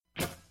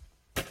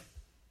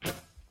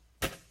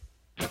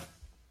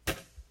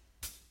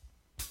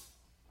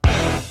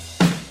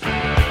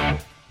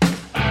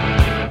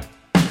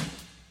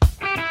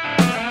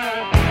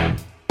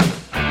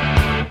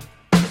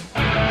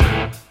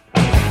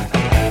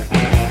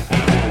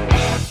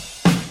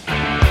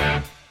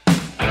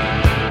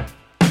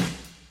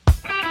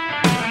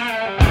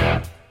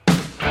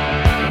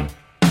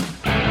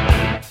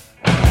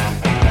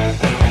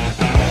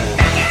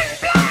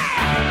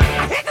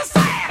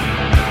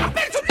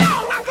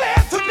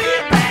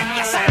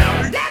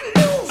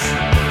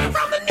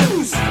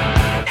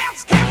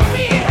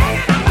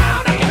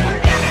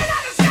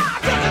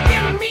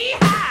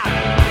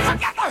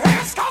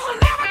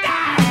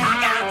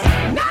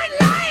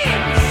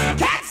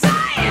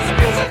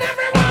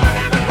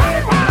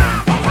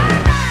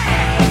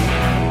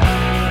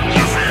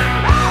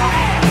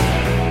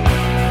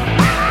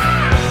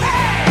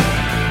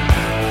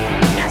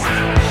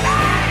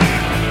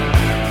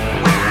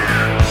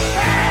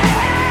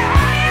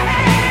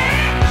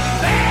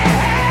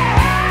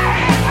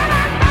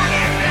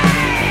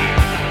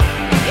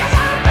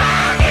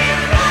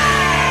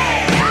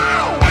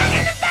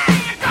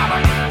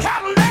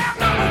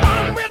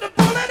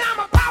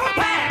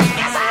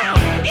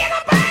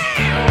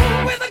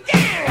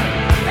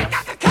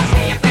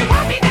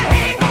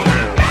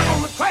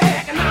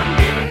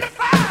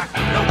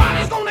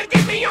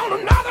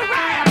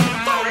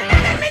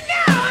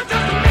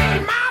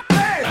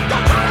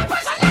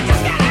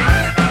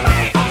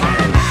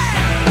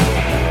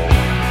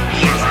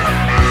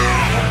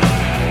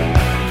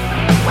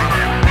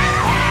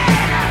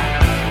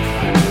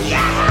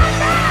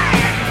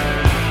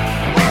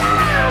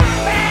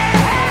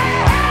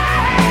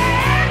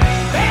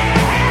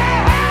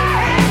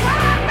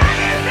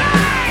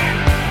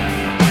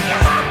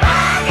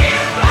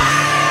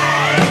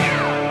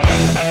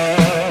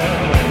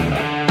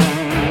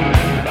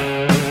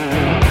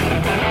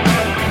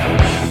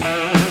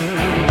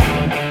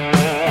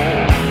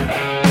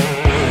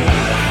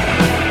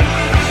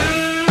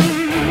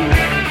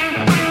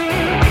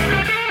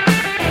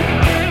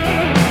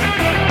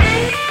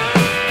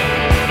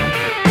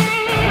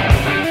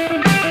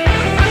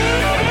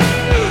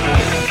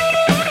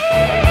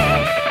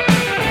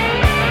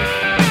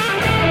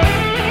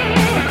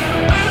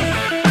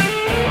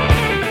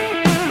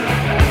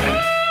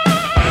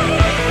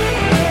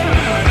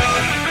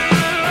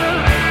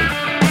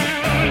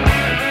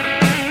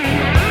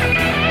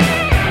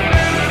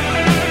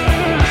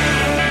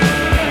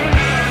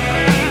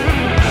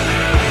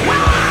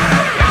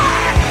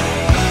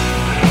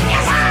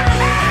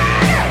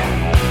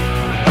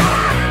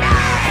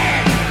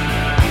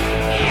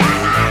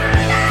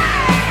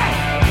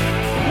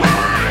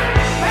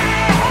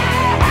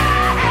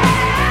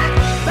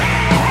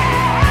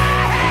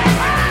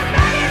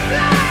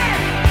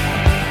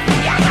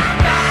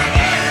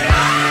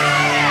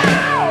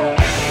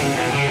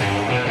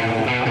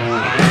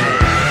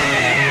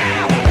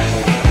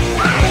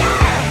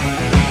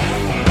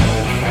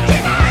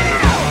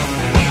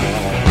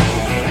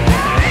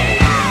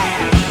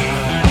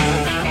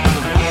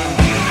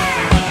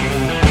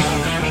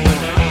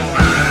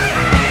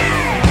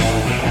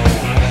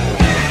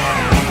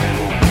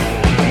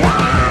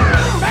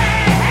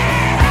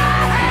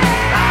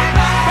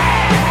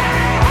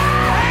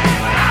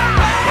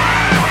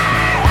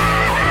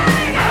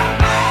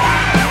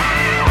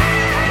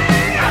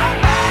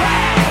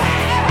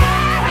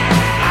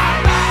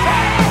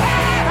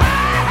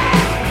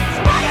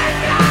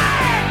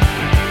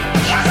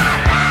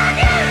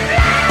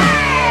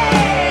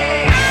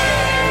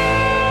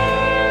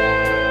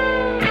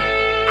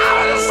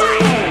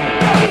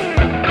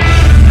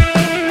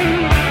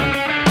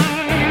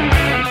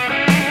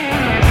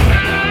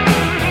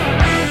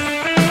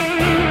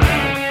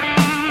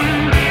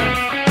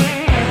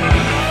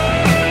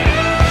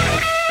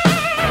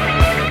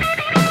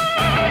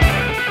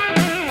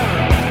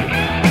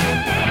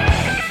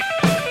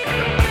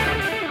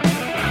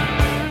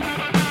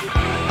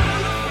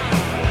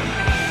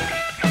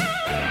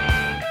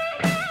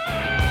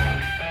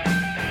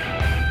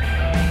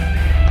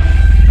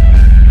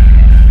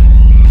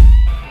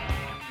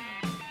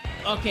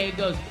Okay, it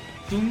goes.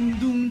 Dum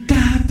dum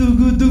ka du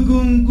gu du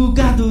gung gu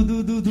ga du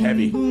du du dum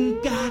Heavy.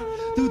 gung ga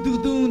du du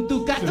dum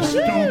du ga du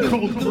Stone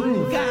Cold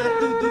Groove. ga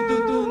du du du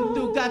dum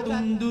du ga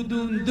dum du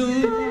dum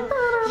dum.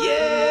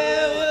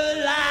 Yeah,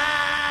 we're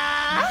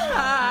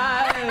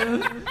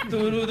live.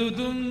 Du du du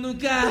dum du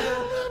ga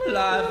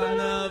live from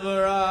the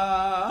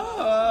barrage.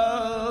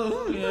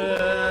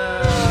 Yeah.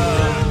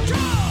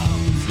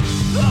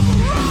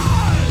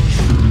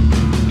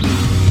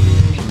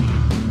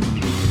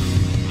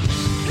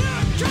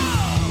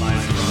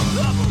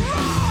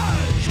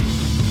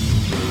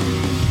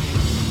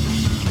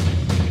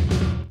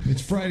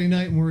 It's Friday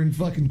night and we're in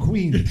fucking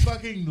Queens. It's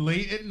fucking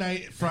late at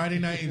night, Friday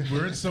night, and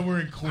we're somewhere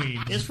in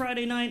Queens. It's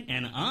Friday night,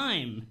 and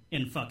I'm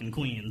in fucking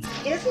Queens.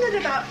 Isn't it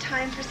about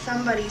time for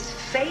somebody's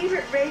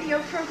favorite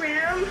radio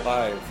program?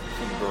 Live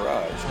from the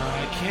barrage.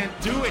 I can't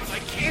do it. I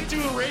can't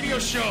do a radio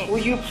show. Will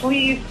you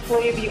please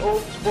play the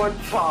old sport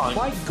song?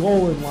 My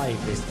goal in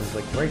life is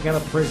to break out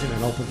of prison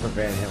and open for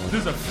Van Halen.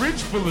 There's a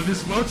fridge full of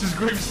this Welch's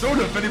grape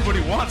soda if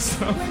anybody wants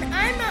some. When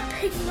I'm not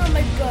picking on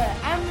my gut,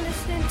 I'm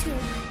listening to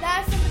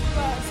Live from the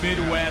Barrage.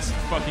 Midwest,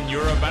 fucking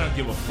Europe, I don't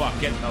give a fuck.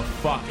 Get the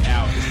fuck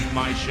out. This is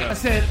my show. I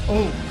said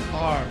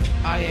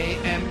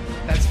O-R-I-A-M.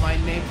 That's my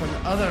name from the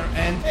other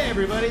end. Hey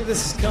everybody,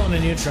 this is Conan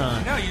and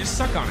Neutron. No, you just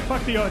suck on it.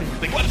 Fuck the audience.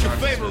 What's your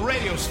favorite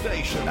radio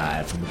station?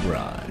 Live from the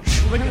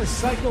Barrage. What kind of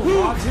psycho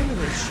logs into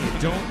this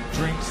shit? Don't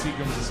drink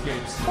Seagram's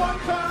Escapes. 1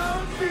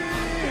 pound fish.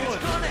 It's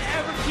gonna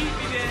ever keep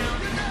me down.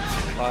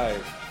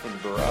 Live from the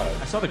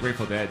barrage. I saw The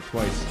Grateful Dead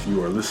twice.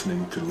 You are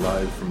listening to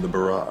Live from the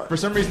Barrage. For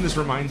some reason, this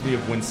reminds me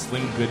of when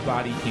Slim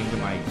Goodbody came to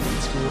my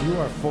grade school. You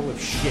are full of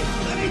shit.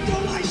 Let me do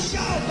my show,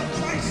 for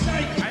Christ's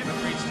sake! I have a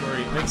great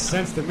story. Makes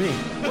sense to me.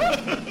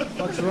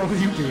 What's wrong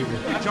with you people?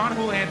 John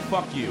Houlihan,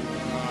 fuck you.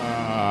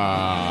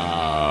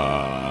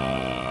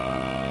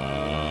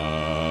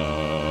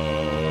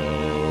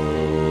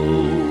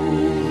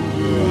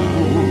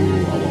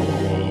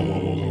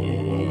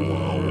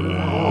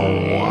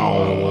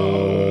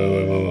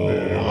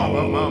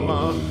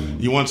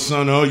 You want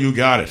Sun O? You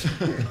got it.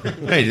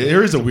 Hey,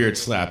 there is a weird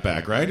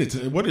slapback, right?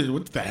 What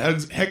the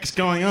heck's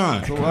going on?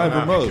 It's a live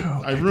remote.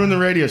 I ruined the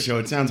radio show.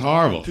 It sounds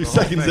horrible. 2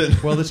 seconds in.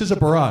 Well, this is a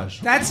barrage.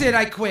 That's it,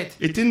 I quit.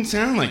 It didn't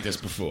sound like this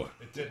before.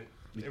 It didn't.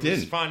 It was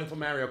didn't. fine until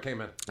Mario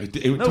came in. It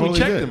No, totally we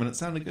checked did. them and it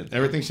sounded good.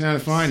 Everything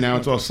sounded fine. Now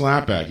it's all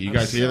slapback. You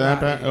guys hear so that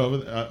happy.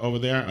 over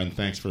there? And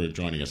thanks for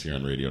joining us here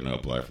on Radio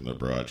Nope Live from the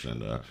Barrage.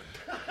 And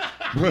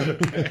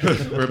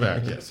we're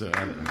back. Yes.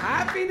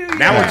 Happy New Year.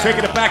 Now we're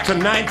taking it back to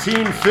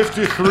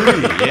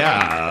 1953.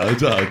 Yeah,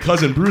 it's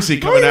cousin Brucey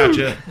coming at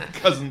you.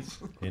 Cousins.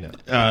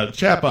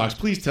 Chat box,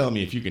 please tell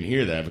me if you can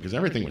hear that because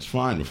everything was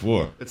fine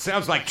before. It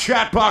sounds like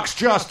Chatbox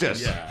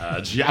Justice.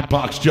 Chat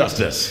box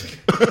justice.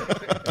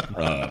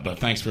 But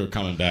thanks for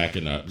coming back.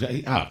 And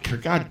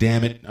God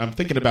damn it, I'm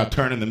thinking about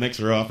turning the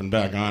mixer off and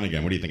back on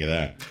again. What do you think of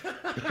that?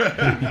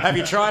 Have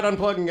you tried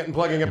unplugging it and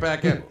plugging it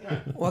back in?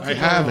 I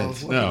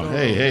haven't. No.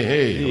 Hey.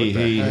 Hey.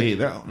 I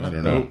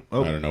don't know.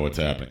 I don't know what's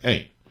happening.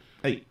 Hey.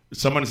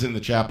 Someone's in the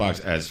chat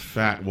box as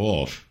Fat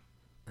Walsh.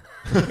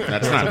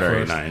 That's not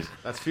very nice.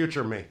 That's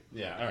future me.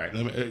 Yeah, all right.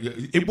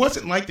 It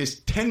wasn't like this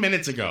 10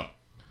 minutes ago.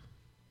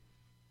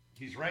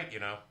 He's right, you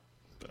know.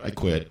 I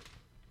quit.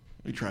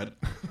 We tried.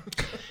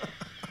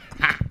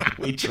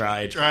 We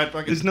tried.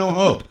 Fucking. There's no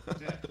hope.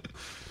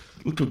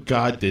 Look what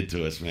God did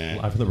to us, man.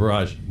 Live from the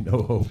Barrage.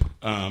 No hope.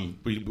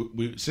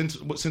 We since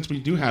we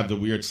do have the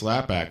weird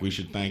slapback, we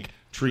should thank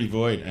Tree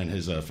Void and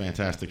his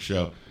fantastic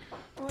show.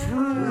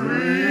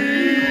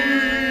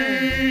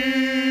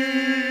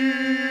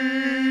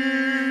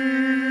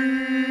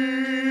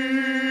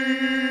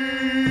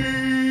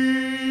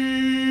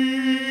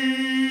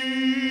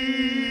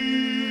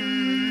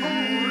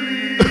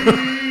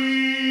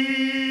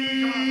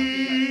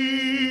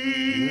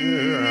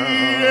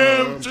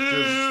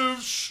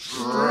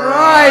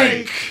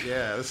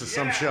 Yeah, this is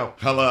some show.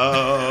 Hello.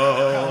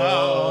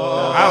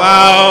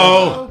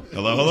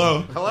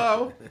 Hello. All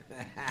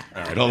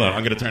right, hold on.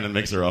 I'm going to turn the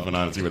mixer off and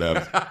on and see what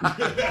happens.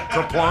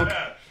 Plunk.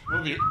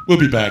 We'll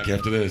be back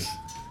after this.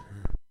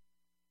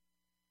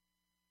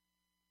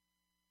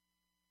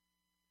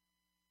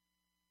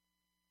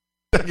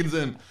 Seconds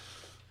in.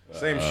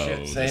 Same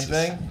shit. Same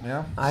thing?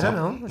 Yeah. I don't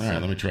know. All right,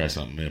 let me try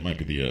something. It might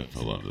be the...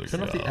 hold on.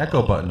 Turn off the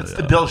echo button. It's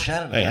the Bill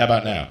Shannon. Hey, how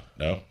about now?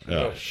 No?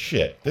 Oh,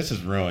 shit. This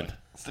is ruined.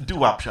 It's the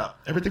doo-wop shop.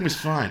 Everything was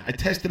fine. I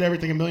tested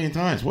everything a million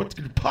times. What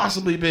could it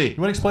possibly be? You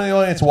want to explain to the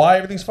audience why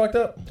everything's fucked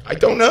up? I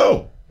don't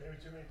know. Maybe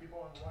too many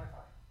people on Wi-Fi.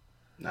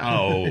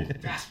 No.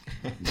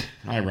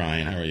 Hi,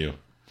 Ryan. How are you?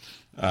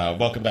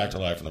 Welcome back to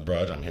Live from the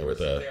Barrage. I'm here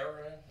with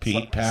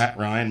Pete, Pat,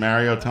 Ryan,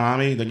 Mario,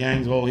 Tommy. The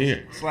gang's all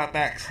here.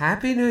 Slapbacks.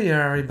 Happy New Year,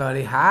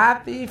 everybody.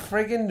 Happy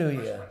friggin' New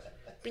Year.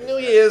 Happy New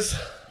Year's.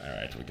 All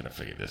right, we're going to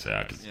figure this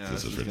out because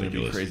This is is gonna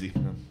ridiculous. be crazy.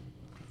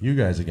 You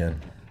guys again.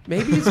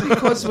 Maybe it's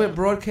because we're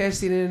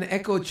broadcasting in an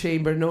echo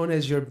chamber known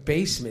as your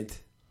basement.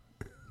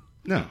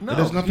 No, No, it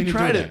has nothing you to do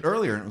tried with it that.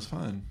 earlier and it was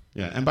fine.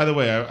 Yeah, and by the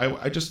way,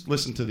 I just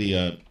listened to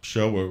the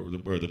show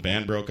where the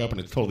band broke up, and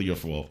it's totally your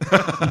fault.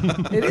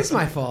 It is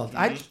my fault.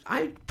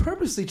 I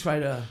purposely try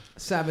to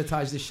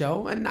sabotage the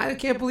show, and I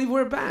can't believe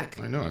we're back.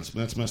 I know,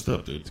 that's messed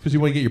up, dude. It's because you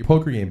want to get your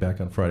poker game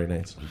back on Friday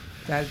nights.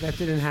 That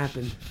didn't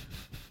happen.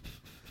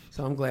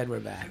 So I'm glad we're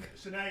back.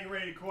 So now you're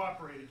ready to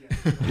cooperate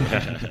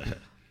again.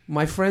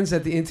 My friends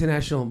at the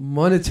International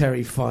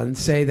Monetary Fund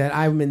say that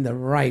I'm in the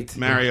right.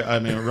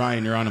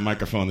 Ryan, you're on a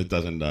microphone that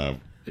doesn't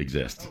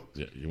exist.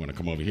 You want to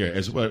come over here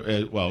as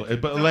well?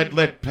 But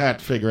let Pat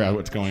figure out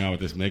what's going on with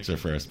this mixer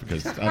first,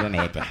 because I don't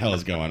know what the hell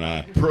is going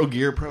on. Pro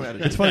gear, pro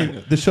attitude. It's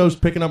funny. The show's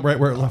picking up right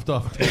where it left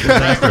off.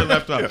 Right where it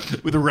left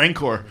off with a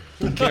Rancor.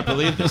 Can't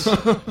believe this.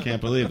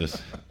 Can't believe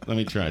this. Let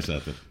me try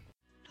something.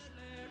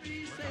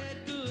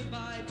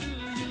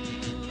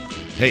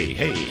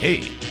 Hey.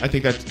 I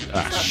think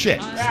that's...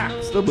 shit.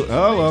 Still,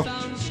 well.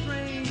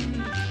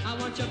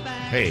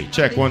 Hey,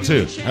 check 1,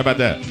 2. How about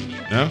that?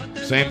 No?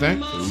 Same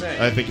thing?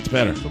 I think it's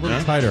better. It's a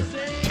little tighter.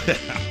 God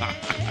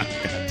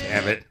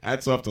damn it.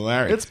 That's off to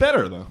Larry. It's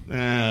better,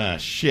 though.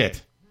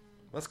 Shit.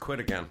 Let's quit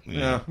again.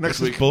 Yeah, next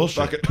this week. Is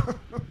bullshit. Fuck it.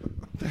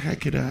 What the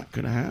heck could have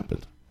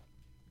happened?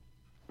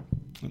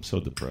 I'm so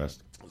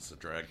depressed. It's a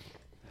drag.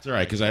 It's all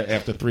right, because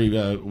after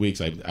 3 weeks,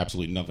 I have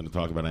absolutely nothing to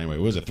talk about anyway.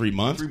 What was it, 3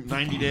 months?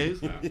 90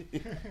 days?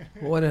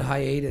 What a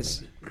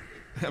hiatus.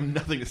 I have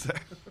nothing to say.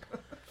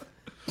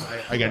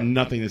 I got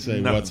nothing to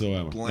say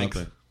whatsoever. Blanks.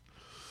 Nothing.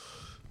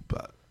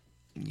 But,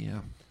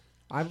 yeah.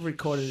 I've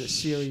recorded a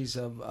series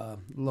of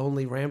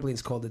lonely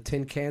ramblings called the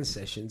Tin Can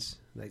Sessions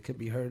that could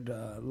be heard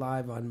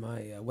live on my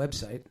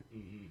website.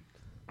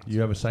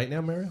 You have a site now,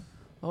 Mario?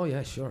 Oh,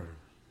 yeah, sure.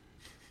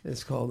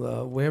 It's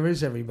called Where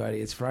Is Everybody?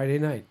 It's Friday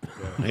night.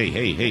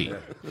 Hey.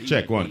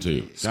 Check 1,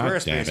 2.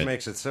 Squarespace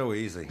makes it so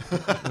easy.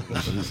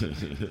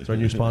 It's our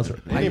new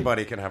sponsor.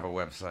 Anybody can have a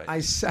website.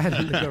 I sat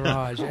in the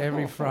garage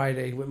every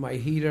Friday with my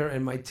heater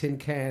and my tin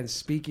can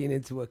speaking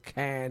into a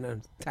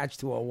can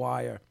attached to a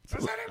wire.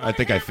 I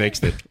think I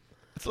fixed it.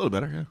 It's a little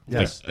better, yeah.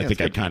 Yes. I think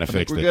I kind of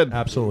fixed we're it. good.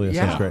 Absolutely. That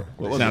sounds great.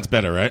 Well, sounds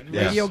better, right?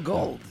 Radio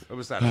Gold. What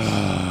was that?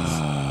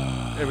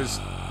 It was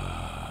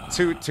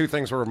two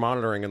things we were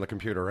monitoring in the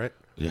computer, right?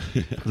 Yeah.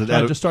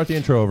 Just start the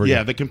intro over again.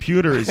 Yeah, the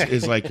computer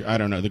is like, I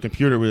don't know. The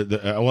computer,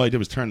 all I did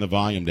was turn the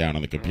volume down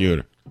on the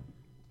computer.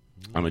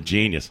 I'm a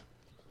genius.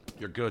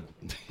 You're good.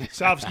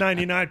 Solves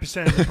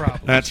 99% of the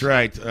problem. That's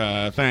right.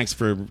 Thanks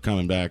for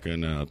coming back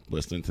and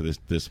listening to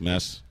this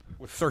mess.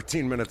 We're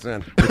 13 minutes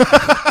in.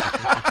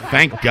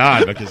 Thank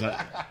God, because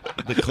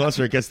the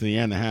closer it gets to the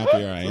end, the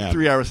happier I am.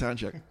 3-hour sound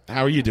check.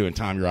 How are you doing,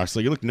 Tommy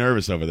Roxley? You look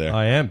nervous over there.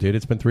 I am, dude.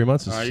 It's been 3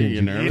 months since Are I've seen you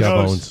you nervous?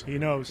 got bones. He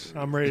knows.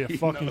 I'm ready to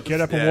fucking get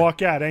up and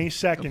walk out any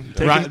second.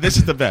 Right, this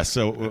is the best.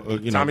 So,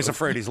 Tommy's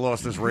afraid he's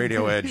lost his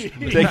radio edge.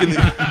 He's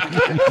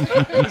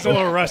a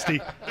little rusty.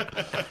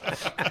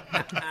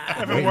 I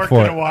haven't worked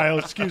in a while.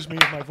 Excuse me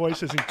if my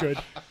voice isn't good.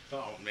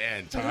 Oh,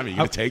 man. Tommy, you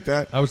going to take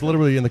that? I was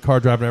literally in the car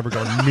driving over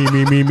going, me.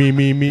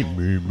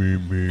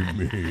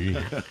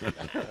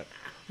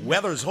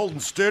 Weather's holding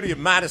steady at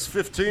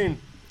 -15.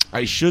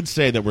 I should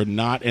say that we're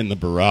not in the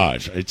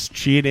barrage. It's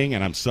cheating,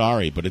 and I'm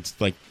sorry, but it's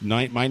like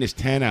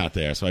 -10 out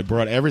there. So I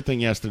brought everything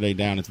yesterday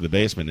down into the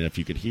basement, and if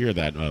you could hear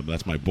that,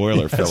 that's my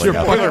boiler filling Your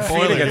up. boiler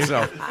feeding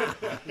itself.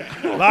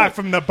 Live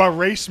from the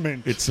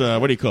basement. It's,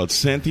 what do you call it,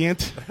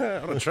 sentient? I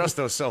don't trust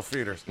those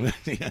self-feeders.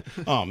 Yeah.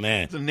 Oh,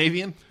 man. It's a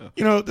Navian?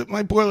 You know,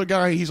 my boiler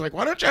guy, he's like,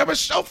 why don't you have a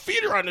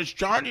self-feeder on this,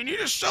 John? You need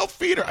a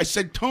self-feeder. I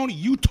said, Tony,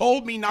 you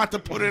told me not to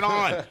put it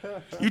on.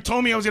 You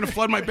told me I was going to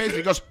flood my basement.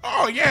 He goes,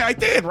 oh, yeah, I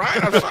did,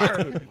 right? I'm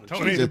sorry.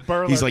 Tony, the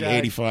burler He's like guy.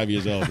 85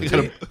 years old. He's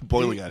got a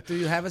boiler guy. Do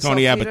you have a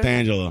Tony self-feeder?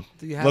 Abatangelo.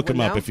 Do you have Look one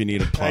him up now? if you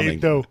need a How plumbing. you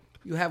do?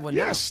 You have one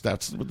Yes,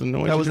 that's what the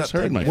noise That you was just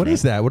that heard, my What friend.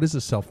 is that? What is a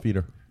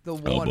self-feeder? The Oh,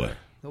 water. boy.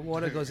 The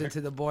water goes into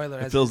the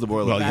boiler. It fills the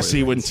boiler. Well, you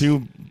see, when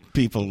two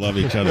people love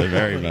each other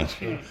very much.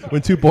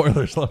 When two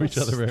boilers love each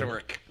other very much.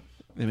 Historic.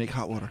 They make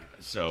hot water.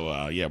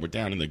 So, yeah, we're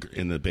down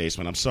in the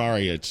basement. I'm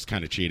sorry, it's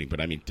kind of cheating,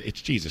 but I mean,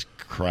 it's Jesus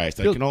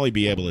Christ. I can only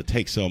be able to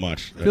take so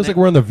much. Feels like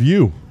we're on The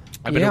View.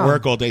 I've been at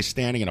work all day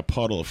standing in a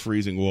puddle of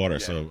freezing water,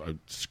 so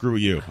screw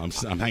you. I'm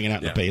hanging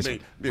out in the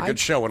basement. Be a good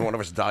show when one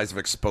of us dies of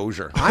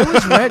exposure. I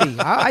was ready.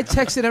 I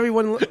texted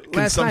everyone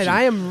last night.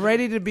 I am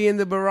ready to be in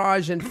the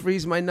barrage and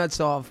freeze my nuts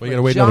off. Well, you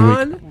gotta wait another week.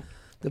 John,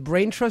 the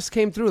brain trust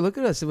came through. Look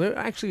at us. We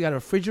actually got a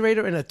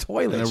refrigerator and a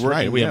toilet. That's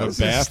right. We have a This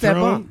is a step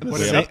bathroom. up.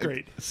 What an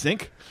upgrade.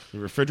 Sink? A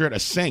refrigerator, a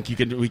sink. We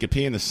could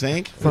pee in the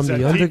sink. From that the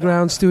T-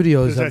 underground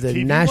studios does of that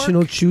the TV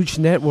National work? Chooch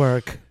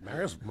Network.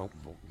 Mario's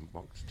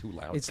it's too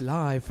loud. It's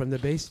live from the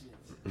basement.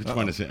 Which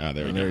one is it? Oh,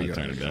 there you go.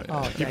 Turn it down.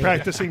 Oh, You're thank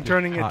practicing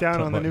turning it Hot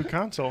down on the tub. new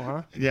console,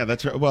 huh? Yeah,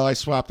 that's right. Well, I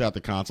swapped out the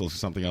consoles.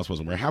 Something else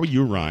wasn't working. How are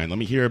you, Ryan? Let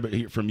me hear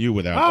from you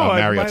without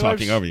Mario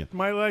talking over you.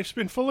 My life's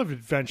been full of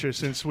adventure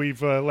since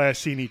we've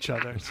last seen each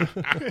other. Is I've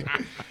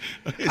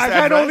that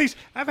had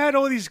right?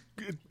 all these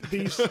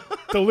these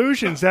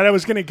delusions that I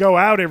was going to go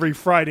out every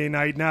Friday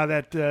night now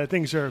that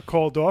things are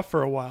called off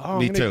for a while.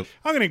 Me too.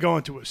 I'm going to go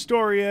into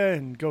Astoria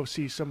and go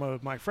see some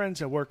of my friends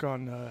that work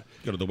on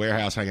Go to the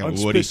warehouse, hang out on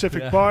with Woody.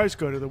 specific bars.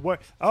 Go to the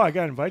I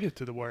got invited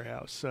to the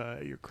warehouse,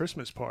 your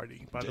Christmas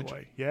party, by the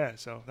way. Yeah,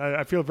 so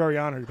I feel very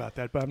honored about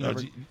that, but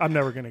I'm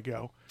never going to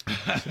go.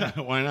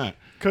 Why not?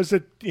 Because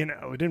it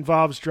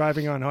involves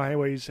driving on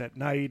highways at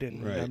night,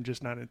 and I'm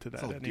just not into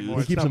that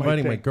anymore. He keeps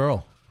inviting my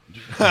girl.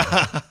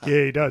 Yeah,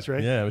 he does,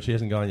 right? Yeah, but she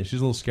hasn't gone yet. She's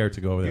a little scared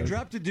to go over there. You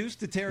dropped a deuce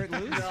to tear it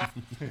loose.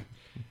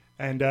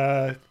 And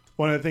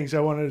one of the things I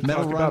wanted to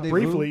talk about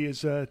briefly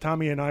is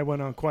Tommy and I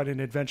went on quite an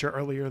adventure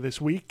earlier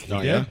this week.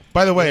 Oh, yeah?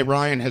 By the way,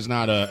 Ryan has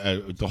not,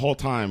 the whole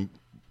time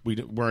we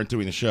weren't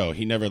doing the show,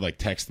 he never,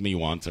 texted me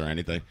once or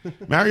anything.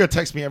 Mario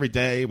texts me every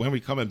day, when are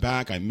we coming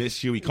back? I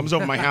miss you. He comes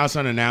over to my house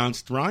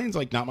unannounced. Ryan's,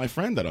 not my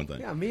friend, I don't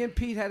think. Yeah, me and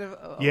Pete had a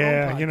home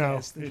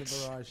podcast in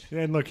the garage.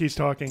 And look, he's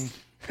talking.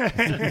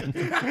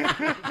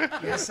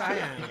 Yes, I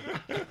am.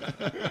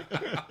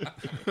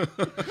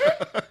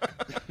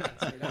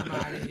 I'm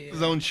out of here.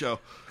 His own show.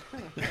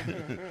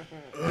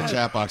 The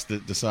chat box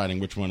deciding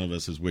which one of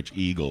us is which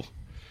eagle.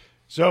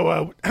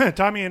 So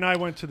Tommy and I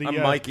went to the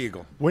I'm Mike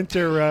Eagle.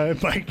 Winter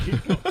Mike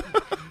Eagle.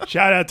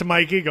 Shout out to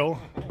Mike Eagle.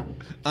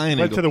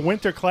 Went to the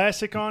Winter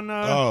Classic on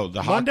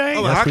Monday.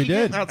 Yes, we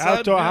did.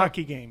 Outdoor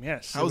hockey game.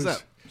 Yes. How was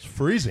that? It's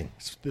freezing.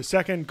 It's the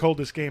second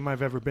coldest game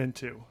I've ever been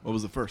to. What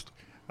was the first?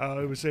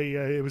 It was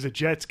a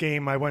Jets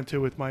game I went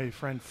to with my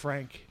friend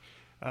Frank.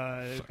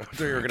 I thought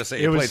you were going to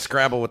say you played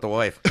Scrabble with the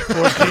wife.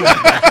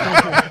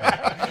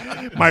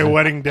 My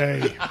wedding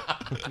day.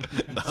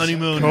 The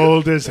honeymoon.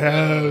 Cold as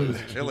hell.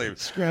 Chilly.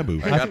 Scrabble.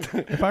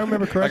 If I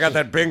remember correctly. I got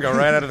that bingo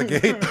right out of the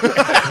gate.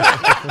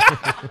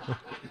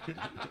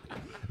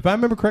 If I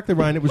remember correctly,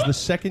 Ryan, it was the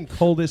second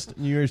coldest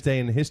New Year's Day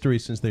in history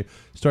since they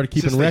started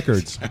keeping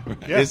records.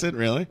 Is it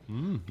really?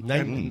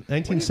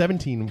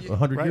 1917,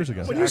 100 years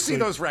ago. When you see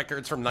those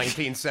records from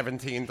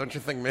 1917, don't you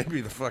think maybe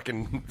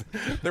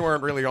they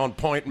weren't really on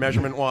point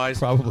measurement-wise?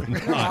 Probably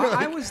not.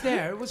 I was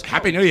there. It was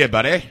Happy New Year,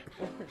 buddy.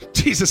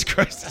 Jesus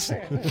Christ.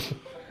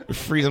 You're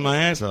freezing my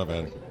ass off,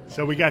 man.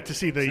 So we got to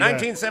see the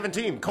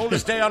 1917,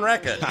 coldest day on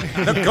record.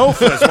 The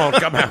Gophers won't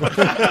come out.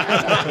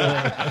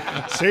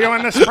 See you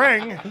in the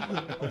spring.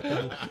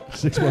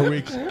 6 more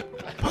weeks.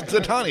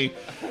 Punxsutawney.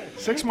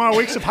 6 more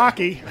weeks of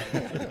hockey.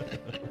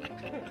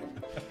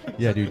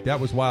 Yeah, dude,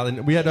 that was wild.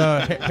 And we had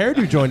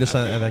Hairdo joined us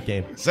at that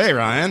game. Say,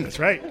 Ryan. That's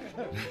right.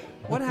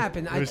 What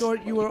happened? I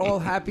thought you were all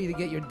happy to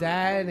get your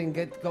dad and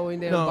get going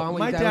there. No,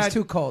 my dad was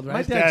too cold, right?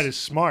 My dad is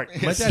smart.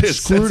 My dad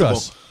screwed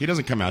us. He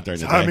doesn't come out there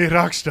in the Tommy day.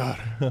 Rockstar.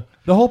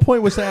 The whole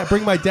point was to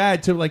bring my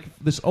dad to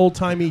this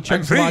old-timey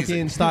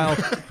Czechoslovakian style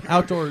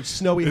outdoor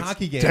snowy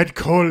hockey game. Dead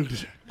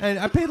cold. And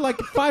I paid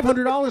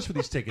 $500 for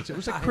these tickets. It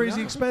was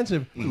crazy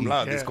expensive.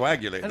 Blood is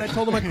coagulating. And I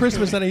told him at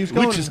Christmas that he was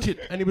going,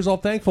 and he was all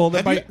thankful. And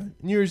then by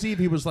New Year's Eve,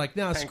 he was like,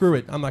 "Nah, screw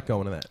it. I'm not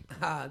going to that."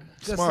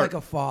 Just like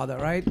a father,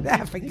 right?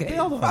 Forget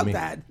about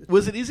that.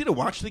 Was it easy to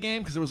watch the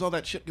game because there was all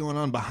that shit going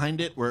on behind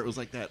it, where it was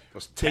like that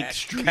big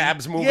street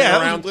cabs moving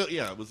around?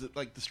 Was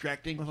it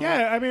distracting?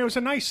 Yeah, I mean it was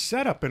a nice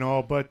setup and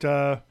all, but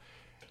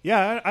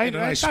yeah,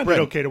 I found it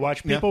okay to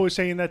watch. People were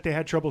saying that they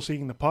had trouble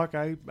seeing the puck.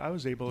 I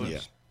was able to.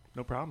 Yeah.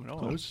 No problem at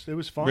all. Cool. It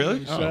was fun. Really?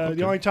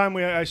 The only time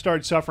I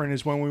started suffering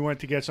is when we went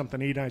to get something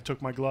to eat and I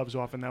took my gloves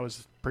off, and that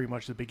was pretty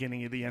much the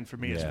beginning of the end for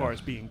me as far as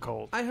being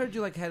cold. I heard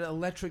you had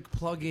electric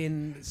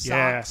plug-in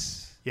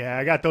socks. Yeah,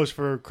 I got those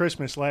for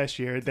Christmas last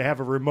year. They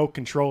have a remote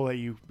control that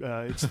you.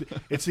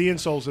 It's the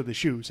insoles of the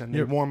shoes, and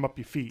they warm up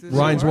your feet.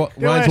 Ryan's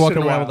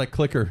walking around with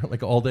clicker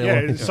all day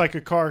long. Yeah, it's like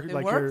a car,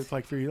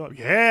 for you.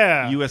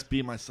 Yeah,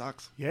 USB my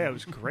socks. Yeah, it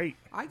was great.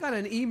 I got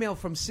an email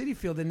from Citi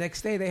Field the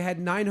next day. They had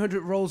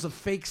 900 rolls of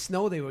fake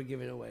snow they were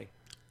giving away.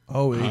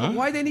 Oh,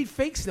 why they need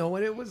fake snow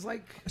when it was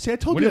like? See, I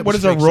told you. What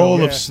is a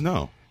roll of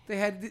snow? They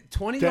had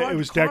 20 yards. It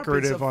was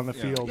decorative on the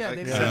field. Yeah,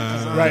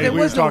 right. There we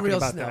was were no talking real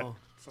about snow. that.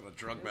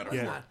 Drug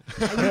metaphor.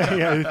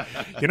 Yeah.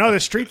 You know the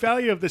street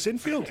value of this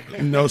infield?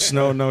 No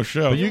snow, no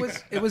show.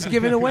 It was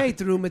given away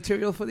through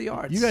Material for the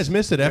Arts. You guys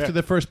missed it. After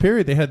the first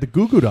period, they had the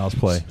Goo Goo Dolls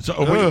play.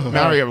 So,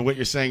 Mario, what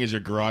you're saying is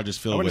your garage is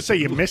filled with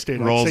you missed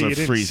it. rolls of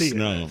free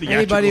snow.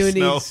 Anybody who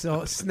needs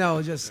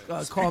snow, just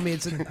call me.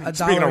 It's $1.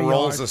 Speaking of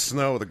rolls of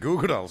snow, the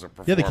Goo Goo Dolls are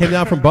performing. Yeah, they came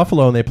down from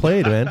Buffalo and they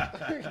played, man.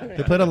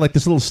 They played on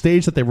this little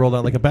stage that they rolled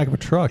out like the back of a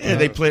truck. Yeah,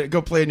 they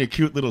go play on your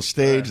cute little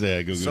stage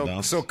there, Goo Goo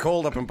Dolls. So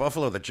cold up in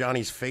Buffalo that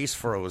Johnny's face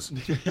froze.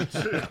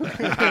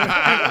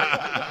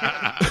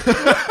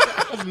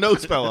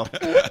 Nose fell off.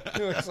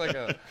 Looks like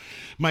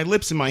my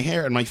lips and my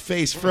hair and my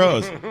face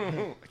froze.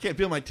 I can't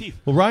feel my teeth.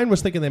 Well, Ryan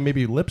was thinking they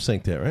maybe lip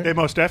synced it, right? They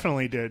most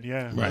definitely did,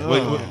 yeah.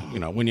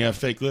 Right. When you have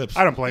fake lips.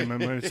 I don't blame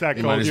him. It's that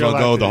you cold. might as well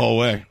go the whole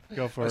way.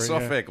 Go for I it. saw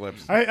fake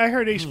lips. I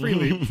heard Ace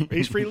Frehley.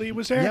 Ace Frehley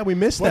was there? Yeah, we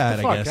missed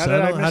that, I guess.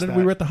 How did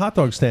we were at the hot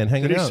dog stand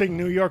hanging out? Did he out? sing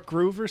New York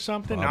Groove or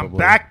something? Probably. I'm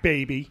back,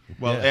 baby.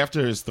 Well,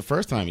 after the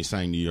first time he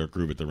sang New York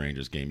Groove at the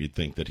Rangers game, you'd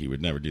think that he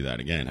would never do that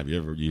again. Have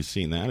you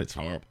seen that? It's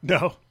horrible.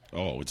 No.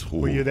 Oh, it's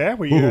Were you there?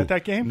 Were you at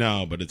that game?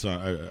 No, but it's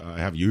I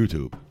have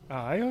YouTube.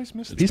 I always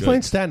miss it. He's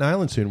playing Staten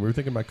Island soon. We were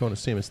thinking about going to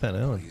see him in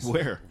Staten Island.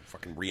 Where?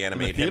 Fucking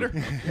reanimate theater?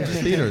 him.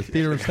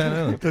 Theater in Staten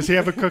Island. Does he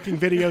have a cooking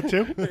video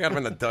too? They got him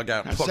in the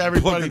dugout, That's plugged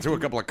everybody- into a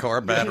couple of car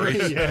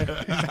batteries.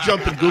 Yeah.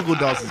 Jump in Google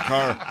Doll's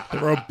car. The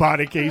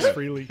robotic Ace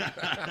Frehley.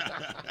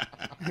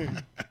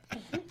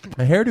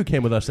 A hairdo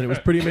came with us, and it was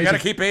pretty You amazing. got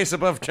to keep Ace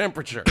above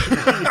temperature.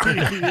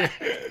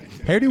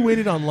 Hairdo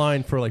waited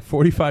online for like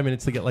 45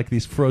 minutes to get like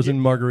these frozen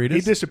margaritas.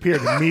 He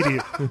disappeared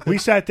immediately. We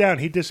sat down.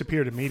 He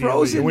disappeared immediately.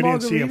 Frozen We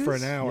didn't see him for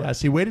an margaritas? hour.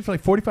 Yes, he waited for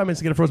like 45 minutes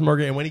to get a frozen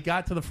margarita, and when he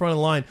got to the front of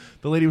the line,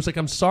 the lady was like,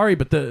 "I'm sorry,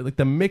 but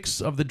the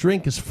mix of the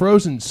drink is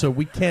frozen, so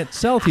we can't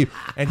sell it to you."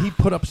 And he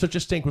put up such a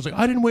stink. Was like,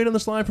 "I didn't wait on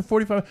this line for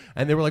 45."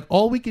 And they were like,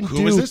 "All we can do."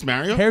 Who was this,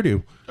 Mario?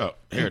 Hairdo. Oh,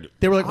 hairdo.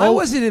 They were like, I "Oh."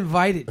 wasn't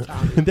invited,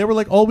 Tommy. And they were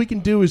like, "All we can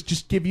do is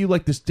just give you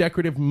like this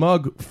decorative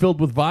mug filled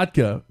with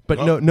vodka,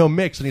 but no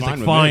mix." And he's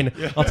Fine like, with "Fine."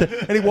 me. I'll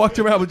and he walked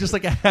around with just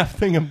like a half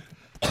thing of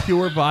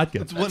pure vodka.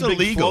 That's That's one big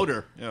illegal.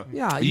 floater. Yeah.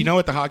 Yeah, You know,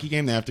 at the hockey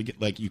game, they have to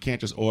get like you can't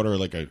just order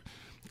like a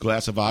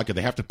glass of vodka.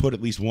 They have to put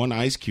at least one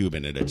ice cube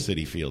in it at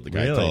Citi Field. The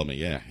guy Really? told me.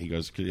 Yeah, he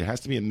goes, it has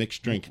to be a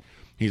mixed drink.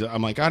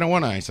 I'm like, I don't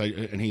want ice.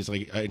 And he's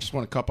like, I just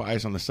want a cup of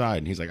ice on the side.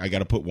 And he's like, I got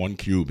to put one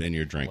cube in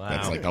your drink. Wow.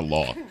 That's like a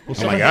law. I'm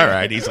like, all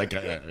right. He's like,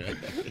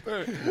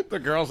 The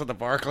girls at the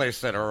Barclays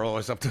Center are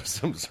always up to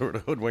some sort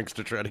of hoodwinks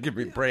to try to give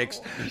me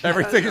breaks.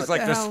 Everything is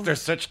like this.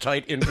 There's such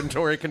tight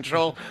inventory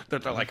control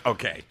that they're like,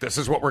 okay, this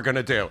is what we're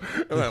gonna do.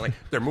 And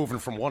they're moving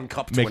from one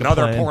cup to Make a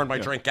another, plan. pouring my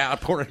drink out,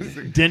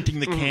 pouring.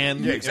 Denting the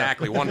can. Yeah,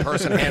 exactly. One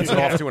person hands it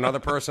off to another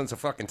person. It's a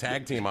fucking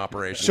tag team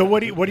operation. So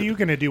what are you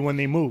going to do when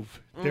they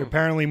move? They're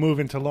apparently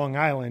moving to Long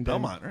Island. and-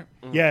 Belmont, right?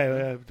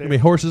 Yeah, I mean,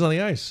 horses on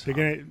the ice. they're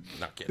gonna.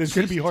 Not kidding. There's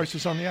going to be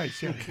horses on the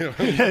ice. Yeah,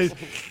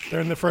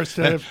 they're in the first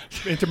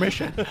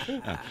intermission.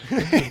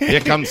 here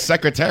comes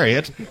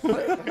Secretariat.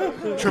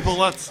 Triple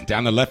Lutz.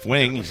 Down the left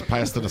wing. He's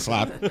passed to the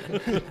slot.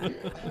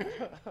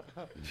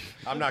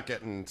 I'm not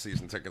getting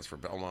season tickets for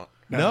Belmont.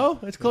 No,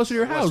 it's closer to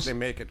your Unless house. they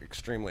make it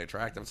extremely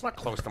attractive. It's not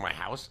close to my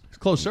house. It's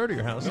closer to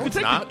your house. You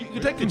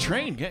can take the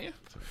train, can't you?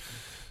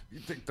 You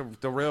think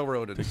the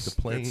railroad is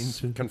the plane it's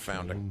to the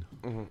confounding.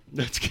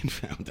 That's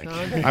confounding.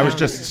 I was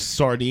just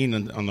sardine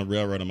on the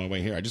railroad on my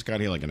way here. I just got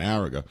here like an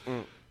hour ago.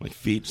 My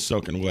feet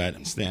soaking wet.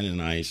 I'm standing in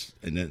ice.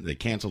 And then they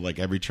canceled like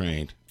every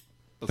train.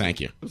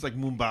 Thank you. It was like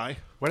Mumbai.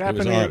 What It happened?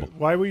 was To you? horrible.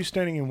 Why were you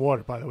standing in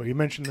water? By the way, you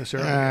mentioned this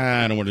earlier.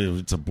 I don't want to.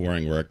 It's a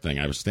boring work thing.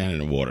 I was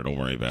standing in water. Don't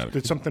worry about it.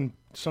 Did something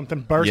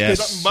burst?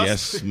 Yes, Something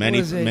yes. busted. Many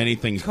Was it many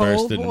things cold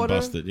bursted and water?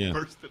 busted. Yeah.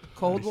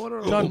 Cold water?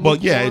 Or Well,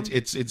 yeah. warm?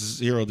 It's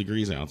 0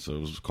 degrees out, so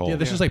it was cold. Yeah,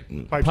 this is like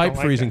Pipes pipe don't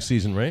like freezing that.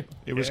 season, right?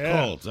 It was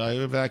Yeah. cold. So I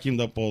vacuumed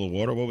up all the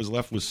water. What was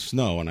left was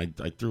snow, and I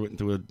threw it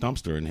into a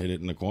dumpster and hid it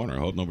in the corner. I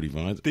hope nobody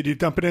finds it. Did you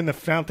dump it in the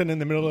fountain in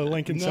the middle of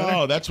Lincoln Center?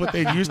 No, that's what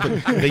they used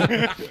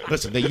to.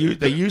 Listen, they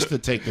used to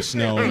take the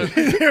snow.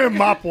 And,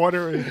 Mop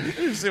water.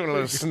 You see one of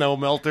those snow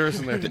melters,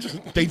 and they're just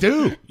they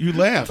do. You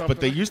laugh, but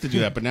they used to do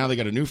that. But now they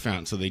got a new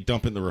fountain, so they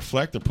dump it in the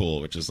reflector pool,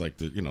 which is like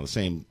the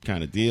same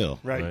kind of deal.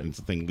 Right. And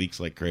the thing leaks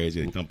like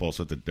crazy. They dump all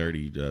sorts of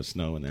dirty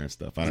snow in there and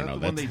stuff. I don't know.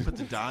 The one they That's, put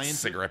the dye in.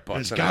 cigarette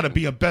butts. there's got to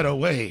be a better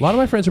way. A lot of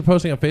my friends are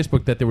posting on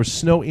Facebook that there was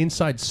snow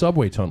inside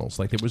subway tunnels.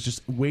 Like it was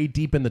just way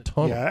deep in the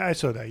tunnel. Yeah, I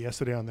saw that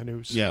yesterday on the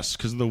news. Yes,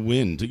 because of the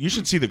wind. You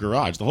should see the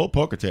garage. The whole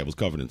poker table's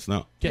covered in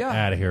snow. Get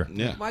Yeah. out of here.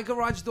 Yeah. My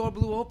garage door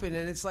blew open,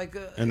 and it's like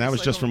a. And that it's was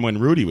like just a from when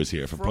Rudy was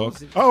here for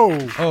poker. frozen.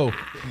 Oh,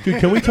 dude,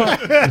 can we talk?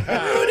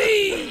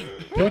 Rudy!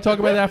 Can we talk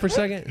about that for a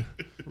second?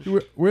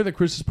 We're at the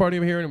Christmas party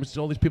over here, and it was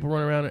all these people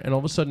running around, and all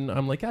of a sudden,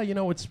 I'm like,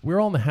 we're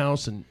all in the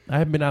house, and I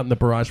haven't been out in the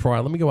barrage for a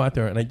while. Let me go out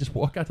there, and I just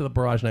walk out to the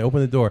barrage, and I open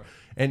the door,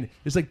 and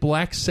it's like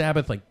Black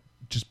Sabbath, like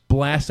just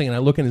blasting, and I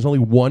look, and there's only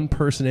one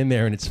person in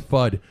there, and it's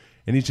Fudd.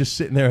 And he's just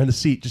sitting there in the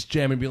seat, just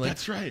jamming, being like,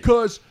 That's right.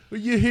 Cuz, are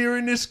you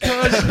hearing this,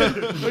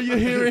 cuz? Are you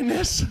hearing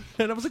this?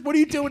 And I was like, what are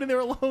you doing in there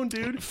alone,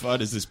 dude?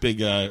 Fudd is this big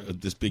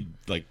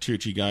like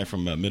churchy guy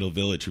from Middle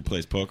Village who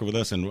plays poker with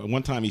us. And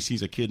one time he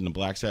sees a kid in a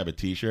Black Sabbath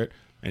T-shirt,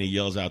 and he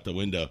yells out the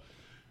window,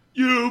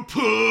 "You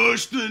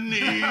push the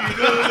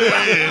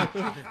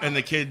needle in." And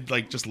the kid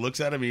like just looks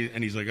at him,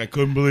 and he's like, "I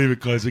couldn't believe it,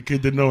 cuz the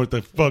kid didn't know what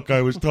the fuck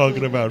I was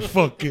talking about."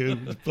 Fuck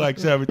him, Black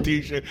Sabbath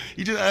T-shirt.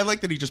 I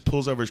like that he just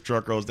pulls over his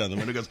truck, rolls down the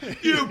window, goes,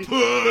 "You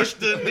push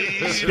the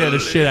needle." Scared the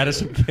shit out of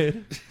some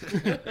kid.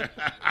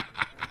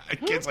 The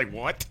kid's like,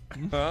 "What?"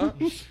 Huh?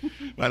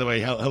 By the way,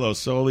 hello,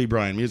 Soli,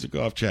 Brian, Music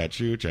Off, Chad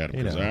Chu, Chad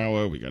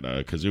Krasawa. We got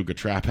Kazuka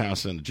Trap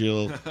House and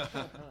Jill.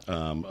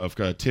 I've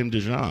got Tim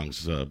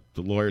DeJongs,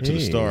 the lawyer to the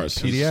stars.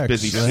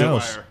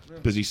 PDX,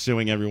 busy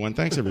suing everyone.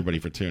 Thanks everybody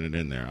for tuning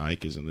in there.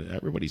 Ike is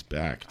everybody's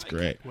back. It's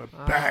great. We're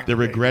back. They're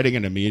regretting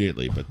it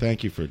immediately, but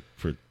thank you for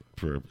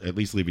at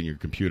least leaving your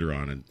computer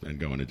on and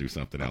going to do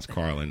something else.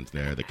 Carlin's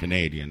there, the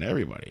Canadian,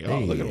 everybody. Oh,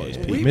 look at all these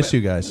people. Miss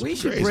you guys. We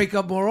should Crazy. break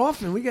up more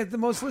often. We get the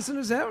most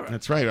listeners ever.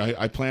 That's right.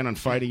 I plan on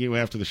fighting you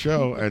after the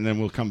show, and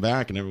then we'll come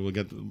back, and then we'll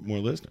get more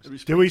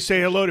listeners. Did we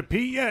say hello to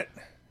Pete yet?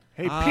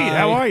 Hey, Pete,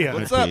 how are you?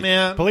 What's up,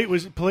 man?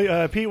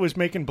 Pete was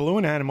making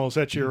balloon animals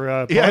at your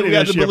party Yeah, we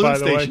got this the year, balloon by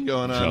the way. station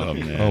going on. Oh,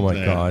 man. Oh,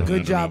 my God.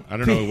 Good job. I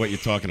don't know what you're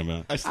talking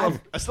about. I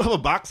still have a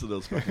box of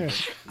those.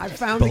 I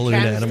found Balloon the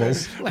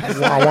animals. canisters.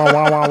 Wow, wow,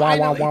 wow, wow, wow,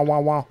 wow, wow, wow,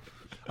 wow.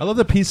 I love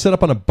that Pete's set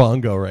up on a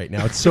bongo right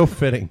now. It's so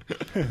fitting.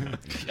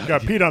 You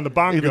got Pete on the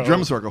bongo. The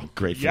drum circle.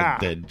 Great for Yeah.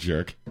 the dead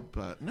jerk.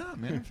 But no,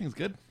 man, everything's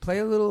good. Play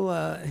a little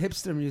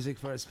hipster music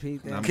for us,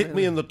 Pete. Kick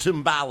me in the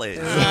timbales.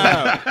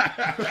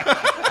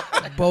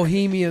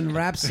 Bohemian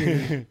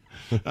Rhapsody.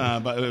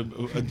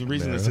 The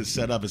reason this is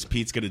set up is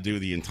Pete's going to do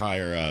the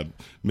entire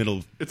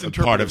middle It's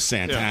part of interpretive.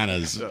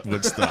 Santana's Yeah.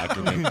 Woodstock.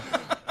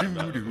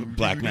 And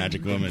Black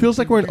Magic Woman. Feels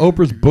like we're in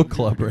Oprah's book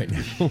club right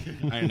now.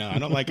 I know. I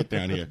don't like it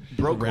down here.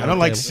 Broke I don't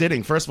like round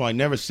sitting. First of all, I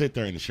never sit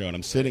during the show, and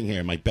I'm sitting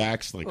here. My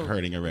back's like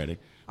hurting already.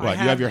 I What? You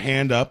have- have your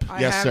hand up? I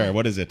Yes, have- sir.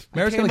 What is it?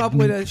 I came up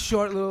with a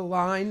short little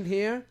line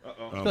here.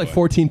 Like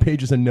 14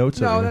 pages of notes.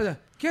 No, over no, here. no.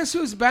 Guess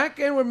who's back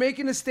and we're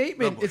making a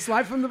statement. It's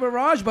live from the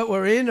barrage, but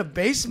we're in a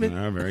basement.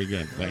 Oh, very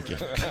good. Thank you.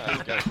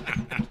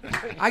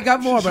 I got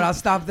more, but I'll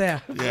stop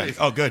there. Yeah.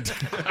 Oh, good.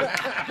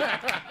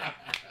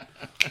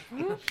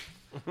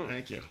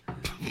 Thank you.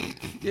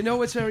 You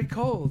know it's very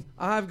cold.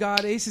 I've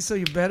got aces, so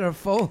you better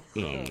fold.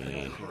 Oh,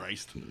 man.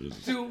 Christ.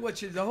 Do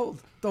what you're told.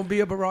 Don't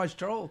be a barrage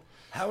troll.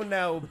 How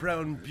now,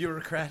 brown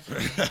bureaucrat?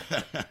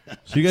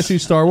 So you guys see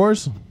Star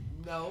Wars?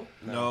 No.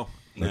 No.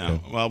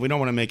 No. Well, we don't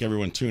want to make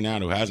everyone tune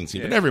out who hasn't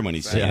seen it, but Yeah.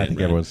 everyone's seen Yeah, it. I think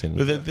right? everyone's seen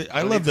it. But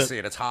I love to the see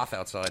it. It's Hoth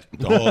outside.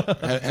 whole.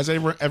 Has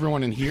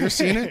everyone in here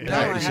seen it? No,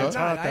 I You saw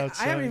have it? not.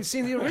 I haven't even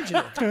seen the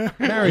original.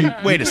 Mary,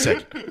 wait a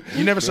second.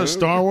 You never saw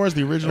Star Wars,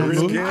 the original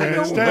movie?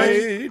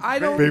 I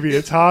don't. Baby,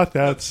 it's hot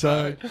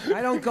outside.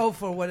 I don't go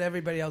for what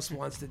everybody else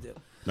wants to do.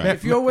 Right.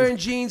 If you're wearing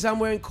jeans, I'm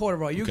wearing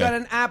corduroy. You Okay. got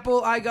an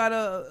Apple, I got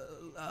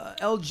a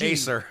LG.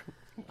 Acer.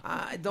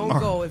 I don't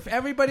go. If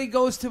everybody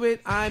goes to it,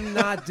 I'm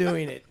not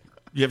doing it.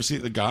 You ever see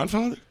The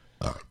Godfather?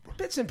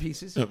 Bits and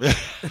pieces.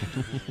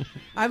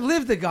 I've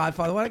lived The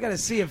Godfather. What I got to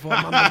see it for?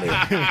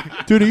 Mamma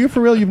mia. Dude, are you for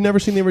real? You've never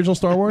seen the original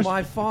Star Wars?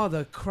 My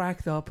father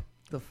cracked up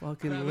the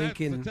fucking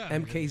Lincoln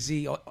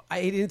MKZ.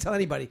 I didn't tell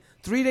anybody.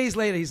 3 days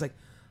later, he's like,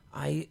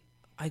 I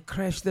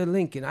crashed the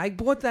Lincoln. I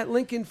bought that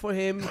Lincoln for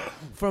him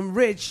from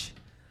Rich,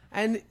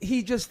 and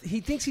he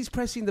thinks he's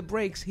pressing the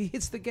brakes. He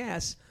hits the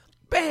gas.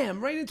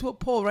 Bam! Right into a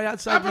pole right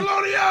outside.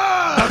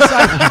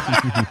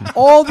 Outside.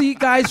 All the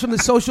guys from the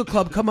social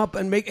club come up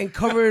and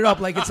cover it up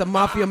like it's a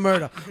mafia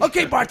murder.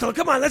 Okay, Bartolo,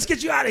 come on, let's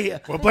get you out of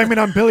here. Well, blame it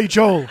on Billy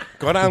Joel.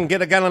 Go down and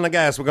get a gallon of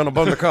gas. We're going to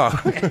burn the car.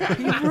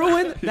 He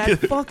ruined that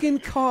fucking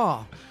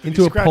car.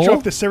 Into a Scratch pole?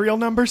 off the serial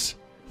numbers.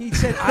 He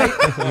said,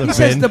 he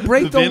says the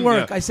brake don't VIN,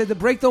 work. yeah. I said the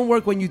brake don't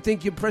work when you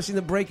think you're pressing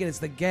the brake and it's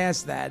the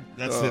gas, Dad.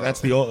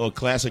 That's the old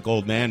classic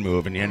old man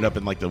move, and you end up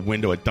in like the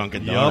window at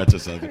Dunkin' Donuts or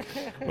something,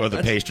 or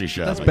the pastry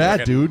shop. That's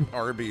bad, dude.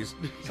 Arby's.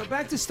 So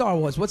back to Star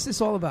Wars. What's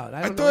this all about? I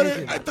I don't know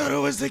anything. thought it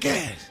was the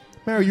gas.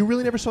 Mary, you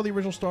really never saw the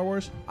original Star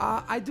Wars?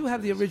 I do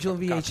have the original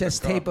VHS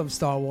tape of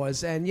Star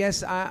Wars, and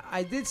yes,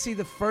 I did see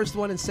the first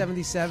one in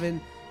 '77.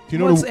 Do you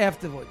know months what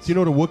afterwards. Do you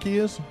know what a Wookiee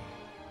is?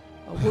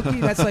 A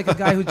Wookiee, that's like a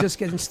guy who's just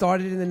getting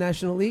started in the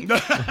National League.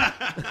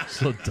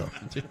 So dumb,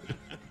 dude.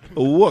 A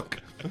Wook.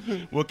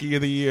 Wookiee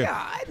of the year. Yeah,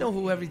 I know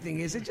who everything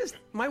is. It just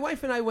my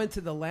wife and I went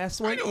to the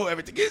last one. I know who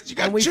everything is. You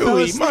got And we fell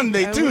Chewy, asleep.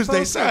 Monday, And we fell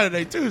Tuesday, asleep.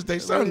 Saturday, Tuesday,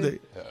 Sunday.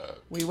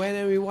 We went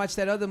and we watched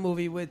that other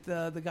movie with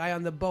the guy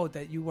on the boat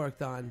that you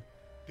worked on.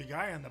 The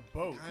guy on the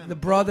boat. The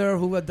brother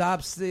who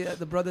adopts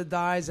the brother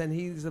dies and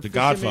he's The fisherman.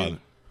 Godfather.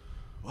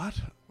 What?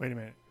 Wait a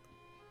minute.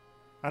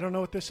 I don't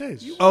know what this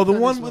is. Oh, the on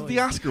one this with movie.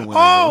 the Oscar winner.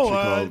 Oh, What's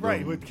it called?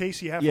 right, with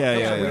Casey Affleck. Yeah,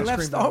 yeah, So we yeah. left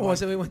Scream Star by Wars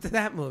the and we went to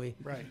that movie.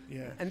 Right,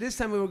 yeah. And this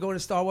time we were going to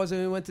Star Wars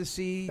and we went to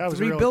see That was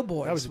Three real-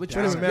 Billboards, that was which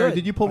downer. was Mary, good.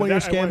 did you pull one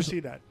of your I wanna scams? see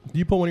that. Did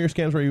you pull one of your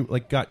scams where you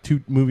like got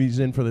 2 movies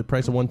in for the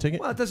price of one ticket?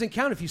 Well, it doesn't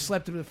count if you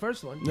slept through the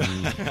first one.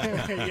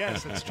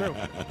 Yes, that's true.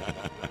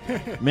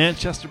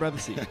 Manchester by the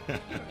Sea.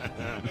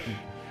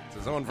 It's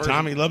his own version.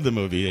 Tommy loved the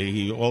movie.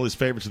 He all his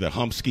favorites are the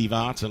Humpsky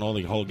Vots and all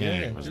the whole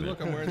gang. wasn't it?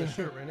 I'm wearing this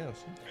shirt right now.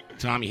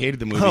 Tommy hated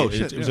the movie. Oh, it,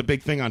 shit, it was yeah. a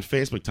big thing on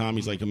Facebook.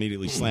 Tommy's like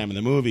immediately slamming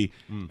the movie,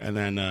 and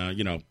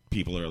then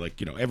people are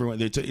like, everyone.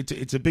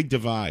 It's a big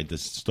divide.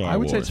 This Star Wars. I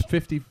would say it's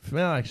 50.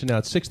 Well, actually, no,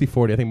 it's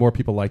 60-40. I think more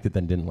people liked it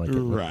than didn't like it.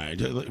 Right.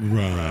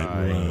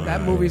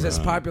 That movie's as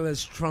popular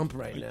as Trump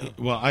right now.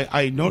 Well,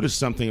 I noticed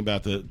something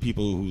about the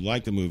people who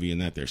like the movie and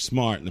that they're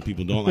smart, and the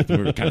people who don't like the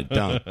movie are kind of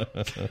dumb.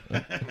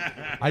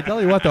 I tell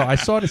you what, though, I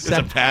saw it a There's a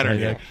second. pattern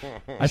here.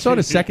 I saw it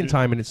a second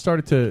time, and it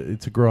started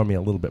to grow on me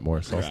a little bit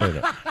more. So I'll say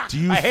that. Do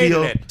you I hated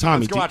feel, it. Tommy?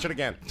 Let's go watch it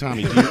again.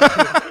 Tommy,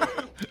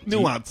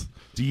 Nuance.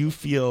 do you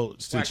feel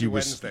since Wacky you were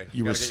Wednesday.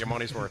 You gotta get your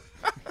money's worth.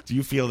 do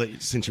you feel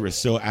that since you were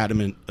so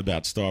adamant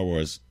about Star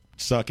Wars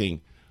sucking,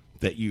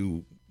 that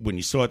when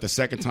you saw it the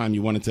second time,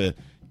 you wanted to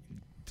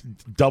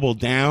double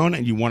down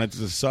and you wanted it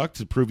to suck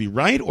to prove you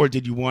right, or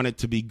did you want it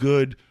to be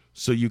good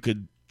so you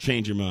could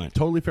change your mind?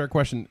 Totally fair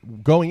question.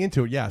 Going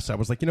into it, yes, I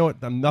was like, you know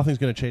what, nothing's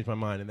going to change my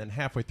mind. And then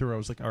halfway through, I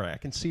was like, all right, I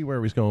can see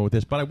where he's going with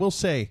this. But I will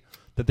say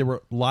that there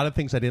were a lot of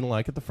things I didn't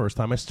like it the first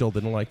time. I still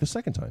didn't like the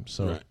second time.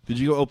 So Right. Did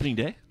you go opening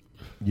day?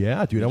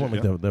 Yeah, dude, I went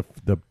with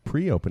the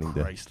pre-opening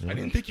day. I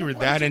didn't think you were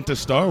that into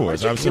Star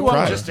Wars. I was You want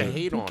surprised. just to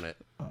hate on it.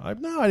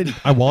 No, I didn't.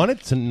 I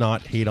wanted to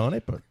not hate on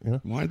it, but you know.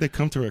 Why did they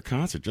come to our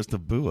concert just to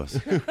boo us?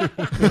 Hey,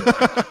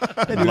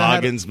 dude,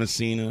 Loggins,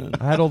 Messina.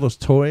 I had all those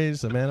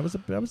toys. Man, I was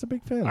a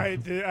big fan. I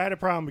had a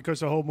problem because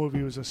the whole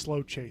movie was a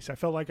slow chase. I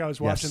felt like I was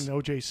watching Yes.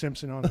 O.J.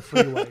 Simpson on the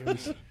freeway. It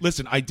was,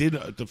 Listen, I did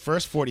the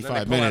first 45 Then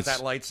they pull minutes. out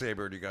that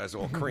lightsaber, and you guys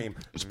all cream.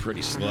 It was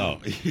pretty slow.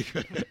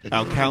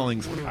 Al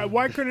Cowlings.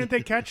 why couldn't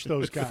they catch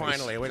those guys?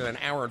 Finally, I waited an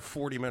hour and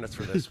 40 minutes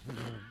for this.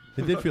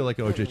 It did feel like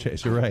OJ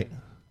Chase. You're right.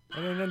 I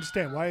didn't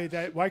understand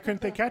why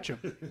couldn't they catch him?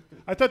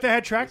 I thought they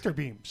had tractor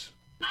beams.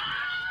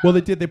 Well,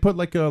 they did. They put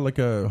like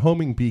a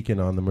homing beacon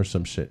on them or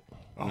some shit.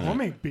 A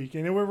homing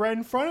beacon. They were right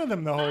in front of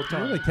them the whole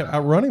time. They kept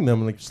outrunning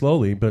them like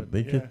slowly, but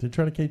they're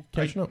trying to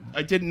catch up.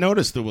 I didn't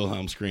notice the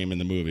Wilhelm scream in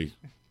the movie.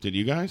 Did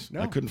you guys?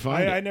 No, I couldn't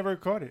find it. I never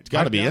caught it. It's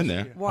got to be in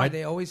there. Why?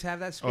 They always have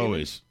that screen?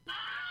 Always.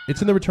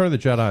 It's in the Return of the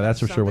Jedi. That's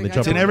for sure. When they jump,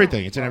 It's in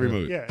everything. It's in every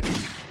movie. Yeah.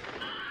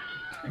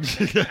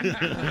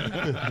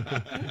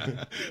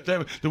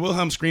 The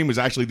Wilhelm scream was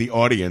actually the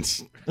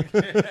audience.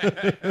 They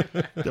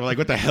were like,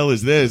 "What the hell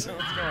is this?"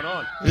 What's going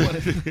on?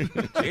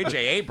 J.J.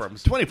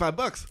 Abrams.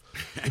 $25.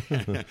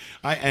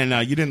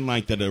 And you didn't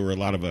like that there were a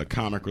lot of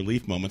comic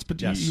relief moments,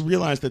 but you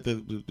realized that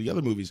the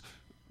other movies,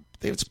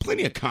 there's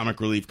plenty of comic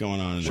relief going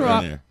on in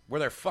there. Were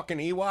there fucking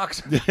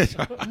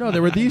Ewoks? No,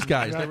 there were these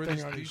guys. That They were thing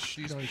these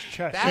on his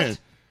chest. Yeah.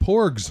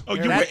 porgs. Oh,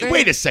 Yeah,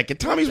 wait a second.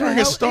 Tommy's The wearing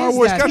a hell Star is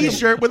Wars that thing?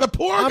 T-shirt with a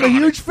porg. I'm a on it.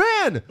 huge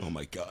fan. Oh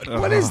my god.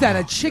 What is that?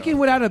 A chicken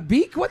without a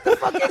beak? What the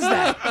fuck is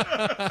that?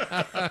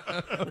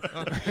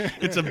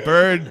 It's a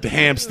bird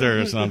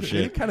hamster or some It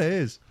shit. kind of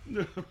is.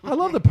 I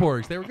love the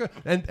porgs. They were good.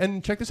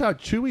 And check this out.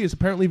 Chewie is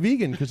apparently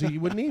vegan because he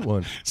wouldn't eat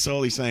one.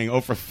 Solely saying,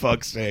 "Oh, for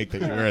fuck's sake,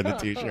 that you're wearing the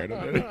T-shirt."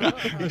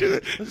 You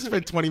just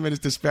spent 20 minutes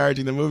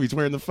disparaging the movie. He's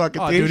wearing the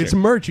fucking Oh, T-shirt. dude, it's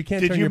merch. You can't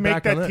Did turn you your make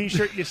back that on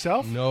T-shirt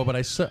yourself? No, but I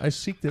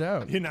seeked it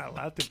out. You're not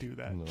allowed to do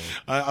that.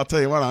 I'll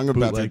tell you what. I'm about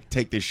to Bootleg.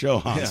 take this show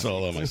Han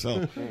Solo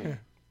myself.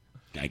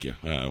 Thank you.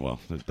 Well,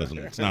 it doesn't.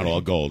 It's not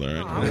all gold, all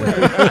right?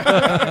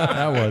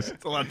 That was.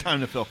 It's a lot of time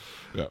to fill.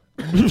 Yeah.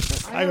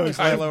 I always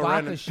Kylo wear Ren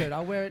Baka and- shirt.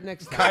 I'll wear it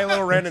next time.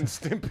 Kylo Ren and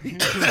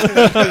Stimpy.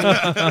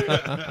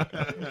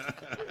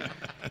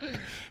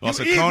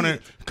 Also,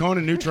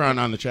 Conan Neutron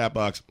on the chat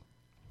box.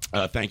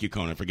 Thank you,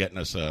 Conan, for getting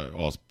us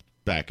all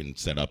back and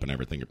set up and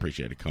everything.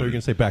 Appreciate it, Conan. So you're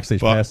going to say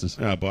backstage passes.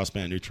 Boss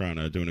Man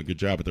Neutron doing a good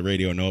job at the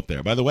Radio Nope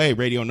there. By the way,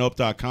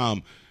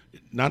 RadioNope.com,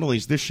 not only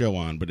is this show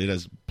on, but it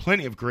has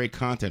plenty of great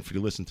content for you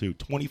to listen to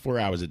 24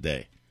 hours a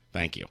day.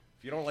 Thank you.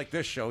 If you don't like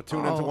this show,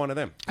 tune into one of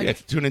them. Yeah,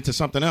 tune into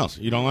something else.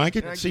 You don't like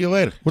it? See you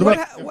later.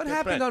 What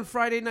happened on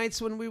Friday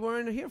nights when we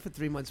weren't here for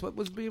 3 months? What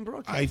was being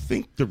broadcast? I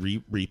think the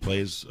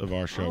replays of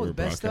our show Oh, were the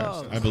best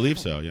broadcast. of. I believe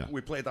so, yeah.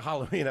 We played the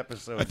Halloween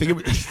episode. I think it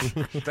was,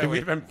 that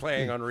we've been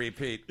playing on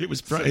repeat. It was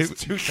since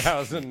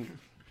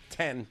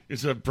 2010.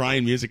 It's a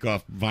Brian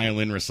Musikoff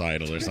violin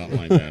recital or something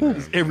like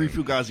that. Every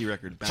Fugazi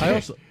record.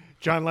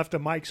 John left the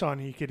mics on.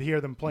 He could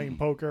hear them playing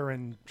poker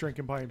and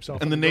drinking by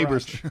himself. And in the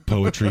garage. neighbors.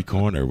 Poetry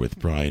Corner with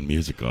Brian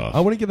Musikoff. I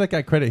want to give that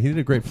guy credit. He did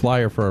a great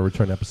flyer for our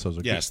return episodes.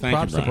 Yes, thank you,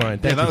 Props to Brian. Brian.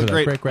 Yeah, Thank that you was for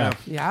great. that. Great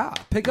graph. Yeah,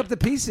 pick up the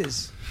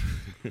pieces.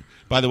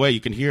 By the way, you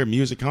can hear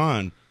Music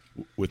On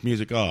with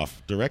Music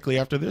Off directly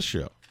after this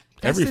show.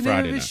 That's Every the Friday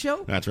name of night. his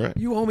show? That's right.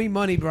 You owe me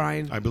money,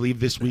 Brian. I believe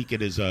this week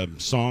it is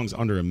songs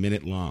under a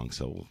minute long.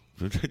 So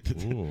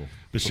the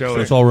show.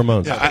 So it's all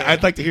Ramones. Yeah,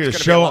 I'd like to hear a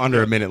show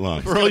under a minute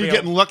long. We're all you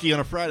getting lucky on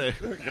a Friday.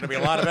 Going to be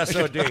a lot of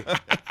SOD.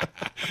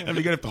 That'd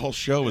be good if the whole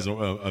show was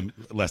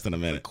less than a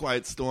minute.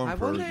 Quiet storm I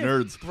for wonder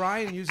nerds. if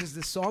Brian uses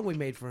the song we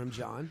made for him,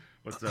 John.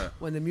 What's that?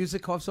 When the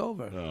music off's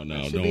over. Oh no,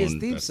 It should no be his one.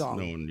 theme song.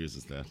 No one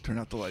uses that. Turn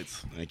out the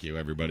lights. Thank you,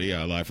 everybody.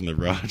 Live from the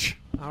garage.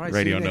 All right,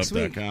 see you next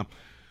week.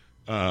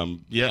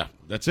 RadioNope.com. Yeah,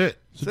 that's it.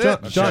 So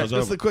That's it. John,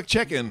 Just a quick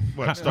check-in.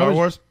 What, Star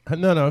Wars?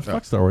 No,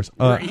 fuck Star Wars.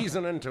 We're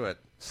easing into it.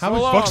 How So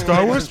was- long, Fuck Star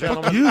ladies Wars? and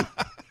Fuck gentlemen.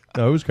 you.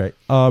 No, it was great.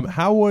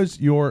 How was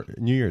your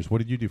New Year's? What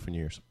did you do for New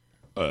Year's?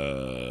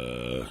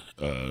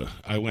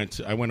 I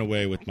went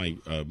away with my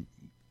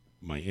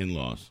my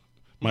in-laws.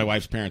 My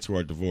wife's parents, who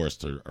are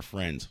divorced, are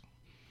friends.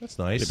 That's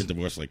nice. They've been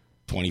divorced like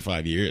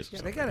 25 years.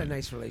 Yeah, they got a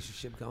nice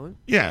relationship going.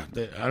 Yeah,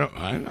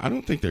 I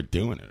don't think they're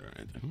doing it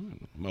right.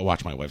 I'll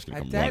watch my wife's gonna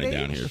At come that running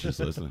down age? here. She's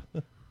listening.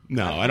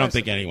 No, I don't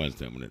think anyone's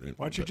doing it.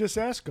 Why don't you just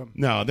ask him?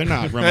 No, they're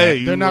not.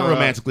 Hey, they're not you,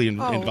 romantically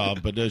Oh.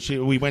 involved. But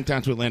we went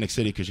down to Atlantic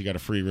City because she got a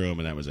free room,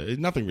 and that was it.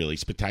 Nothing really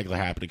spectacular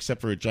happened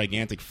except for a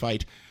gigantic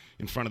fight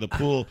in front of the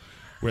pool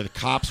where the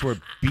cops were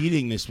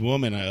beating this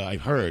woman. I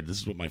heard. This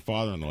is what my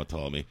father-in-law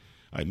told me.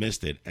 I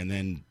missed it, and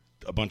then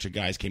a bunch of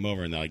guys came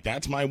over and they're like,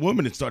 "That's my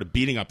woman," and started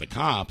beating up the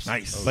cops.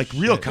 Nice. Like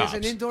real There's cops.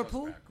 an indoor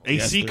pool? AC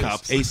Yes, there's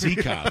cops. AC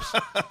cops.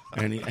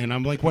 And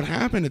I'm like, "What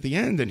happened at the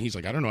end?" And he's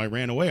like, "I don't know. I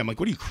ran away." I'm like,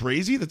 "What are you,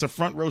 crazy? That's a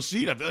front row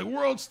seat." I'd be like,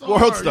 "World Star."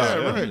 World Star,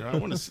 Yeah, yeah. right. I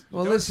want to.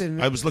 Well, listen.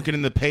 I was looking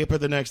in the paper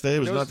the next day.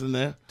 There was nothing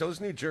there. Those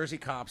New Jersey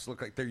cops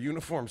look like their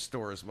uniform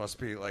stores must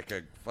be like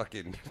a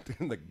fucking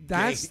in the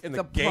That's gay, in the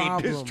the gay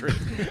problem. district.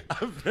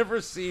 I've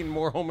never seen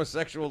more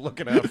homosexual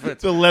looking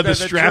outfits. The leather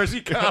than strap. The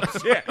Jersey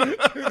cops. Yeah.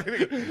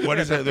 What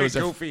is The it? There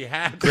There's a goofy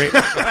hat. great-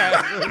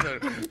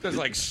 There's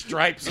like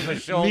stripes on the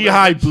shoulders.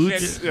 knee-high and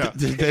boots.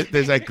 shit.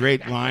 There's that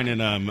great line in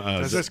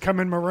Does this come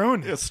in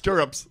maroon? Yeah,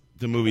 stirrups.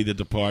 the movie The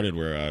Departed,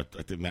 where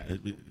I think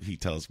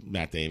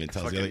Matt Damon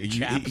tells the other, he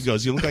chaps.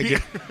 goes, "You look like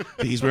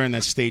he's wearing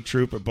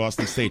that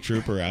Boston State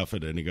Trooper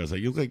outfit," and he goes,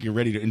 "You look like you're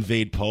ready to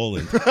invade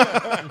Poland."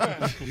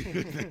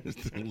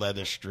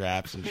 Leather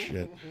straps and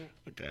shit.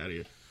 Look out of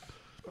here.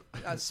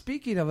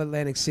 Speaking of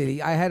Atlantic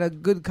City, I had a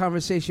good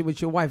conversation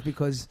with your wife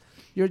because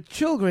your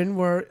children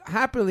were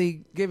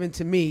happily given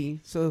to me.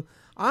 So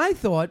I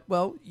thought,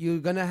 well, you're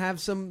going to have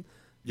some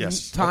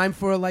time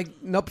for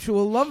like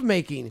nuptial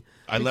lovemaking.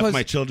 I left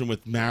my children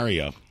with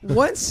Mario.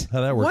 Once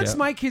out?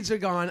 My kids are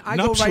gone, I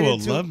Nuptial go right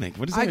into lovemaking.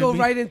 What does that I go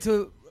mean? right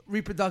into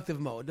reproductive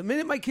mode. The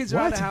minute my kids are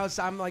out of What? the house,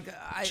 I'm like,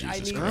 I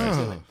need to Christ.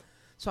 do it.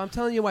 So I'm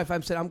telling your wife,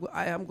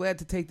 I'm glad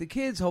to take the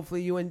kids.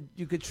 Hopefully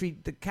you could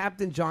treat the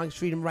captain, John,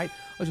 treat him right.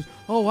 I was just,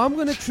 I'm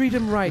going to treat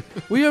him right.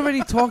 We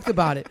already talked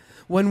about it.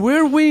 When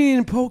we're winning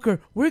in poker,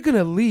 we're going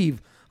to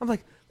leave. I'm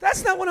like,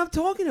 that's not what I'm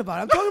talking about.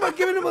 I'm talking about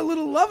giving him a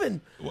little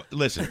loving. Well,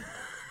 listen,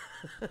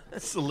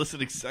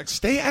 Soliciting sex.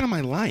 stay out of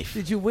my life.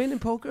 Did you win in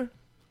poker?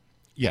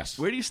 Yes.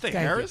 Where do you stay,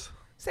 Thank Harris?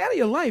 Stay out of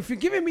your life. You're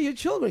giving me your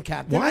children,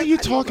 Captain. Why are you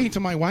talking to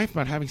my wife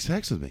about having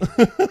sex with me?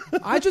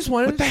 I just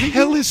wanted What the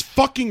hell is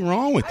fucking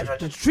wrong with you?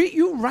 to treat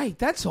you right.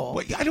 That's all.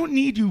 Well, I don't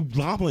need you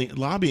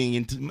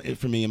lobbying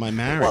for me in my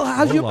marriage. Well,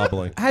 has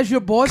your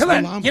boss?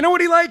 You know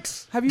what he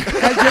likes?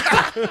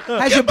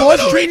 Has your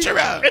boss treated you?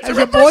 Has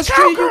your boss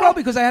treated you well?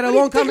 Because I had a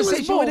long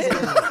conversation with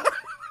him.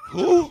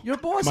 Who? Your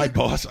boss. My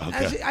boss.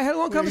 Okay. I had a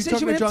long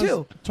conversation with him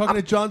too. Talking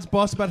to John's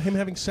boss about him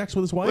having sex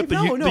with his wife?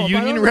 No, the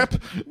union about-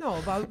 rep? No,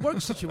 about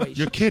work situation.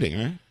 You're kidding,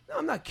 right? No,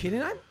 I'm not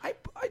kidding.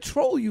 I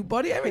troll you,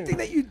 buddy. Everything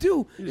that you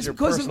do is your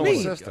because of personal me.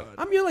 assistant.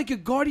 I'm your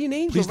your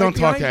angel. Please right don't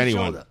talk to behind your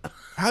anyone. shoulder.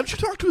 How did you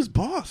talk to his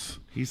boss?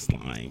 He's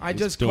lying. I He's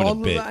just doing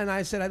called a bit. and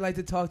I said I'd like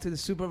to talk to the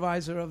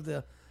supervisor of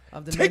the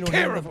men Take who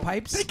care handle of the him.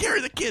 pipes. Take care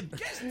of the kid.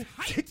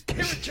 Take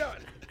care of John.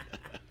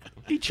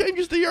 He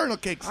changes the urinal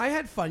cakes. I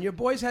had fun. Your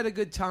boys had a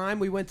good time.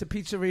 We went to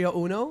Pizzeria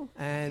Uno,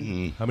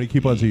 and How many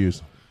coupons do you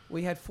use?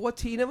 we had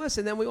 14 of us,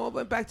 and then we all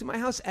went back to my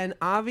house, and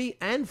Avi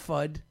and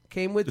Fudd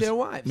came with their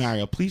wives.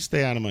 Mario, please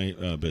stay out of my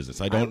business.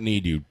 I don't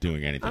need you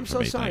doing anything I'm for so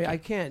me. sorry. Thank I you.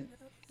 can't.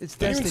 It's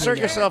You destiny. insert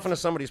now. yourself into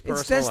somebody's It's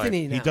personal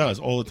destiny life. now. He does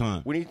all the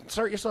time. When you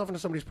insert yourself into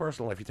somebody's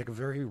personal life, you take a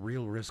very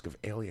real risk of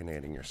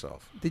alienating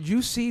yourself. Did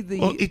you see the?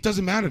 Well, it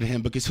doesn't matter to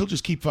him because he'll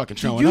just keep fucking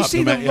showing Did you up.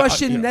 see no the matter-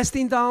 Russian you know.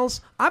 nesting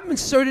dolls? I'm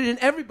inserted in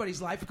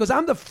everybody's life because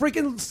I'm the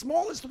freaking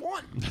smallest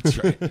one. That's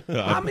right.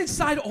 I'm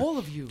inside all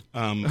of you.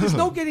 There's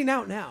no getting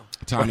out now.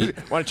 Tommy.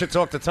 Why don't you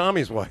talk to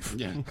Tommy's wife?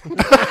 Yeah.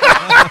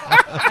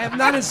 I have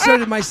not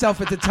inserted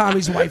myself into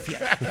Tommy's wife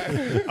yet.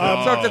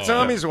 Talk to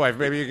Tommy's wife.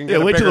 Maybe you can get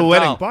Yeah, a wait till bigger the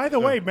wedding. doll. By the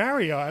way,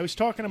 Mario, I was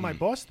talking to my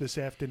boss this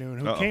afternoon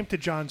who came to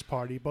John's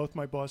party. Both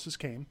my bosses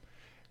came.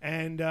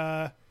 And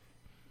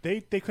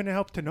they couldn't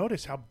help to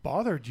notice how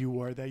bothered you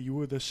were that you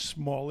were the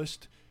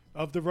smallest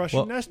of the Russian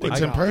Well, nesting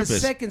it's dolls. on purpose. The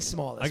second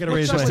smallest. I gotta But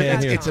raise my just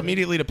hand that here. It's Tommy.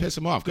 immediately to piss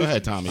him off. Go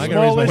ahead, Tommy. I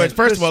gotta raise my Wait,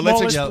 first of all, let's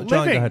smallest John, go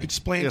living. ahead.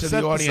 explain Yeah, to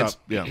set the this audience up.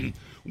 Yeah.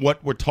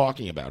 what we're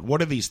talking about.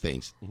 What are these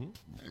things?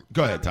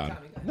 Go ahead, Tommy.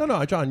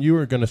 No, John, you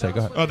were going to say. Go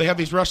ahead. Oh, they have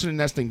these Russian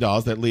nesting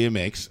dolls that Leah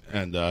makes,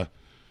 and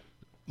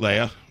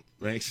Leia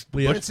makes,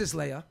 Princess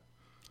Leia.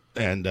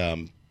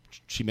 and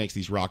she makes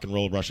these rock and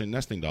roll Russian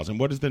nesting dolls. And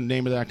what is the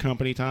name of that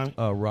company, Tom?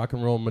 Rock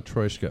and Roll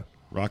Matryoshka.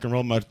 Rock and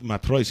Roll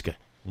Matryoshka.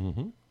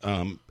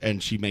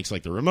 And she makes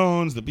like the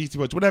Ramones, the Beastie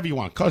Boys, whatever you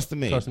want, custom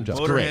made. Custom It's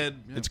job. great. Motorhead,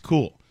 yeah. It's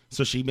cool.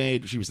 So she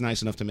was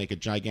nice enough to make a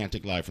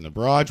gigantic lie from the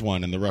barrage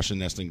one, and the Russian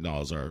nesting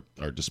dolls are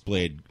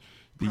displayed,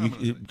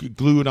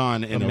 glued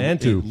on in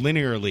Mantu.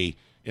 linearly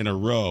in a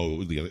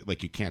row,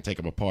 like you can't take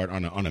them apart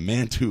on a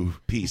Mantu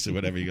piece or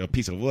whatever, a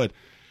piece of wood.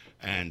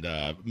 And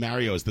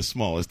Mario is the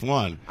smallest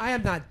one. I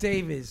am not.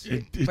 Dave is.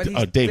 But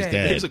he's Dave's dead.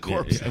 Dave's a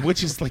corpse. Yeah,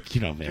 which is like,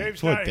 man.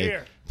 Dave's poor not Dave.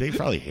 here. Dave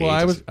probably hates Well,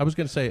 I us. was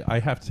going to say I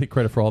have to take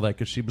credit for all that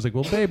because she was like,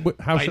 "Well, babe,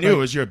 how I should knew it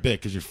was your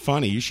bit because you're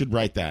funny. You should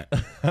write that.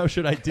 how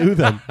should I do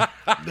them?"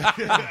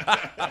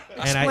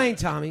 Explain,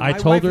 Tommy. I My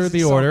told wife her is the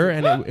insulted. order,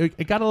 and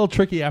it got a little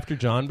tricky after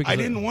John because I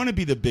didn't want to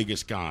be the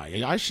biggest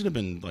guy. I should have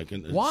been like,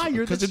 Why?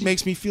 You're because the- it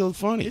makes me feel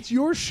funny. It's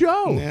your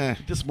show. Yeah.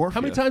 Dysmorphia.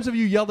 How many times have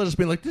you yelled at us,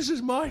 being like, "This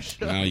is my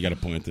show"? Now you got a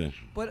point there.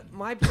 But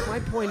my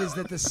point is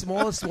that the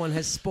smallest one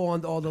has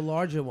spawned all the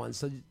larger ones.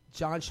 So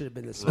John should have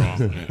been the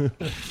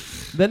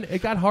smallest. Then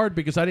it got hard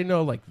because I didn't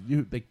know like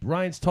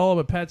Ryan's tall,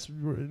 but Pat's.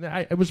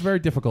 It was very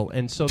difficult,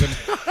 and so then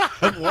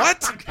What?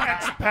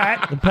 That's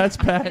Pat. and Pat's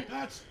Pat.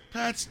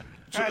 Pat's,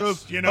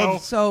 you know.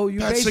 So you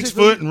Pat's basically 6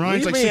 foot and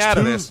Ryan's Leave like me out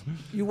of 6'2". this.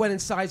 you went in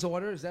size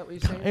order. Is that what you're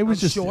saying? It was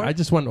I'm just short? I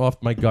just went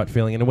off my gut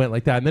feeling, and it went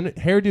like that. And then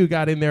hairdo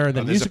got in there, and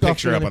then There's a music off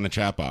picture up the on the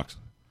chat box.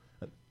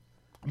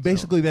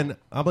 Basically, then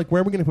I'm like,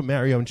 "Where are we going to put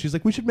Mario?" And she's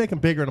like, "We should make him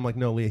bigger." And I'm like,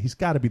 "No, Leah, he's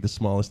got to be the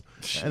smallest."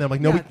 And I'm like,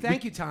 "No, Yeah,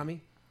 thank you,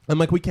 Tommy. I'm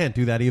like, we can't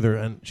do that either.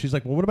 And she's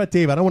like, well, what about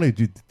Dave? I don't want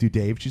to do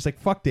Dave. She's like,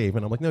 fuck Dave.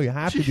 And I'm like, no, you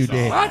have to do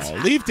Dave.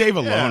 Oh, leave Dave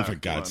alone, for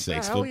God's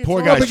sakes. The poor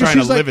No, guy's because trying to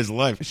she's like- live his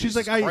life. She's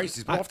like, Christ,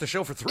 he's been off the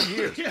show for 3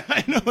 years. Yeah,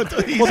 I know. well,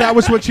 that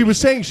was what she was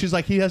saying. She's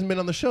like, he hasn't been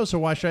on the show, so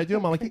why should I do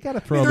him? I'm like, you got to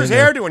throw him in Neither's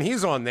there. hairdo, and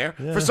he's on there.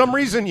 For some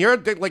reason, you're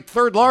like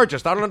third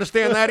largest. I don't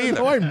understand that either.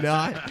 No, I'm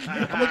not.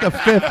 I'm like a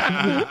fifth.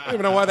 I don't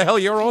even know why the hell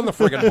you're on the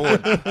friggin'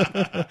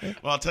 board.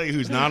 Well, I'll tell you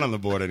who's not on the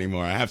board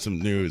anymore. I have some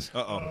news.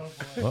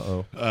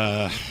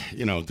 Uh-oh.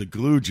 You know, the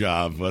glue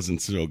job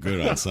wasn't so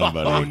good on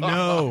somebody. Oh,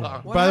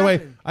 no. What By the way,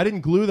 happened? I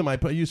didn't glue them. I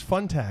used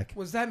Funtac.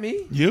 Was that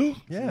me? You?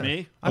 Yeah.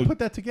 Me? I put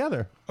that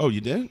together. Oh,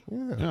 you did? Yeah.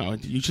 No,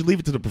 you should leave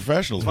it to the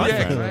professionals, my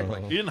Yeah, friend.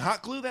 exactly. You didn't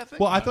hot glue that thing?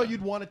 Well, I thought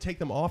you'd want to take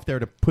them off there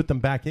to put them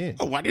back in.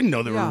 Oh, I didn't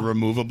know they Yeah. were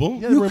removable.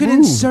 Yeah, You they're could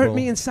insert removable.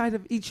 me inside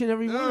of each and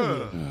every one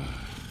of you.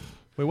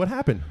 Wait, what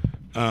happened?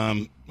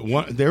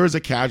 There was a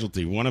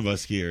casualty. One of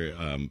us here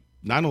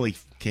not only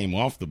came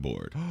off the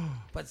board,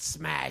 But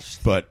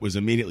smashed. but was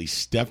immediately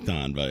stepped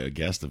on by a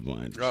guest of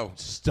mine. Oh,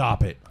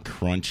 Stop it.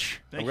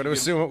 Crunch. I'm going to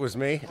assume it was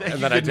me, and you.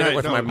 that I Good did night. it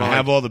with No, my I mind.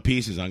 have all the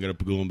pieces. I'm going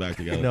to glue them back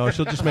together. No,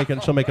 she'll just make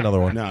another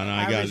one. no, I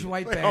got Average it.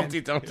 white Humpty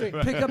band. Dumpty.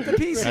 Pick up the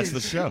pieces. That's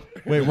the show.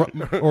 Wait,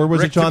 or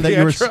was Rick it John that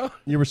DiPietro?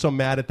 you were so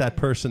mad at that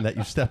person that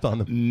you stepped on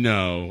them?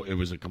 No, it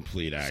was a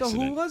complete So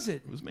accident. who was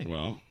it?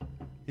 Well,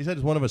 He said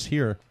it's one of us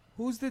here.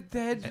 Who's the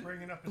dead?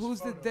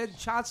 Who's the dead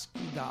Chotsky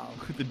doll?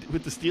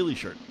 With the Steely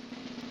shirt.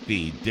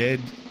 the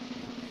dead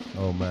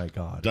Oh my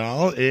God.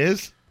 doll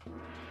is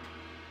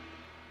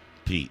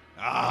Pete.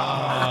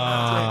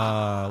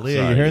 Leah, Sorry,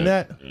 you hearing dude.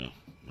 that? Yeah.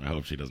 I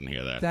hope she doesn't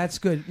hear that. That's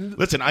good.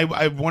 Listen,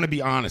 I want to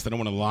be honest. I don't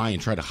want to lie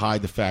and try to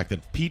hide the fact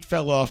that Pete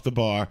fell off the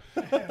bar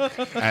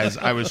as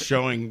I was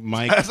showing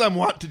Mike. As I'm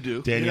wont to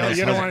do. Danielle's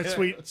You don't husband.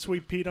 want to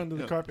sweep Pete under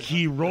the carpet.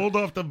 He rolled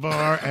off the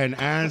bar, and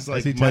as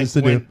like he Mike tends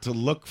to do. went to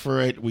look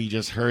for it, we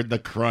just heard the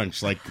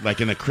crunch, like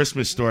in a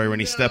Christmas Story when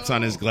he steps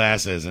on his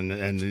glasses, and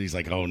he's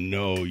like, "Oh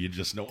no!" You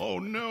just know, "Oh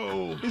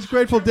no!" His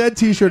Grateful Dead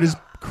T-shirt is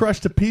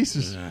crushed to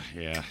pieces.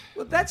 Yeah.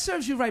 Well, that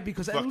serves you right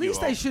because at Fuck you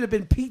least all. I should have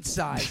been Pete's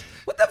size.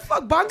 What the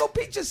fuck? Bongo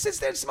Pete just sits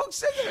there and smokes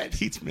cigarettes.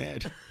 Pete's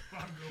mad.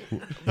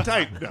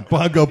 Tight.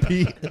 Bongo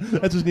Pete.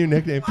 That's his new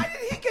nickname. Why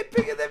did he get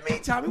bigger than me,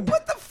 Tommy?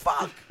 What the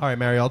fuck? All right,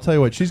 Mary. I'll tell you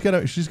what. She's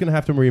gonna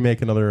have to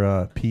remake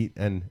another Pete,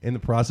 and in the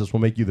process,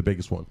 we'll make you the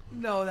biggest one.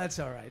 No, that's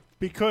all right.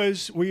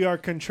 Because we are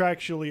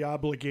contractually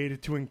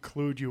obligated to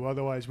include you,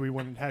 otherwise we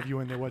wouldn't have you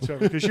in there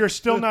whatsoever. Because you're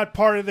still not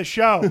part of the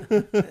show.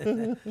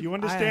 You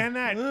understand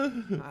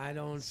that? I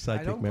don't.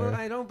 Psychic Mary.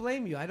 I don't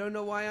blame you. I don't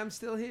know why I'm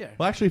still here.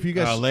 Well, actually, if you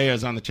guys,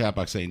 Leia's on the chat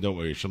box saying, "Don't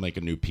worry, she'll make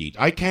a new Pete."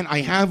 I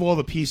have all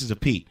the pieces of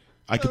Pete.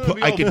 I could It'll put.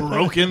 be I all could.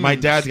 broken My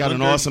and dad's got an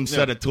splintered. awesome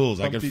set of tools.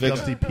 I could Humpty fix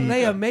Dumpty it. Pete.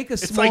 Leia, make a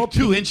It's small. like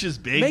 2 Pete. inches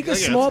big. Make a Yeah,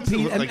 small it's gonna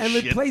Pete look and, like and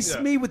shit. replace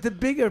Yeah. me with the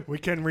bigger. We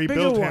can bigger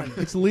rebuild one. him.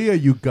 it's Leah,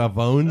 you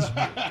gavones.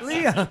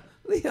 Leah,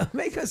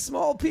 make a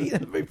small Pete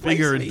and replace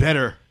Bigger me. and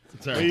better.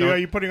 Are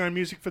you putting on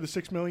music for the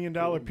 $6 million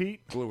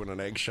Pete? Gluing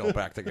an eggshell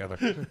back together.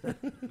 Well,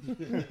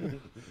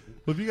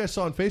 if you guys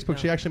saw on Facebook,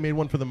 she actually made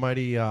one for the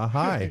Mighty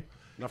High.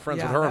 Not friends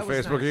Yeah, with her on that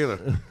was Facebook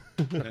nice.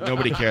 either.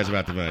 Nobody cares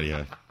about the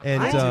video.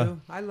 And I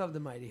do. I love the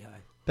Mighty High.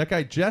 that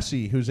guy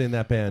Jesse, who's in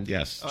that band.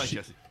 Yes. I like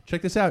Jesse.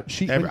 Check this out.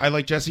 I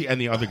like Jesse and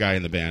the other guy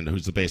in the band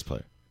who's the bass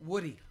player.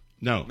 Woody.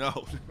 No.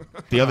 No.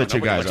 The other two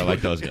nobody guys likes are like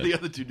Woody. those guys. The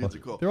other two dudes are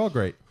cool. They're all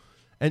great.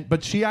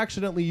 But she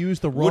accidentally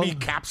used the wrong. Woody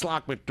Caps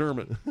Lock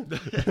McDermott.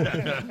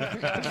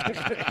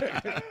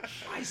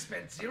 I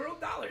spent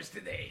 $0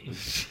 today.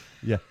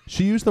 Yeah,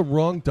 she used the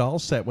wrong doll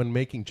set when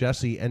making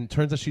Jessie, and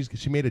turns out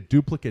she made a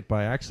duplicate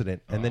by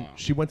accident. And then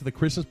she went to the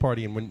Christmas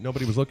party, and when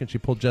nobody was looking, she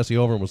pulled Jessie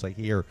over and was like,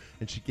 "Here,"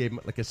 and she gave him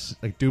like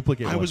a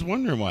duplicate. I one. was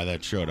wondering why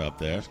that showed up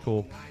there. That's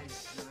cool.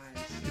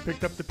 You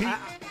picked up the Pete.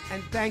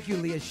 And thank you,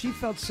 Leah. She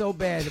felt so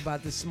bad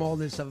about the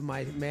smallness of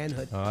my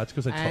manhood. That's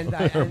because I And,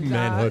 told her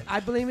manhood. I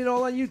blame it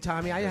all on you,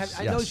 Tommy. I know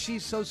Yes.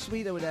 she's so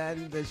sweet with that,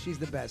 and she's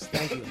the best.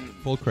 Thank you.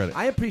 Full credit.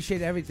 I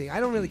appreciate everything. I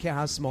don't really care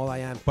how small I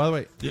am. By the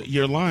way,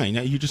 You're lying.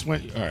 You just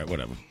went. All right,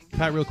 whatever.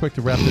 Pat, real quick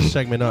to wrap this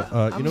segment up.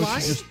 I'm You know what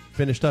lying? she just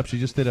finished up? She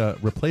just did a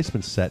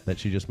replacement set that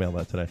she just mailed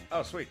out today.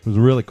 Oh, sweet. It was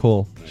really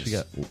cool. Nice. She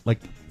got like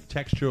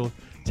textured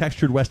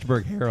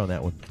Westerberg hair on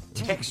that one.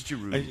 Texture.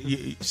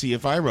 See,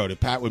 if I wrote it,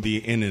 Pat would be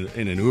in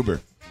an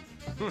Uber.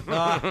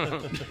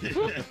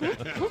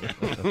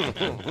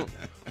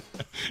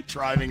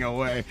 Driving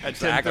away at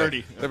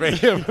 10:30.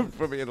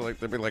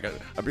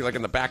 I'd be like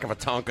in the back of a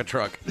Tonka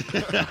truck,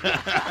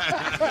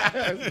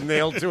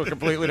 nailed to a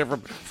completely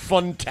different,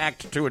 fun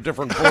tacked to a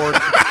different board.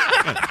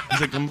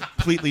 It's a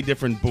completely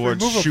different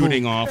board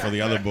shooting off of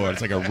the other board.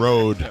 It's like a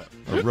road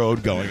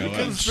going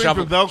away.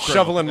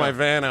 Shoveling my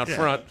van out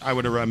front. I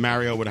would have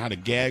Mario would have had a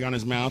gag on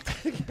his mouth.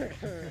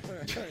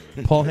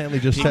 Paul Hanley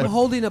just I'm said.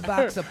 holding a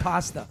box of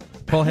pasta.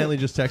 Paul Hanley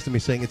just texted me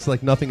saying it's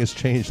like nothing has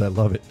changed. I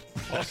love it.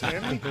 Paul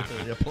Stanley?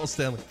 Yeah, Paul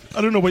Stanley.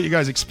 I don't know what you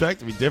guys expect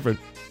to be different.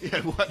 Yeah,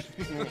 what?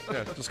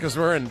 Yeah, just because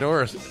we're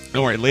indoors.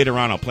 Don't worry. Later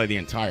on, I'll play the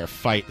entire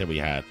fight that we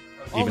had.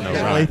 Even though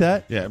yeah. Ryan, Like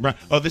that? Yeah.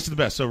 Oh, this is the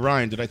best. So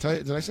Ryan, did I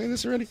say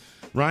this already?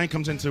 Ryan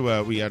comes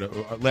into we had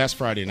last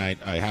Friday night.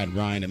 I had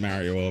Ryan and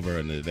Mario over,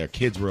 and their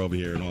kids were over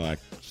here and all that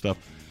stuff.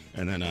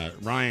 And then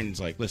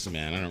Ryan's like, "Listen,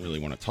 man, I don't really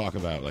want to talk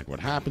about like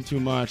what happened too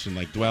much and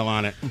like dwell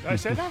on it." Did I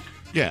say that?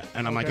 Yeah,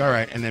 and I'm like, all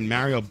right. And then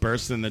Mario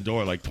bursts in the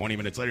door like 20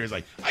 minutes later. He's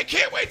like, "I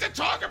can't wait to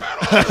talk about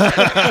all this."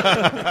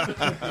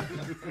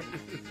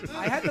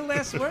 I had the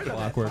last word on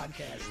that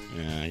podcast.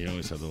 Yeah, you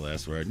always have the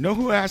last word. Know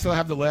who has to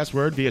have the last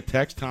word via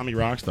text? Tommy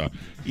Rockstar.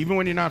 Even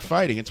when you're not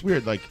fighting, it's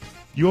weird. Like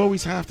you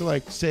always have to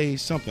like say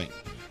something.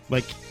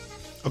 Like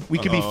we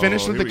could be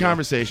finished with the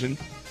conversation.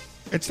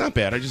 It's not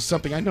bad. It's just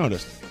something I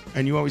noticed.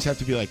 And you always have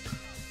to be like,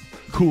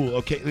 cool,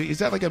 okay. Is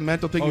that like a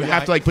mental thing? You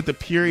have to like put the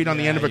period on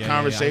the end of a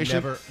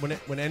conversation?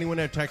 When anyone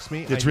texts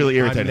me, it's really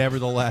irritating. I'm never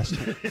the last.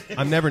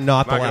 I'm never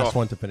not the last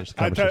one to finish the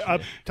conversation. I'll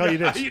tell you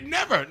this. You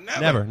never.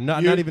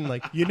 Not even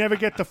like. You never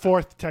get the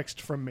fourth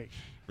text from me.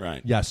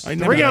 Right. Yes. I'm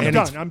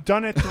done. I'm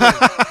done at 3.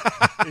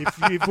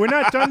 if we're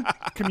not done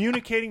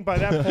communicating by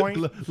that point,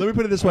 let me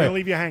put it this way: I'll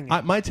leave you hanging.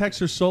 My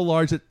texts are so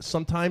large that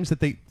sometimes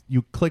that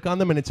you click on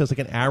them and it says like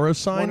an arrow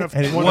sign,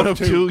 one of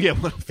two. Yeah,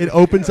 it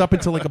opens up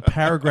into like a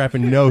paragraph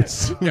in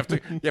notes. You have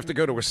to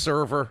go to a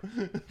server.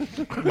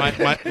 Mike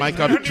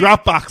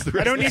Dropbox.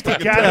 I don't need to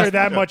gather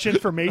that much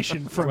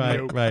information from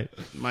you. Right.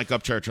 Mike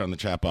Upchurch on the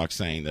chat box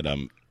saying that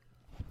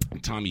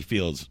Tommy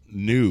feels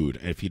nude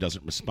if he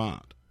doesn't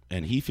respond.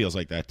 And he feels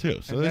like that too.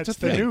 So that's a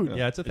thing. nude.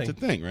 Yeah, it's a thing. It's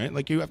a thing, right?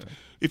 Like you have to.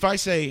 If I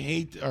say,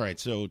 "Hey, all right,"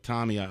 so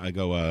Tommy, I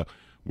go,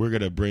 "We're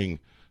gonna bring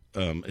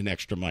an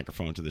extra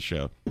microphone to the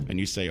show," and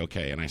you say,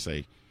 "Okay," and I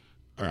say,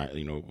 "All right,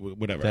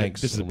 whatever."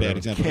 Thanks. This is a bad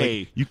example.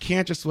 Like, you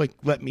can't just like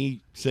let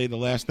me say the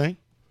last thing.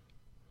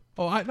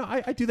 Oh,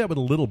 I do that with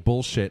a little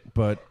bullshit,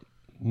 but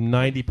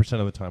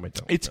 90% of the time I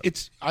don't.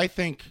 It's. I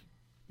think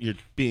you're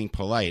being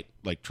polite,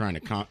 like trying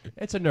to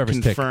it's a nervous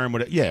confirm tick.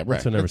 what. Yeah, right.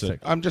 It's a nervous tick.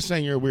 I'm just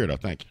saying you're a weirdo.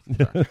 Thank you.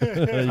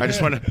 I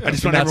just want Not everyone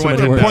so to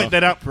many know. Point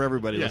that out for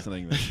everybody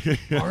listening.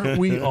 Aren't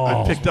we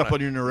all? I picked up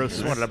on your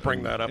neurosis. Wanted to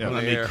bring that up. Let in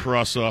me the air.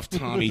 cross off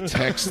Tommy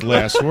text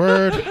last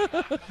word.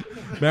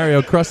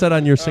 Mario, cross that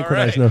on your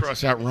synchronized notes.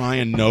 Cross out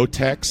Ryan no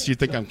text. You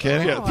think I'm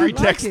kidding? Oh, 3 I like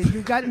texts. it.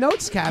 You got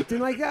notes, Captain.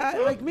 Like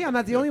me, I'm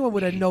not the only one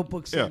with a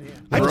notebook sitting here.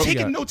 I've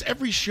taken notes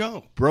every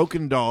show.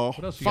 Broken doll.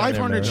 What else you got in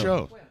there, 500 Mario?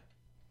 shows.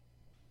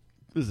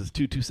 This is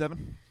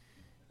 227.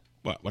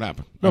 What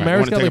happened? No, All right, Mario's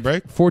wanna got take like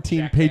a break?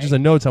 14 pages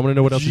of notes. I want to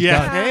know what else he's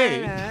got.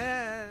 Hey.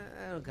 I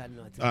don't got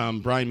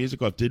nothing. Brian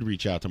Musicoff did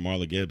reach out to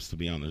Marla Gibbs to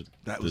be on the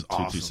That was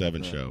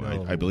 227 awesome.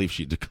 show. I believe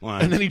she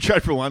declined. And then he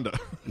tried for Wanda.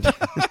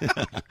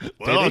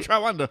 Well, I'll try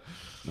Wanda.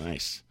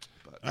 Nice.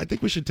 I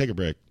think we should take a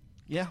break.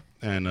 Yeah.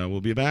 And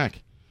we'll be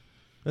back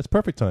That's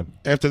perfect time.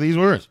 after these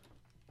words.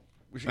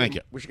 We should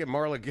get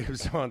Marla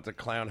Gibbs on to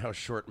clown how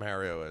short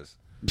Mario is.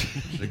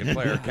 She can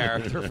play her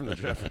character from the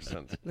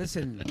Jeffersons.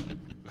 Listen,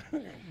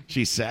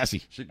 She's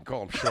sassy. She can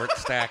call him short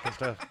stack and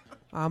stuff.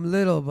 I'm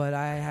little, but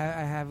I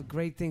have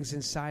great things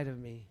inside of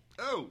me.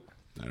 Oh.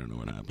 I don't know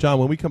what happened. John,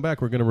 when we come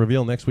back, we're going to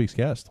reveal next week's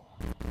guest.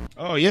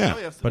 Oh,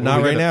 yeah. But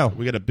not right now.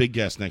 We got a big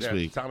guest next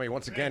week. Tommy,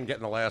 once again,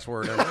 getting the last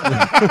word in.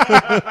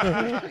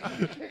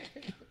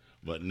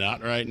 But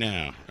not right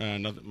now.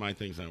 My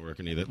thing's not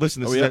working either.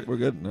 Listen, this we're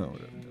good? No.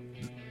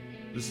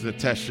 This is a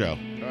test show.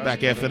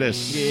 Back after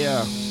this.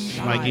 Yeah.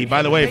 Mikey.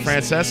 By the way,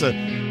 Francesa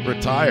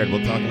retired.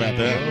 We'll talk about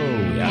that.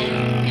 Oh,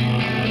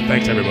 yeah.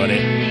 Thanks, everybody.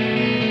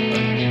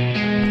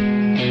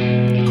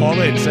 Call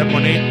in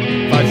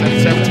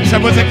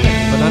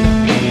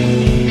 718-577-2716.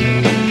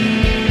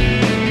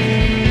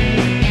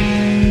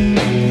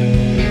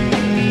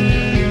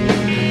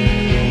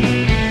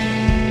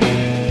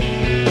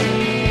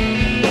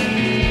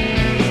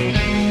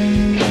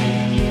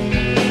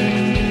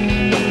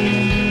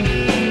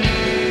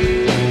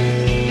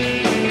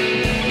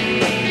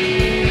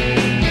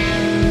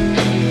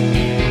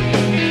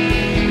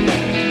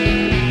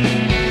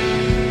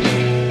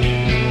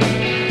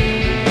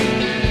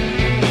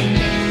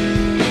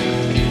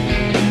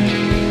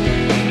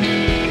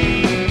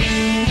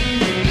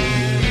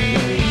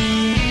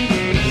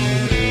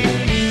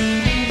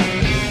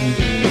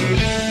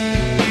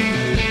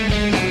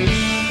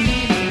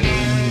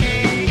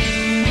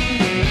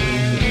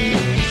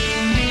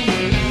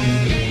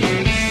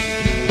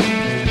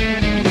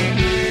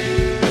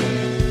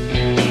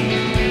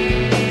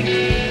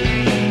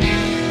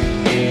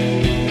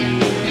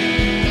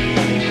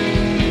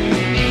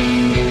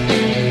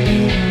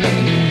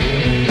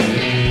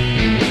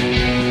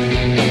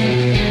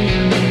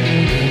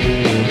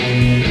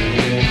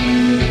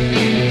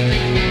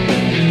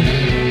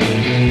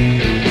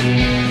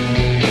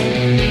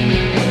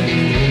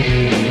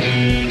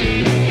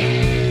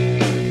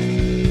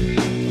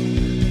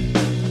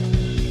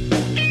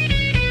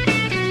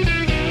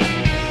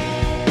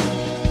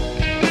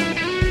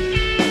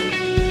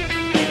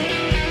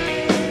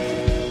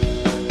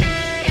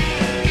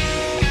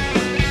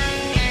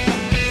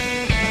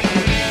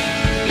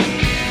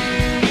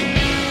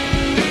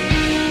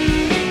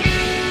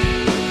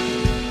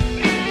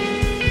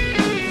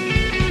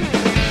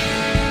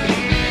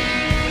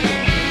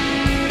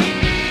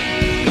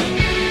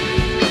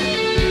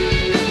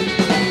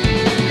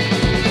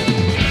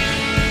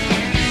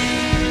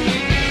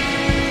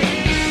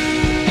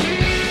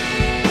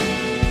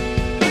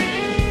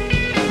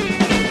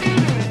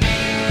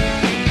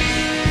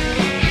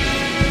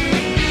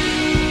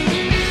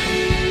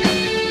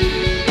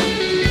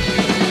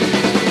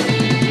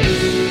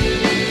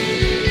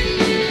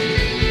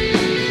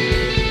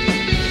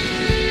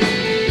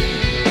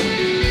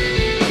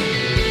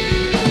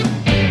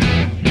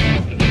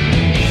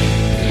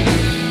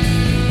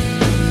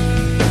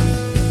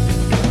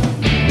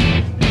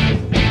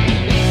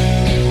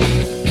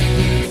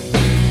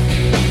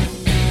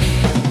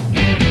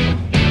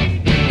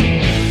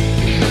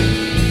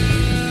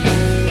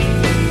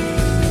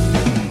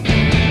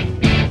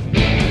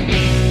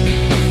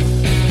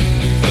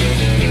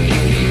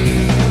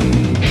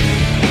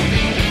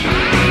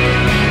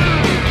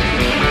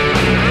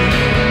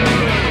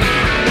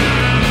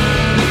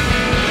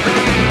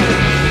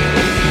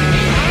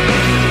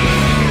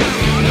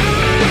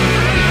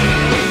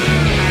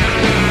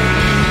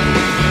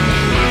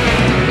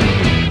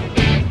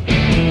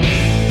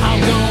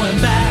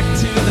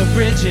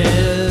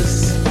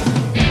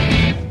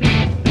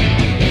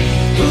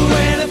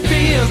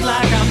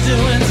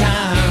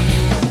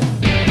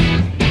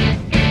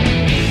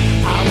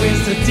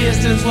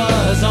 distance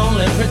was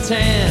only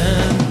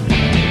pretend.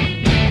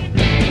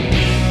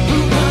 Who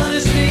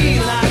punished me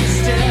like a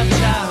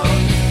stepchild?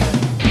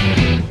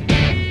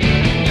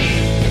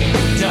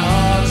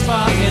 Dogs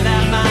barking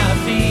at my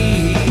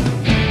feet,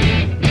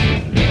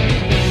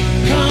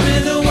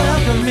 coming to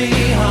welcome me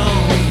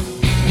home.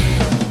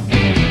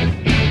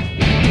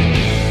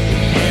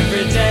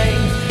 Every day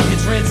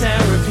it's rinse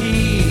and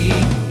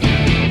repeat.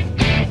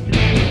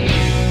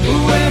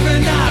 Ooh, every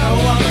night I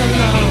walk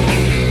alone.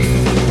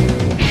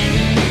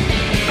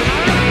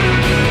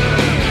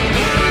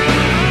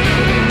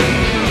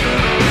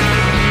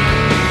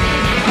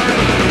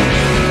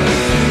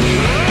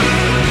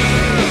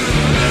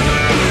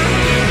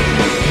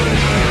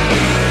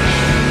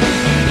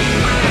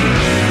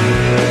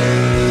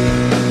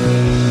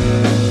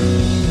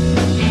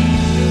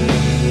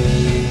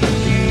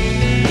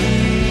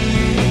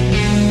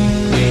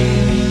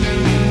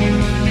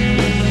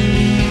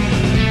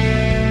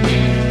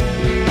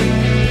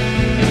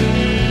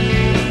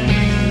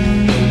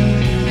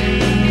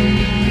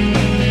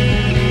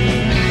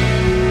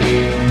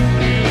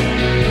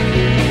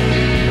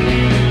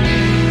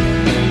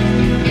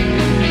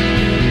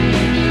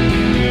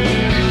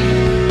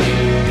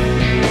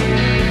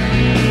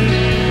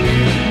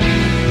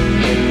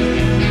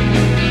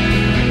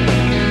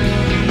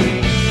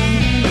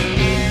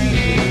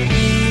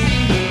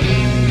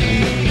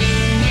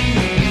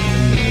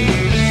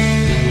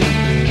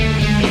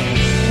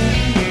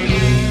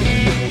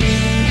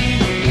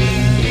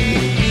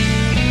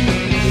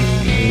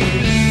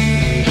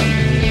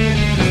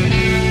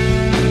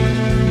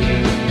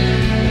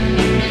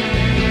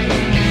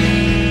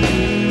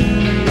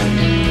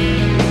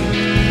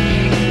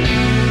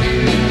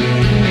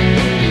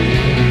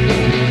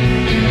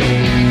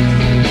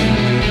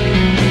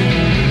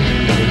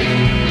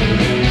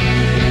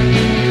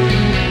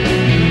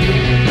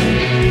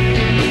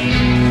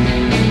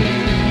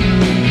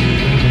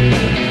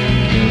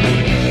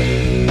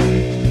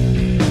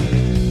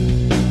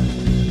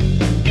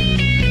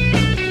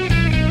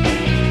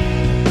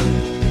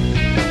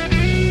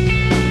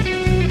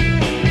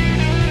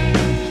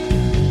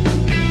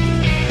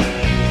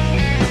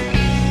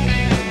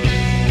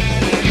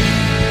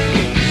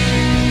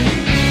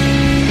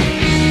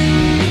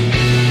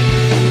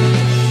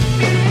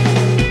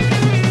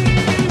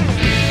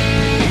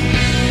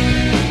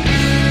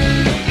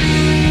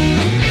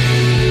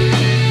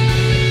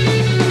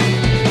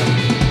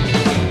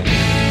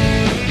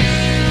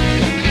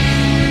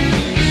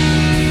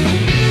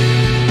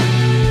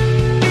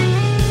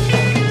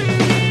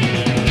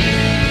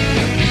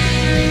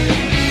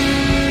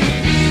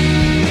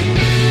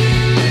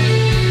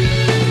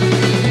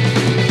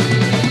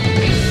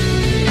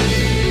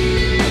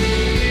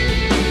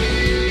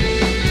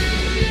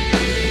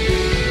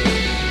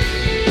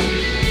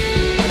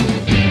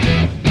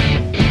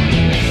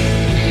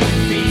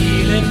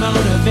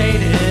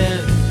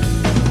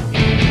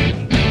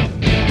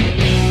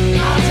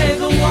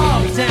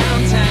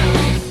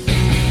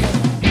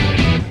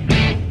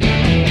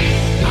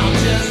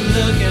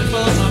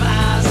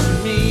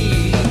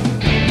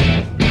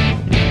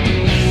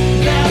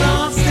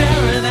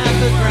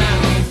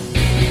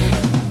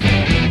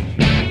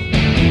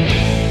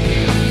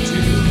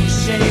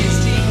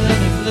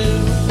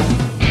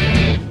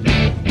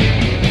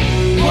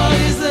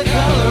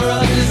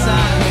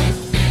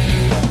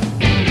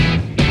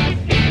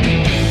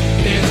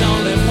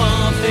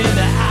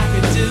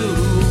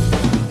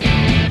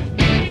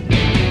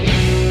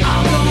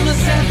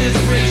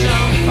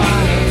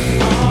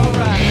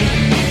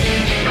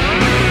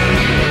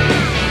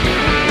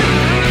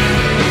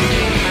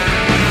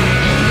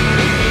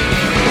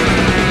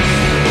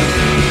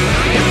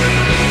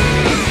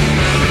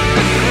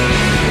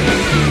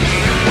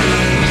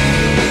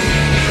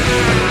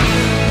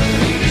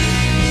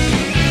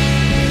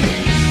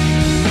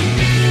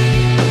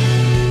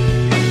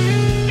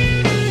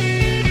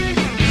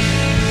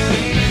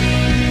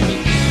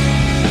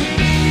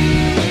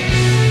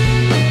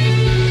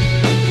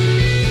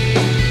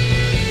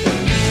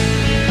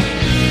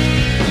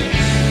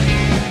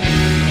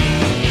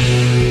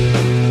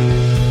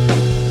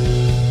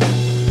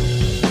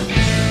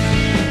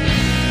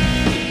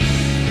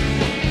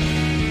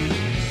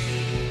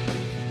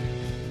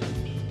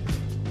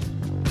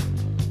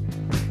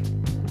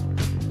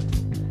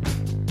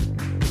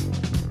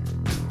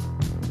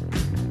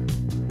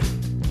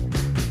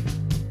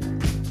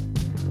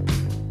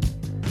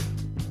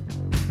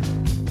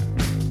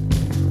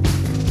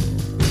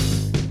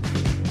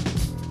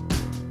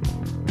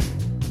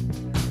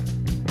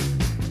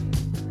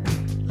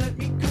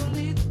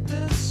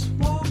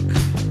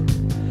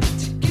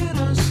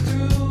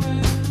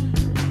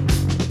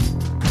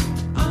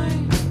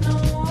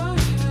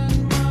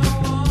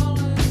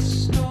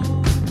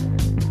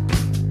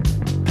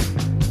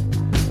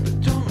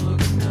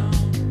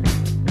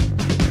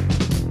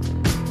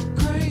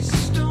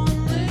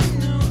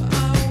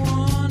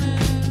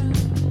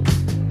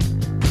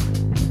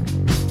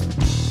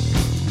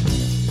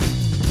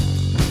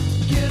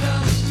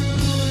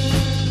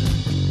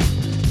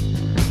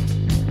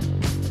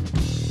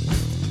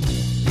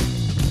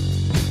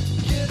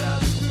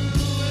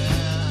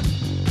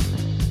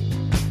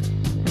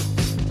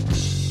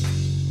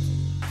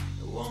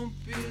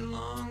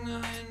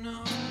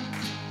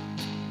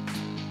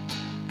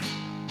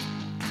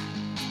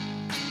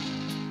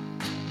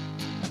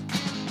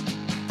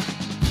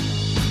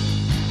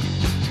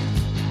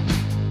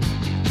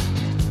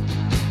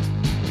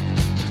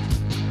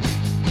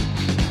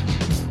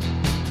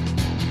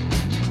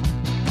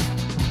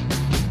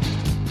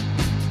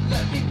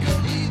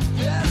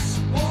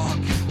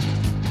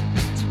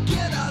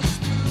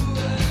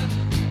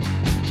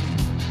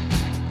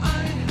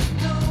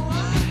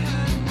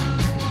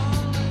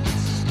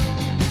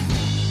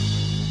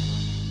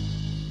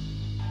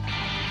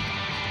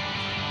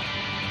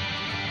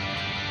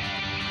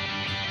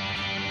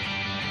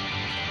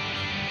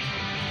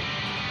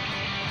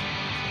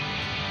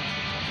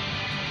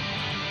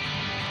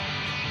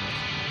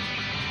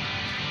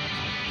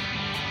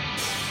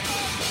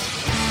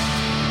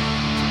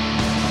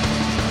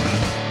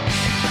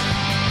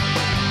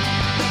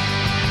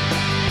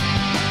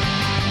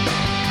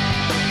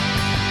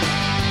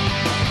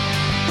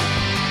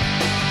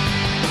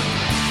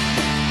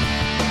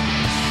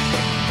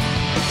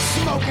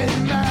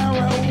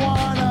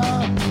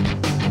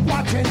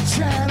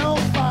 Channel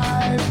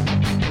 5.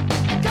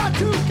 Got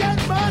to get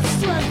my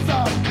strength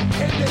up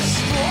in this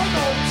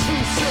struggle to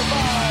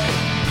survive.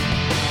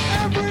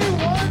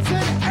 Everyone's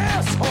an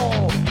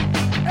asshole.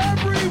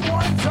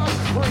 Everyone's a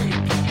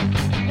creep.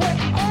 When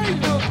I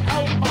look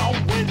out my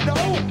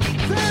window,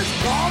 there's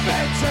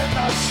garbage in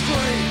the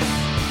street.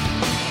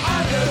 I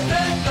live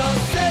in the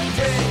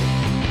city.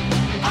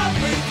 I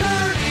breathe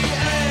dirty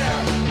air.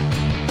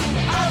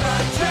 I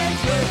run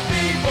trains with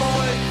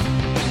B-boys,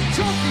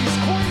 junkies,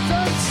 queens,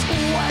 and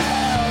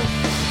squares.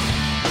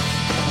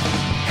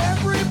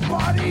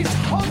 Everybody's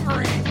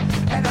hungry,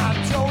 and I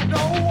don't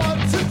know what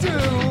to do.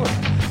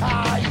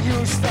 I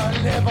used to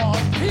live on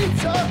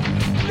pizza,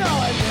 now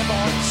I live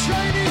on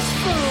Chinese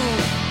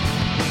food.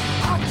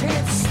 I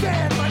can't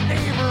stand my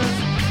neighbors,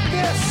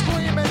 they're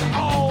screaming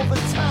all the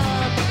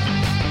time.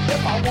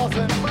 If I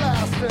wasn't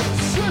blasting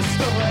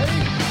Sister Ray,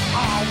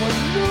 I would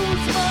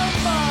lose my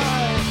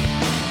mind.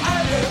 I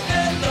live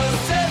in the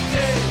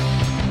city,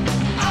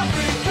 I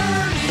breathe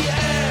dirty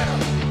air.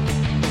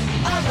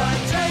 I run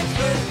trains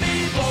with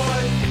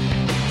B-boys,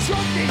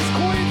 junkies,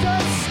 queens,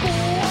 and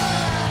squares.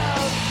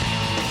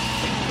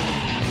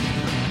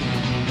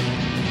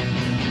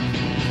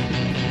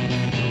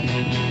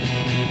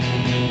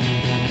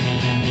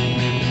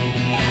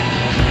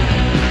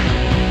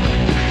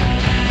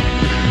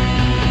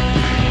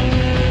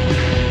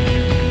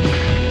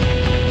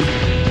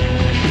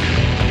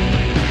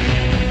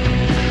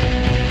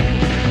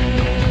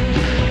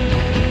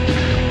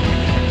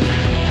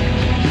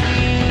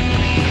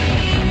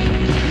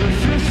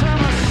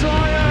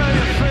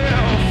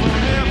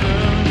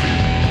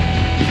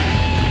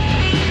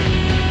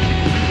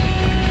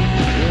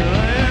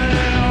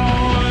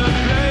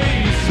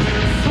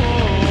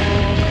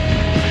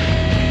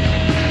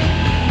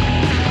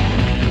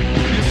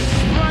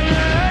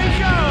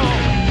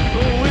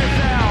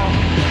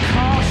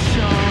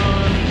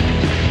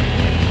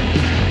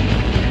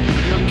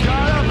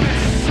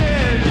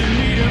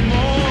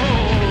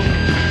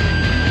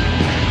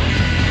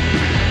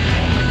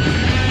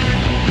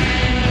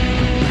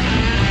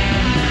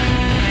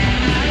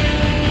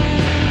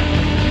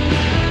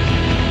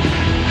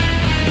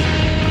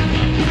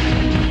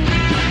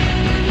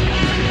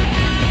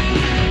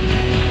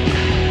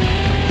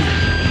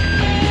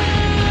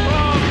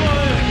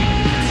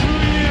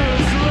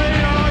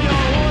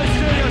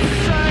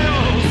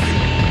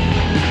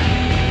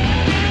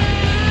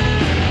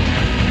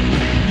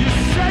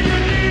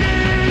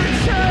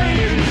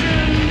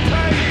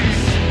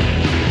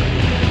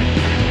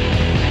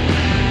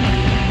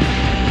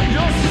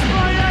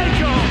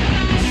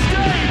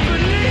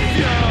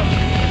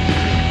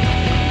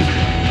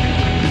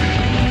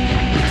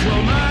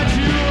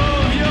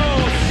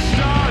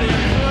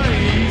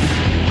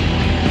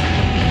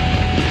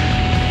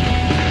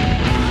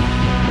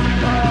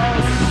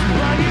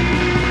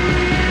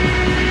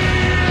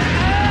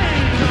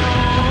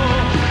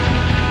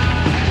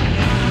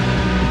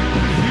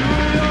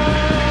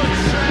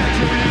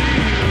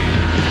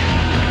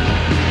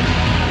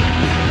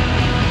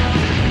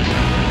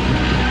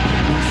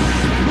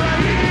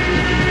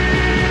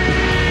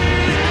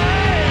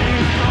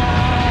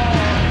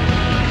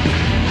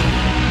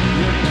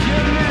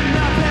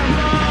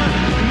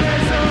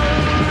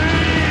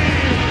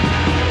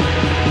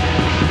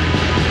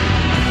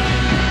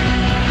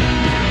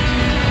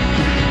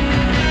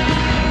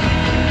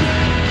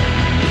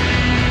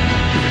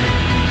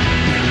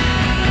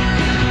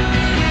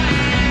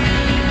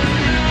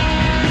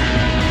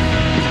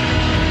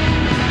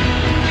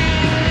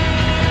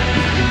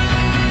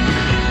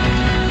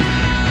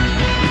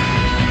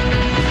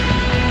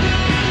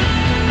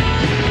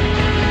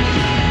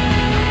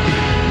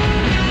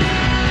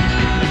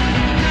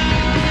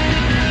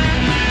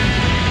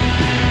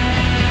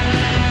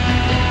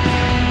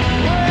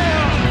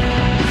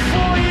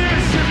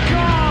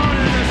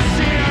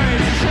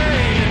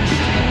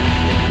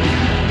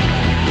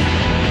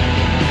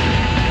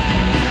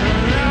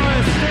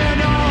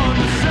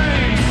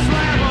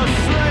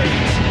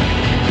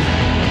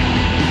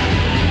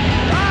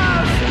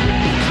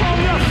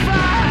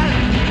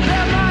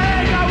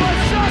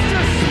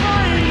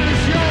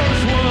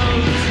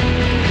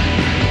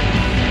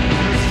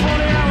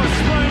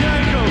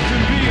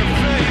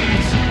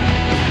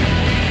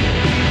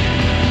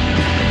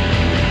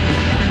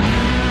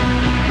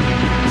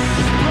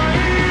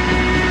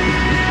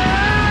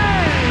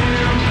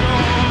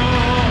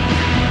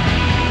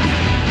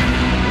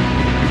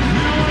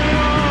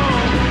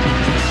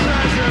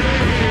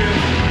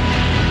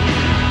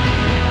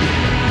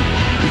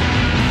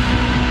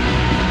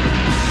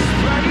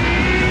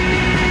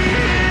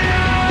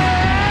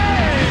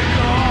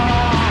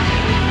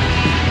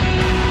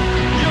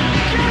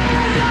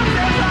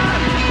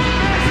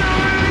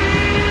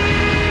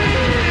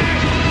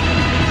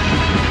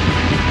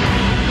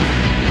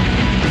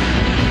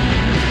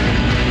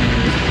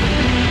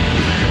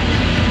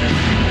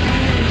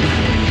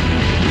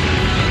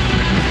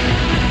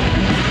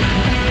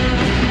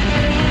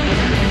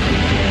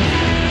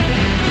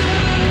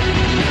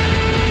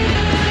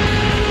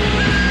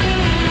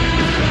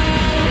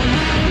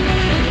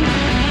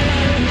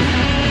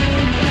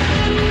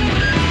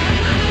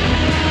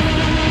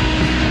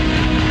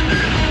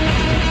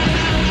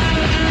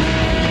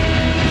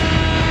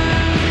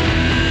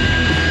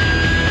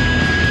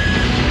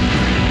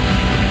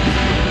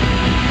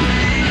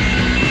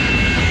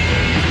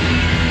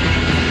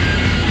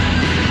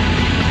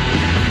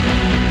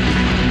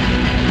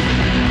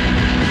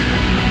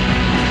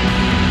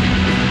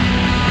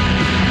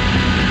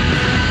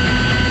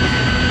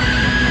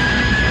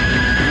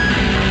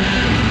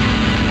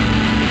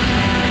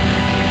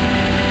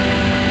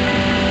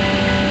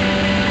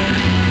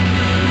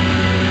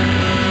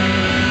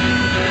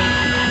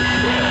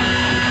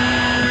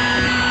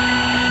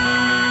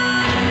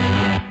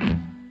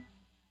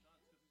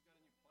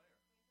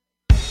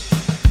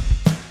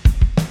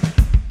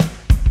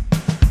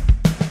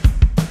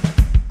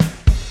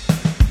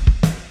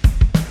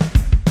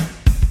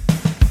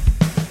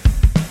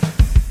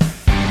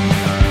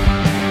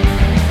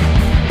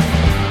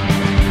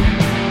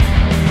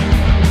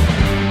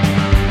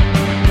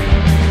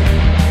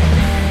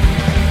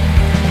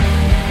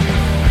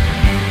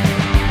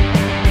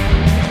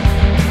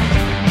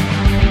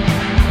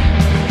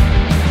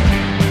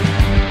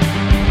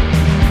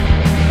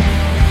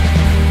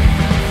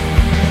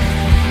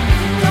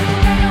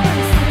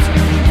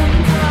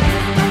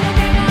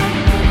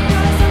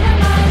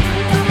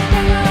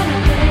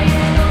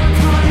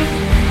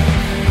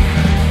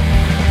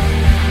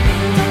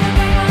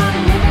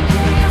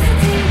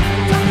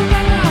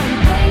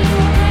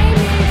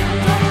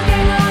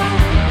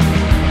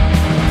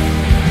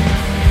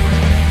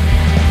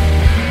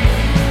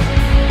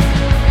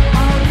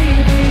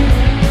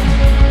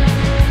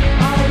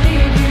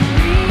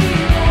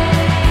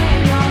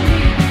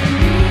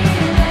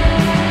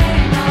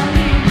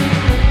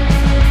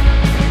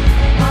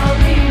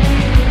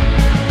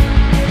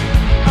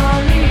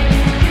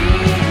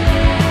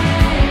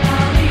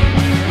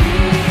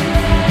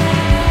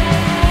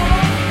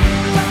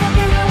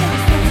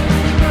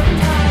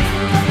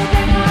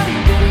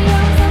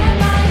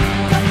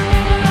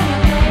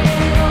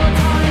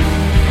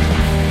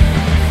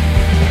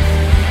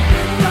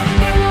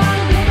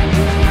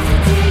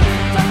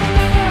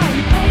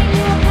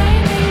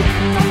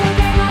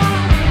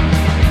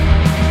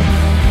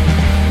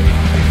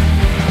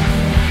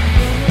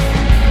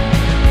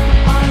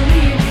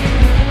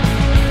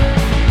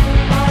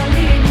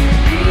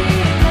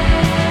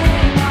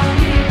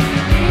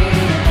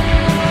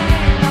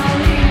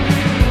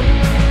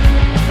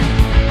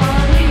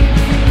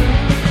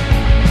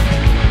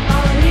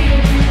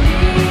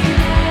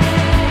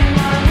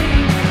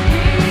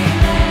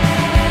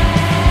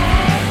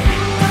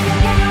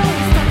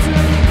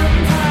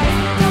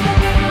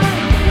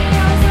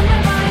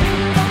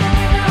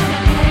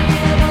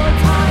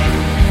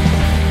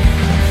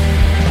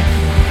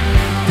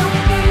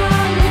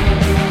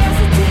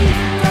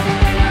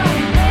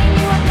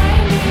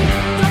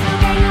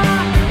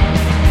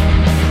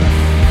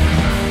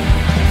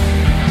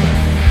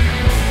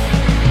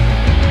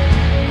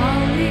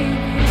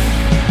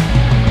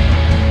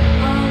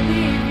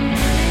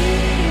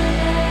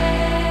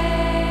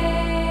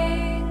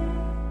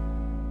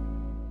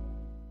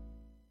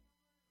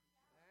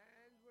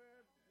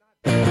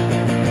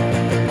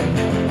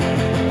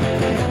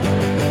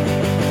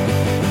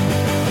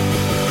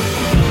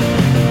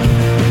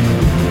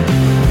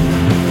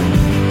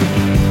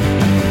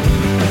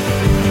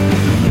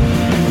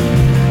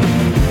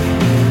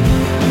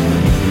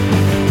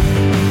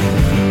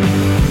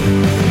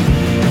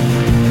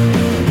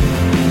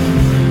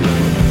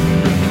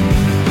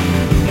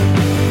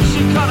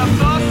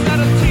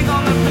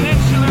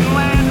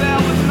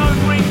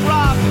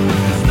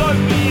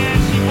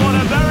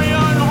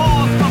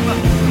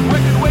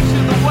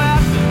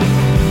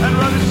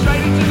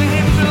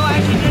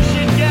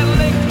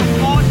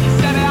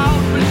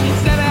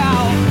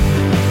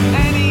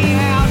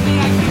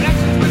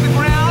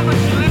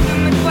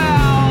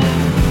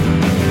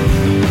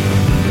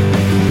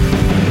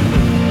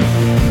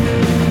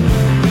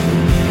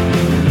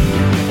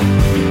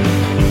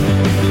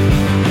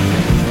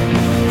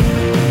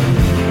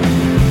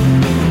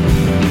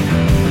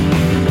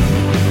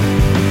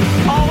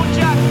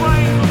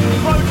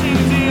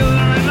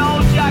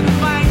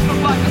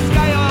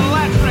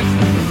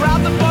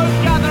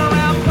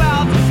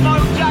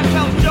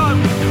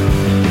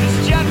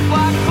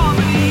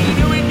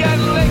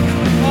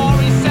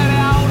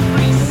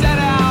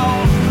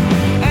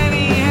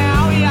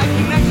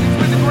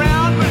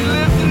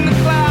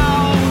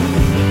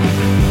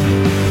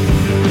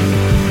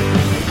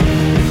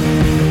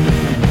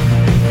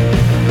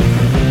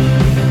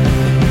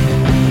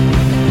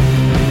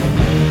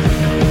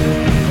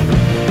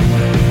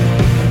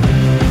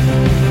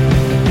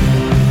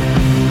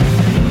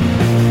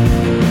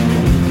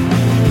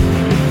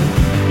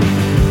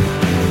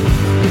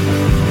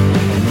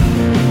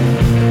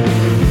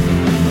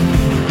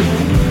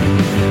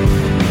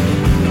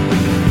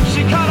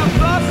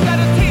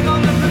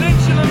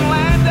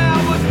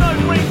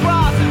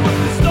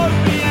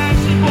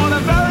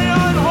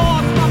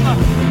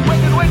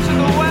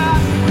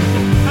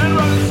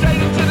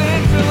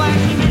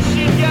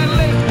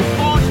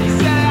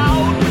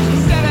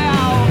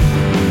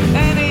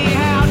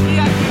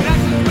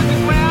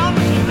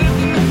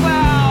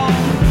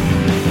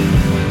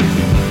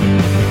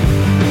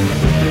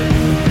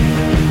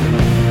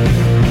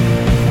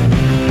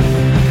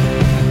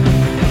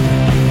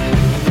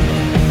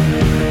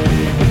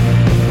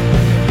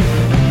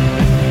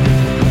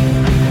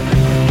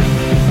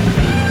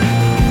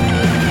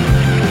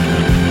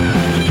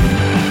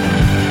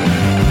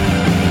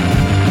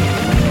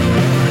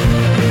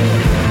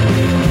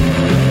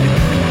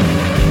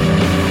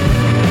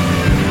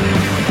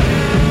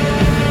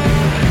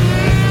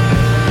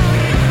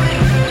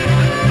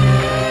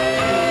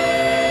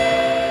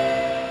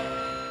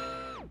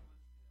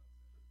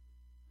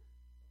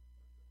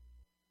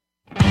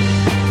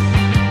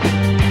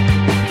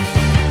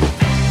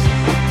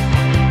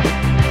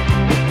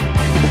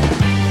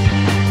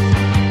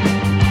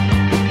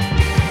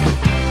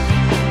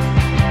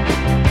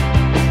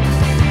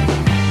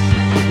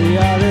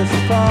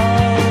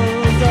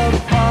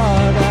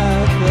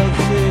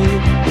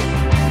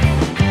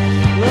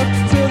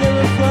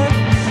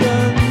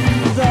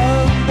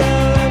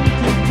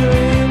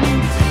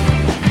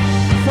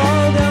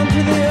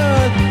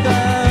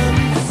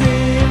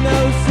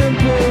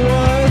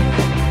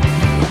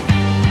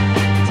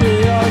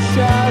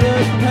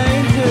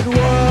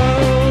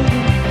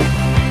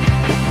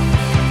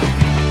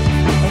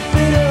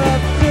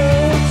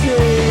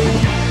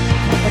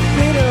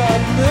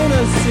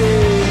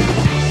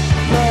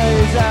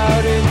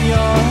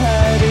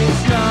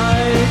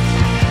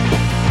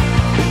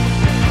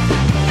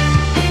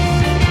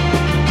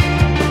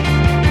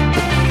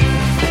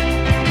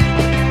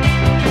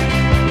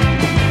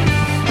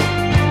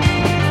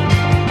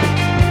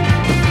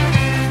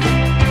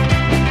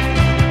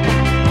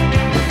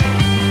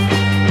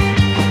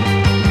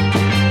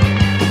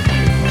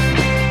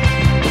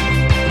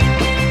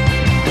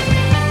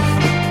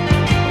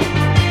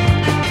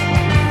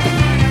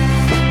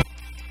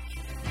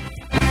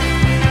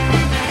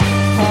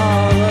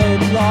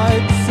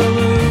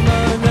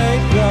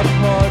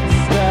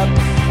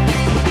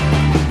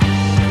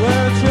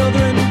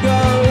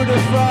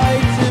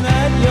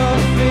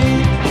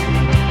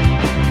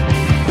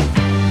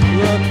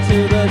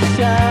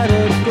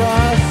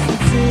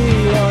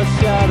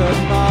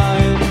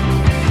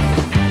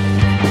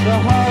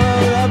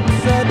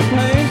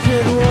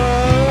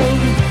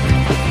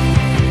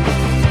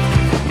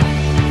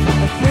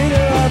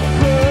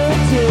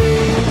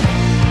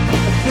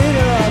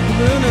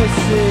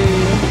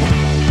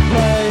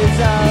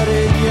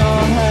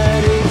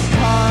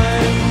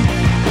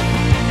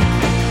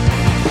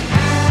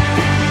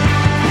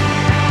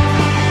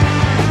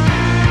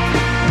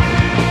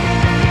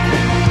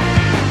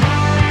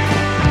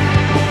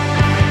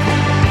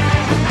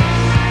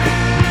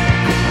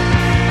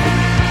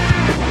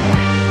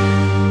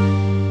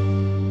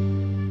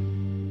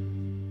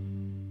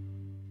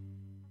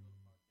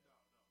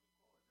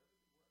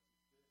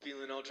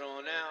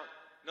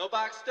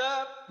 boxed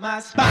up.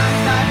 My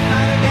spine's not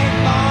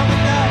getting long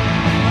enough.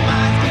 My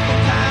mind's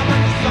keeping time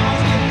when the song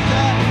skips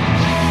up.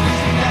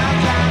 Listen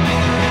downtime in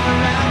the river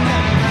round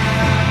town.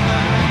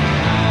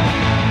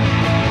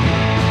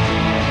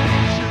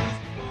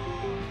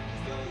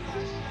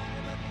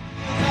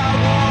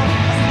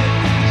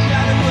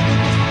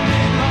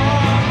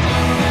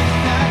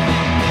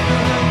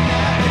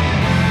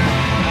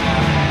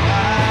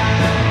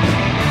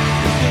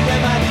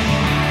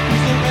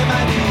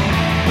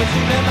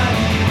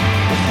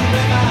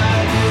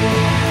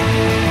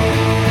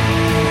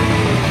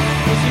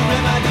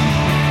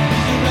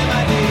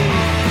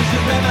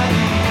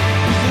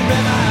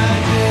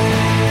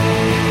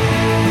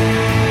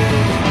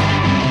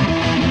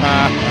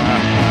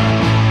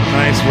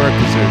 Nice work,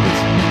 Bazookas.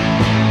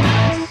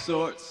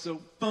 So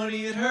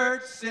funny it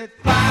hurts. It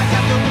flies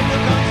out the window,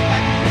 comes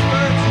back in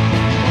spurts.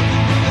 You want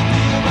to do the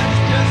deal, but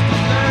it's just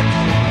desserts.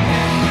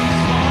 And you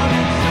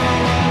swarming so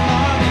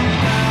alarming.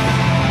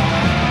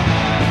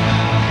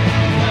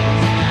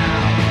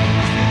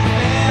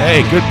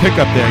 Hey, good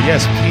pickup there.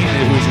 Yes, Pete,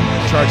 who's in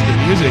charge of the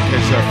music,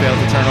 has failed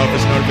to turn off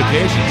his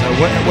notifications.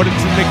 What is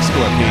the mix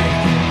score, Pete?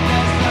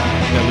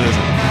 Yeah,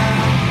 listen.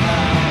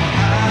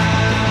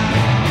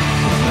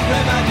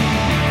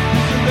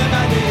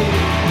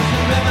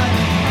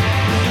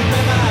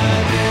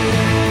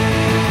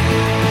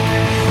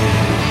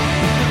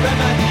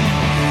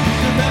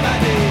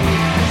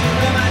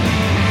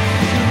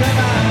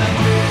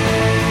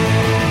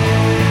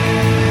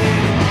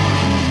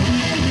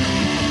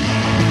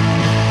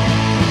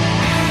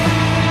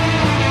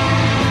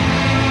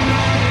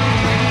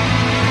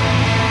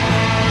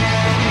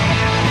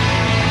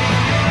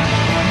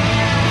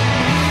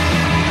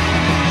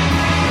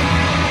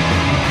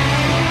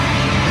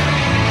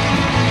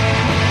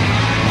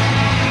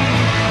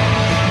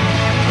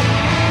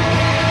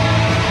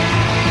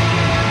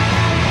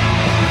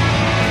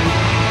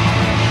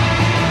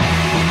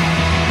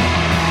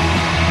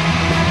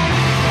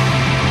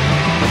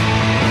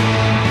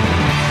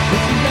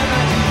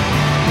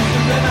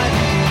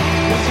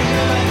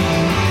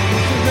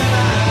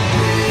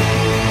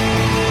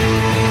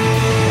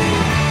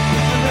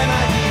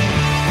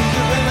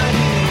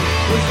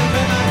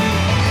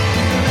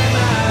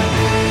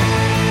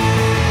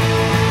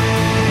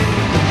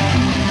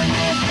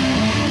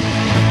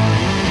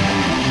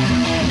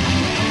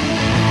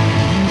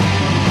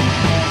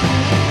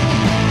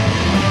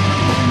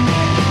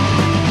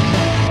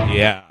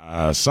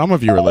 Some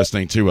of you are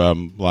listening to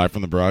Live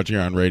from the Barrage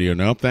here on Radio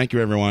Nope. Thank you,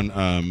 everyone.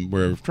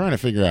 We're trying to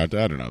figure out,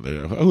 I don't know,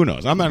 who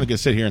knows? I'm not going to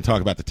sit here and talk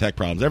about the tech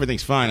problems.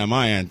 Everything's fine on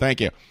my end. Thank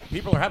you.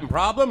 People are having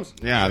problems?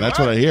 Yeah, that's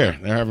what I hear.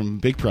 They're having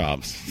big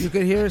problems. You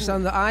could hear us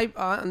on the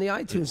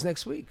iTunes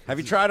next week. Have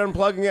you tried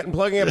unplugging it and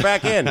plugging it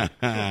back in?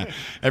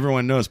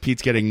 Everyone knows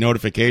Pete's getting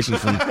notifications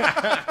from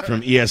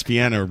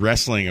ESPN or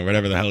wrestling or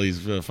whatever the hell he's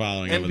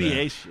following.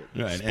 NBA shit.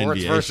 Right, Sports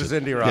NBA versus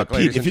shit. indie rock, Pete,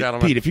 ladies and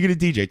gentlemen. Pete, if you're going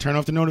to DJ, turn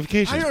off the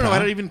notifications. I don't know. pal. I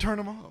don't even turn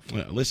them off.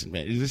 Well, listen,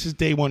 man, this is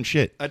day one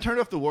shit. I turned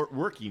off the work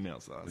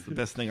emails, though. It's the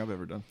best thing I've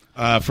ever done.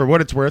 For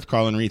what it's worth,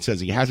 Colin Reed says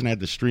he hasn't had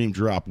the stream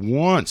drop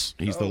once.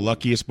 He's the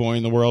luckiest boy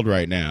in the world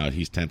right now.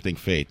 He's tempting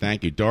fate.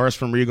 Thank you. Doris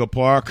from Regal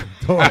Park.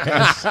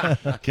 Doris.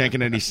 Can't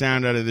get any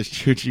sound out of this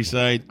choochie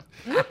site.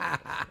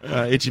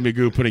 Itchy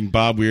Magoo putting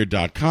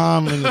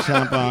bobweird.com in the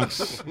chat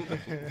box.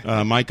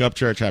 Mike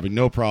Upchurch having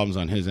no problems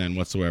on his end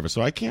whatsoever.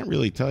 So I can't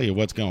really tell you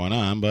what's going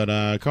on,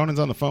 but Conan's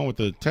on the phone with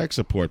the tech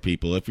support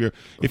people. If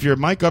you're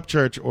Mike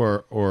Upchurch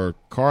or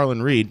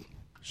Carlin Reed,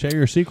 share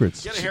your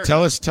secrets.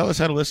 Tell us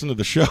how to listen to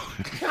the show.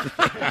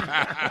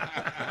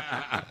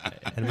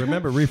 And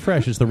remember,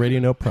 refresh is the Radio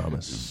Note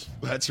promise.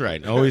 That's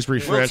right. Always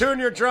refresh. We'll tune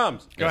your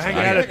drums. Go hang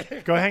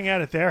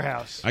out at their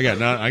house. I got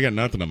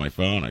nothing on my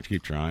phone. I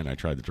keep trying. I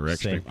tried the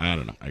direct stream. I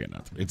don't know. I got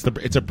nothing.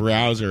 It's a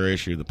browser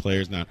issue. The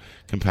player's not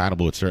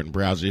compatible with certain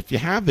browsers. If you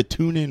have the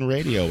TuneIn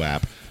Radio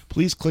app,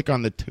 please click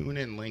on the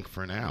TuneIn link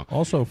for now.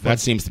 Also, that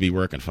seems to be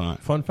working fine.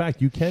 Fun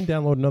fact: you can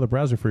download another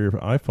browser for your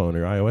iPhone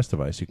or iOS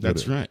device. You can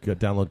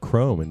download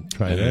Chrome and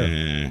try it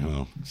there.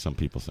 Well, some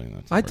people say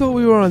that. I thought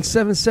we were on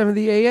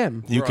 770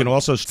 AM. You can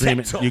also stream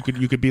it. You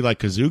could be like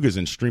Kazoogas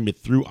and stream it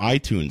through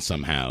iTunes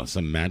somehow,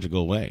 some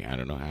magical way. I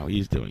don't know how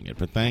he's doing it,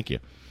 but thank you.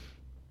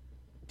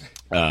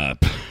 I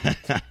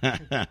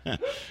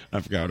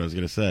forgot what I was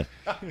going to say.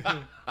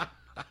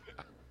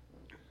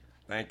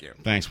 Thank you.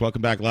 Thanks.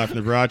 Welcome back live from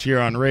the garage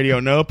here on Radio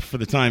Nope for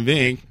the time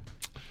being.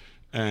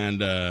 And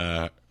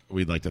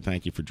we'd like to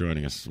thank you for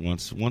joining us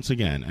once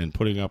again and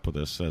putting up with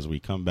us as we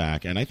come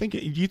back. And I think, do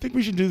you think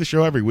we should do the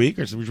show every week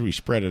or should we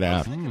spread it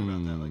out?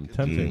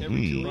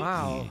 Tempting.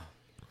 Wow.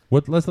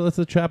 Let's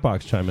the chat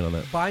box chime in on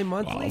that.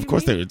 Bi-monthly? Well, of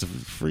course, it's a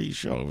free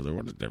show. They're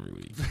every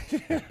week.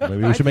 Maybe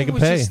we should make them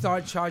pay. We should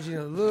start charging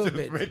a little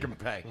bit. Make them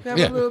pay.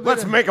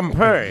 Let's make them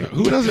pay.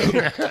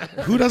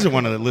 Who doesn't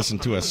want to listen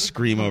to us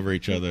scream over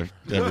each other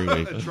every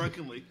week?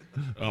 Drunkenly.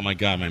 Oh my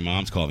God, my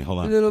mom's calling me. Hold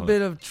on. A little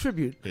bit of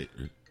tribute.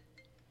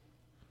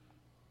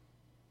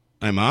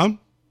 Hi,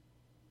 Mom.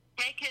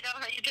 Hey, kiddo,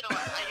 how you doing? Are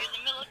you in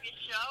the middle of your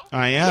show?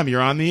 I am.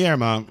 You're on the air,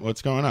 Mom.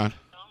 What's going on?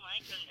 Oh my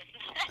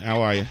goodness.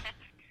 How are you?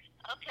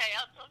 Okay,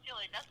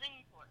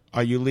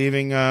 Are you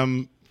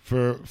leaving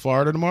for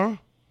Florida tomorrow?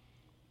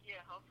 Yeah,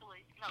 hopefully.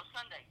 No,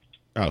 Sunday.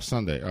 Oh,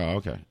 Sunday. Oh,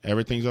 okay.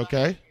 Everything's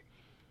okay?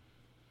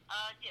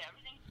 Yeah,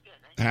 everything's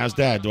good. How's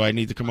Dad? Do I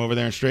need to come over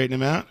there and straighten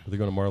him out? Are they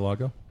going to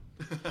Mar-a-Lago?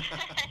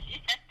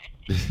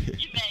 You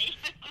may.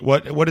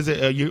 What is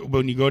it?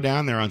 When you go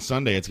down there on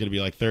Sunday, it's going to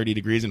be like 30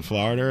 degrees in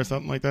Florida or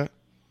something like that?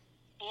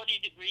 40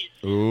 degrees.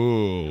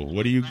 Ooh,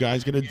 what are you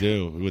guys going to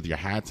do with your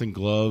hats and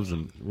gloves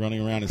and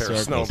running around in Pair of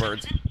circles?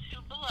 snowbirds.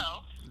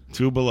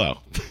 2 below.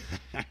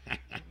 Right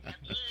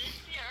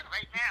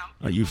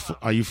now.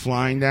 Are you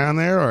flying down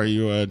there or are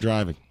you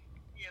driving?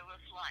 Yeah, we're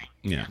flying.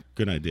 Yeah,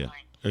 good idea.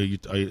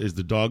 Is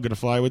the dog going to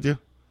fly with you?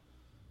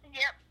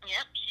 Yep,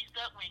 she's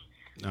got wings.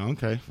 Oh,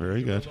 okay,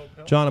 very good.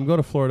 John, I'm going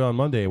to Florida on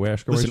Monday.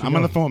 Listen, I'm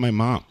on the phone with my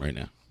mom right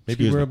now.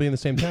 Maybe Excuse we're me. going to be in the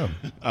same town.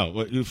 Oh,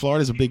 well,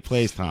 Florida's a big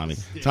place, Tommy.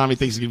 Tommy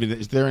thinks it's going to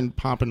be. They're in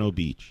Pompano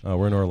Beach. Oh,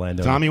 we're in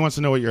Orlando. Tommy wants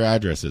to know what your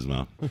address is,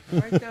 Mom.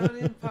 Right down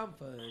in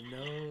Pompano.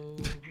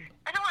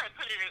 I don't want to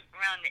put it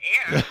around the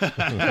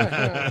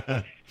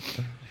air.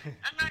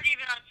 I'm not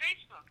even on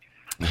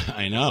Facebook.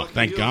 I know.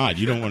 Thank God.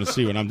 You don't want to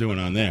see what I'm doing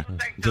on there.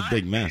 It's a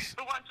big mess.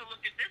 Who wants to look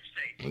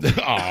at this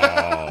face?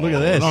 Oh, Look at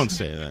this. Don't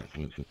say that.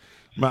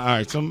 All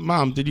right. So,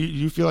 Mom, did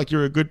you feel like you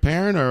were a good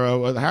parent,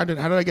 or how did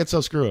I get so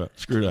screwed up?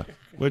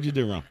 What did you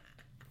do wrong?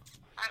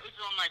 It was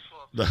all my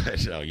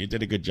fault. Oh, you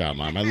did a good job,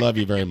 Mom. I love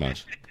you very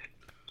much.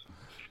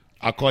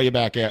 I'll call you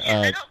back. I don't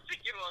think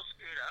you're all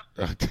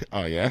screwed up.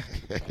 Oh yeah.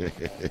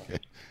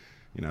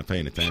 You're not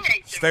paying attention.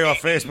 Stay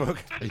off Facebook.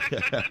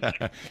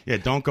 Yeah,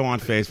 don't go on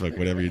Facebook.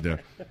 Whatever you do.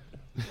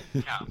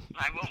 No,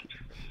 I won't.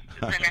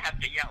 'Cause then I have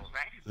to yell,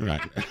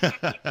 right?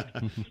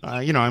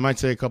 Right. I might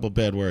say a couple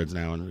bad words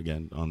now and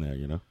again on there. I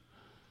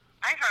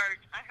heard.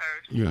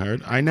 You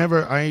heard?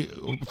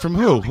 From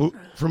who?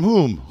 From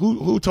whom?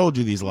 Who told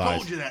you these lies?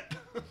 Told you that.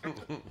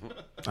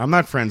 I'm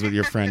not friends with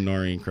your friend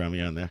Noreen Crummy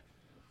on there.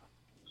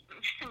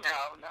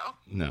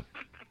 No.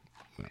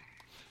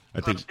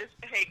 I think.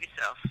 Misbehave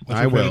yourself.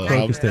 I will.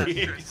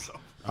 Focus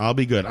I'll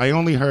be good. I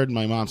only heard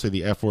my mom say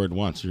the F word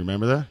once. You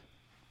remember that?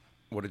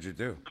 What did you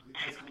do?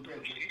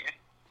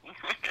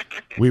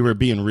 We were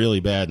being really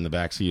bad in the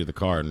back seat of the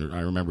car, and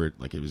I remember it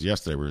like it was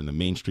yesterday. We were in the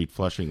Main Street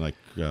Flushing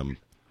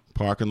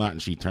parking lot,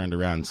 and she turned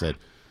around and said,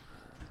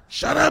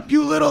 "Shut up,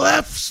 you little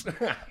Fs."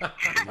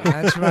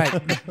 That's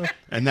right.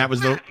 And that's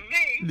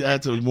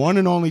the one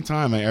and only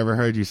time I ever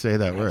heard you say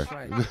that word.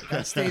 That's right.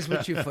 That stays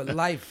with you for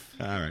life.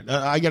 All right,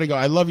 I gotta go.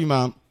 I love you,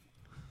 Mom.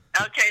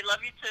 Okay, love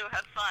you too.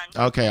 Have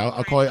fun. Okay,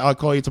 I'll call you. I'll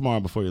call you tomorrow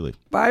before you leave,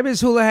 Bye,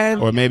 Ms. Houlihan.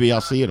 or maybe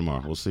I'll see you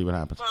tomorrow. We'll see what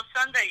happens. Well,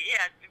 Sunday,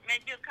 yeah,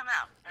 maybe you'll come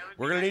out.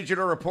 We're going to need you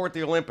to report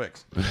the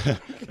Olympics.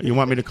 You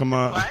want me to come?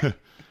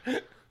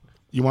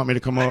 You want me to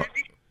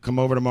come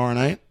over tomorrow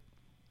night?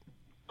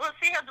 Well,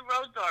 see how the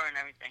roads are and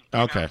everything.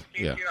 Okay,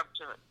 See if you're up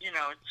to it.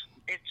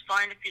 It's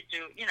fine if you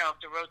do. If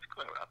the roads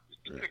clear up.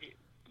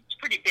 It's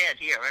pretty bad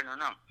here. I don't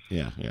know.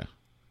 Yeah.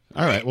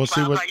 All right, we'll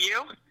see what. By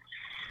you?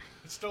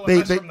 It's still a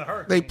mess from the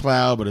hurricane. They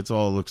plow, but it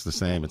all looks the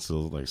same. It's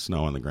still like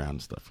snow on the ground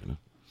and stuff,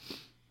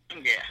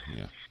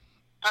 Yeah.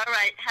 All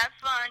right. Have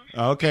fun.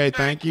 Okay,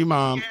 thank you,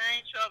 Mom. Get in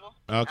any trouble.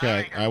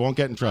 Okay, I won't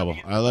get in trouble.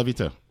 I love you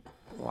too.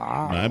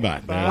 Wow.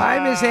 Bye-bye. Bye,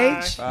 Miss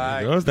H.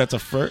 There goes. That's a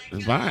first.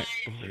 Bye.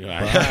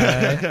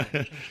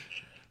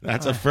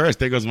 That's a first.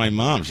 There goes my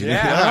mom. She Oh,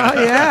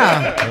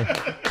 yeah.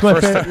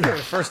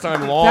 First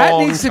time long. That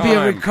needs to be a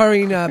time.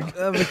 recurring. I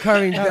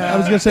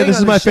was going to say, this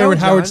is my favorite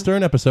Howard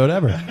Stern episode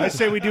ever. I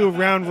say we do a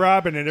round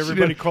robin and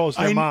everybody calls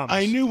their moms.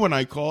 I knew when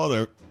I called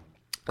her.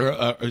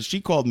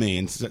 She called me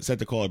and said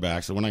to call her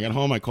back. So when I got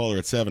home, I called her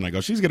at 7. I go,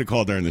 she's going to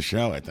call during the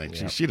show, I think.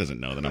 She doesn't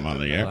know that I'm on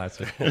the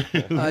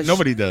air.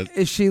 Nobody does.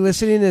 Is she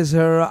listening? Is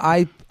her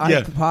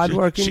iPod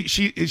working?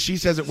 She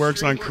says it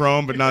works on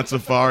Chrome, but not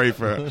Safari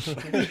for her.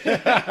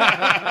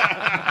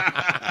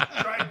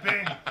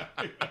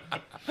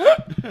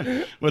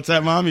 What's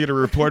that, Mom? You got to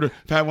report?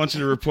 Pat wants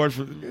you to report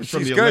from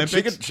She's the good.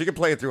 Olympics? She could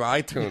play it through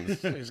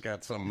iTunes. She's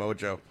got some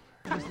mojo.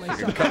 She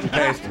can cut and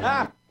paste.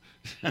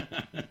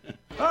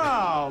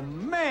 Oh,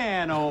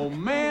 man,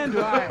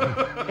 do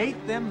I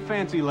hate them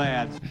fancy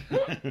lads.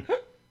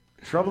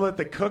 Trouble at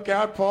the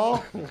cookout,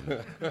 Paul?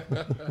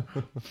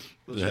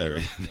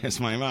 There's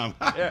my mom.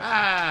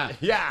 Yeah.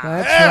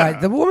 That's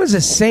right. The woman's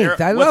a saint.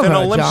 I love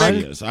her, John. She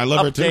is. I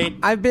love her too.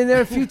 I've been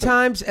there a few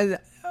times and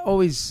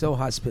always so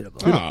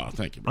hospitable. Oh,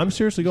 thank you. I'm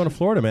seriously going to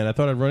Florida, man. I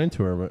thought I'd run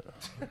into her, but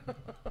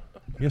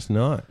I guess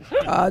not.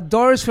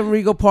 Doris from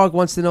Regal Park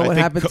wants to know I what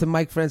think happened to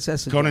Mike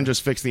Francesa. Conan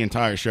just fixed the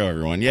entire show,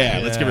 everyone. Yeah,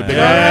 let's give it a big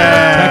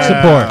Tech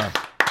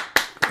support.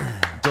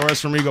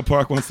 Doris from Regal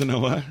Park wants to know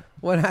what?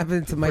 What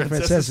happened to Mike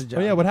Francesa,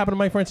 John? Oh, yeah, what happened to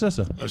Mike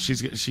Francesa?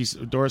 She's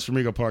Doris from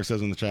Regal Park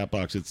says in the chat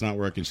box it's not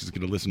working. She's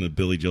going to listen to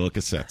Billy Joel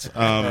cassettes.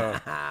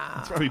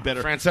 It's probably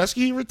better.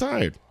 Franceschi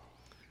retired.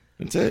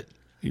 That's it.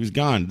 He was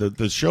gone.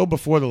 The show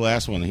before the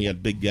last one, he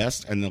had big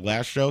guests, and the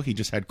last show, he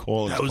just had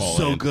callers. That was call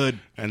so in, good.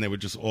 And they were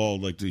just all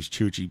like these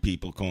choochie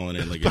people calling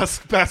in, like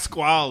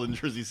Pasquale in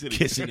Jersey City,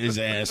 kissing his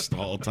ass the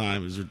whole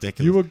time. It was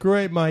ridiculous. You were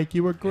great, Mike.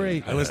 You were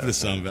great. I listened to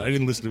some of it. I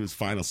didn't listen to his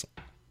final song.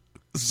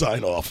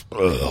 Sign off.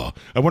 Ugh.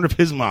 I wonder if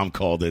his mom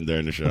called in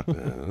during the show.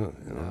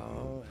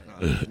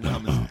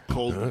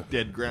 Cold,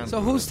 dead ground.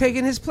 So who's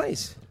taking his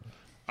place?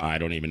 I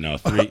don't even know.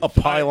 A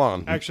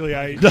pylon. Actually,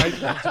 is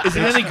it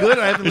any good?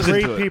 I haven't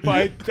listened to it. People.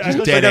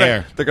 Dead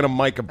air. They're gonna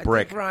mic a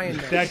brick.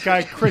 That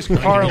guy Chris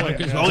Carlin.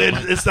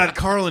 Oh, it's that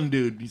Carlin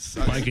dude.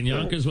 Mike and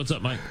Yonkers, what's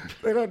up, Mike?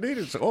 They don't need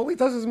it. All he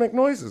does is make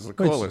noises. The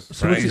coolest.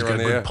 So what's He's he got on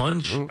a the good air.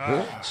 punch?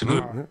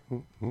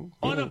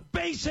 On a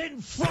base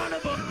in front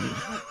of him.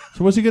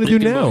 So what's he going to do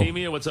Nick in now?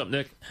 Bohemia, what's up,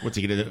 Nick? What's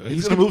he gonna do?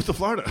 He's gonna move to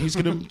Florida. He's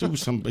gonna do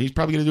some. He's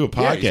probably gonna do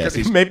a Yeah,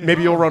 podcast.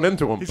 maybe you'll run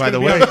into him. By the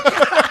way,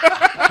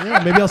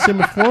 Yeah, maybe I'll see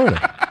him in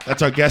Florida.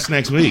 that's our guest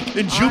next week.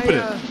 In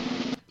Jupiter.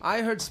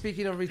 I heard,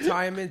 speaking of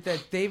retirement,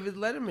 that David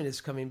Letterman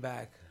is coming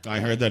back. I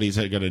heard that he's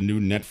got a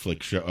new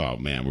Netflix show. Oh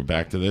man, we're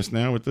back to this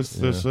now with this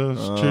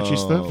churchy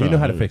stuff. You know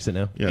how to fix it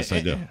now. Yes, I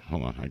do.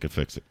 Hold on, I could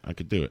fix it. I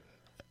could do it.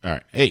 All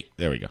right. Hey,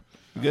 there we go.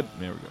 Good.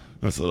 There we go.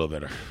 That's a little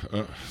better.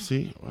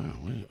 See, wow,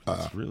 wait,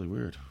 that's really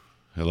weird.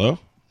 Hello.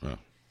 Oh.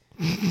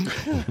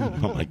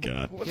 Oh my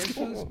God. Guess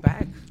who's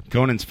back?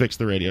 Conan's fixed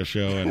the radio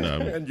show, and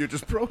And you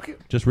just broke it.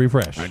 Just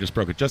refresh. I just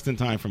broke it just in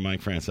time for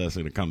Mike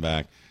Francesa to come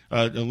back.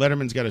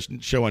 Letterman's got a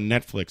show on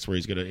Netflix where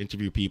he's going to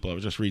interview people. I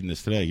was just reading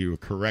this today. You were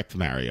correct,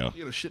 Mario.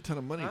 You got a shit ton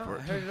of money for I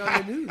it. heard it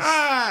on the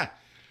news.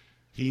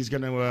 He's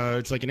going to,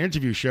 it's like an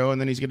interview show, and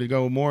then he's going to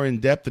go more in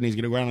depth, and he's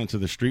going to go out onto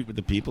the street with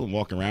the people and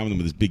walk around with them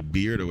with his big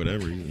beard or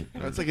whatever.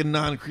 That's like a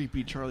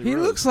non-creepy Charlie He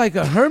Rose. looks like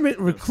a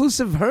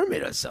reclusive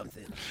hermit or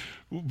something.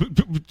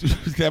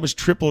 That was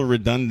triple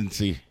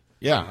redundancy.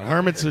 Yeah,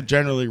 hermits are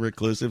generally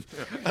reclusive.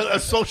 A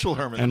social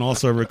hermit. And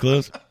also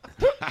recluse.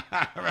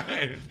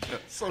 Right.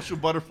 Social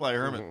butterfly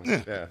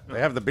hermit. Yeah, they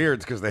have the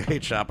beards because they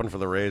hate shopping for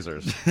the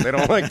razors. They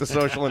don't like the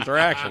social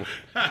interaction.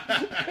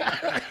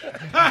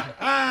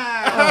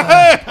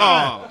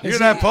 Paul. You hear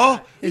that,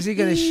 Paul? Is he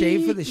going to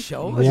shave for the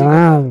show?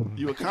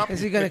 You a cop? Is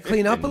he going to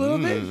clean up a little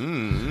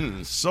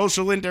bit?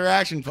 Social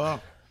interaction,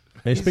 Paul.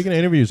 Hey, speaking of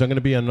interviews, I'm going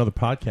to be on another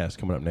podcast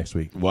coming up next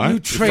week. What? You You're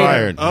traitor.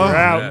 fired. You're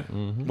out.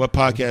 What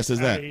podcast is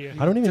that? I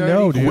don't even Dirty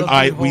know, dude.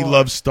 filthy We whore.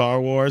 Love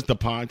Star Wars, the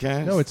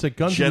podcast? No, it's a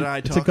Guns. Jedi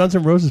It's a talk? Guns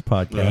N' Roses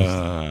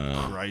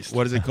podcast. Christ.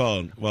 What is it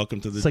called?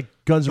 Welcome to the... It's like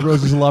Guns N'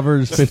 Roses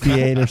Lovers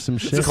 58 or some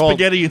shit. It's a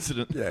spaghetti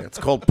incident. Yeah, it's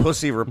called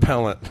Pussy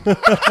Repellent.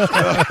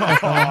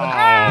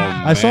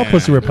 I saw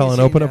Pussy Repellent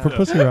open up for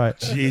Pussy Riot.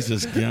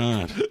 Jesus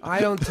God. I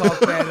don't talk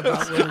bad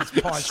about women's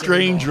parts.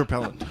 Strange anymore.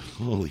 repellent.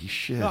 Holy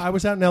shit. No, I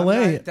was out in I'm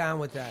L.A. not down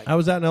with that. I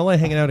was out in L.A.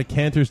 hanging out at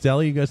Cantor's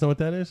Deli. You guys know what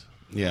that is?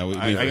 Yeah,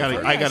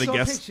 I gotta saw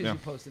guess. pictures you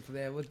posted for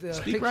that. With the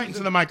Speak pictures right into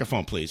of- the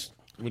microphone, please.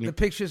 The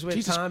pictures with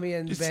Jesus, Tommy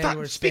and just Ben stop.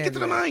 were Speak into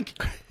the standing mic.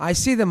 there. I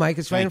see the mic.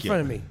 It's right Thank in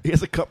front you. of me. He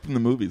has a cup from the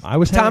movies. I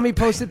was Tommy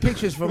posted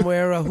pictures from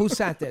where. Who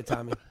sat there,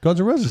 Tommy? Guns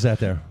N' Roses sat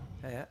there.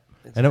 Yeah.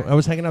 And I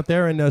was hanging out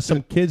there, and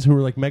some kids who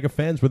were like mega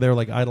fans were there,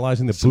 like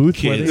idolizing the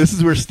booth. Where kids. This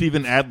is where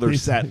Steven Adler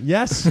sat.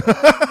 Yes.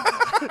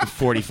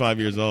 45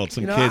 years old.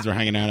 Some You know, kids were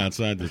hanging out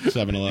outside the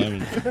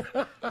 7-Eleven.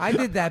 I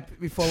did that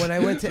before when I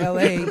went to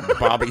L.A.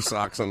 Bobby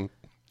Soxon.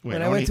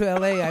 When I went to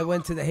L.A., I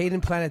went to the Hayden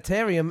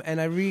Planetarium,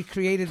 and I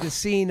recreated the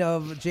scene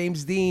of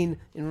James Dean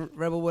in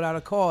Rebel Without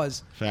a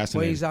Cause. Fascinating.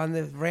 Where he's on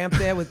the ramp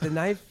there with the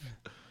knife.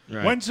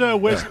 Right.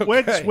 Where's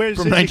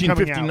From Disney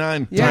coming out?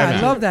 1959. Yeah, Time I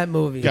out. love that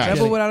movie. Guys.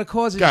 Rebel Without a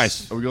Cause.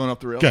 Guys. Are we going up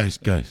the rail? Guys.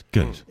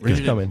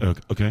 It's coming.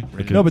 Okay.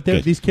 No, but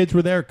these kids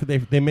were there.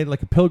 They made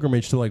like a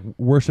pilgrimage to like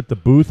worship the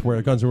booth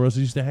where Guns N'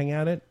 Roses used to hang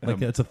out at.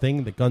 Like it's a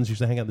thing that Guns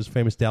used to hang out at this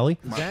famous deli.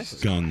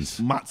 Guns.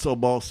 Matzo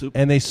ball soup.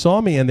 And they saw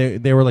me and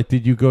they were like,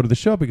 "Did you go to the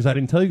show?" Because I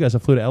didn't tell you guys I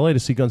flew to LA to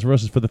see Guns N'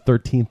 Roses for the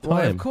 13th time.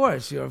 Well, of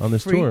course, you're a on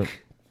this freak. tour.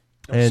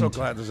 I'm so And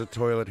glad there's a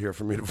toilet here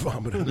for me to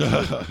vomit in.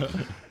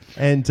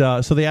 and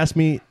so they asked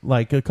me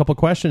like a couple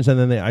questions, and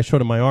then I showed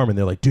them my arm, and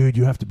they're like, "Dude,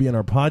 you have to be on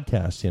our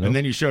podcast," you know. And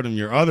then you showed them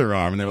your other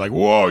arm, and they were like,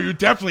 "Whoa, you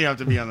definitely have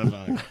to be on the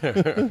phone."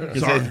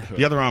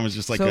 The other arm was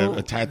just like So-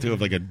 a tattoo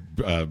of like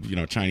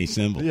a Chinese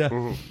symbol. Yeah.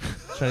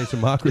 Chinese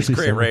democracy. It's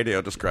great symbol.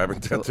 radio describing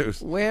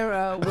tattoos. Where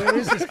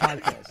is this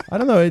podcast? I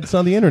don't know. It's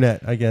on the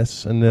internet, I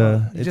guess, and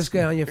You it's just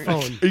get on your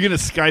phone. Are you going to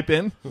Skype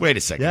in? Wait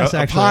a second. Yes, a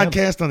actually, I am.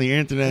 podcast on the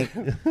internet.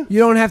 You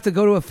don't have to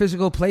go to a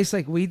physical place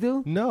like we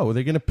do. no.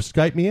 They're gonna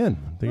Skype me in.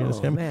 They're gonna Oh,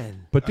 Skype me.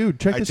 man. But dude,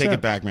 check I this take out.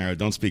 it back, Mario.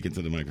 Don't speak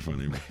into the microphone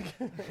anymore.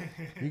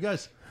 You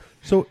guys.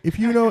 So if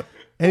you know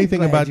anything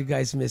Glad about you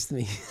guys missed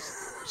me.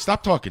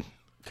 Stop talking.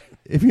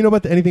 if you know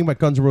about anything about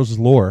Guns N' Roses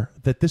lore,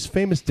 that this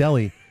famous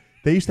deli,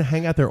 they used to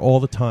hang out there all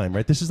the time,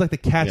 right? This is like the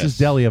Katz's Yes.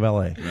 Deli of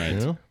L.A. Right.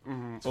 You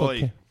know?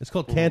 Oi. It's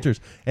called Cantor's.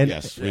 And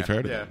Yes, we've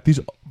heard of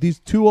it. These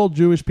two old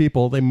Jewish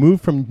people, they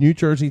moved from New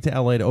Jersey to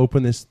L.A. to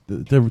open this,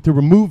 to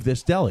remove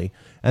this deli.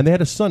 And they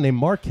had a son named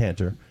Mark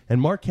Cantor.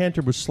 And Mark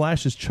Cantor was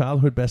Slash's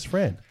childhood best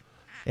friend.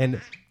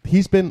 And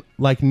he's been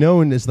like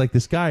known as like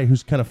this guy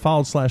who's kind of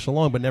followed Slash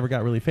along but never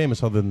got really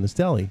famous other than this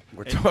deli.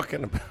 We're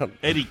talking about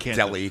Eddie Cantor.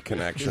 deli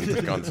connection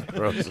to Guns N'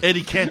 Roses.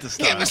 Eddie Cantor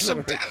style. Give us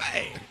some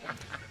deli.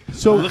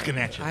 So Looking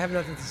at you. I have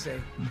nothing to say.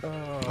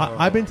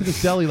 I've been to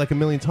this deli like a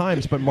million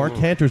times, but Mark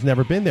Cantor's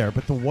never been there.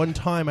 But the one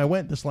time I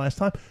went this last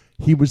time,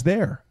 he was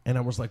there, and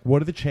I was like,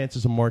 "What are the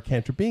chances of Mark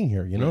Cantor being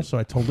here?" You know, so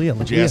I told Leah, I'm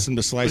like, Did you ask him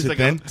to slice it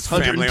thin? His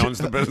family owns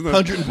the business.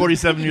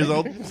 147 years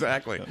old.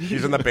 Exactly.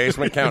 He's in the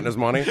basement counting his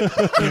money.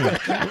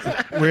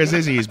 Where's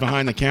Izzy? He's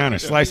behind the counter.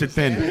 Slice it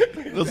thin.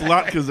 Those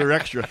latkes are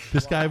extra.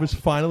 This guy was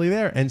finally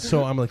there, and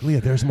so I'm like,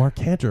 Leah, there's Mark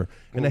Cantor,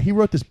 and he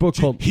wrote this book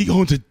called He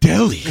owns a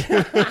deli.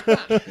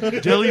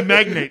 Deli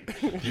magnate.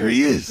 Here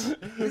he is.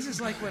 This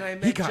is like when I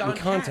met He got John in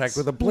contact Katz.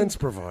 with a Blintz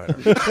provider.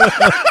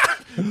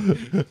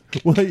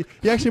 well,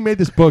 he actually made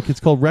this book. It's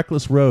called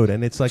Reckless Road,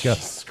 and it's like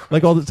it's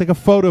like a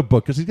photo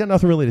book because he's got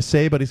nothing really to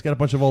say, but he's got a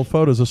bunch of old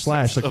photos of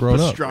Slash like grown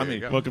up.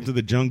 Welcome to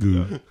the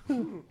jungle.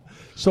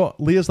 So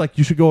Leah's like,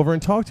 you should go over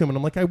and talk to him, and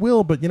I'm like, I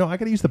will, but I got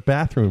to use the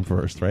bathroom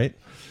first, right?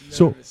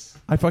 So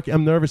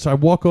I'm nervous. So I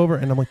walk over,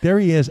 and I'm like, there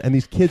he is, and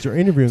these kids are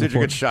interviewing. Did you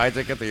him. get shy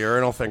dick at the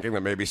urinal thinking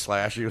that maybe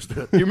Slash used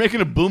it? You're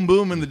making a boom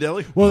boom in the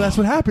deli? Well, that's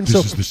what happened.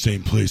 This is the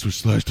same place where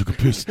Slash took a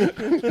piss.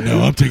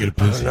 No, I'm taking a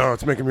piss. No,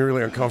 it's making me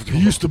really uncomfortable.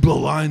 He used to blow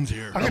lines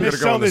here. I'm going to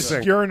sell this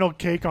urinal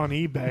cake on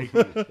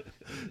eBay.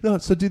 No,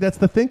 so dude, that's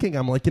the thinking.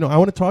 I'm like, I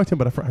want to talk to him,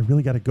 but I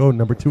really got to go.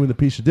 Number 2 in the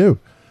piece to do.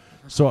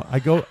 So I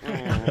go,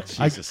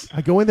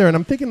 I go in there, and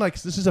I'm thinking like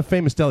this is a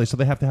famous deli, so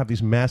they have to have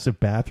these massive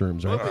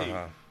bathrooms,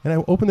 right? And I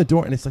open the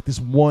door, and it's like this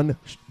one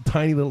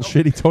tiny little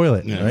shitty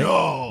toilet. Yeah. Right?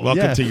 No.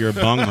 Welcome to your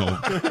bunghole.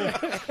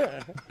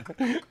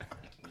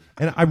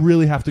 And I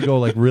really have to go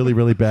like really,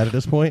 really bad at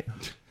this point.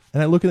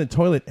 And I look in the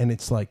toilet, and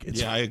it's like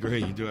I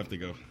agree. You do have to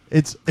go.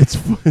 It's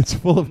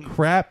full of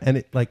crap,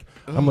 and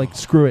I'm like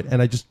screw it,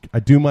 and I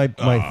do my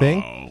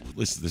thing.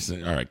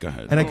 Listen. All right, go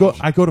ahead. And I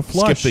go to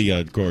flush. Skip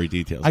the gory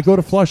details. I go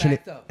to flush, and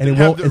it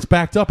won't. It's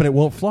backed up, and it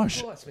won't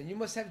flush. You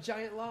must have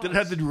giant logs. Did it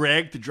have the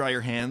rag to dry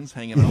your hands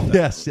hanging out?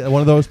 Yes,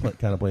 one of those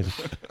kind of places.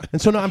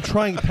 And so now I'm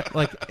trying,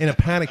 like in a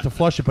panic, to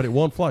flush it, but it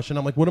won't flush. And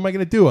I'm like, what am I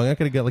going to do? I'm not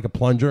going to get like a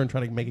plunger and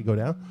try to make it go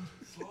down.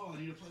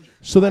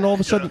 So then all of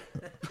a sudden,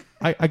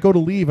 I go to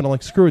leave, and I'm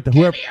like, screw it.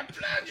 Whoever.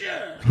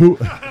 Who?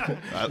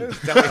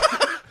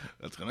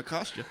 That's going to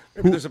cost you.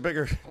 Maybe there's a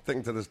bigger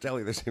thing to this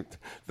deli.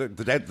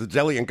 The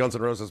deli and Guns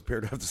N' Roses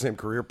appear to have the same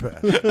career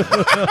path.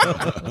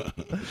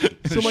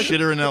 So much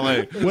shitter in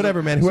L.A.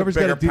 Whatever, man. Whoever's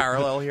got a a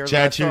parallel here.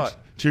 Chad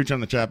Chooch on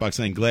the chat box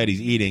saying, glad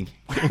he's eating.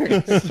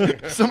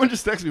 Someone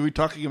just texted me. We're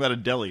talking about a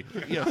deli.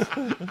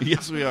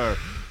 Yes, we are.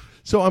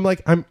 So I'm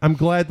like, I'm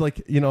glad,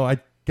 like, I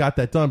got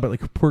that done, but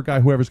like, poor guy,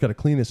 whoever's got to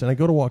clean this. And I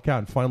go to walk out,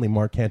 and finally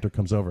Mark Cantor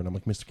comes over, and I'm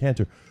like, Mr.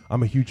 Cantor,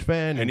 I'm a huge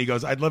fan. And he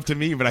goes, I'd love to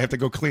meet you, but I have to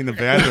go clean the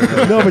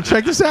bathroom. No, but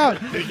check this out.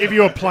 They give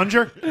you a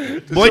plunger?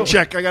 Boy,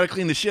 check. I got to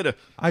clean the shitter.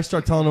 I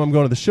start telling him I'm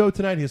going to the show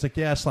tonight. He's like,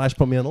 yeah, Slash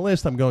put me on the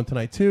list. I'm going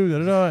tonight too. Da,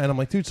 da, da. And I'm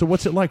like, dude, so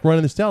what's it like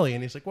running this deli?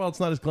 And he's like, well, it's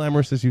not as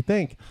glamorous as you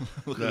think.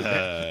 Look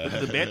at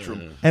the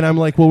bathroom. And I'm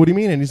like, well, what do you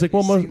mean? And he's like,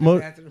 well,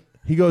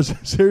 he goes,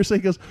 seriously?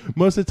 He goes,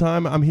 most of the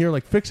time I'm here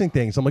like fixing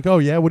things. I'm like, oh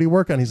yeah, what do you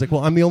work on? He's like,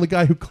 well, I'm the only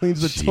guy who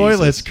cleans the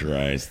toilets. Jesus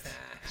Christ.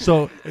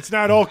 So it's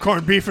not all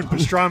corned beef and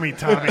pastrami,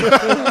 Tommy.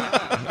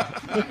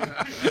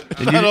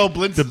 Not all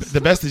Blintzes. The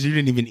best is you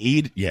didn't even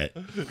eat yet.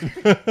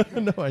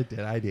 No, I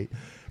did.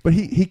 But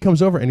he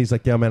comes over, and he's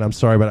like, yeah, man, I'm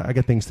sorry, but I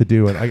got things to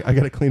do, and I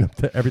got to clean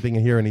up everything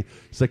in here. And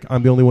he's like,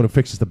 I'm the only one who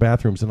fixes the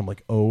bathrooms. And I'm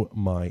like, oh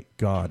my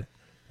God.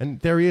 And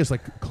there he is,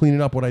 like,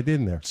 cleaning up what I did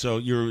in there. So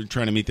you were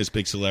trying to meet this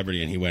big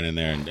celebrity, and he went in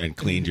there and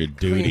cleaned your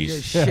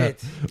duties. Your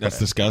shit. That's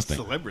disgusting.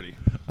 Celebrity.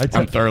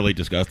 I'm thoroughly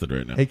disgusted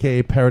right now.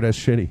 A.K.A. Paradise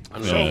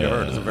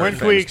Shitty. When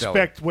can we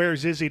expect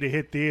Where's Izzy to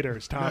hit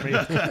theaters, Tommy?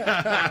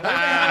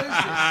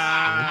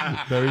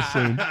 Very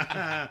soon.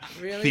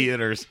 Really?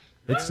 Theaters.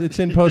 It's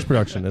in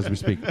post-production as we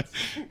speak.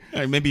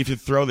 Maybe if you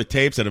throw the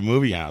tapes at a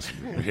movie house,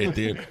 hit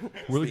theater.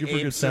 We're looking for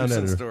a good sound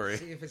editor. Story.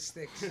 See if it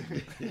sticks.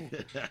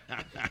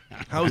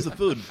 How was the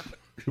food?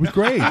 It was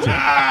great.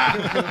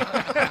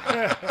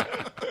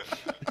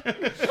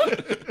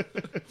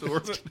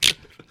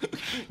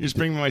 You just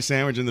bring me my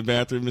sandwich in the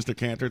bathroom, Mr.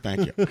 Cantor.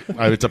 Thank you.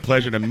 It's a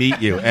pleasure to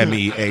meet you,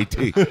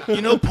 M-E-A-T.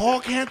 You know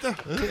Paul Cantor?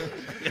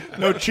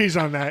 No cheese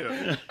on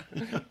that.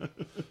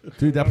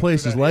 Dude, that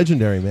place is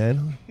legendary,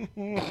 man.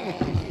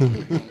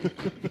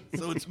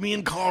 So it's me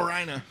and Carl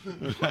Reiner.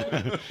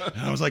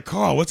 And I was like,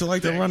 Carl, what's it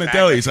like to run a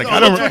deli? He's like, I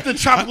don't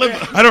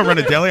run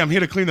a deli. I'm here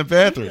to clean the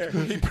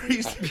bathroom.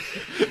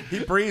 He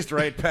breezed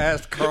right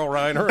past Carl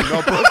Reiner and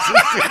Mel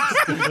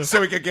Brooks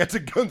so he could get to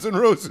Guns N'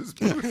 Roses.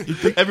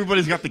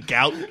 Everybody's got the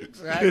gout.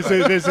 There's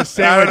a I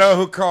sandwich. don't know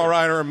who Carl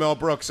Reiner and Mel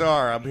Brooks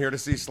are. I'm here to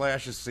see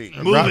Slash's seat.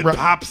 Move it,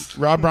 Pops.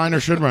 Rob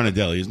Reiner should run a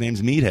deli. His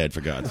name's Meathead,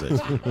 for God's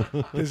sake.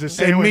 There's a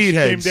sandwich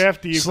named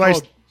after you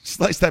called...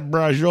 Slice that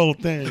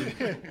brajol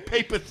thin.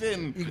 Paper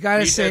thin. You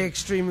gotta say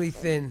extremely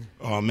thin.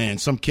 Oh, man.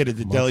 Some kid at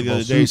the deli the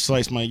other day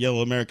sliced my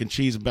yellow American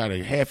cheese about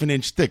a half an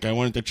inch thick. I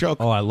wanted to choke.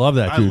 Oh, I love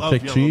that, dude.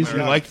 Thick cheese. You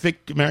like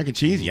thick American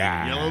cheese?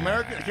 Yeah. Yellow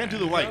American? I can't do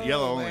the white.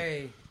 Yellow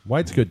only.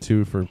 White's good,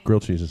 too, for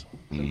grilled cheeses.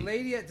 The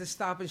lady at the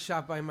Stop and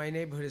Shop by my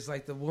neighborhood is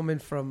like the woman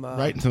from...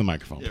 right into the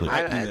microphone, please.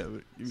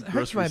 It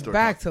hurts my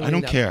back to lean I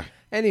don't up. care.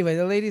 Anyway,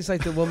 the lady's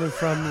like the woman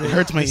from... It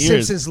hurts my ears.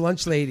 Simpsons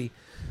lunch lady.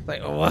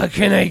 Like, what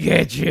can I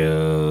get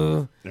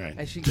you? Right.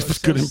 And she This goes was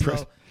so good slow.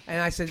 impression. And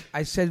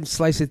I said,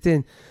 slice it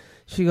thin.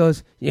 She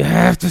goes, "You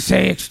have to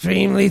say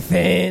extremely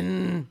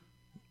thin."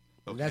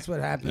 Okay. That's what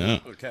happened. Yeah.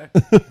 Okay.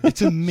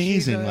 It's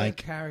amazing. She's a like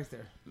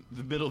character.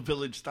 The Middle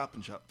Village Stop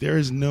and Shop. there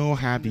is no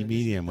happy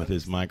medium with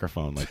his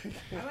microphone. Like,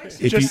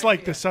 Just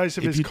like the size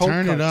of if his you cold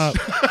turn it up,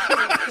 cuts.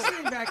 I'm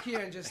sitting back here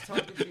and just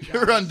talking to you guys.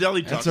 You're on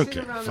Deli Talk. that's okay.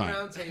 Sit around the Fine.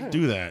 round table.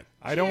 Do that.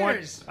 I don't want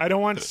Cheers. I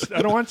don't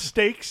want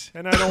steaks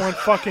and I don't want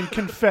fucking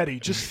confetti.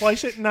 Just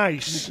slice it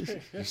nice.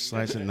 Just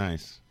slice it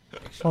nice.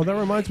 Oh, that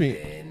reminds me.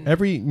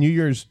 Every New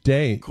Year's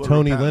Day, Quarter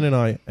Tony, pound. Lynn, and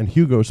I and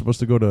Hugo are supposed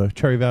to go to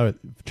Cherry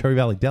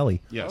Valley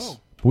Deli. Yes. Oh.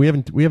 But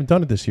we haven't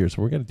done it this year,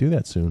 so we're going to do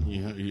that soon.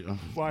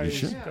 Why You is,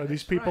 should. are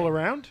these people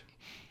around?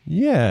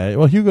 Yeah,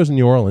 well, Hugo's in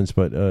New Orleans,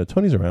 but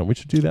Tony's around. We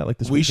should do that like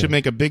this We weekend. should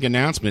make a big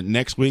announcement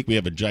next week. We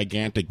have a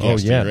gigantic Oh,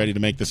 guest. yeah. Are you ready to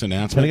make this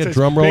announcement? Can I get a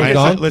drum roll and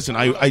gong? Listen,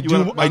 I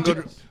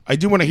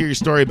do want to hear your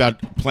story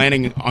about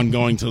planning on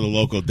going to the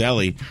local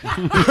deli.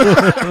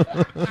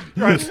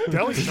 Right,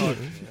 deli talk.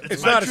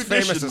 It's not as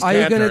famous as Are you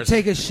going to Cantor's.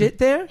 take a shit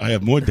there? I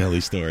have more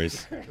deli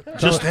stories.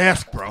 Just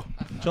ask, bro.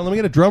 John, let me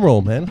get a drum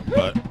roll, man.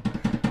 But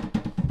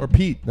Or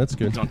Pete. That's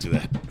good. don't do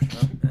that.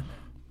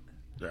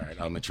 All right,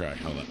 I'm gonna try.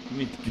 Hold on. You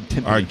need to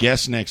continue. Our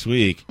guest next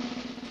week.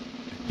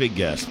 Big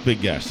guest.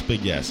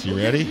 You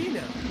ready?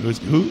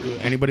 Who?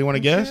 Anybody want to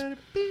guess?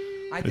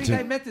 I think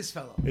I met this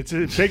fellow. It's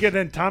bigger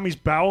than Tommy's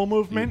bowel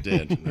movement.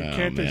 You did. Oh,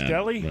 Cantor's man.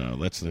 Deli. No,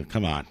 let's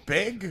come on.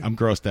 Big? I'm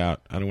grossed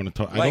out. I don't want to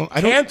talk. Like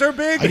I don't. Cantor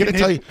big? I gotta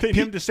tell you, They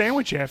named the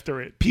sandwich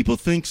after it. people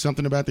think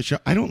something about the show.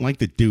 I don't like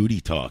the duty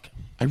talk.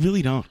 I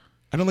really don't.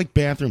 I don't like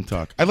bathroom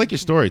talk. I like your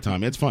story,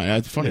 Tommy. It's fine.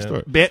 It's a funny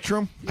story.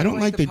 Bathroom? I don't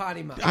like the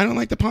potty mouth. I don't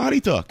like the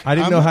potty talk. I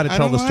didn't know how to tell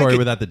don't the like story it.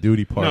 without the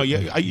duty part. No,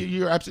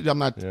 you're absolutely. I'm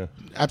not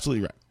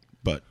absolutely right.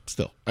 But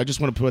still, I just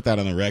want to put that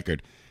on the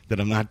record that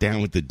I'm not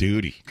down with the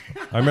duty.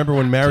 I remember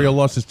when Mario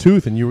lost his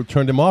tooth and you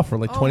turned him off for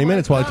like 20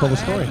 minutes while I told the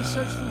story. I had to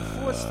search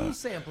through 4 stool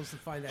samples to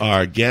find out.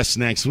 Our guest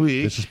next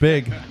week. This is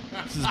big.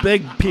 This is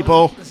big,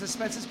 people. The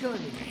suspense is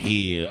killing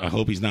me. I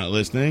hope he's not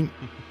listening.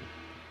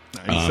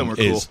 He's somewhere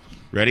cool.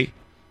 Ready?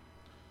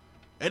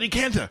 Eddie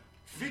Cantor.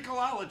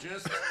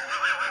 Fecolologist.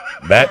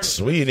 Matt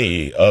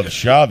Sweeney of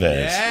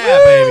Chavez. Yeah,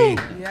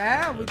 baby.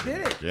 Yeah, we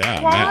did it.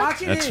 Yeah, What? Matt,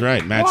 Lock it that's in.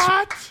 right.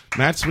 What?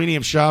 Matt Sweeney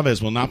of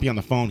Chavez will not be on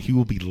the phone. He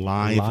will be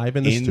live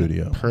in the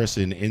studio.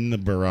 person in the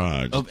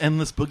barrage Of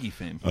Endless Boogie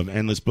fame. of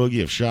Endless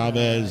Boogie, of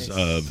Chavez,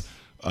 of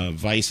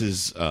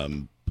Vice's.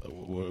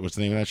 What's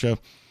the name of that show?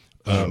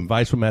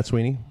 Vice with Matt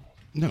Sweeney.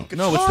 No,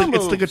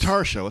 it's the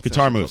guitar show. What's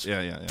Guitar that show Moves.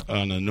 called? Yeah.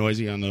 On the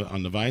Noisy on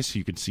the Vice,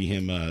 you can see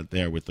him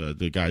there with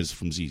the guys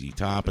from ZZ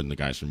Top and the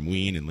guys from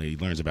Ween, and he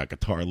learns about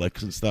guitar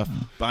licks and stuff.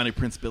 Bonnie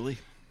Prince Billy.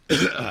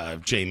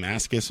 Jay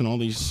Mascis and all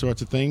these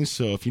sorts of things.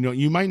 So if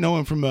you might know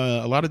him from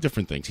a lot of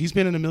different things. He's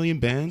been in a million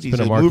bands. He's been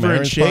a on Mark mover and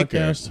Maron's shaker.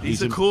 podcast.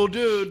 He's a cool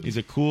dude. He's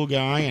a cool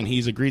guy, and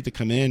he's agreed to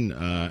come in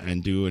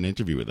and do an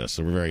interview with us.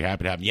 So we're very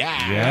happy to have him.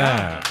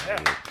 Yeah.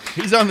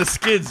 He's on the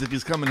skids if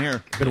he's coming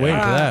here. Been waiting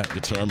for that.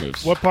 Guitar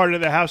Moves. What part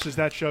of the house is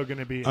that show going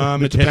to be?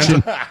 It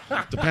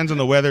depends on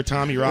the weather.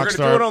 Tommy We're going to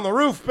do Rockstar. it on the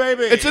roof,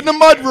 baby. It's in the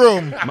mud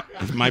room.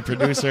 My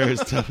producer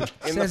is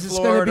Says it's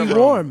going to be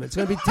warm. It's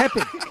going to be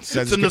tepid. It's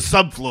in the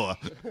subfloor.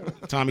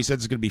 Tommy says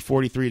it's going to be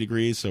 43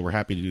 degrees, so we're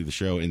happy to do the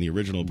show in the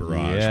original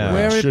barrage. Yeah.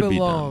 Where it should be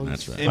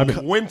belongs. done. That's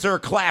right. Winter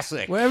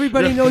classic. Where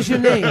everybody knows your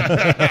name.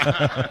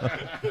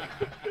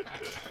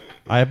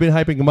 I have been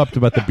hyping him up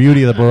about the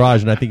beauty of the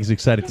barrage, and I think he's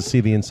excited to see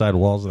the inside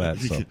walls of that.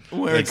 So.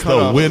 It's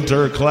the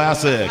Winter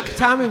Classic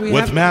Tommy, we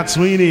with have- Matt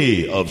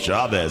Sweeney of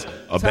Chavez,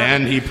 a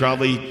band he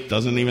probably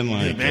doesn't even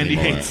like. band he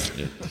anymore. hates.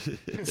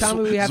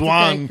 Tommy, we have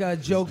Zwang. to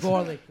thank Joe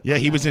Gorlick. Yeah,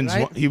 he was in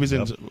Right? he was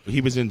in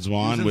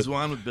Zwan with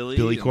Zwan with Billy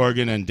and-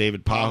 Corgan and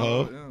David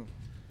Pajo. Yeah.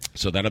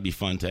 So that'll be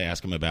fun to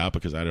ask him about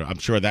because I'm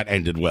sure that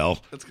ended well.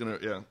 That's going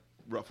to,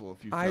 ruffle a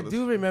few I feathers.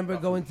 do remember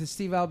going to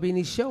Steve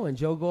Albini's show, and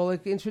Joe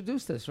Gorlick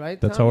introduced us,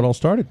 right? That's Tom? how it all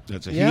started.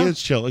 He Yeah.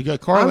 is chill. You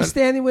got Carl. I'm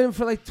standing with him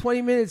for like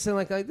 20 minutes, and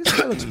like this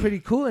guy looks pretty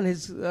cool, and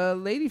his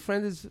lady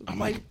friend is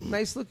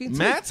nice looking too.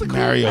 Matt's a cool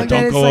Mario, like,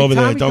 don't And go it's over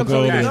there. Tommy Don't comes go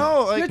over and there. goes,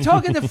 No, like- You're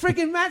talking to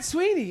freaking Matt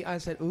Sweeney. I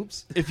said,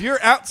 oops. If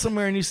you're out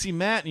somewhere and you see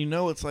Matt, you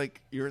know it's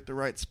like you're at the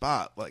right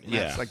spot. Like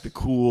Matt's Yeah. like the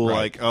cool, Right.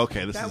 like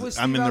okay, this That is was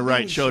I'm in Steve the right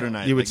Albini's show show.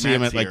 tonight. You would Like, see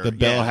him Matt's at like here. the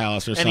Bell Yeah.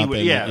 House or Anyway,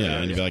 something. Yeah,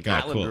 and you'd be like, oh,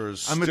 cool.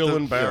 Islanders, I'm at still the-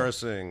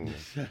 embarrassing.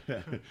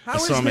 How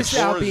is saw him at Mr.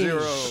 Albini?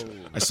 4-0.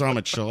 I saw him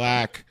at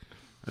Shellac.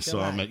 I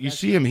saw him at. You That's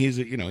see him?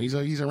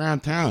 He's around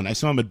town. I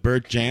saw him at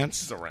Burt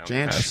Jantz.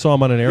 I saw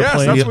him on an Yes,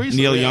 airplane. that's where he's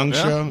Neil from. Young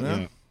Yeah, show. yeah.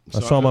 Yeah. I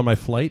saw him on my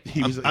flight.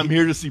 I'm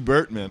here to see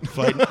Bert, man.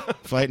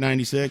 Flight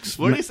 96.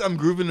 What is I'm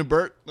grooving to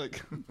Bert?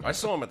 Like I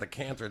saw him at the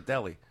Cantor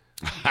Deli.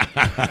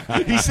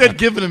 he said,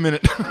 "Give it a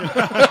minute."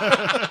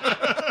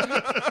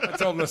 I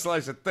told him to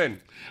slice it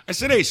thin. I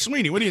said, hey,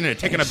 Sweeney, what are you doing?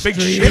 Taking a big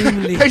shit?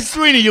 Extremely, Hey,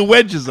 Sweeney, your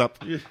wedge is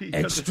up.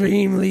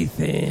 extremely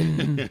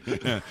thin.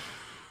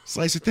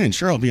 Slice it thin.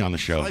 Sure, I'll be on the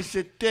show. Slice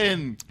it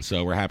thin.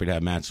 So we're happy to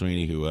have Matt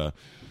Sweeney, who And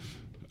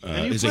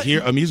you is play-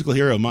 a musical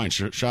hero of mine.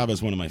 Shava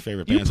is one of my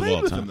favorite You bands of played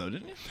all with time. him though,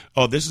 didn't you?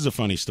 Oh, this is a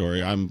funny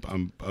story.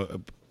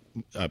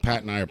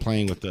 Pat and I are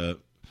playing with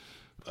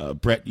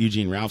Brett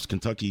Eugene Ralph's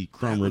Kentucky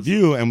Chrome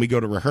Review, and we go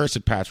to rehearse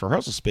at Pat's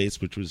Rehearsal Space,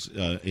 which was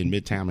in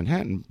Midtown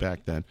Manhattan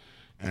back then.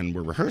 And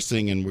we're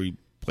rehearsing, and we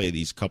play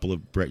these couple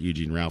of Brett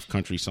Eugene Ralph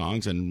country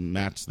songs, and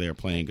Matt's there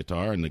playing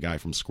guitar, and the guy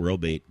from Squirrel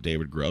Bait,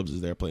 David Grubbs,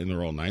 is there playing.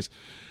 They're all nice.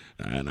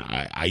 And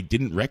I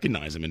didn't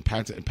recognize him. And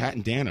Pat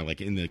and Dan are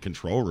like in the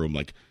control room,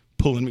 like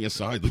pulling me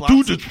aside. Like,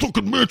 dude, it's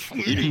fucking Matt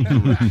Sweeney.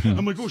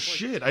 I'm like, oh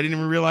shit. I didn't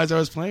even realize I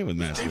was playing with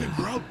Matt Sweeney. David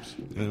Grubbs.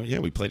 Yeah,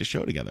 we played a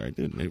show together. I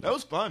did. That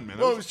was fun, man.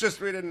 Well, it was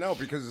just we didn't know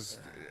because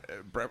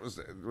Brett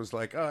was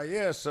like, oh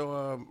yeah,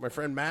 so my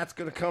friend Matt's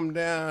gonna come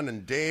down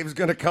and Dave's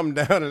gonna come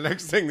down, and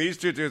next thing these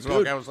two dudes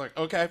walk. I was like,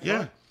 okay, Yeah,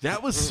 fine.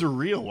 that was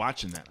surreal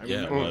watching that. I Yeah,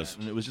 it remember. was.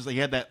 And it was just like he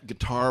had that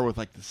guitar with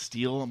like the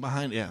steel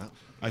behind. Yeah,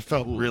 I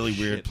felt really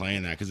weird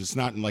playing that because it's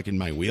not like in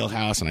my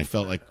wheelhouse, and I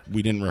felt like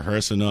we didn't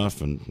rehearse enough,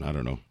 and I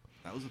don't know.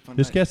 That was a fun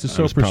This night. guest is That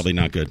so was probably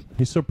not good.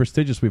 He's so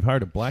prestigious. We've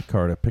hired a black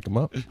car to pick him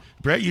up.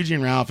 Brett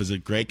Eugene Ralph is a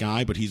great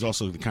guy, but he's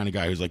also the kind of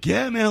guy who's like,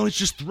 yeah, man, let's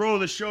just throw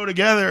the show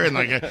together. And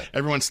like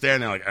everyone's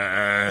standing there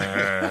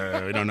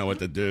like, we don't know what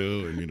to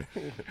do. And, you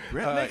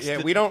know.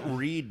 Yeah, we don't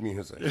read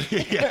music.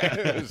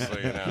 Yeah. So,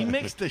 you know. He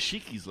makes the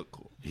Sheikies look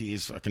cool.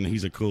 He's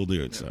a cool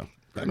dude. So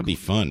that'll be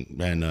fun.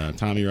 And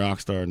Tommy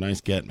Rockstar, nice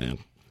get, man.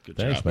 Good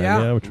Thanks, job. man.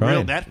 Yeah, we're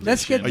trying.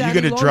 Let's get Are Daddy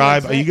you gonna Long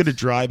drive? Legs Are you next. gonna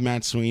drive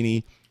Matt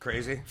Sweeney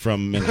Crazy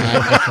from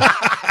Manhattan?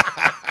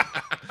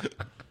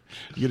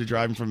 You gonna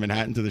drive him from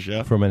Manhattan to the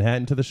show? From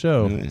Manhattan to the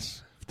show.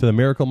 Nice. To the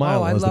Miracle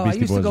Mile. Oh, I as the love. I Beastie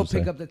used to Boys go would say.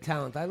 pick up the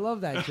talent. I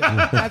love that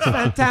job. That's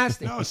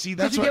fantastic. No, see, 'Cause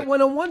that's you what- get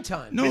one-on-one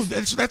time. No,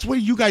 that's where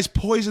you guys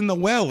poison the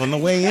well on the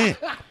way in.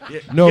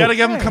 No. You gotta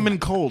get him come in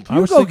cold.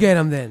 You go get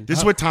him then. This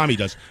is what Tommy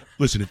does.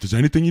 Listen, if there's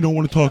anything you don't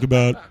want to talk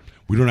about,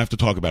 we don't have to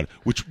talk about it.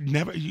 Which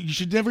never, you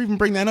should never even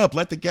bring that up.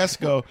 Let the guests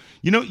go.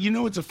 You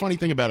know, it's a funny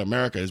thing about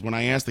America is when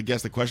I ask the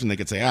guest the question, they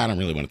could say, I don't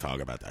really want to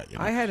talk about that. You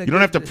know? I had a you don't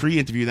have to good-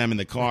 pre-interview them in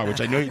the car,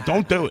 which I know you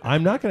don't do it.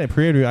 I'm not going to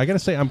pre-interview. I got to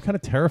say, I'm kind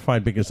of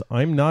terrified because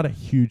I'm not a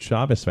huge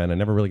Shabbos fan. I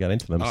never really got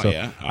into them, Oh, so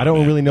yeah? Oh, I don't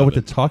man, really know love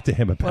what to talk to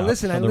him about. Well,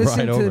 listen, I on the listened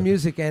ride to the over.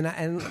 music,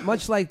 and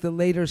much like the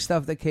later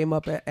stuff that came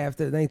up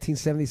after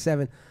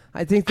 1977,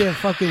 I think they're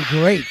fucking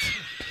great.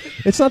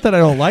 It's not that I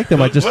don't like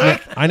them. I just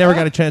What? I never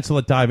got a chance to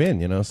dive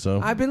in. You know, so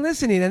I've been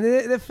listening, and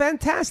they're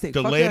fantastic.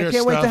 The Fucking, later I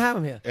can't wait stuff to have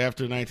them here.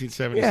 after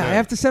 1977. Yeah,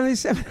 after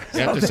 77.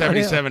 After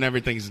 77,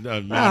 everything's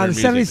modern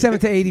music. 77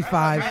 to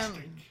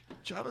 85.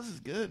 Chavez is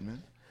good,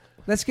 man.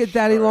 Let's get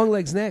Daddy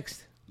Longlegs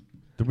next.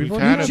 We've You,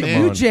 had him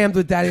in. you jammed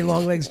with Daddy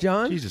Longlegs,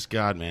 John. Jesus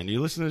God, man. You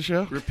listen to the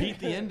show? Repeat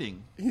the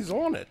ending. He's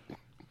on it.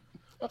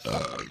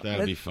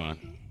 That'd be fun.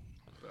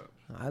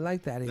 I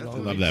like Daddy That's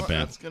Longlegs. love that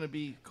band. That's gonna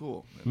be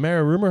cool.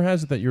 Mara, rumor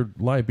has it that your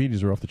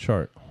diabetes are off the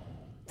chart.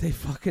 They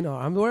fucking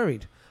are. I'm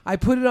worried. I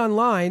put it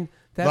online.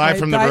 That Live my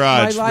from the di-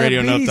 garage, my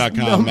diabetes radionote.com,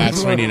 numbers Matt were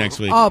Sweeney next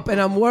week. Up, and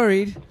I'm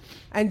worried.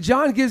 And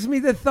John gives me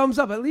the thumbs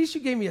up. At least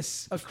you gave me a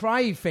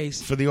cryy face.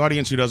 For the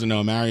audience who doesn't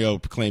know, Mario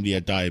claimed he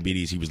had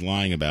diabetes. He was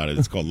lying about it.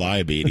 It's called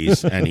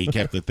diabetes, and he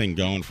kept the thing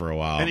going for a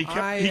while. And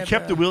he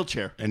kept the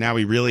wheelchair. And now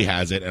he really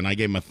has it. And I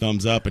gave him a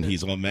thumbs up, and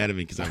he's all mad at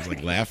me because I was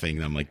like laughing.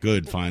 And I'm like,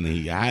 good, finally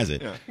he has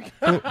it. Wait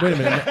a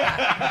minute.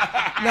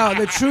 No,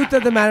 the truth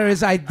of the matter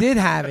is I did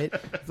have it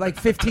like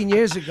 15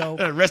 years ago.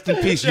 Rest in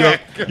peace,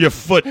 your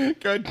foot.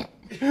 Good.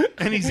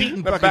 And he's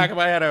eating the back of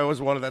my head. I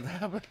always wanted that to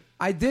happen.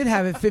 I did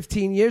have it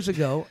 15 years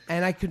ago,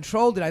 and I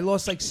controlled it. I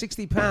lost like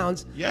 60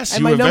 pounds. Yes,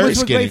 and you my were very numbers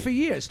were skinny. great for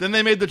years. Then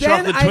they made the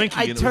Then chocolate Twinkie.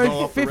 I and it was all turned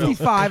off the rails.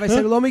 55. I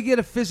said, let me get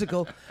a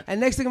physical. And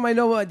next thing I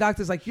know, my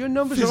doctor's like, your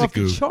numbers are off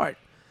the Physical. chart.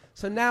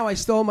 So now I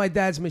stole my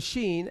dad's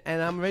machine,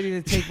 and I'm ready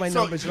to take my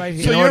numbers right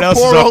here. So You know your what else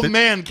poor is off old the-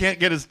 man can't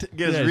get his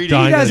reading.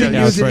 dying He to doesn't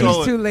get use it. right.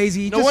 He's too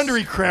lazy. He No just- wonder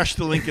he crashed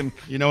the Lincoln.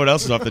 You know what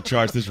else is off the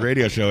charts? This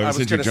radio show ever I was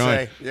since you gonna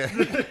joined. say,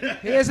 yeah.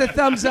 Here's a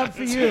thumbs up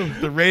for you.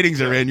 The ratings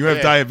are in. You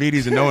have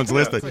diabetes and no one's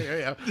listening.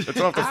 Yeah. It's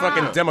off the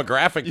fucking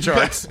demographic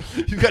charts.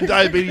 You've got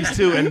diabetes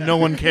too, and no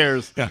one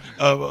cares. Yeah.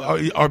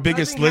 Our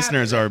biggest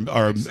listeners are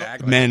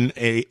men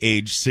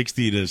age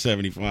 60 to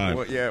 75.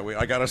 Well, yeah,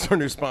 I got us our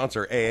new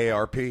sponsor,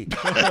 AARP.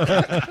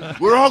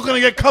 We're all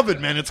gonna get COVID,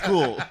 man. It's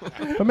cool.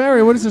 But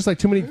Mario, what is this? Like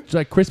too many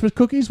Christmas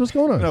cookies? What's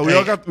going on? No, we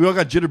all got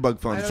jitterbug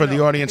funds. For the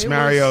know. audience, It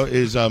Mario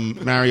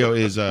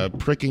is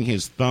pricking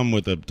his thumb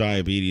with a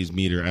diabetes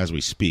meter as we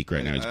speak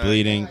right now. He's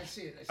bleeding.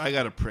 I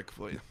got a prick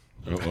for you.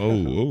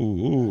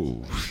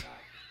 Oh.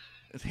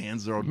 His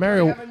hands are all.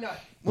 Mario,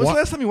 When's the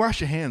last time you washed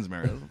your hands,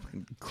 Mario? There's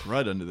fucking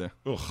crud under there.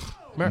 Ugh.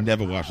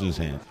 Never washes his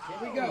hands.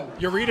 Here we go.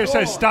 Your reader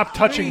says, "Stop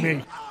touching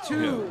me."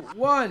 2,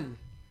 1.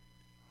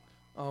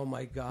 Oh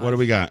my God! What do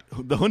we got?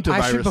 The Hunter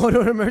I should virus. go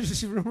to an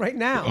emergency room right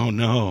now. Oh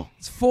no!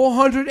 It's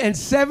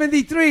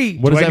 473.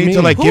 what does Do I that need mean?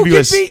 to like Who give you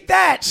can a beat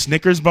that?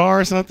 Snickers bar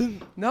or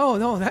something?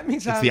 No, that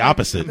means It's the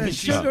opposite. The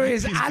sugar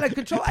is out of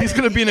control. He's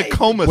gonna be in a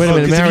coma. Wait a soon.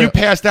 minute, Because if Mario. you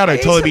passed out, I'd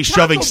It's totally a be Taco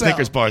shoving Bell.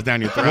 Snickers bars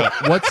down your throat.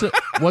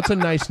 What's a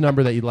nice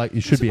number that you like?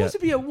 You should It's be supposed at.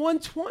 to be a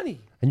 120.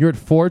 And you're at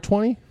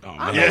 420.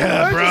 I'm Yeah, in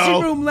the emergency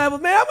bro. room level,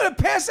 man. I'm gonna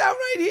pass out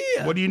right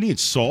here. What do you need?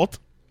 Salt?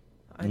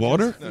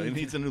 Water? No, he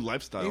needs a new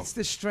lifestyle. It's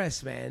the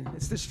stress, man.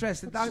 It's the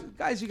stress.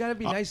 Guys, you got to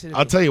be nicer to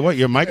I'll me. tell you what,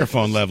 your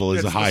microphone level is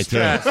It's a high the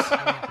too. stress.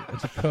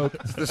 It's a Coke.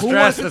 It's the Who stress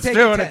wants to that's take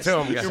doing a it test?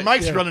 to him. Your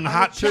mic's running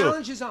hot, The too.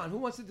 challenge is on. Who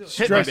wants to do it?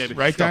 Hit me, baby.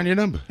 Write down your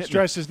number.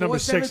 Stress is number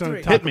 6 on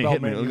the 473. Taco Hit me, Bell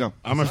hit me. menu. Let's go.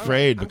 I'm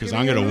afraid because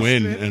I'm giving going to you a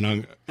win, strip.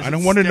 and I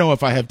don't want to know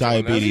if I have At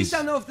least diabetes.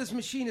 I know if this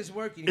machine is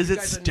working. Is You it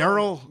guys are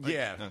sterile?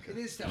 Yeah. normal. It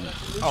is sterile.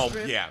 That's a new Oh,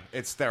 strip. yeah.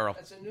 It's sterile.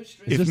 That's a new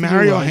strip. Is If this the new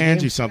Mario line hands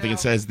game? you something and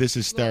says this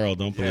is sterile,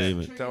 don't believe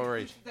it. Don't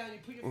worry. Down, you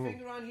put your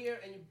finger on here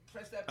and you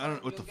press that I don't know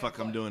button, what the you'll fuck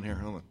get I'm blood. doing here.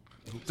 Hold on.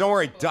 Don't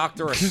worry.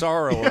 Dr.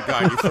 Asaro will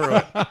guide you through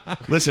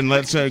it. Listen,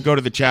 let's go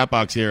to the chat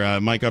box here.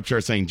 Mike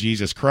Upchart saying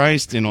Jesus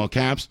Christ in all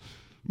caps.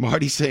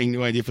 Marty saying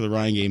new idea for the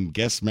Ryan game.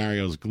 Guess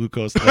Mario's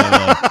glucose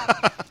level.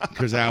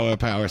 Kurzawa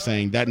Power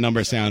saying that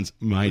number sounds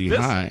mighty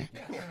high.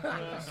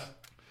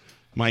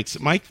 Mike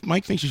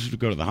thinks you should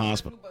go to the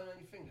hospital.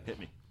 Hit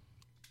me.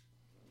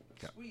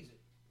 Squeeze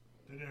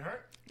it. Did it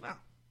hurt?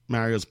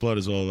 Mario's blood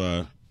is all.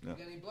 You got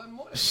any blood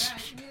more than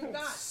that? You need a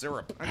dot.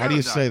 Syrup. How do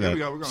you say Here we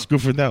go, that? we're going.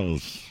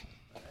 Scooferdels.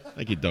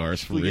 Thank you,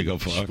 Doris, for Rigo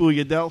Fuck.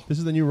 Spooyadell. This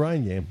is the new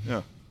Ryan game.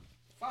 Yeah.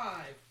 5,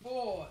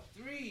 4,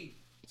 3,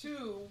 2,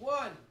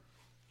 1.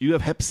 You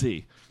have Hep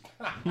C.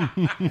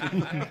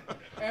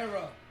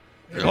 Error.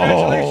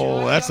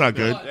 Oh, that's not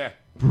good. Yeah.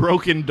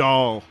 Broken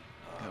doll.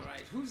 All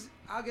right.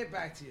 I'll get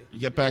back to you. You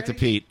get back to Ready?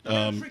 Pete.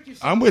 Remember, prick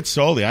yourself. I'm with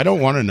Soli. I don't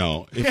want to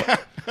know.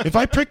 If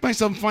I prick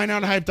myself and find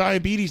out I have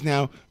diabetes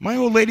now, my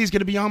old lady's going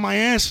to be on my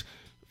ass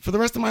for the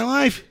rest of my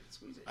life.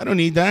 I don't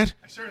need that.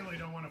 I certainly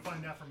don't want to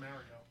find out from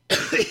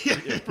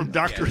Mario. From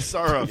Dr.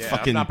 Asaro. Yeah,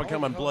 Fucking- I'm not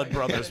becoming blood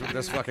brothers with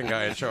this fucking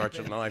guy in charge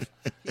of life.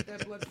 Keep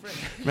that blood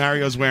fresh.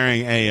 Mario's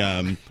wearing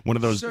a one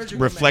of those Surgical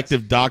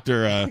reflective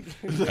doctor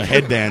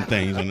headband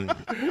things.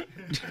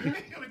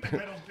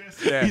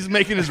 Yeah. He's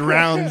making his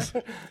rounds.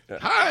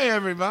 Hi,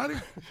 everybody.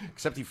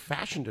 Except he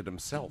fashioned it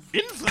himself.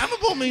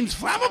 Inflammable means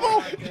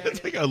flammable.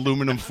 It's like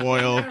aluminum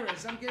foil.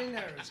 I'm getting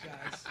nervous,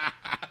 guys.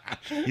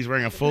 He's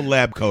wearing a full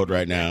lab coat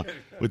right now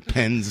with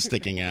pens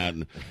sticking out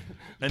and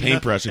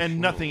paintbrushes.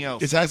 And nothing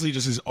else. It's actually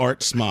just his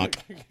art smock.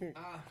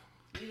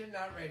 You're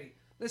not ready.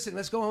 Listen,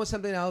 let's go on with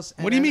something else.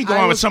 What do you mean go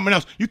on with something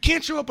else? You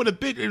can't show up with a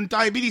bit in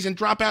diabetes and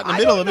drop out in the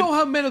middle of I it. don't know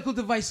how medical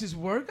devices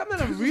work. I'm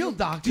not a real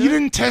doctor. You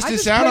didn't test I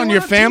this just out play on one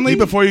your family TV.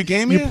 before you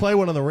came You here? play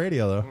one on the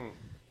radio, though.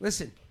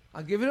 Listen,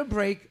 I'll give it a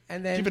break,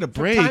 and then Give it a from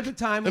break. time to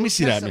time, Let me we'll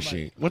see that test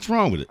somebody. machine. What's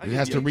wrong with it? It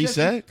has to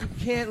reset? You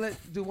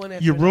can't do one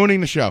after You're another.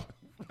 ruining the show.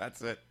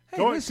 That's it. Hey,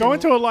 Go listen,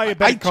 into a I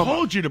diabetic coma.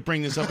 told you to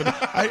bring this up.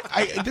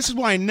 And this is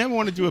why I never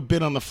want to do a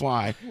bit on the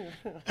fly.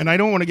 And I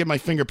don't want to get my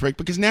finger pricked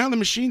because now the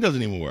machine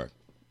doesn't even work.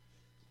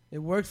 It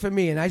worked for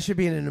me, and I should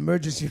be in an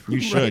emergency room. You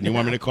should. Right You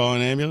want me now. to call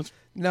an ambulance?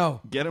 No.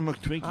 Get him a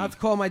Twinkie. I'll have to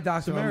call my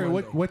doctor. So, on Mario,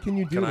 Monday. what can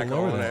you do Can to I call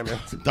lower an that?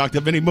 ambulance? Dr.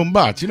 Vinny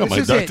Boombots. You know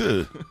This my is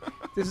it. doctor.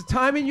 There's a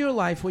time in your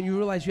life when you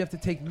realize you have to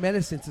take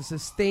medicine to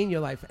sustain your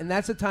life, and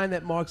that's a time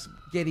that Mark's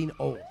getting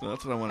old.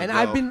 That's what I want to And go.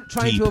 I've been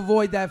trying Deep. to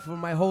avoid that for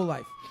my whole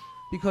life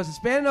because it's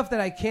bad enough that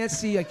I can't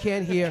see, I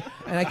can't hear,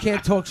 and I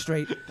can't talk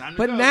straight.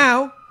 But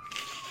now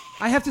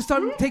I have to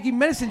start taking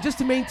medicine just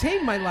to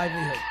maintain my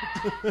livelihood.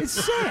 It's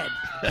sad.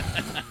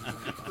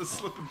 The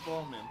slip and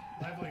fall, man.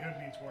 Livelihood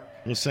needs work.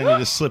 We'll send you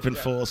to slip and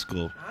fall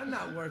school. I'm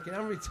not working.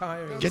 I'm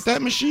retiring. Get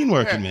that machine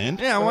working, man.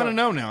 Yeah, I want to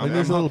know now. Like,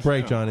 there's a little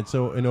break, John. It's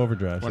so in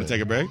overdrive. Want to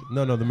take a break?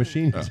 No, the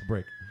machine needs a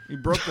break. He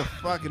broke the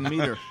fucking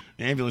meter.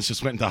 The ambulance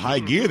just went into high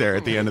gear there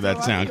at the end of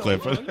that sound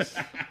clip.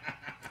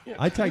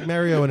 I tagged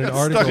Mario in an Got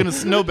article. stuck in a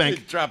snowbank.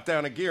 He dropped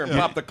down a gear and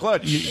popped the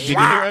clutch.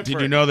 Did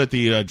you know that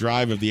the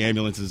drive of the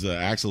ambulance's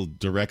axle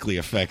directly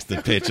affects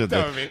the pitch of the,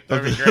 That would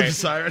be of the great.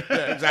 siren?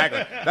 Yeah,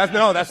 exactly.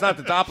 That's not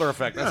the Doppler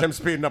effect. That's him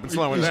speeding up and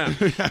slowing down.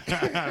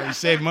 You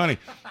save money.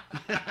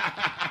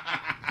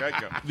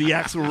 Geico. The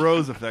Axl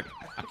Rose effect.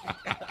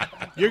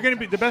 You're gonna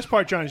be the best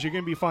part, John. Is you're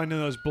gonna be finding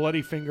those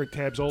bloody finger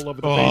tabs all over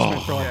the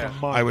basement for like a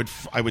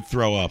month. I would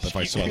throw up if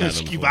I saw that.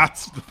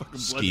 Skivats, the fucking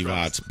blood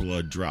Skivats,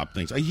 blood drop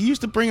things. He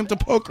used to bring him to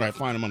poker. I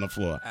find him on the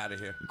floor. Out of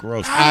here.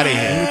 Gross. Out of You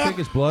here. think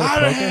his blood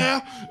Out of is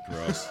here.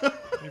 broken? Gross.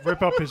 You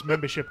rip up his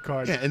membership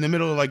card. Yeah, in the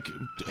middle of like,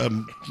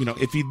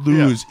 if he'd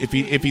lose, if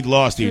he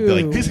lost, he'd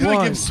be like, He's going to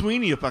One. give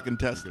Sweeney a fucking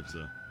test.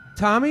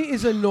 Tommy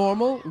is a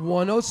normal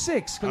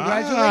 106.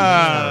 Congratulations.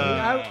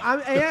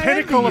 The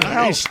pinnacle of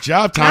nice health.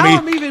 job, Now I'm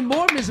Tommy. even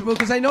more miserable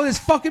because I know this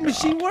fucking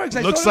machine works.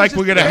 I Looks thought it was like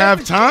we're just gonna have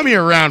bad. Tommy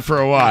around for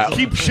a while.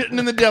 Keep shitting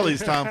in the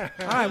delis, Tom.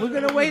 All right, we're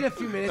going to wait a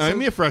few minutes. Give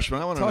me a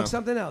freshman. I want to Talk know.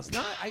 something else.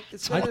 No,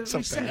 it's gonna Talk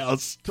something reset.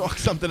 else. Talk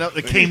something else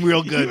that came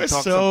real good. You are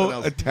Talk so something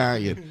else.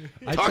 Italian.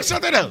 Talk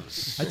something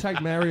else. I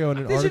tagged Mario in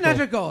an This is article.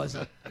 not goes.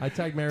 I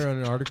tagged Mario in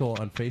an article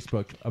on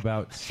Facebook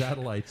about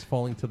satellites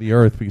falling to the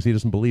Earth because he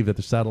doesn't believe that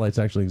the satellites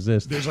actually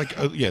exist. There's like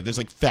there's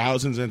like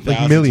thousands and Like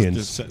thousands millions.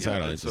 of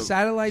satellites.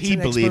 Satellites He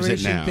and believes it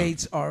expiration now.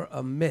 dates are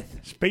a myth.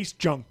 Space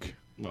junk.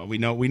 Well, we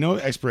know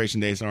expiration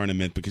dates aren't a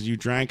myth because you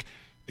drank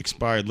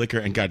expired liquor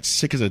and got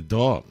sick as a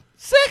dog.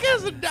 Sick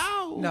as a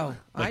dog. No.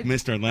 Like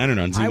Mr. Leonard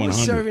on Z100. I was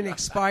serving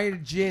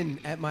expired gin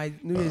at my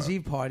New Year's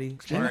Eve party.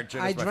 Expired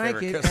gin I is my drank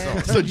favorite it kiss and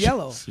it song. turned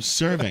yellow.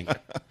 Serving.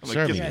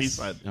 Serving. Yes,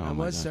 Oh, I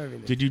my was God. serving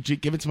it. Did you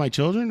give it to my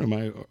children or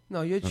my?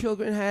 No, your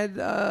children had.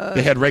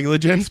 They had regular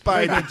gin.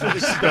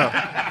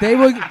 They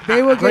were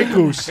Grey getting,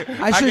 Goose.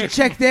 I should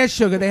check their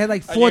sugar. They had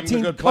like I gave them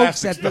 14 the good Cokes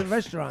plastic at the stuff.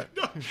 restaurant.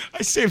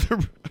 I saved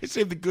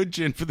the good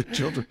gin for the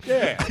children.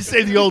 Yeah. I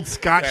saved the old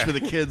scotch Yeah. for the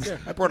kids. Yeah.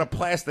 I brought a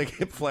plastic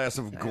hip flask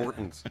of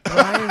Gorton's.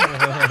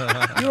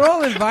 You're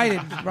all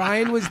invited.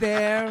 Brian was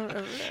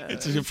there.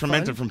 It's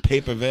fermented from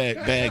paper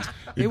bags.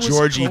 It was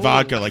Georgie cold.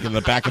 vodka, like in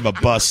the back of a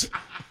bus.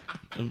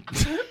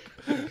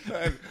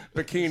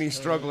 Bikini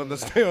struggling to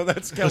stay on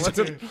that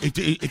skeleton.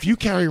 If you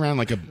carry around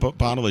like a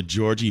bottle of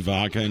Georgie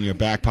vodka in your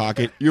back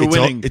pocket, You're it's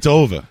winning. It's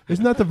over.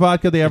 Isn't that the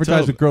vodka they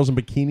advertise over. with girls in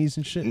bikinis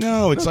and shit?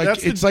 No, it's like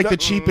that's the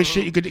cheapest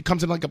shit you could. It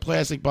comes in like a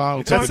plastic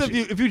bottle. That's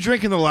if you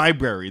drink in the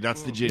library,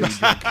 that's the gin you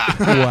drink.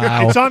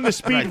 Wow. It's on the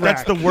speed That's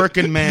rack. the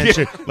working man Yeah.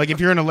 shit. Like if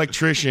you're an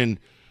electrician,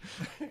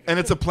 And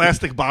it's a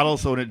plastic bottle,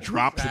 so when it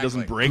drops, it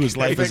doesn't break. whose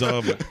life is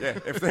over. Yeah,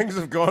 if things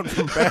have gone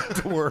from bad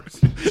to worse.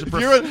 If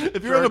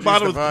you're in a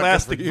bottle with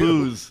plastic for you.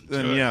 booze,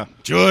 then yeah.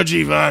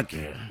 Georgie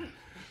vodka.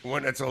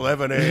 When it's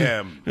 11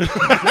 a.m.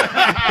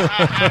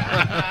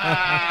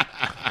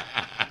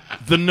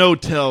 The no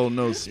tell,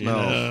 no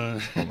smell.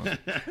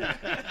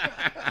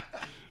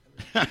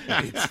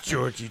 It's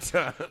Georgie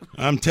time.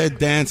 I'm Ted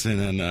Danson,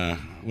 and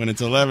when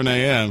it's 11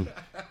 a.m.,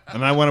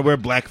 and I want to wear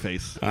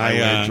blackface, I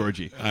wear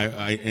Georgie.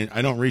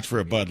 I don't reach for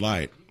a Bud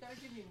Light.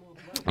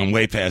 I'm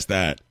way past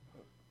that.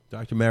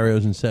 Dr.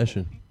 Mario's in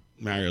session.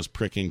 Mario's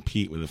pricking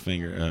Pete with a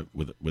finger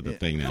with a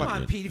thing now. Come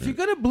on, Pete. If you're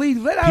gonna bleed,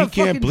 let out Pete a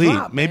fucking can't bleed.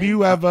 drop, Maybe man.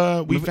 you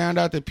have. We found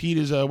out that Pete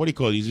is what do you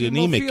call it? He's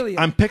anemic. Hemophilia.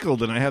 I'm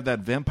pickled, and I have that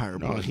vampire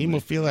No, blood.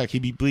 hemophiliac.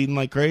 He'd be bleeding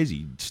like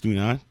crazy. Stu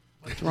not.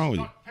 What's wrong with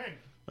you?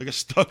 Like a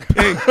stuck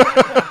pig.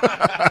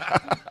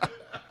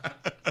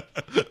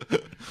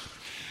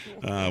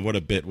 What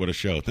a bit. What a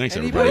show. Thanks,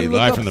 Anybody everybody. look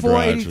Live up from the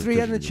barrage. 483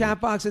 in the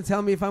chat box and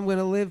tell me if I'm going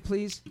to live,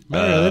 please?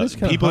 Mario, that is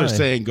kinda People are high.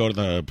 saying go to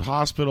the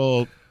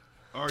hospital.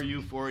 Are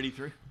you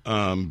 483?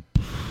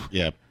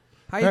 Yeah.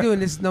 How you doing?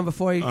 This is number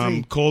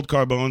 483. Cold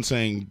Carbone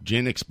saying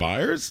gin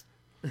expires.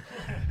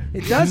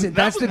 It doesn't.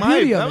 That's the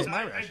beauty of it.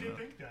 my rationale.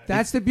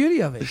 That's the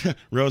beauty of it.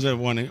 Rosa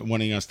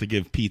wanting us to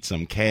give Pete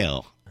some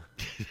kale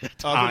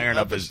to iron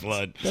up his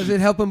blood. Does it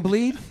help him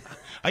bleed?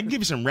 I can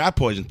give you some rat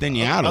poison, thin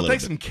you out a I'll little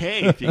take bit. some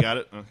K if you got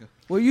it. Okay.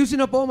 We're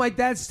using up all my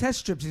dad's test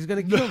strips. He's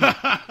going to kill me.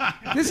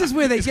 This is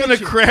where they He's get gonna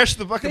you. crash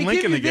the fucking They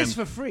Lincoln give you again. this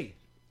for free.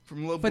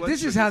 From low But blood this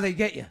is sugars. how they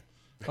get you.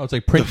 Oh, it's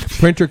like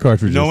printer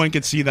cartridges. No one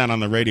can see that on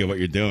the radio, what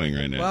you're doing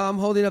right now. Well, I'm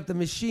holding up the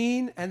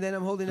machine, and then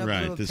I'm holding up the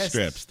Right, little the test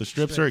strips. The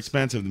strips are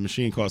expensive. The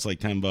machine costs like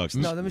 $10.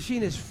 No, the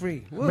machine is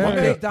free. We're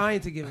Mario- dying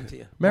to give them to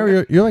you.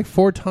 Mario, you're like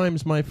 4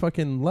 times my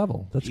fucking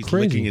level. That's He's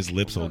crazy. licking his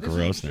lips all This is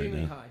gross right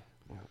extremely now. high.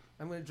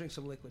 I'm going to drink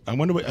some liquid. I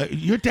wonder what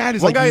your dad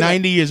is One like guy that-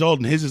 90 years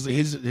old, and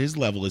his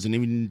level isn't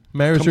even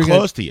Mario's come drinking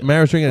close to you.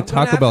 Mario's drinking a I'm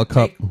gonna Taco have Bell to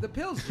cup. take the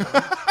pills.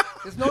 John.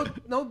 There's no.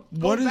 What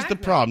going is the back now.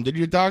 problem? Did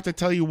your doctor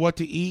tell you what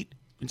to eat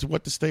and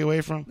what to stay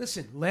away from?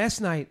 Listen,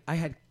 last night I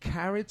had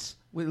carrots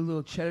with a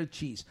little cheddar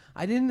cheese.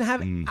 I didn't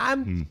have.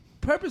 I'm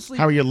purposely.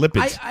 How are your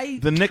lipids? I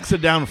The Knicks are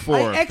down 4. I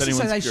if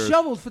exercised. anyone's I curious.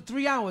 shoveled for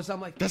 3 hours. I'm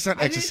like, That's not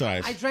I didn't-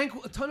 exercise. I drank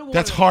a ton of water.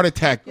 That's heart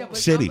attack Yeah, but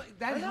city. I'm like,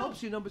 that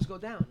helps your numbers go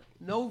down.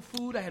 No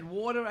food. I had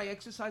water. I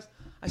exercised.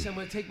 I said I'm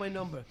going to take my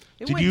number.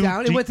 It Did went you-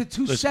 down. It do- went to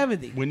listen,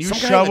 270. when you Some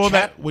guy in shovel the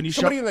chat- that, when you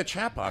somebody shovel, in the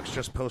chat box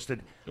just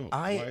posted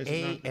why is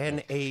it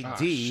not-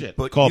 IANAD, shit.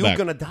 but Call you're back.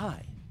 gonna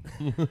die.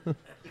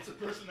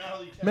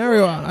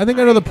 Mario, I think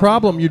I know the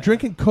problem. You're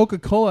drinking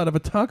Coca-Cola out of a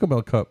Taco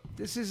Bell cup.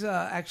 This is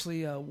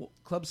actually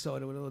club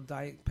soda with a little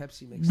Diet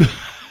Pepsi mixed in.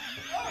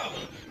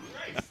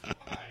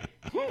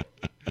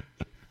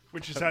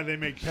 Which is how they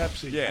make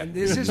Pepsi. Yeah. And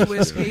this is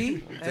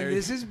whiskey. And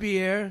this is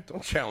beer.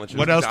 Don't challenge.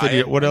 what his else did you?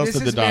 diet. What else This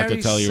did the is doctor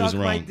Mary's tell you was suck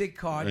wrong? my dick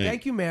card.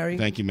 Thank you, Mary.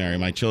 Thank you, Mary.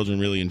 My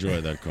children really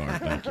enjoy that card.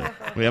 Thank you.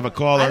 We have a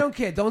caller. I don't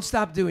care. Don't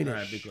stop doing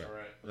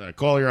it.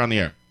 Caller, you're on the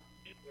air.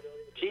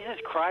 Jesus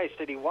Christ,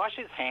 did he wash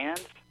his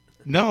hands?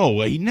 No,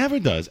 he never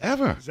does.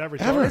 Ever. Is that Ever.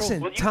 rhetorical? Listen,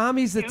 Well, you-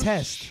 Tommy's the you-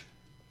 test.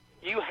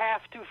 You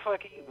have to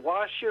fucking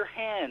wash your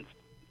hands.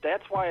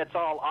 That's why it's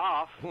all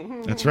off.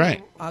 That's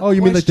right. Oh,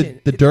 you mean like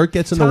the dirt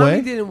gets in the Tommy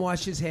way? didn't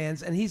wash his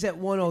hands, and he's at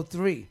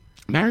 103.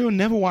 Mario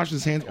never washes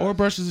his hands or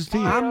brushes his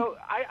teeth. Mario,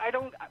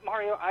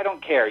 I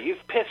don't care. You've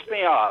pissed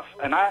me off,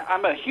 and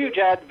I'm a huge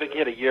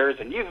advocate of yours,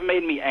 and you've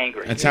made me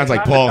angry. That sounds like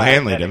I'm Paul a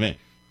Hanley diabetic. to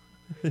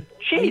me.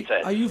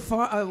 Jesus. Are you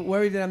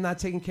worried that I'm not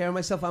taking care of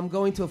myself? I'm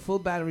going to a full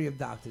battery of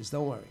doctors.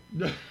 Don't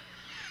worry.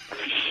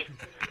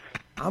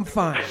 I'm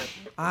fine.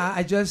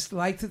 I just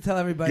like to tell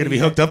everybody. You're gonna be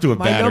hooked up to a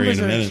my battery numbers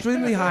in a are minute.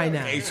 extremely high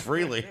now. Ace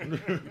Freely.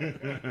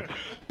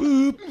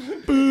 Boop,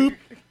 boop,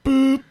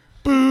 boop,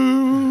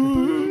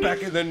 boop.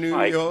 Back in the New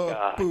My York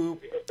God.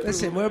 poop.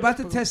 Listen, we're about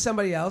to test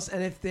somebody else,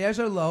 and if theirs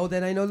are low,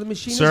 then I know the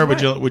machine Sir,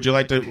 is right. would you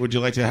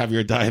like to have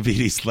your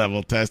diabetes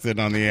level tested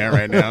on the air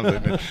right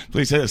now?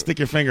 Please stick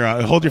your finger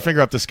out. Hold your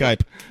finger up to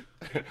Skype.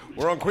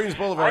 We're on Queens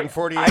Boulevard in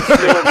 48. I can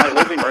go in my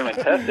living room and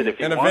test it if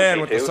you in a want van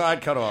me with to. the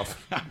side cut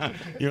off.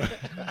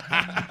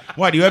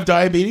 Why, do you have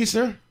diabetes,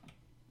 sir?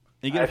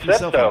 I said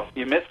so.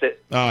 You missed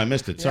it. Oh, I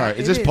missed it. Sorry. Yeah,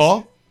 is it this is.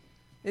 Paul?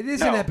 It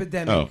is No. an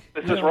epidemic. Oh.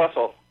 This is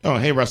Russell. Oh,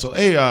 hey, Russell.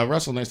 Hey,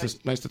 Russell, nice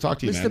to talk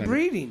to you, Mr. man.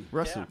 Breeding.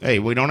 Russell. Hey,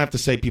 we don't have to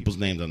say people's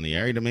names on the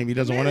air. Maybe he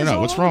doesn't Man, want to it's know.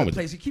 all What's over wrong the with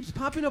place. It keeps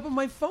popping up on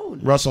my phone.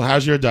 Russell,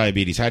 how's your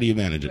diabetes? How do you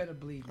manage it?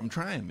 I'm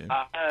trying, man.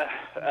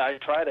 I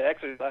try to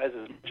exercise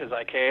as much as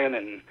I can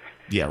and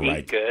Yeah, right.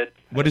 eat good.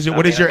 What is it? I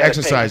What mean, is your I gotta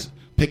exercise?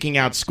 Picking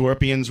out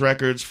Scorpions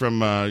records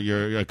from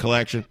your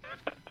collection?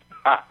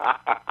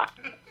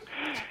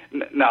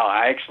 No,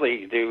 I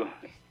actually do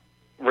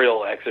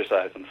real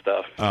exercise and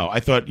stuff. Oh, I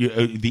thought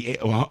the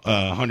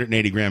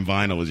 180 gram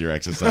vinyl was your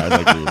exercise.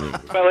 Like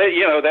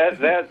Well,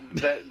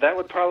 that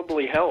would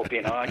probably help.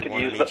 You know, I could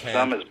use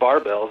some as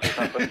barbells or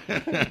something.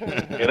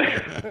 You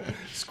know?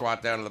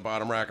 Squat down to the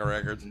bottom rack of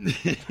records.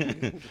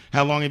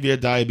 How long have you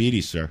had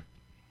diabetes, sir?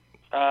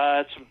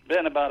 It's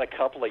been about a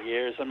couple of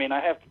years. I mean,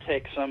 I have to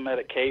take some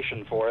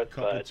medication for it,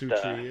 but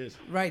 2-3 years.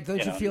 Right? Don't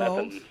you know, feel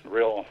old? nothing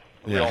real.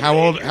 Yeah. real How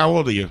old? major. How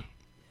old are you?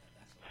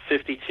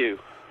 52.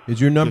 Is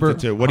your number?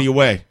 52. What do you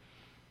weigh?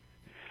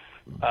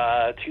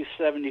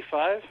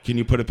 275. Can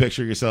you put a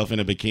picture of yourself in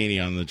a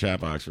bikini on the chat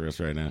box for us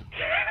right now?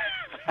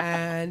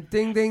 And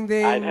ding, ding,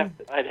 ding. I'd have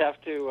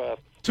to.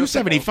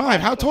 275.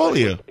 How tall are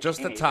you?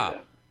 Just the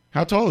top.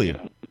 How tall are you?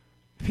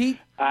 Pete.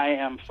 I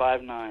am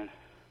 5'9".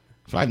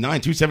 5'9",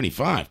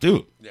 275,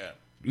 dude. Yeah.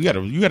 You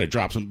gotta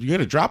drop some. You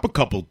gotta drop a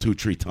couple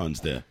 2-3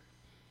 tons there.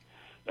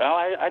 Well,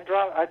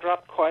 I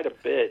dropped quite a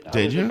bit. I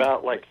Did was you?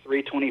 about like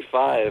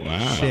 325.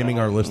 Wow. Shaming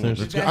our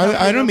listeners.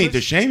 I don't mean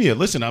to shame you.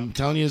 Listen, I'm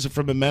telling you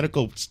from a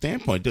medical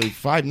standpoint. Dude,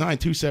 5'9",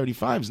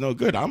 275 is no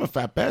good. I'm a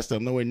fat bastard.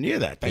 I'm nowhere near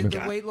that. Thank Did the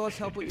God. weight loss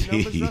help with your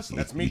numbers, Russell?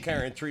 That's me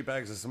carrying 3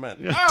 bags of cement.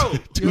 Oh,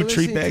 Two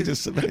tree bags of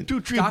cement.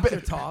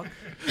 Dr. Talk.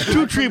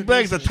 2 tree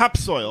bags of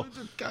topsoil.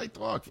 Guy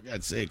talk, for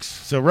God's sakes.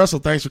 So, Russell,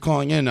 thanks for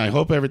calling in. I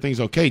hope everything's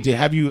okay.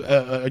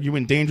 Are you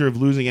in danger of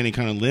losing any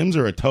kind of limbs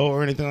or a toe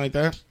or anything like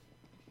that?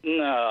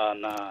 No.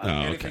 Oh,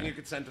 Anything okay. you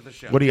could send to the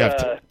show. What do you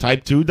have?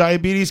 Type 2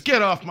 diabetes?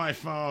 Get off my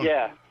phone.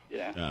 Yeah.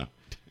 Oh.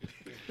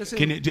 Listen,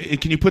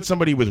 Can you put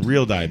somebody with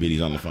real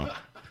diabetes on the phone?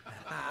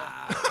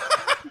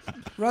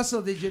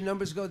 Russell, did your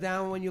numbers go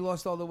down when you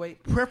lost all the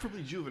weight?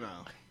 Preferably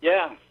juvenile.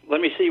 Yeah.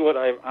 Let me see what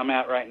I'm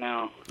at right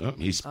now. Oh,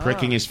 he's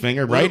pricking his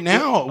finger right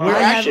now.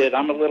 Oh, shit,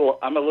 I'm a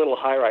little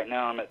high right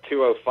now. I'm at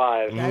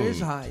 205. That is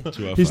high.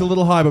 He's a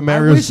little high, but I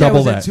Mario's wish I double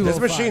was at that.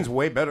 205. This machine's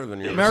way better than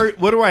yours. Mary,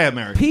 what do I have,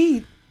 Mary?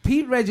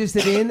 Pete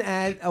registered in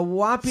at a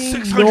whopping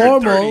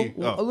 630.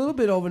 normal, a little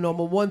bit over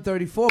normal,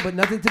 134, but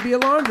nothing to be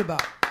alarmed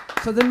about.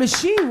 So the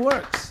machine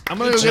works. I'm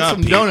going to go get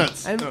some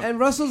donuts. And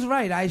Russell's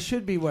right. I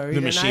should be worried. The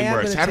and I machine am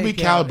works. gonna How do we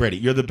take care of calibrate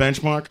it? You're the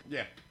benchmark?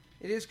 Yeah.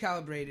 It is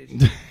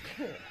calibrated.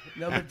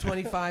 Number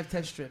 25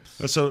 test strips.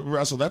 So,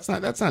 Russell, that's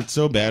not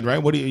so bad,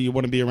 right? What do you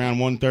want to be around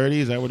 130?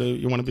 Is that what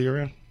you want to be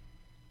around?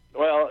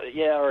 Well,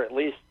 yeah, or at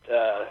least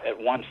at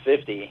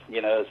 150,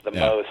 is the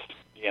most,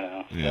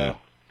 Yeah.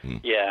 So,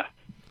 yeah.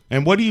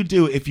 And what do you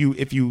do if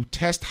you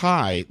test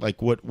high? Like,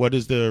 what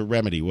is the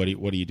remedy? What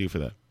do you do for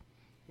that?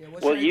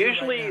 Well,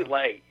 usually,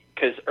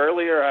 because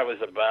earlier I was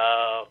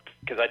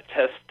because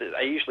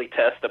I usually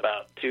test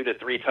about 2 to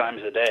 3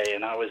 times a day,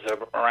 and I was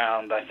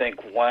around, I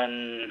think,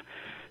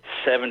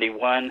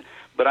 171.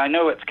 But I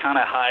know it's kind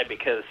of high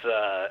because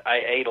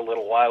I ate a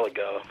little while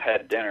ago,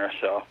 had dinner,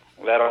 so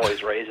that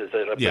always raises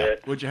it a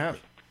bit. What'd you have?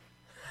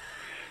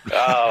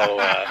 Oh,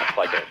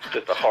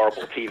 just a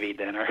horrible TV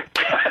dinner.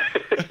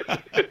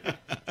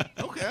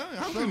 Okay,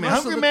 hungry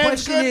Russell, the man.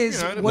 question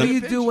is, what do you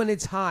do when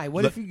it's high?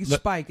 What if you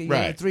spike and you're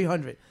right. at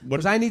 300?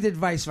 Because I need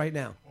advice right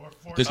now.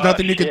 There's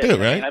nothing you can do, right?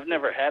 I mean, I've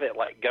never had it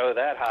go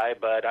that high,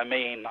 but I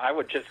mean,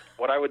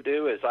 what I would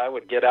do is I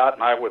would get out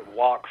and I would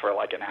walk for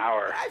like an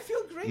hour. I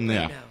feel great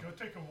Yeah. right now. Go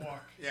take a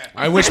walk. Yeah.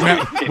 I wish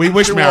we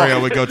wish Mario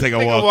would go take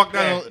a walk. Walk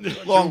down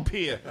a long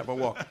pier. Have a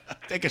walk.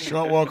 Take a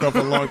short walk off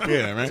a long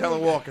pier, right?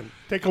 Telewalking.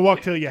 Take a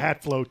walk till your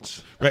hat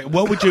floats. Right.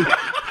 What would you,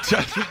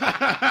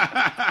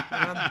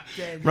 I'm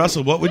dead.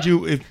 Russell? What would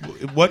you?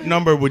 What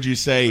number would you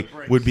say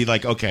would be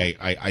like? Okay,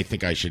 I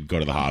think I should go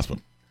to the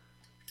hospital.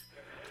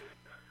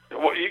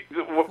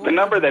 The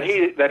number that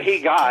he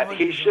got,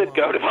 he should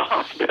go to the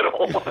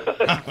hospital.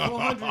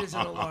 400 is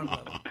an alarm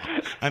level.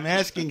 I'm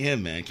asking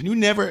him, man. Can you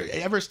never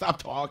ever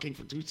stop talking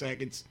for 2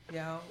 seconds?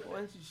 Yeah, why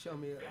don't you show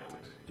me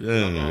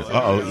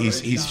that?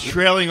 He's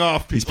trailing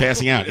off. He's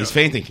passing out. He's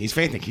fainting. He's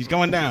fainting. He's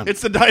going down.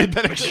 It's the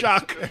diabetic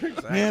shock.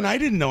 Man, I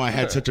didn't know I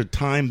had such a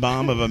time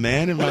bomb of a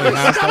man in my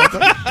house.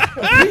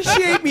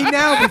 Appreciate me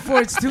now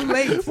before it's too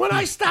late. When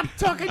I stop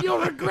talking, you'll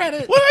regret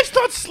it. When I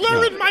start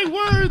slurring my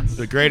words.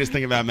 The greatest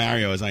thing about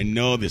Mario is I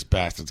know this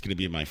bastard's that's going to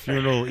be at my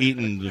funeral,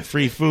 eating the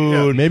free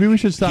food. Maybe we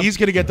should stop. He's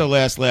going to get the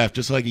last laugh,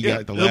 just like he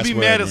got the last He'll be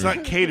word. mad it's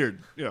not catered.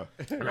 Yeah.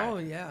 Oh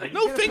yeah.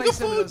 No finger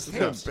foods.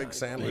 Big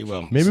sandwich. He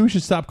will. Maybe we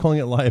should stop calling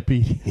it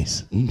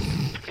diabetes.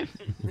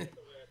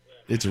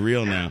 It's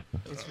real now.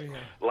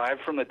 Live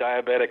from the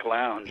Diabetic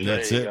Lounge.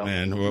 That's There you it, go.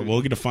 man. We're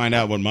going to find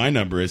out what my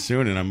number is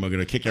soon, and I'm going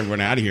to kick everyone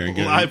out of here and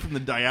get Live from the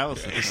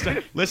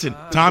dialysis. Listen,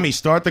 Tommy,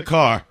 start the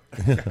car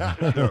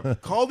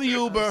Call the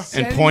Uber.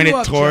 and point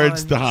it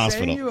towards John. the Send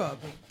hospital you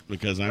up.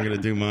 because I'm going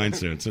to do mine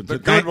soon. So The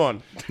good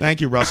one.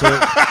 Thank you, Russell.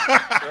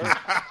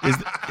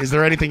 Is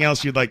there anything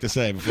else you'd like to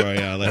say before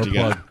I let you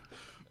go?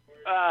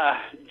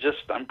 Just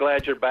I'm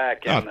glad you're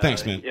back. And,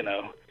 thanks, man. You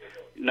know,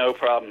 no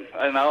problem.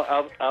 And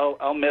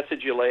I'll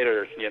message you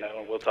later. You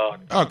know, we'll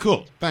talk. Oh,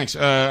 cool. Thanks.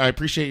 I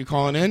appreciate you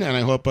calling in, and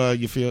I hope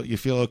you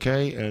feel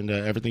okay and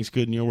everything's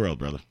good in your world,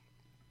 brother.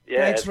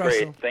 Yeah, Thanks, it's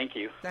great. Russell. Thank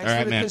you. Thanks All right,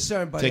 for the man.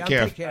 concern, buddy. Take I'll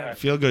care. take care.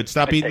 Feel good.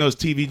 Stop eating those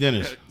TV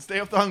dinners. Stay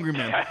off the hungry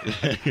man.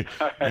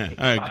 All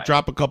right,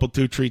 drop a couple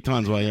 2-3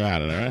 tons while you're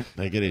at it. All right,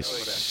 take it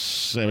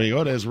easy. There we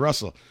go. There's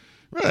Russell.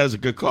 Well, that was a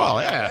good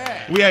call.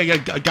 Yeah, we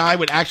had a guy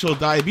with actual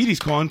diabetes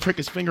calling, prick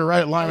his finger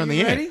right live in the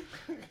You air. ready?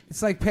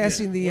 It's like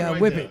passing the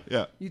whippet.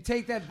 Yeah. You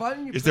take that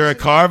button. You Is there a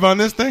press it, carve on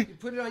this thing? You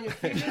put it on your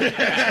finger.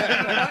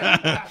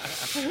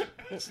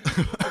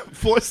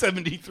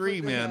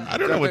 473, man. I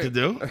don't know what to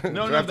do.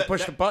 No, Do I have to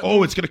push the button?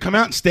 Oh, it's gonna come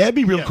out and stab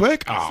me real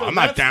quick. Oh, So I'm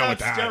not that's down with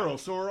that. Sterile,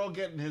 so we're all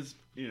getting his,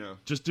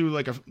 Just do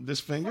like this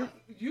finger.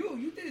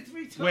 You did it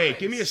 3 times. Wait,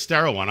 give me a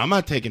sterile one. I'm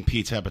not taking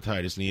Pete's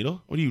hepatitis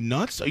needle. What are you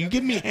nuts? Are you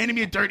handing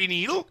me a dirty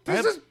needle?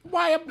 This is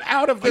why I'm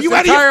out of this you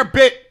out of entire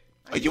bit.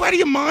 Are you out of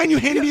your mind? You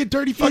handing me a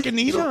dirty fucking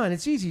needle? John,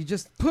 it's easy.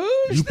 Just push.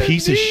 You the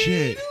piece of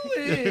shit.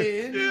 needle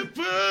in. You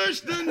push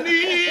the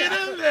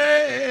needle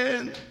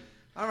in.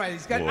 All right,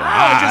 he's got. What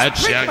I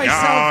just pricked you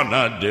myself.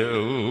 gonna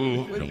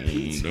do? With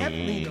Pete's hep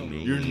needle.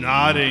 You're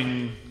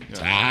nodding.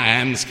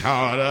 Time's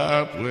caught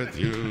up with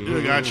you.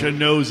 You got your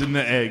nose in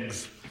the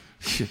eggs.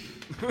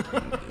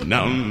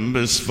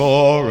 Numbers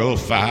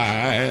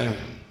 405.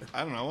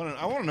 I don't know.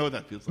 I want to know what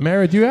that feels like.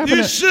 Mara, do you have You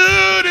an...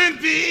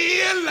 shouldn't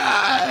be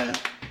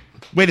alive.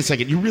 Wait a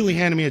second. You really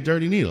handed me a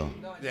dirty needle?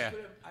 No, I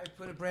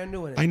put a brand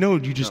new one in. I know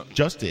you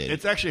just did.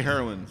 It's actually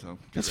heroin. So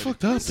That's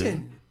fucked up,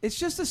 Listen, dude. it's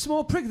just a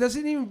small prick. It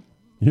doesn't even.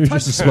 You're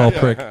just a small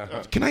prick.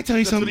 Can I tell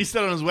you That's what something? he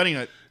said on his wedding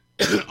night.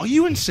 Are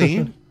you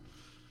insane?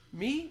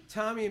 Me,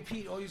 Tommy, and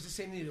Pete all use the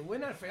same needle. We're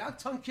not afraid. I'll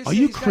tongue kiss. Are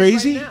you these guys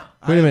crazy? Right now.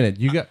 Wait a minute.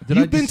 You got? Did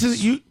I You've been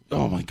just, to you?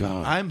 Oh my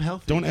god! I'm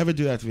healthy. Don't ever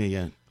do that to me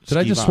again. Did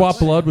I Steve just swap Oz.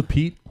 blood with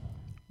Pete?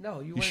 No,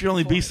 You should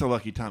only be so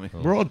lucky, Tommy.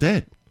 We're all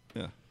dead.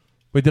 Yeah.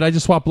 Wait, did I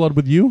just swap blood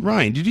with you?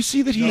 Ryan, did you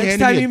see that he Next handed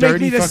time me you a make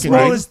dirty me the fucking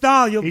smallest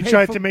doll, you'll He pay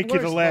tried for to make you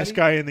the worse, last buddy.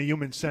 guy in the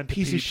human centipede.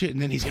 piece of shit, and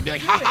then he's gonna be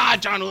like, "Ha ha,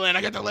 John Ulan,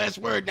 I got the last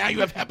word. Now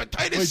you have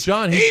hepatitis Wait,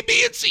 John, A,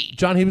 B, and C."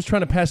 John, he was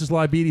trying to pass his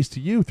diabetes to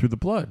you through the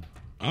blood.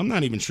 I'm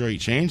not even sure he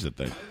changed the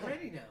thing.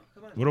 Ready now.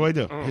 Come on. What do I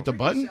do? Hit the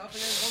button?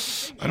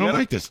 I don't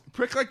like this.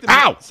 Prick like the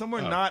Ow!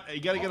 somewhere not.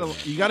 You gotta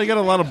get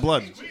a lot of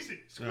blood.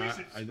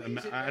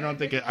 I don't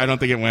think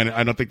it went.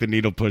 I don't think the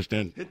needle pushed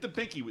in. Hit the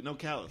pinky with no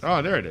callus.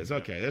 Oh, there it is.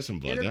 Okay, there's some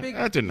blood Need a there. big-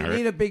 That didn't you hurt.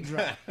 need a big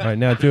drop. All right,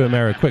 now do it,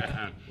 Mara, quick.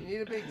 You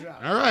need a big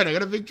drop. All right, I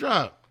got a big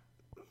drop.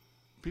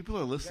 People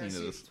are listening to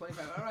See, this. it's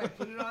 25. All right,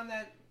 put it on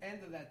that end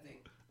of that thing.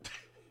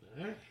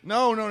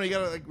 No, you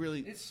gotta like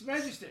really. It's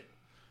registered.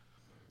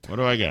 What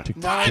do I got?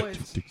 No, it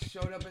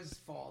showed up as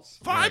false.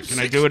 Can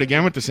I do it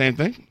again with the same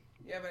thing?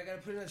 Yeah, but I gotta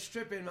put in a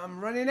strip in. I'm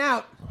running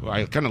out. Well,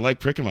 I kind of like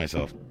pricking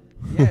myself.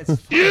 Yeah,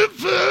 it's You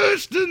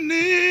pushed the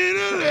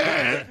needle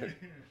in.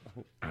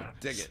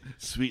 Dig it,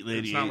 sweet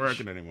lady. It's not H.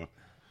 working anymore.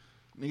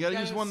 You gotta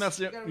use one that's.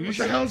 gotta What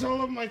the hell's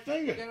all over my You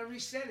finger? gotta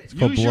reset it.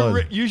 called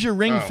blood. Use your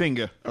ring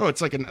finger. Oh,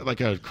 it's like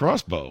a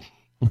crossbow.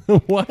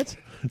 What?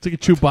 It's like a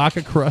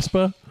Chewbacca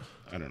crossbow?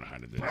 I don't know how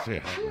to do this.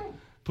 Yeah.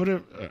 Put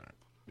it.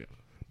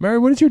 Mary,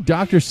 what did your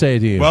doctor say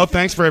to you? Well,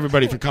 thanks for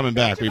everybody for coming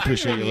back. We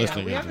appreciate you Yeah,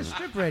 listening. we have a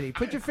strip ready.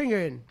 Put your finger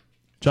in.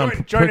 John, Join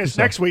prick us yourself.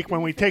 next week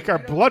when we take our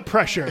blood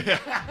pressure.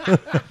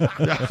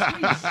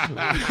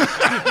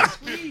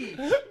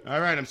 All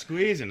right, I'm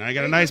squeezing. I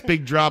got a nice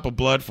big drop of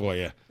blood for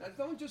you. Now,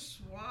 don't just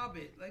swab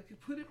it. Like, you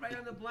put it right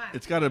on the black.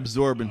 It's gotta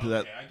absorb into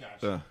that.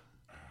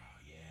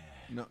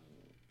 No,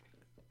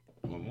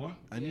 One more?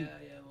 I need.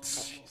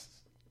 almost.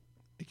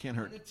 It can't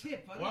hurt. On the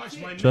tip. On Watch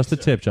the my tip. Just the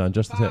tip, John.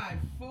 Just the tip. 5,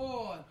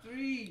 4,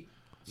 3,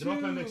 Get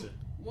off my 2, mixer.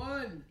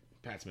 1.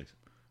 Pat's mixer.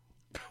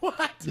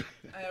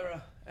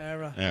 Error.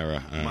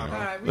 Error. All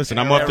right, Listen,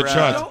 I'm off the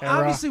charts. No,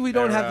 obviously, we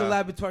don't have the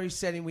laboratory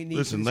setting we need.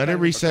 Listen, for let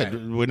this it kind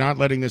of- reset. We're not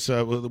letting this.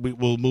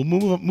 We'll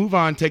move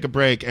on, take a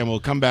break, and we'll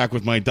come back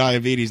with my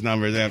diabetes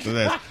numbers after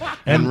this.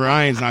 And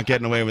Ryan's not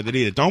getting away with it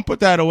either. Don't put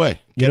that away.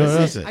 You Get know it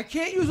what? reset. I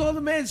can't use all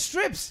the man's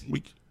strips.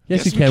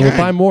 Yes, you we can. We'll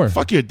buy more.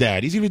 Fuck your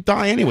dad. He's going to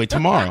die anyway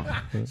tomorrow.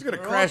 He's gonna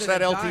We're all crash that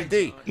gonna die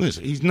LTD.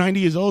 Listen, he's 90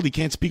 years old. He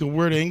can't speak a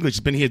word of English. He's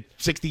been here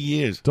 60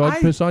 years. Dog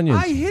piss onions.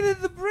 I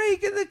hit the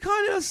brake and the car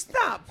didn't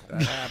stop.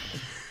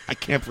 I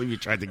can't believe you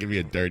tried to give me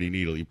a dirty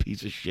needle, you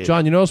piece of shit.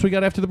 John, you know what else we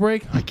got after the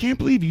break? I can't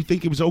believe you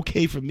think it was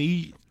okay for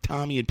me,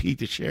 Tommy, and Pete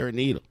to share a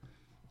needle.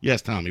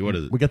 Yes, Tommy, what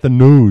is it? We got the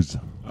news.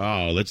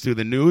 Oh, let's do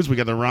the news. We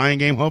got the Ryan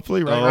game,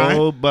 hopefully, right, Oh,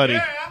 Ryan? buddy.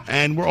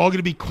 And we're all going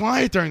to be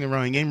quiet during the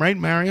Ryan game, right,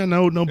 Mario?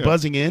 No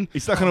buzzing in.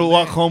 He's not going to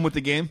walk home with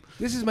the game.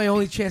 This is my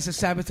only chance to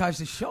sabotage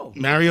the show.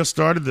 Mario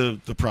started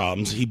the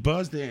problems. He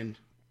buzzed in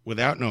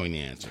without knowing the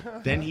answer.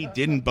 Then he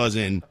didn't buzz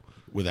in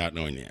without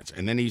knowing the answer.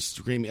 And then he's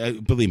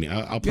screaming. Believe me,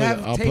 I'll play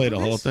the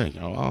whole thing.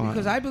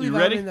 Because I believe You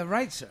ready? I'm in the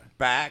right, sir.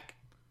 Back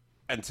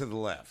and to the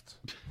left.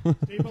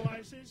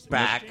 Stabilizes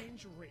Back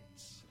exchange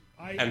rates.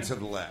 and to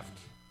the left.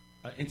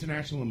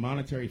 International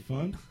Monetary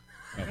Fund.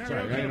 Oh, sorry,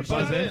 okay, I'm going to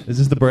buzz in. Is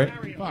this the break?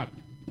 Fuck.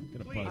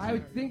 Gonna buzz I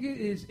in. think it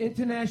is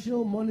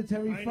International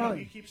Monetary I know, Fund.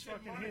 he keeps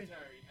fucking hitting.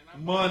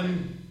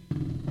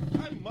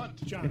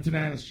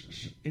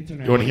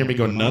 International. You wanna hear me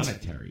go nuts?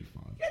 Monetary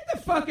Fund. Get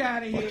the fuck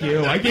out of here. Fuck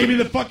you. I gave you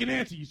the fucking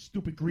answer, you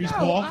stupid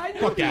greaseball. I knew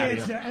Fuck the out of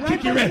answer, here. and Kick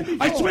I your buzzed ass.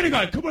 in I before. swear to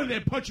God, come over there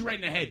and punch you right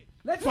in the head.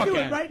 Let's Fuck do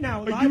it out. right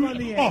now, Are live you, on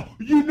the air. Oh,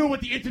 you know what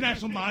the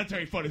International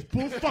Monetary Fund is.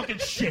 Bull fucking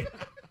shit.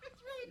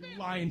 You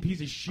lying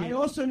piece of shit. I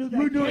also knew that.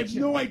 You have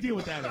kitchen. no idea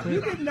what that is.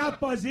 You did not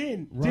buzz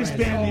in. Disband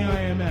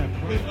the IMF.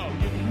 Oh, you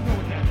know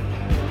what that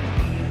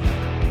is.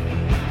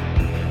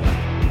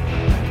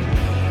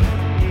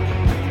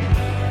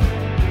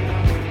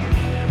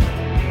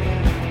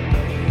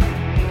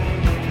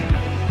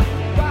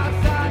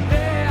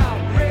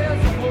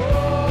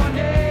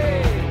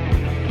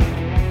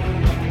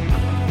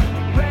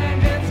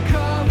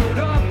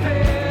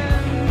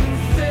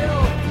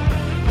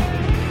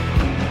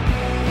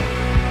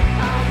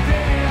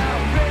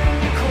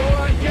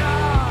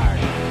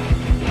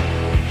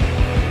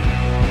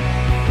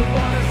 The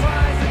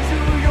butterflies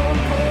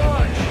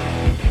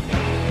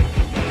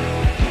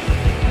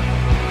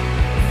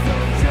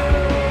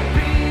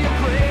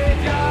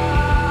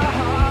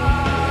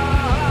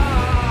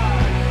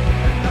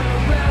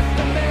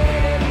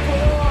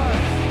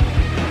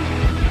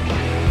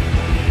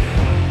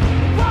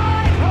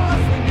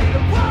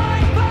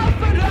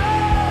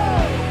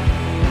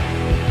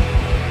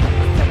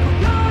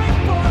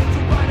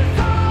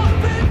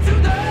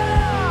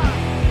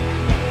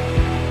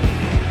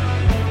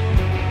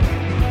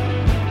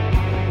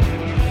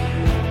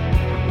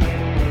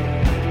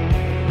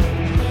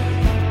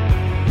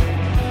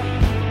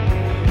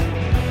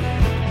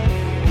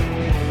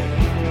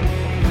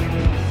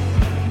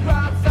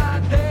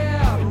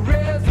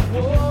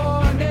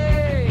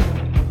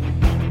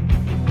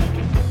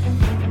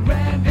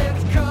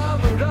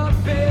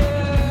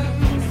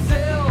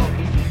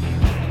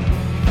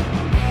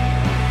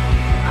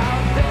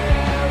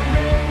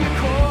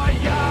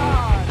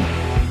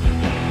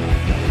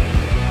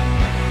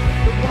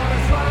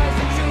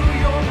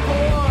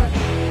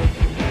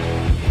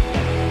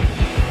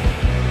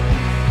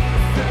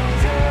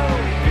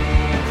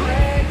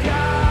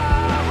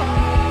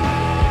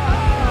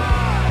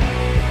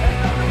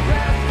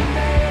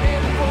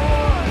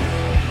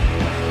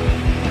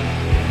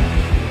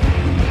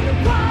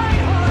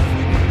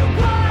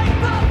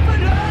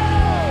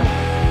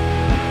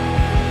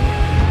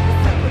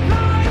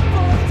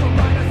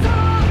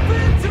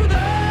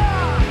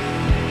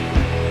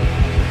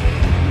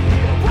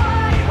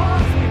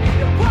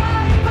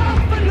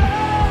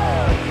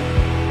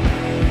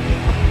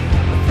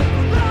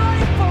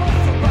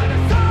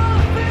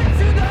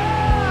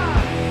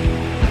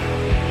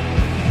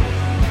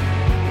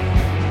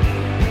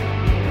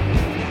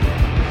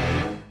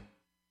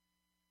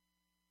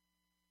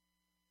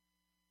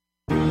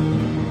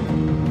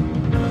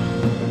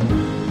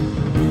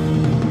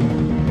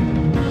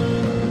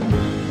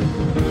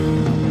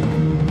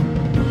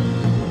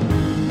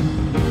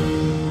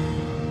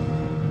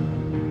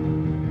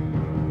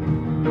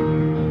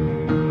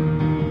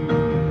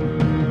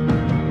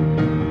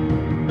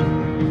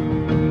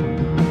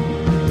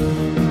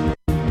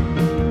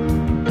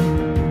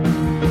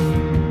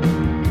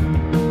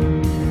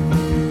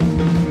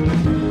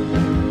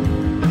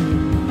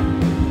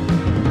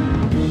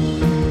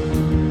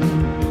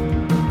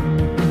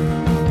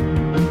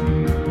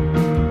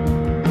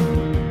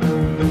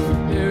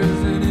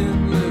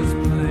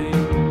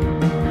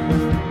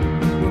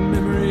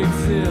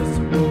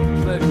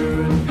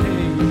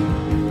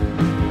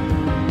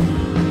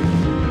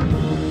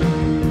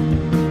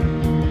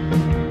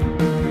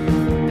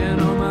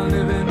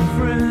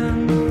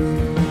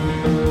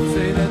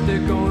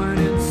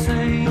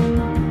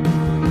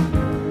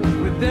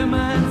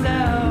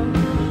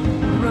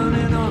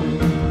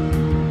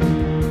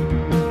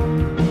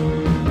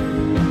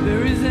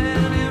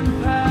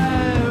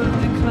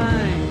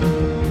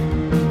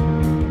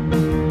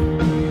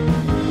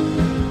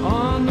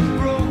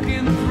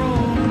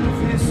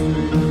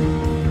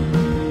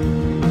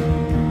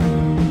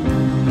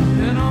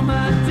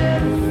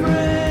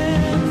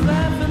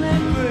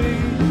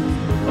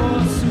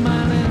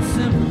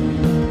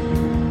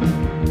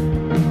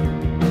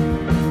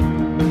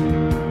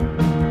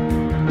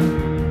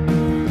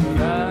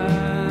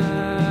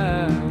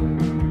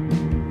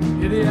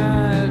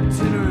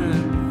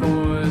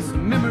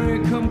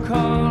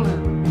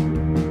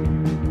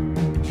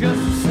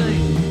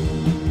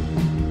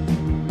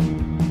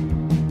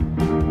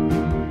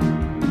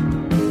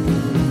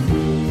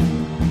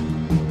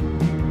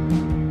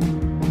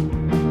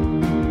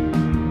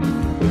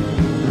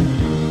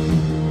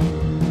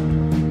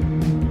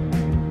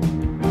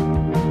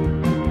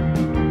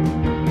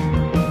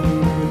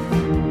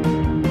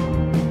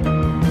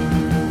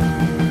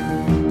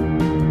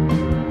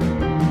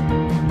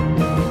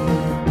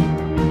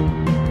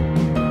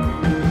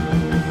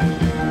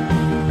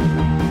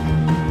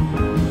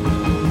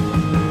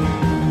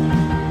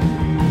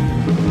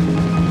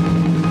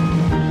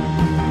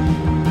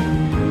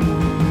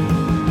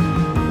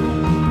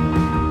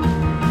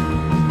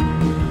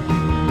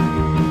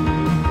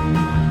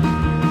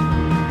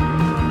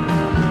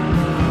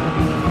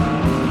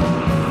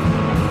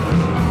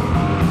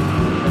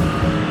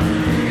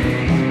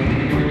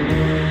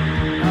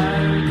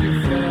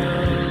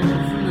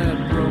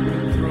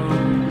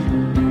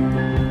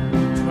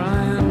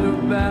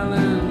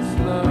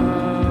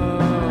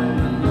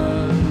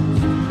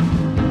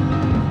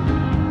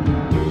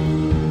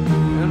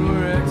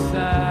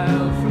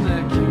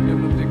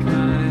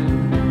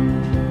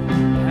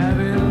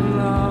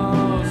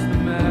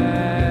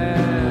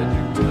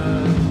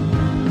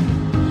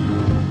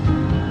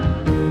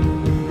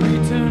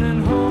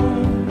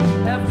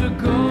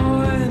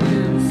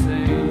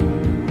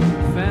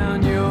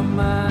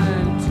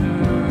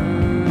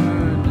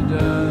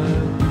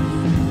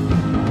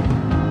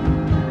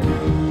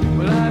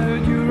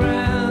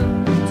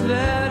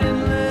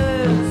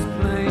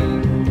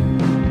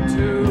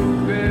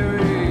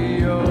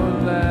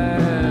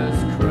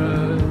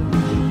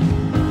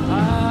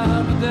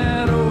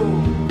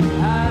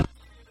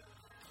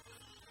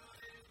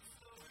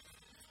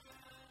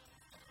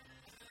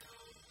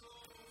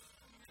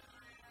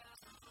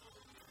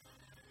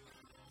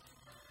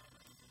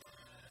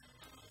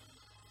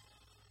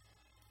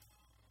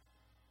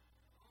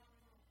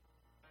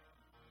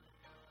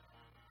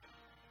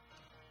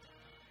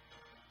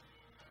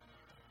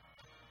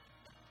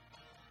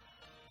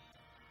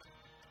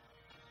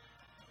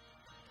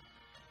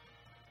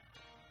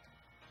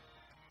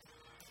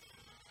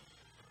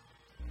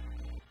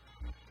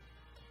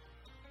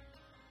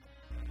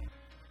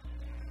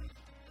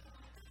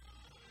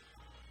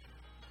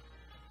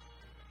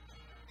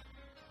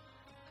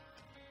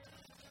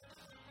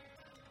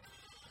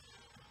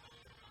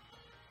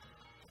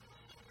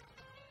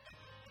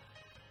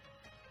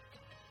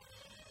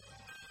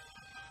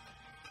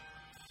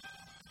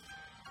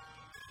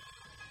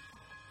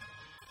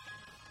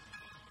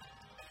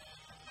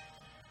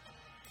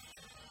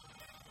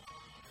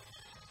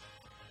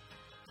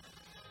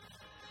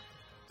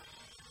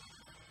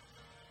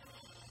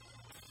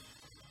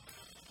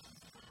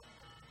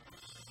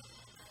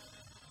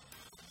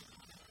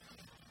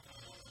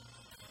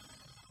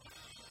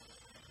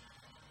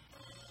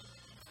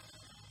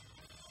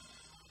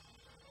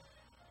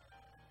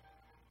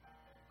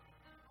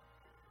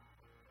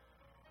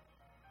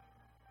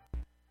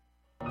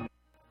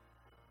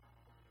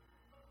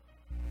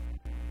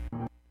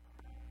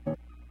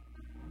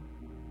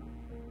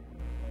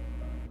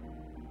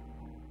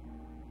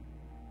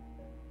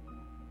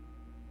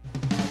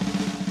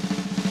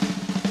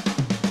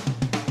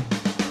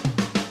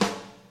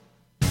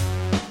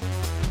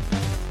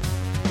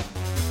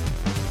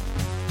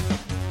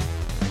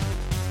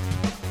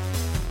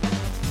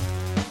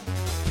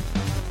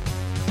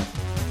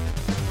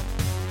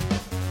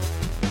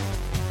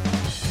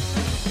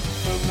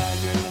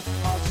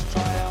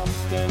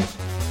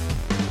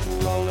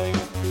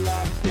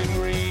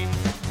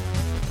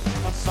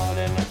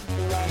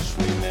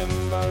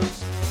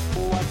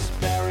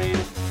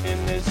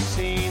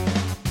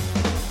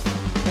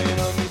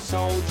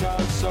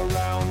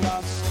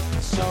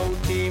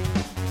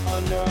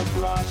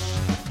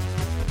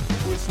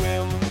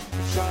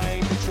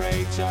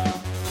traitor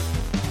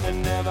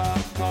and never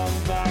come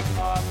back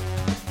up.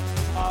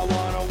 I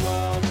want a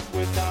world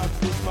without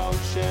this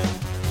motion,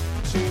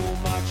 too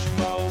much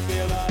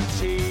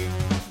mobility.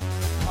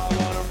 I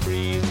wanna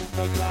breathe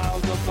the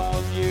clouds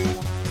above you,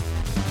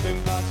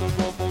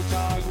 impossible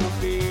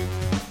photography.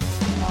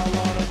 I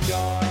wanna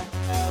joy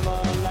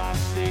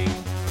everlasting,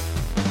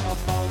 a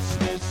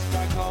falseness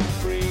that come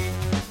free.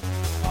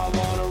 I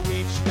wanna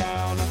reach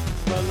down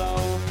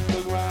below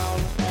the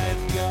ground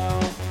and go.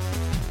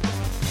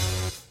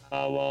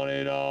 I want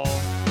it all.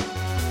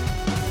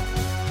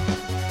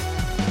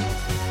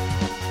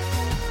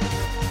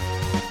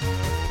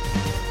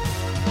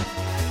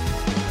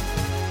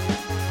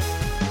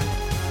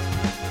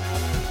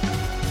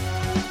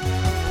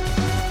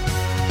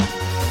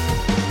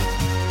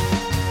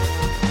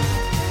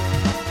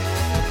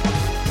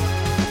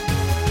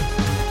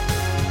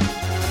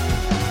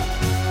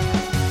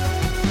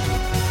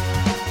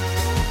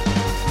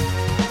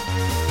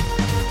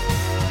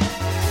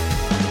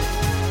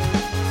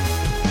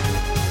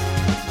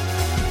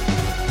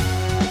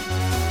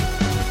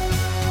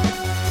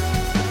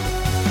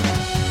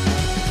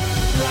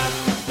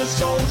 The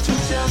soul to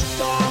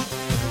death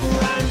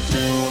ran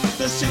through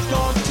the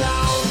sickle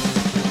town.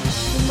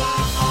 My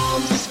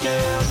arms are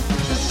scared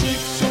to seek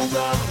to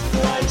run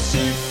and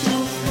seek to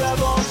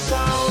rebel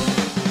sound.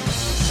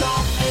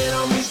 Some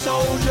enemy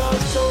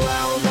soldiers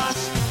surround us,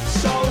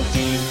 so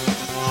deep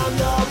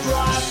under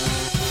breath.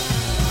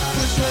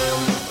 Push them,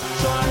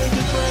 trying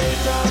to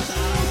break us,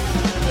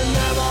 and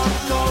never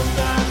come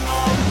back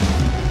up.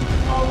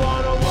 I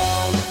want a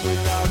world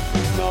without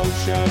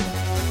emotion,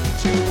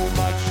 too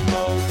much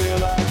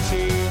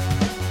mobility.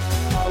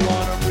 I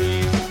wanna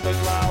breathe the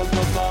clouds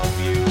above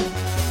you,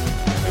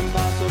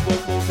 impossible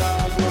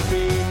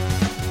photography.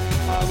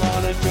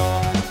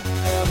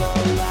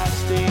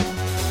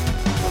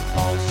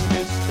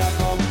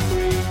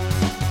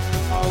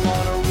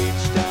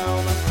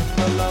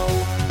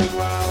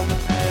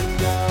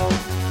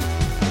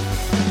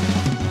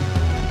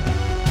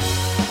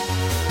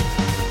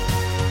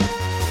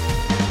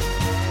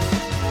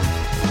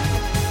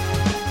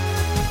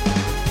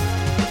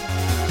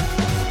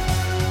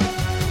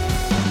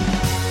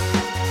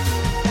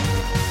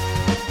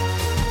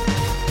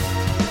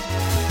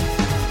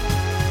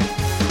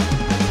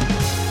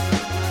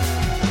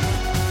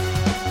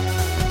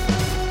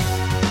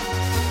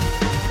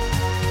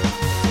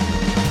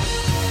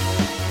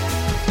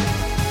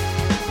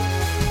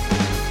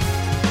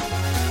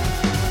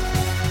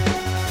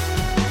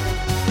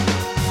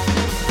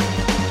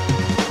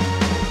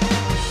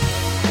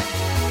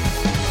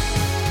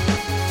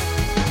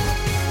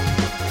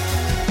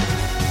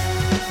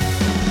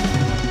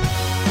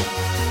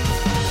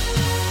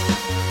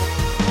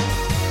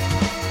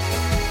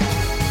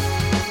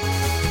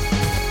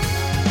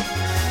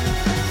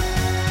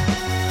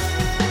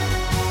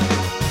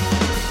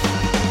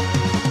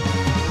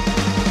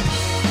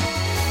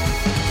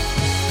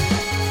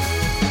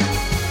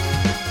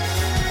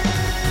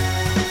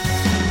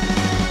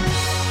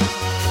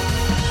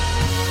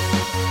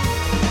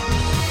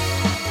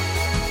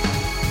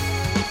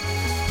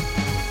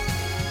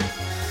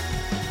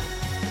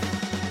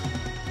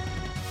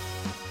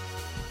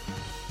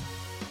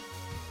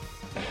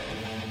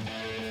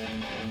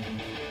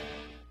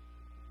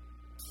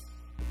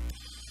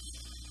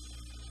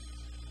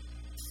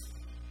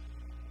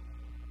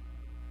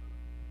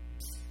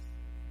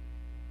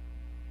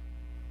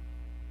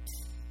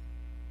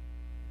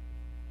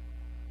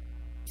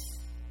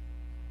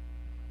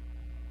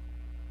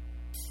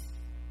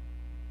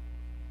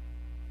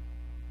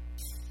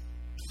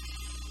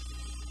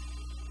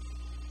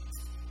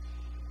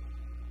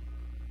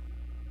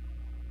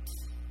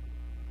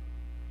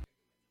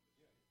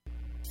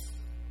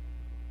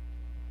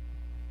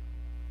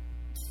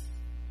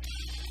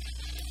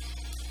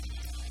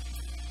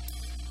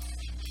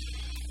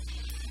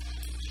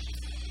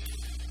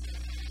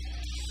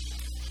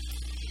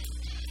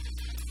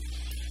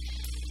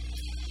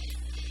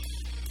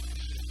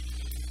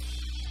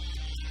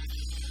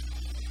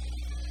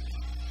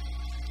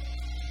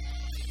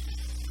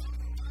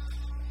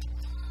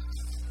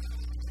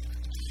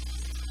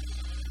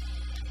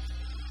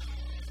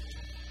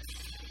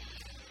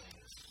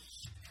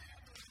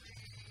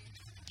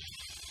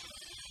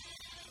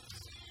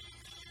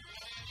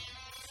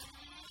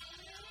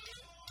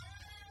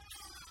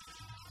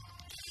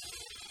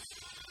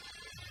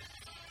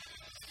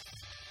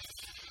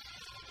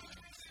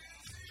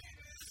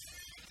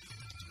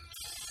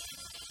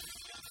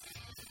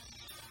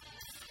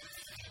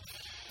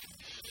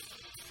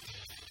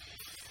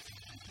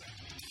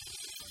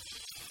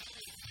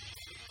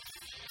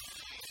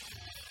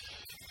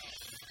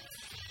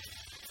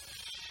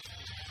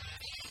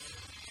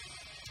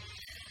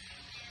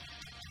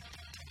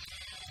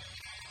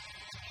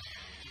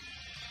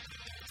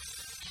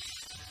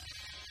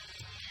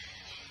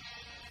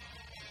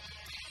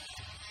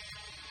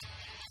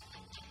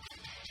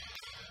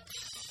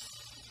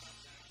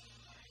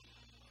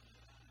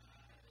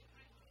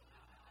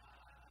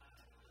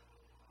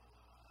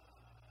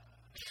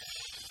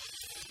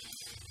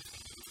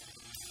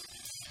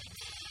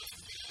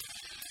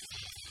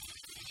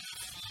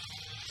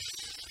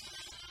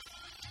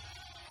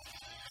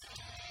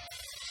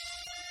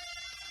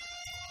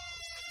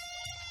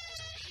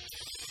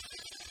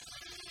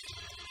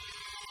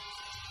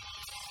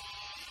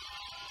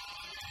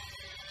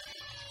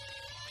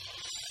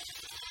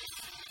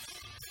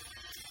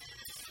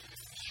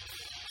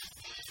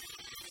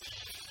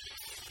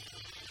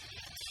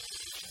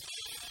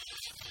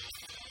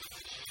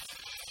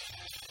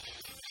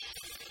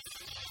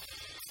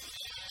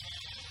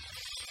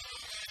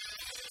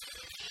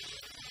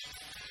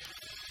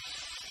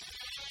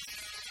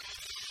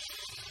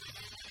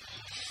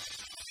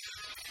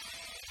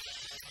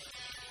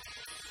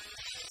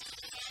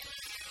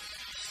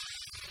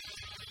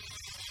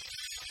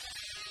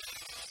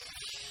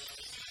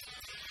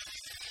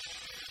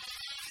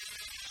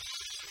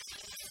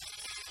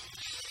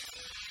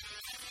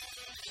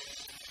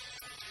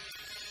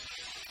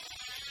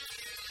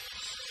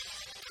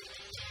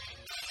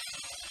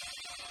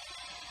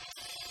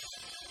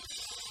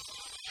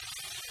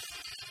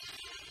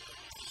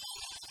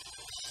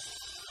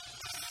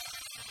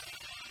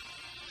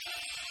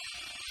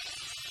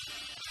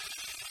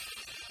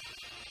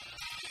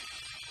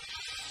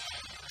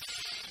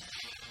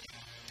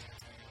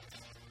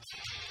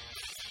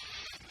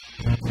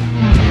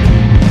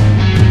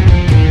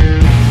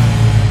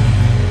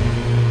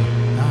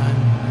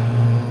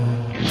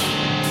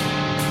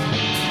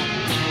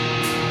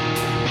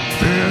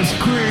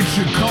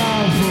 a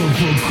comfort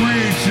for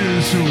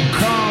creatures who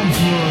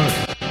comfort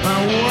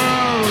and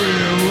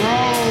worry,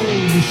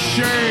 roll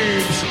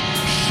shapes,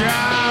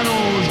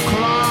 shadows,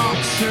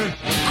 clocks, and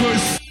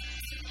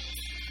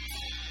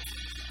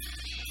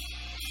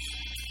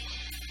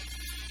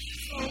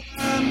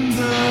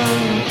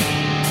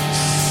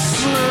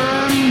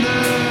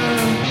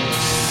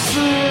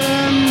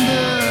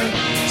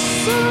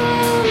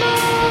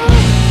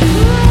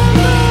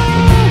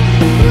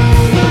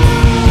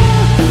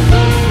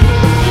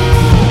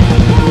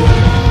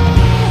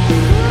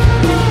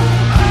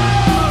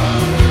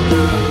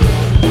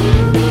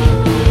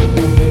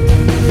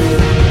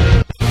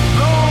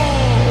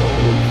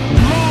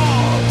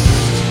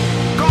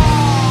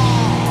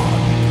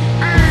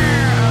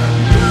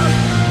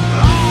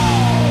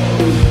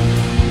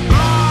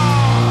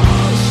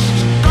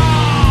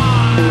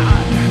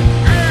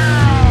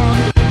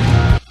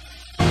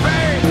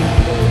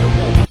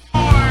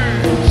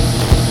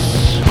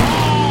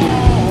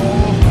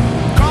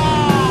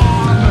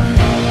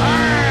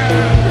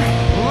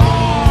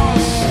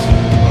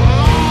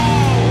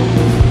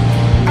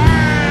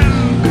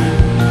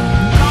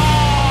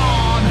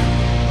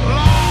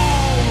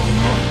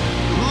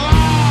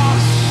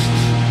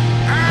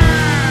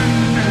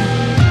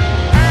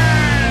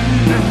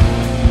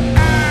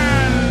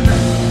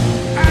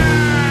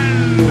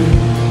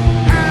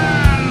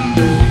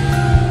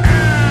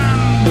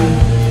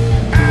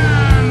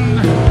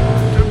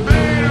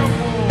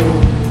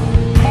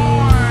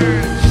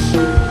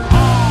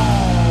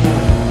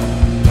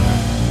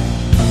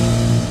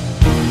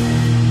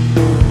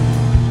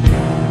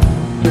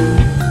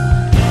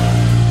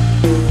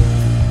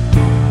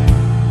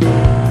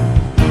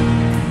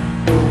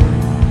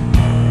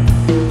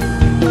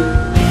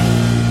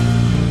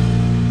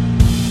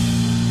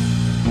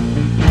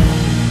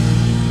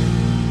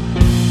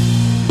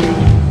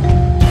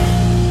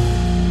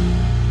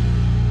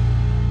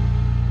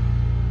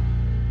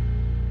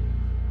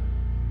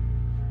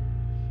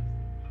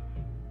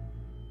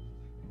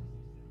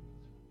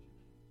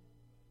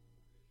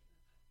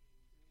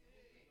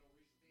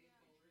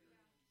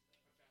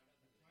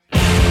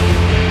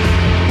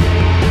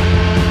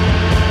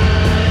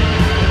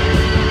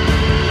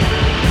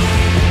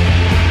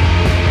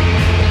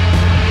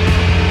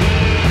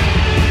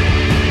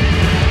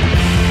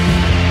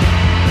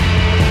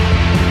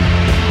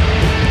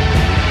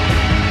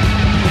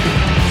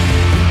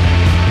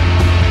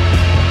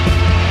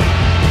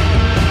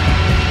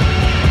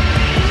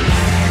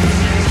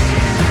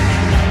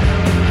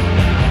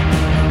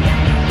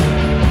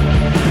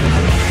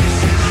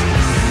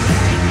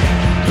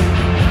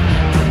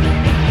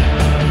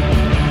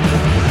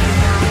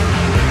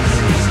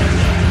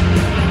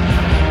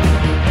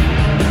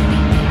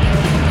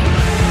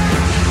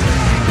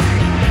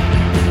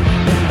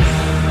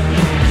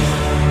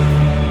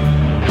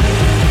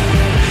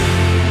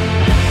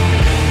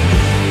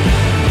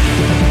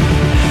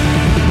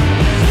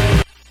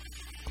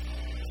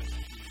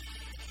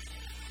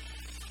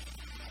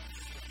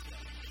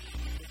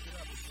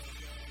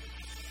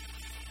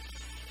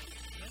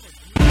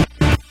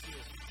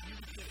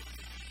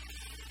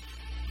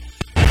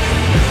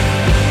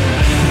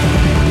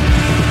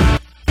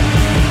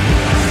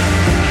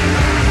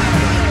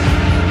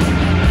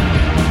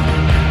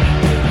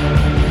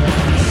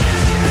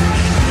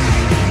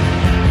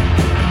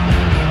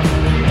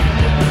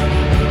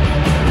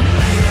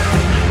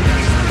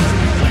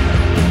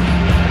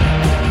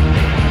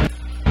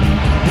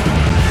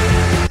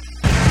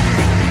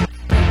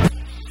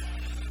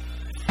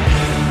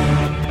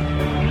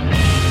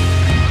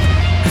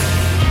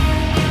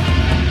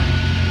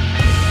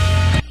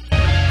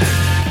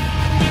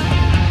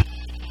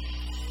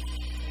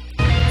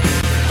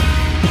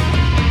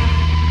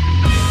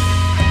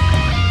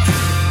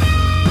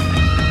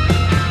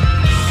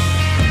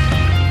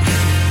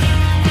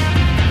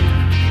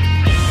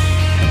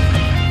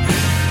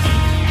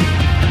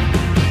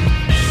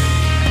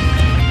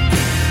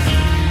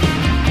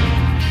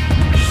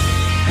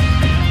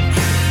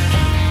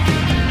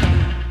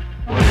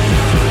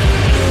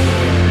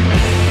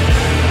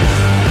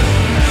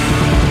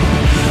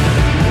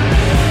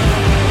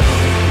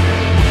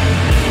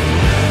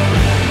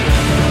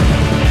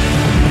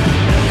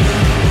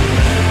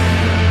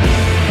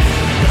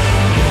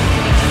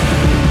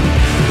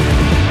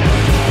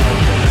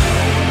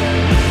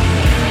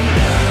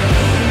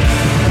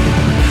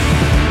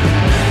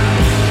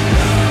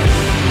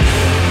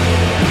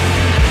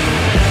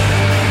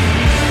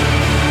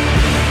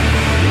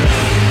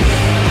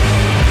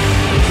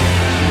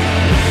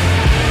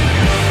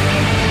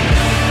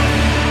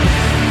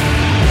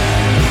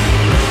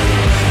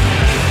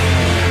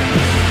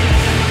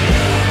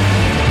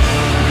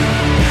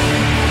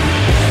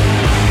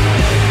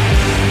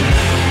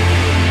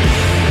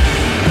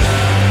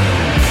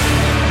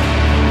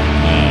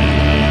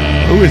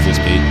Who is this,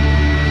 Pete?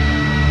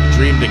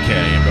 Dream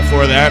Decay. And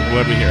before that,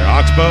 what did we hear?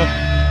 Oxbow?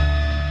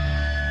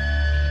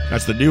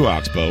 That's the new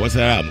Oxbow. What's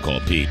that album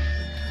called, Pete?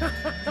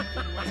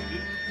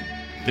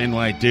 Thin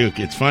White Duke.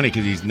 It's funny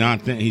because he's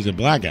not thin. He's a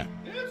black guy.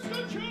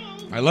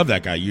 I love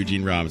that guy,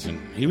 Eugene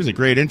Robinson. He was a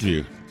great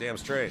interview. Damn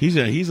straight. He's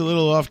a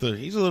little off the.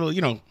 He's a little,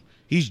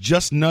 he's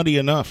just nutty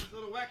enough.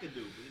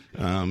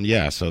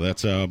 Yeah, so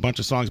that's a bunch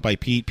of songs by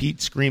Pete.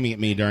 Pete screaming at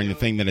me during the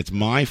thing that it's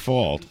my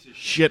fault.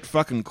 Shit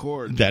fucking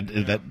chord. That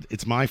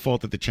it's my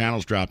fault that the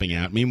channel's dropping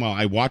out. Meanwhile,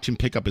 I watch him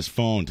pick up his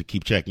phone to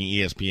keep checking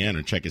ESPN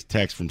or check his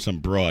text from some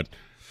broad,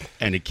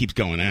 and it keeps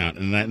going out.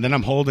 And then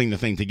I'm holding the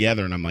thing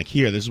together, and I'm like,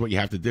 here, this is what you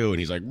have to do. And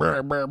he's like,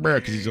 brr, brr, brr,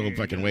 because he's all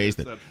fucking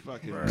wasted.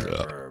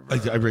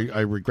 I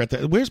regret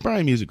that. Where's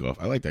Brian Musicoff?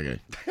 I like that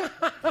guy.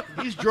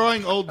 He's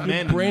drawing old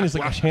men. Your brain is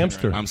like a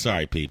hamster. I'm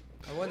sorry, Pete.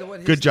 I wonder what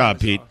his Good job,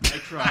 Pete. I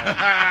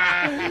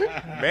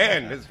tried.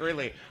 Man, it's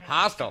really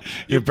hostile.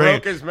 Your You brain-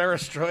 broke his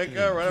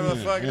Marestroika, whatever the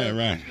fuck. Yeah,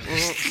 right.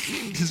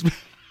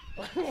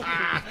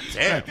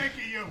 Damn.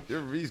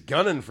 He's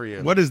gunning for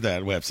you. What is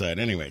that website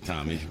anyway,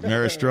 Tommy?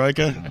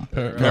 Perestroika?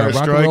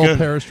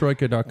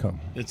 Rockandrollperestroika.com.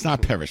 It's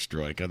not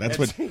perestroika. That's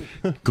what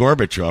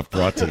Gorbachev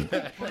brought to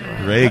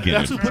Reagan.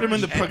 That's who put him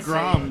in the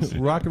pogroms.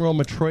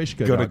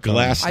 Rockandrollmatryoshka.com. Go to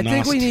Glasnost. I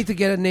think we need to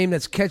get a name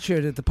that's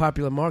catchier at the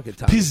popular market.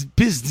 Tom.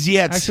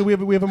 Actually,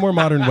 we have a more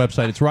modern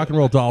website. It's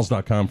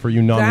rockandrolldolls.com for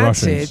you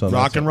non-Russians. That's it.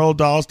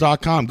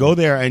 Rockandrolldolls.com. Go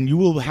there and you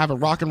will have a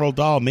rock and roll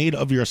doll made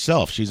of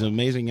yourself. She's an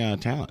amazing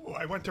talent.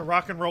 I went to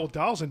Rock and Roll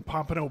Dolls in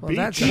Pompano Beach.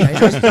 That's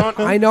nice.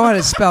 I know how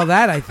to spell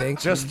that, I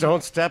think. Just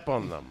don't step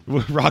on them.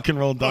 Rock and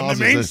roll dolls. On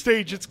the main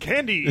stage, it's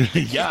Candy.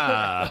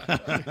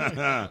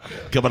 Yeah.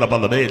 Coming up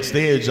on the main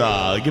stage,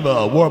 give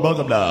a warm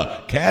welcome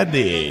to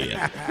Candy.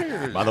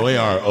 By the way,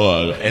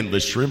 our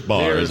endless shrimp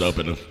bar is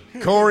open.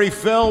 Corey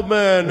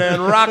Feldman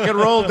and Rock and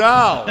Roll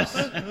Dolls.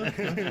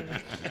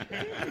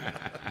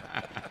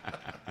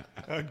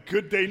 A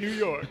good day, New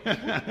York.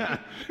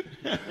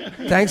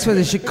 Thanks for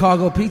the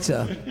Chicago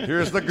pizza.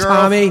 Here's the girl.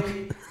 Tommy.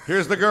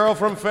 Here's the girl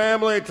from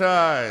Family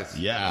Ties.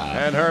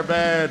 Yeah. And her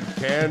bed,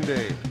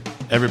 Candy.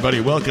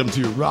 Everybody, welcome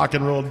to Rock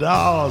and Roll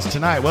Dolls.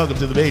 Tonight, welcome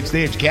to the main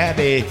stage,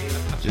 Candy.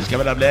 She's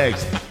coming up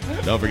next.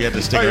 Don't forget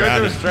to stick you're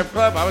around. into a strip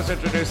club? I was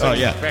introducing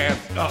fans.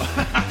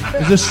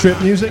 Is this strip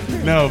music?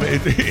 No,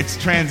 it's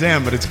Trans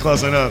Am, but it's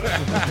close enough.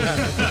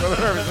 For the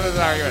purpose of this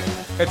argument,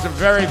 it's a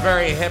very,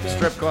 very hip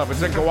strip club.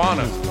 It's in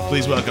Gowanus.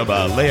 Please welcome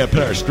Leia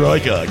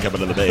Perestroika coming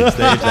to the main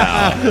stage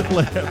now.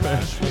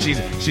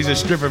 She's a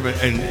stripper,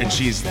 and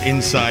she's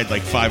inside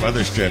like 5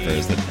 other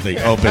strippers that they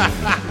open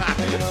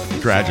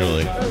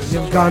gradually.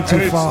 You've gone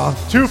too far.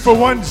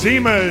 2-for-1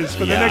 Zimas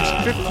for the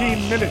next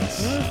 15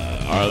 minutes.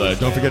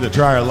 Don't forget to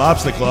try our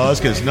lobster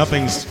claws, because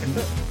nothing's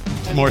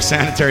more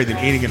sanitary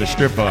than eating in a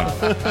strip bar.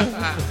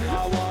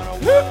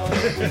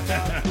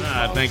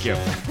 Thank you.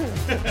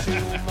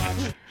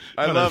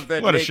 I love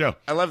that. What a show!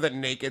 I love that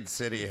Naked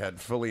City had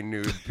fully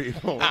nude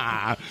people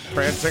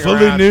prancing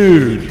fully around.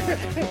 nude,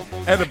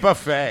 and a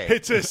buffet.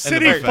 It's a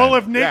city full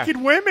of naked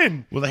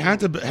women. Well, they had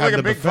to have like the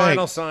a big buffet.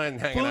 vinyl sign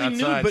hanging Fully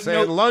nude, outside but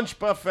saying no- lunch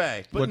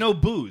buffet. But no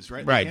booze,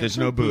 right? Right, there's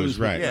no booze,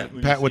 right.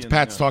 Yeah. What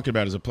Pat's talking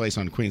about is a place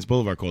on Queens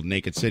Boulevard called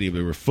Naked City.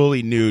 They were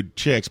fully nude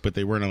chicks, but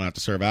they weren't allowed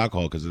to serve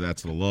alcohol because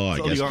that's the law, I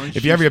all the guess. orange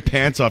If you have juice. your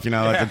pants off, you're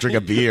not allowed to drink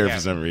a beer for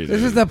some reason.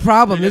 This is the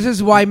problem. This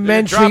is why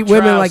men drop treat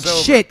women like troughs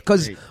over. shit,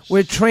 because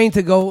we're trained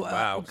to go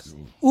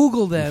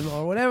oogle them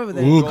or whatever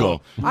they Oogle.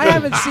 I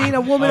haven't seen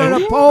a woman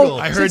on a pole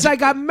since I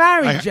got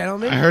married,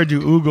 gentlemen. I heard you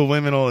oogle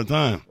women all the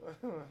time.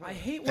 I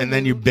hate And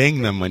then you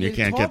bang them when you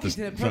can't get this.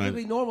 to them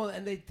perfectly normal,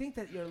 and they think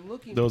that you're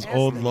looking Those past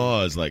old them.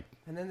 laws, like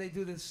And then they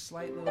do this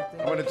slight little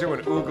thing. I'm going to do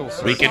an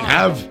oogle. you can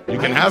have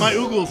My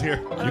oogles here.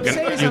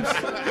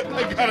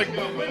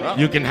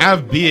 you can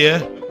have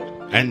beer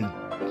and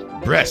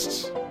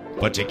breasts,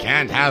 but you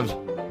can't have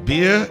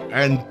beer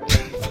and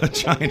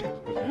vagina.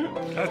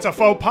 That's a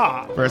faux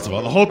pas. First of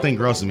all, the whole thing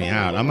grosses me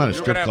out. I'm not a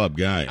You're strip gonna club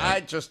guy.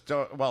 I just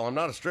don't. Well, I'm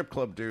not a strip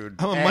club dude.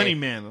 I'm a money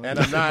man. and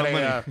I'm not I'm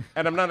money.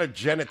 and I'm not a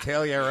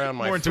genitalia around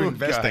my More into food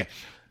investing.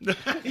 guy.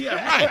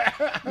 Yeah,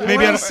 right. You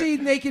Maybe I want to don't- see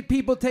naked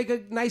people take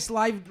a nice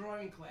live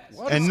drawing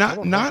class. and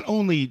not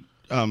only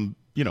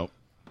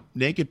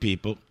naked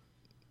people,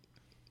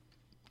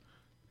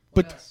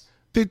 but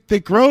they're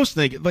gross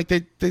naked. Like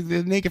they're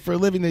naked for a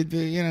living. They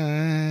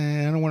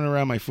I don't want it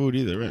around my food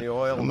either. Right? The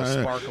oil and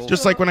the sparkles.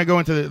 Just like when I go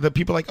into the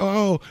people like,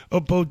 oh, a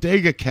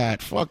bodega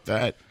cat. Fuck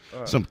that.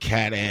 Some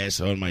cat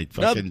ass on my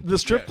Now, fucking the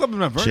strip club in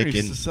Mount Vernon chicken.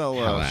 used to sell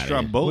Hell outta here.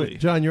 Stromboli. Wait,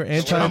 John, you're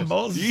anti.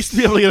 You used to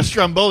be able to get a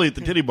Stromboli at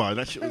the titty bar.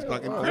 That shit was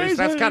fucking crazy.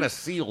 That's kind of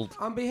sealed.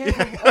 On behalf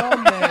of all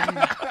men,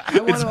 I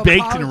want It's to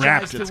baked and apologize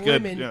wrapped. to It's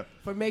good. women Yeah.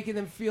 for making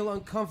them feel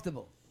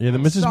uncomfortable. Yeah, the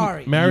I'm Mrs.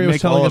 sorry. Mario You was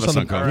make telling all us of us on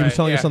the he was uncomfortable.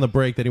 telling us on the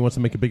break that he wants to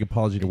make a big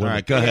apology to All women.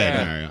 right, go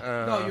ahead, Yeah.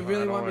 Mario. No, you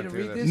really want me to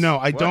read this? No,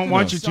 I don't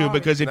want you to, Sorry.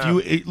 because if No.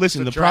 listen, It's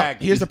a the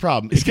drag. here's the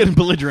problem. He's getting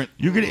belligerent.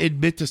 You're going to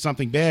admit to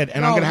something bad,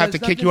 and No, I'm going to have to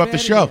there's kick you nothing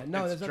off the bad in show. there. No,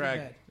 there's nothing drag.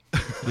 bad.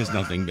 There's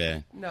nothing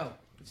bad. No,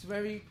 it's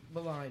very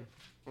malign.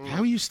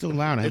 How are you still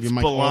loud? I have It's your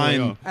mic all the way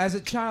blind. off. As a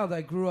child,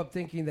 I grew up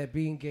thinking that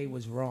being gay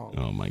was wrong.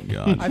 Oh my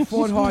God! I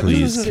fought hard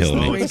Please to kill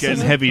resist me. the It's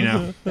getting racism heavy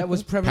now. that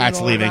was prevalent Pat's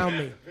all leaving. around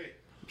me.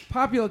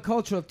 Popular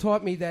culture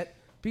taught me that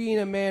being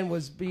a man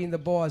was being the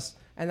boss,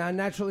 and our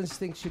natural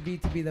instinct should be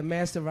to be the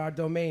master of our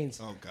domains.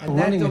 And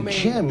that Running a domain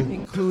gym.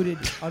 included,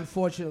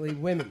 unfortunately,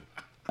 women.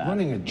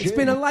 Running a gym. It's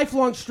been a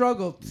lifelong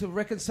struggle to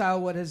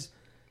reconcile what has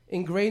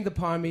ingrained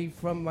upon me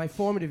from my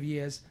formative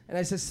years, and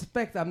I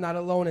suspect I'm not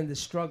alone in this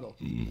struggle.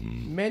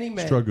 Many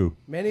men,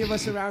 many of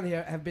us around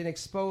here have been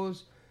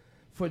exposed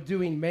for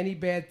doing many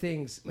bad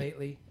things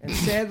lately, and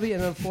sadly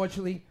and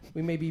unfortunately,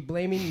 we may be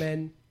blaming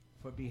men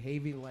for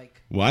behaving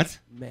like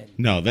men.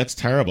 No, that's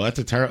terrible. That's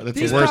the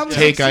These worst problems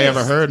take I exist.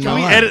 ever heard in Can my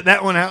we life. edit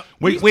that one out?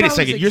 Wait These a problems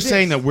second. You're exist.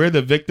 saying that we're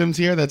the victims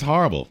here? That's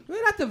horrible.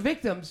 We're not the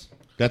victims.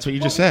 That's what you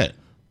just said.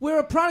 We're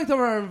a product of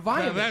our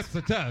environment. That's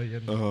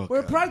Italian. We're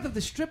a product of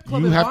the strip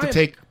club You have environment. to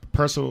take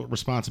personal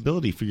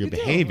responsibility for your You do.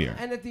 behavior.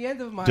 And at the end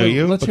of my Do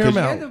you? Let's hear him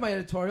At the out. end of my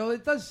editorial,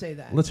 it does say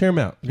that. Let's hear him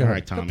out. Go All ahead.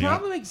 right, Tommy. The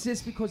problem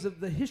exists because of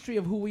the history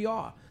of who we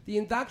are. The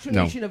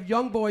indoctrination of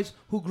young boys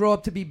who grow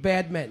up to be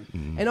bad men.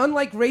 And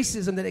unlike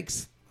racism that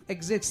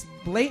exists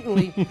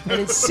blatantly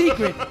and in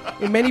secret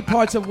in many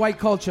parts of white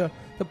culture,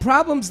 the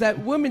problems that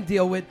women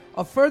deal with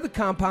are further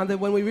compounded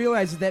when we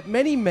realize that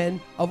many men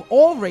of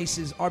all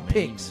races are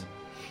pigs.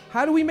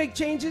 How do we make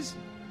changes?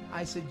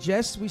 I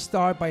suggest we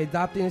start by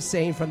adopting a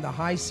saying from the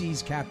high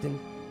seas captain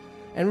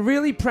and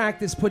really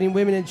practice putting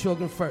women and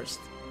children first.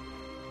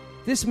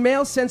 This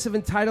male sense of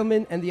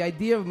entitlement and the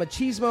idea of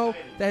machismo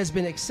that has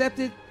been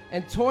accepted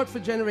and taught for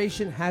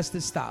generations has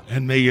to stop.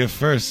 And may your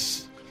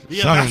first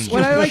son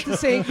What I like to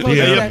say in closing be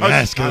is a that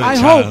masculine I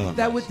child. hope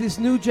that with this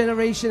new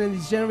generation and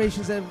these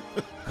generations that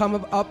have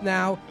come up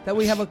now, that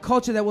we have a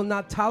culture that will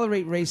not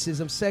tolerate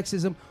racism,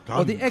 sexism,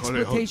 or the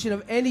exploitation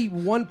of any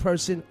one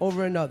person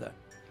over another.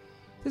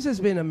 This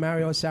has been a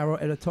Mario Asaro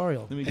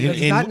editorial. It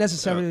does not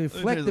necessarily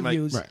reflect the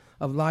views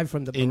of Live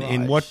from the Barrage.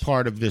 In what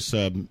part of this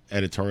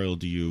editorial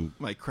do you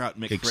My Kraut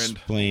Mick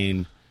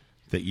explain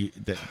that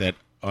that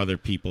other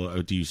people,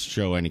 or do you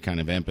show any kind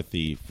of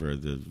empathy for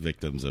the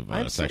victims of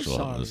I'm so sexual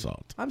sorry.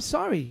 assault? I'm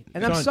sorry.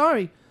 And John- I'm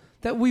sorry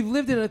that we've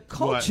lived in a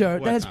culture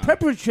What, that has Tom?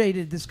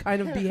 perpetrated this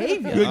kind of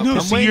behavior. No,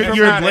 see,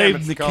 you're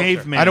blamed the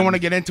caveman. I don't want to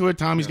get into it.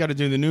 Tommy's got to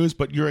do the news,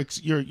 but you're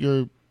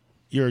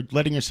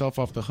letting yourself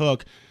off the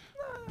hook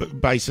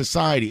by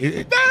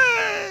society.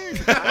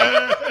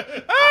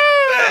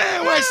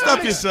 Why stop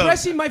I'm yourself?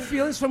 expressing my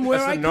feelings from where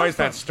That's I the come noise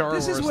from. that Star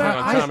This is Wars where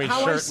on Tommy's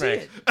how I shirt see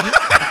makes. it.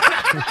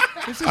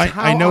 This is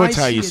how I know it's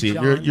how you see see it.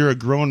 John. You're a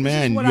grown This is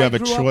man. You what have I a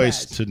grew up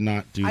choice as. to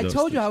not do I those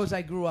told you things. how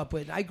I grew up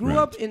with. I grew Right.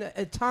 up in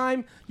a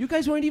time you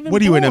guys weren't even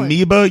What are you, an born.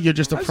 amoeba? You're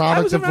just a I was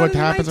product of around what in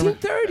the happens.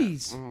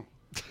 1930s.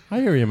 I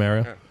hear you,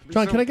 Mario.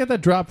 John, can I get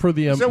that drop for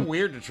the It's so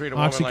weird to treat a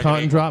woman like an OxyContin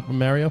equal. drop,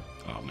 Mario?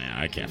 Oh man,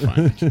 I can't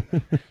find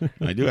it.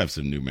 I do have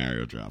some new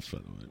Mario drops, by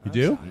the way. You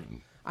do?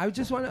 I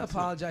just want to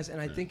apologize, and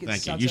I think it's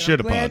Thank you. such. You and should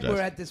I'm glad apologize.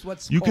 we're at this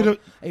what's You called could've-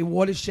 a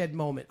watershed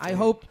moment. I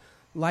hope,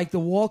 like the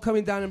wall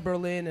coming down in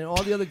Berlin and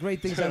all the other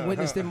great things I've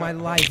witnessed in my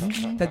life,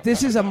 that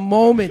this is a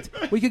moment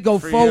we could go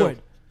For you. forward.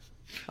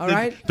 All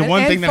right? the And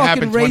one end thing that fucking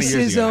happened 20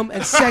 years ago. racism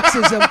and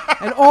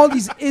sexism and all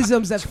these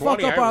isms that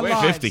 20, fuck up I our wish.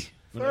 lives. 50.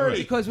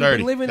 Because we've 30.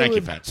 been living Thank in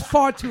you, it Pat.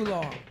 far too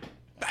long.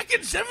 Back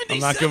in 77. I'm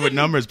not good with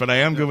numbers, but I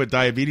am good with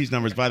diabetes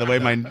numbers. By the way,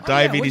 my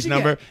diabetes what'd you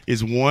number get?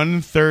 is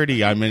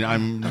 130.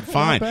 I'm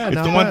fine. bad, It's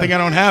not the one bad. thing I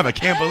don't have. I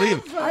can't believe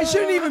it. I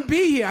shouldn't even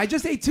be here. I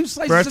just ate 2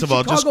 slices First of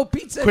all, Chicago just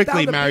pizza. and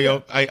quickly, down the Mario,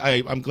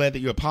 beer. I'm glad that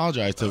you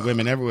apologize to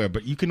women everywhere,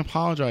 but you can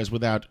apologize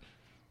without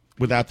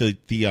the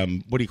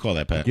what do you call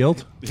that, Pat?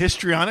 Guilt?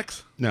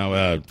 Histrionics?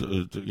 No,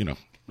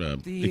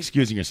 The-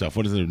 excusing yourself.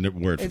 What is the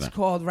word for It's that?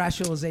 called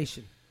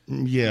rationalization.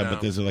 Yeah,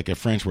 but there's like a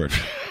French word.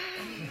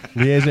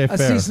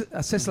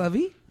 C'est la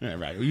vie? Yeah,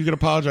 right. You can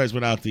apologize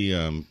without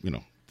the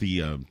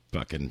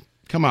fucking.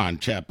 Come on,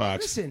 chat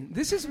box. Listen,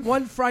 this is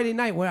one Friday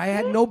night where I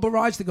had no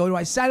barrage to go to.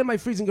 I sat in my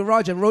freezing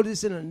garage and wrote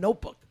this in a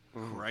notebook.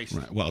 Christ.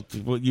 Right. Well,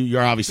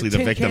 you're obviously The the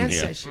tin victim can here,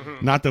 session.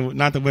 not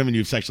the women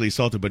you've sexually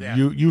assaulted, but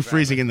you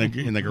freezing in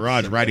the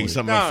garage writing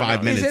something like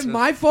 5 minutes. Is it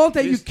my fault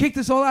that you kicked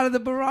us all out of the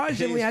barrage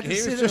and we had to He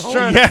was sit at just home?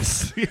 trying.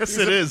 Yes, yes,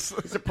 it is.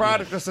 He's a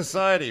product of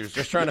society. He was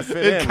just trying to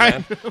fit in,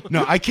 man.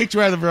 No, I kicked you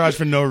out of the garage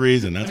for no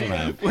reason. That's what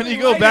happened. When you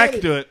go back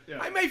to it.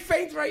 I may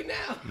faint right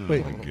now.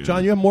 Wait,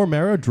 John, you have more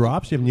Mario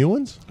drops? You have new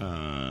ones?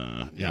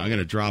 Yeah, I'm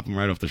gonna drop them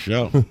right off the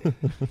show.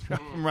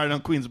 I'm right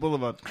on Queens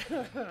Boulevard.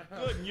 Good,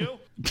 and you?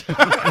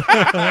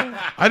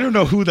 I don't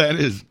know who that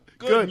is.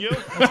 Good, and you?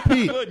 That's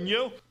Pete. Good, and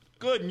you?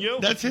 Good, and you?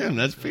 That's him.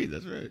 That's Pete.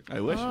 That's right.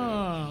 I wish.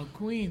 Oh,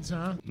 Queens,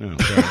 huh? No,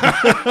 sorry.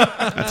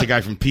 That's a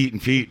guy from Pete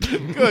and Pete.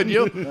 Good,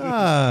 you?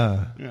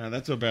 Yeah,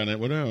 that's about it.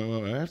 What?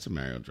 That's a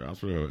Mario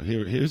drops.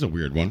 Here's a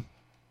weird one.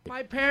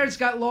 My parents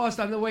got lost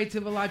on the way to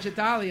Village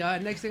Italia,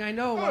 and next thing I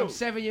know, I'm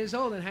 7 years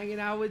old and hanging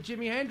out with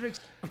Jimi Hendrix.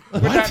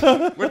 With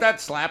that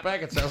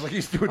slapback, it sounds like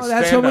he's doing Oh,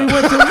 that's when we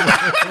stand-up.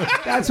 went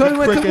to. That's when we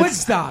went to Crickets.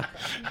 Woodstock.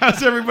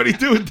 How's everybody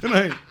doing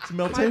tonight?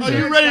 My Are parents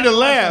you ready got to lost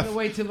laugh? On the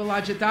way to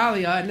Village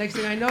Italia, and next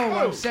thing I know,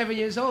 I'm 7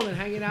 years old and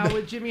hanging out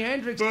with Jimi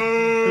Hendrix.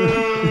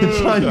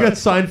 John, you got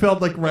Seinfeld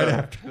like right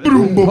after.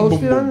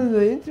 Post it on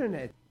the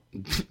internet.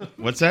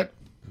 What's that?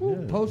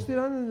 Post it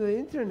on the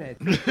internet.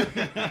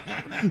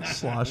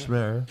 Slosh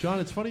Mayor. John,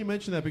 it's funny you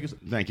mention that because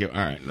Thank you. All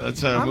right,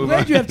 let's I'm move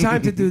glad on. you have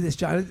time to do this,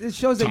 John. It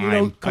shows that you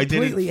don't I did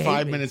completely it hate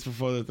 5 me. minutes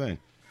before the thing.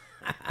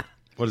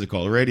 What is it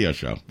called? A radio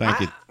show. Thank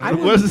you.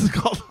 What is this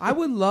called? I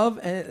would love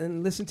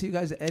and listen to you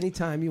guys at any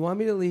time. You want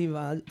me to leave?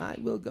 I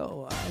will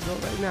go. I'll go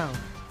right now.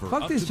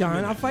 Fuck this,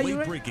 John. I'll fight you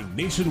right now. Breaking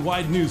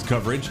nationwide news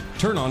coverage.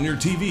 Turn on your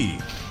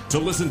TV. To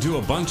listen to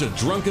a bunch of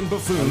drunken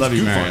buffoons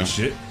goof on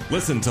shit,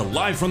 listen to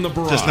Live from the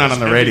Barrage. Just not on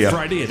the every radio.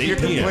 Friday at 8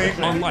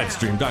 p.m. on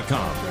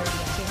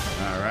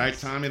livestream.com. All right,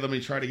 Tommy, let me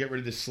try to get rid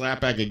of this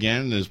slapback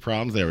again. There's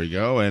problems. There we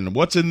go. And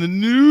what's in the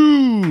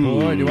news?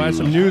 Boy, do I have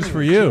some news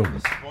for you.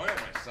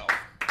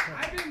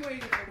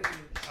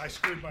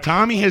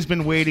 Tommy has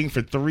been waiting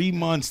for 3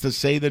 months to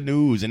say the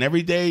news, and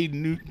every day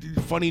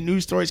funny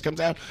news stories comes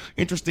out,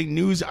 interesting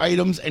news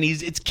items, and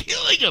it's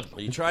killing him.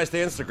 He tries to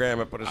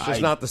Instagram it, but it's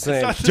just not the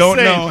same. Don't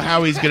know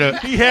how he's gonna.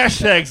 He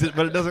hashtags it,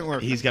 but it doesn't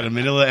work. He's got a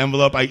manila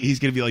envelope. He's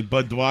gonna be like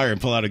Bud Dwyer and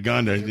pull out a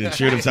gun to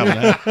shoot himself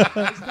in the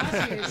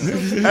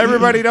head.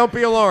 Everybody, don't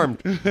be alarmed.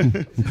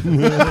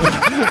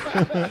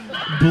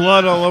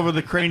 Blood all over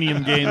the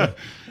cranium game.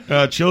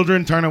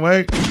 Children, turn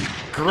away.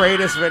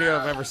 Greatest video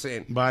I've ever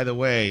seen. By the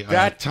way,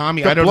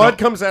 Tommy, the I don't blood know.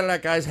 comes out of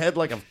that guy's head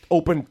like an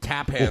open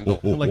tap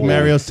handle. Like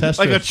Mario's test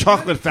Like a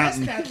chocolate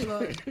fountain.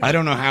 I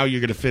don't know how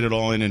you're going to fit it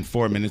all in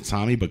 4 minutes,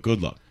 Tommy, but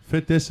good luck.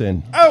 Fit this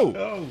in.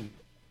 Oh!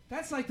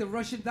 That's like the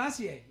Russian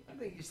dossier. I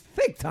think it's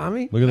thick,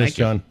 Tommy. Look at this,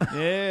 John.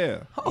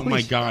 Yeah. Oh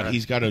my God,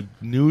 he's got a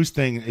news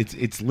thing.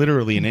 It's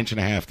literally an inch and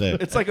a half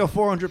thick. It's like a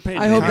 400-page.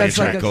 I hope that's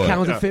like a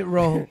counterfeit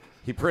roll.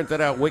 He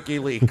printed out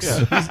WikiLeaks.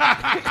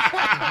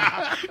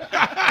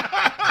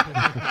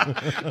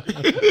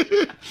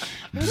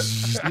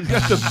 He's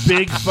got the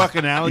big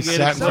fucking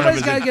alligator.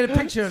 Somebody's got to get a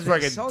picture of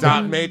It's this. like a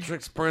dot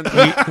matrix print.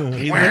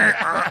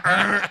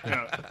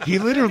 He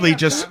literally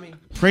just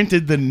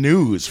printed the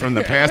news from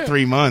the past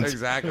 3 months.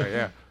 Exactly,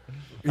 yeah.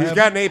 He's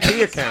got an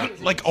AP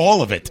account. Like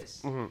all of it.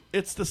 Mm-hmm.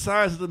 It's the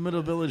size of the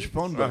Middle Village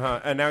phone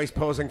book. And now he's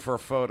posing for a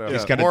photo.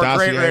 He's got a More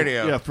dossier. great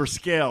radio. Yeah, for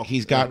scale.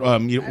 He's got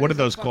what are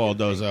those called?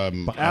 Those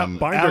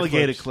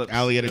alligator clips.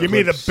 Alligator Give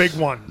me the clips. big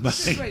one.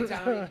 Wait,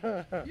 Tommy.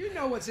 You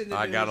know what's in the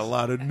news. I got a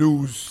lot of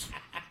news.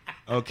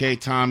 Okay,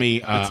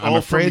 Tommy. I'm all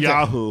afraid. from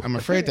Yahoo. I'm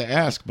afraid to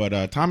ask,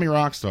 but Tommy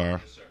Rockstar,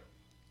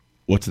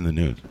 what's in the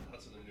news?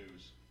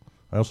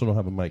 I also don't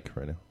have a mic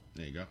right now.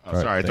 There you go. Oh,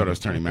 sorry, I thought I was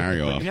turning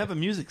Mario off. You have a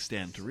music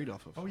stand to read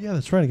off of. Oh yeah,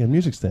 that's right. I got a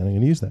music stand. I'm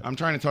gonna use that. I'm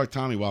trying to talk to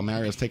Tommy while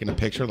Mario's taking a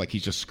picture, like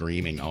he's just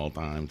screaming all the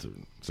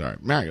time. Sorry,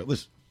 Mario.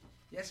 Listen.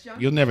 Yes,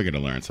 John? You're never going to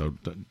learn, so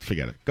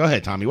forget it. Go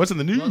ahead, Tommy. What's in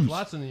the news?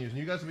 Lots in the news. And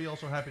you guys will be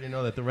also happy to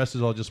know that the rest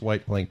is all just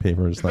white blank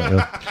paper. It's not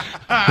real.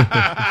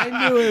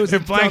 I knew it was a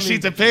blank dummy.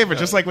 sheets of paper,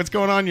 just like what's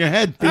going on in your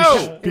head.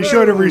 Be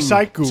sure to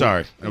recycle.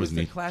 Sorry, that was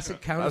me.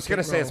 Classic I was going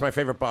to say it's my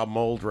favorite Bob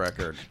Mould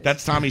record.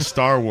 That's Tommy's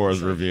Star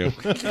Wars review.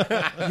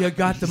 You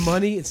got the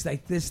money. It's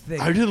like this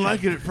thing. I didn't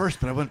like it at first,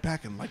 but I went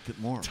back and liked it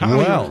more. Tommy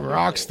Well.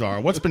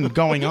 Rockstar. What's been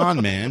going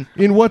on, man?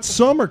 In what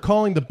some are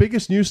calling the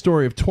biggest news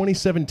story of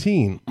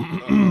 2017,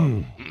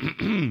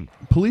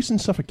 police in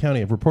Suffolk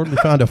County have reportedly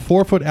found a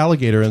 4-foot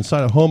alligator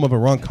inside a home of a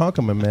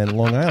Ronkonkoma man in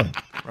Long Island.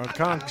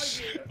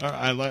 Ronkonks.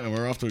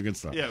 We're off to a good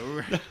start. Yeah,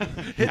 we're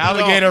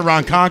Alligator,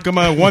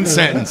 Ronkonkoma, one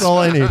sentence. That's all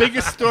I need.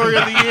 Biggest story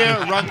of the year,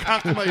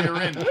 Ronkonkoma,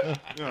 you're in.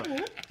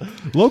 Yeah.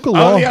 Local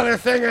law. The other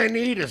thing I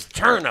need is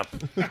turnip.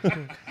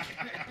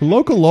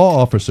 Local law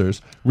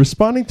officers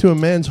responding to a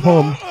man's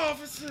home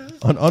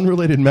on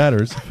unrelated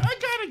matters I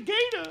got a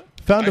gator.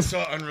 found I a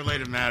saw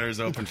Unrelated Matters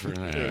open for...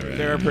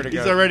 They're pretty good.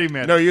 He's already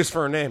mad. No use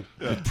for a name.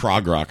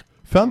 Prog rock.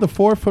 found the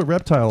 4-foot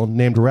reptile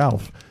named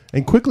Ralph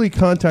and quickly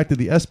contacted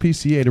the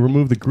SPCA to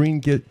remove the green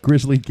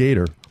grizzly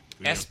gator.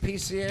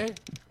 SPCA?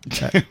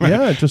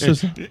 Yeah, it just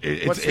says...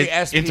 What's the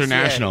SPCA?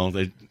 International.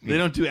 They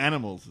don't do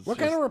animals. It's What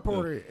kind of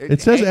reporter?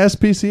 It says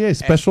SPCA,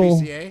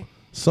 Special SPCA?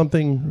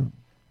 something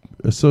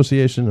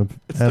Association of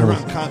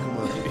Animals. The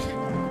Ronkonkoma.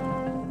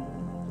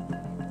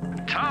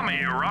 Tommy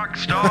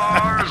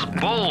Rockstar's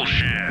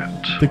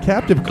bullshit. The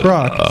captive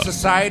croc.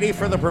 Society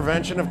for the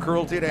Prevention of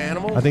Cruelty to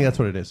Animals? I think that's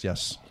what it is,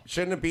 yes.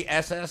 Shouldn't it be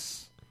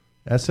SS?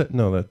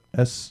 No, that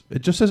S.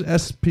 It just says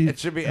SP. It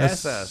should be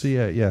SS.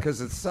 SCA, yeah.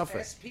 Because it's Suffolk.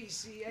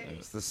 SPCA.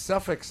 It's the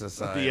Suffolk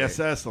Society. The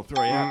SS will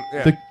throw you out.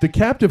 Yeah. The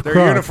captive Their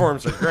croc.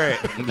 uniforms are great.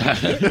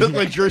 They look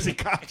like Jersey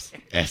cops.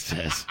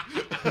 SS.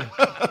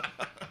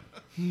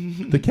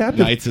 The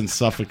captive. Knights in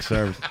Suffolk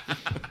service.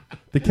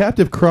 The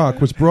captive croc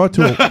was brought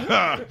to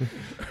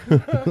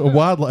a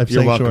wildlife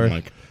You're sanctuary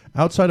welcome, Mike.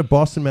 outside of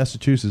Boston,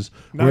 Massachusetts.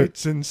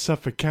 Nights in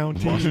Suffolk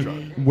County.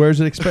 Where it's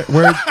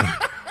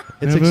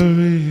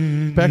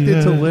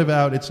expected to live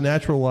out its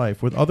natural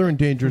life with other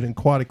endangered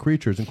aquatic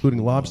creatures,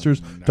 including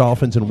lobsters,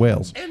 dolphins, and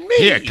whales.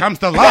 Here comes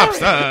the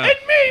lobster. And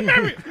me,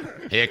 Mary.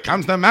 Here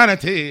comes the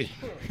manatee.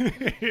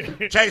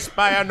 Chased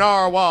by a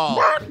narwhal.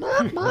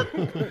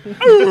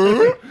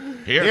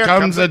 Here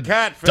comes a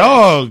catfish.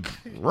 dog.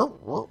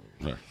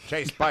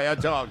 Chased by a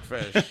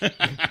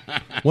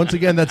dogfish. Once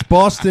again, that's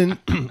Boston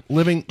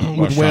living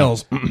with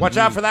whales. Watch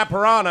out for that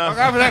piranha. Look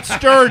out for that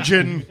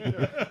sturgeon.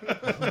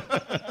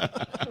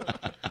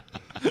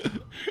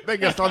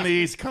 Biggest on the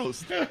East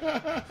Coast.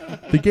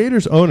 The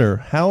gator's owner,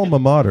 Hal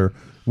Mamotter,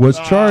 was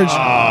charged.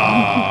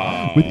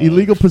 with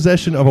illegal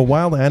possession of a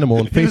wild animal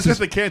and He was at faces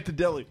the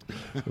Cantadeli.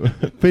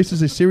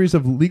 faces a series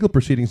of legal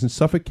proceedings in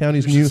Suffolk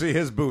County's You new. should see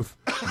his booth.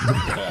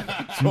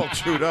 It's all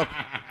chewed up.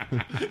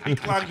 He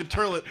clogged the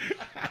toilet.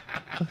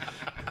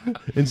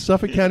 In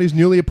Suffolk County's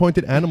newly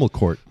appointed animal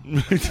court.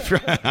 Kangaroo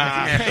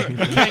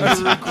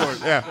Court.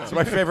 Yeah, it's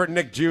my favorite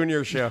Nick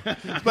Jr. show.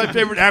 It's my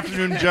favorite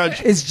afternoon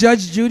judge. Is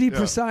Judge Judy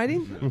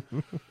presiding?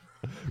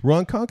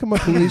 Ronkonkoma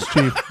Police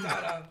Chief.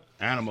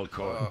 Animal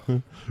Court.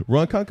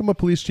 Ronkonkoma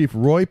Police Chief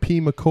Roy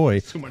P.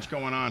 McCoy Too much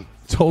going on.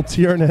 told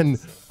TRN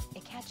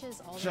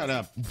Shut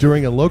up.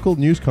 during a local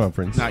news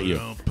conference Not you.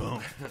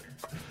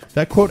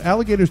 that, quote,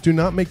 alligators do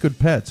not make good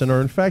pets and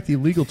are in fact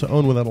illegal to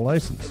own without a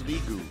license.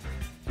 Illegal.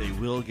 They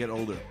will get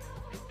older.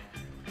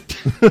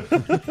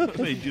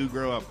 They do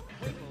grow up.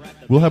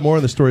 We'll have more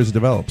on the story as it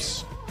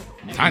develops.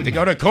 Time to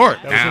go to court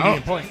That was the now.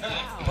 main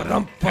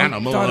point.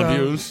 Animal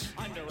abuse.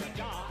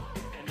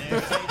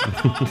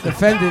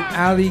 Defendant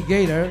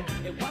alligator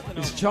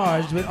is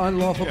charged with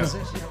unlawful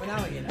possession of an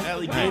alligator.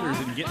 Alligators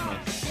and getting them.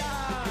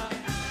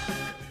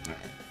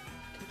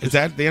 Is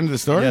that the end of the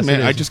story? Yes, Man,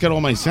 it is. I just got all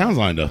my sounds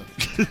lined up.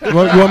 You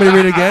want me to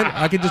read it again?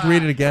 I can just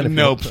read it again. If you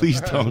No, want. please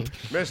don't.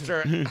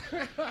 Mister.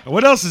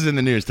 What else is in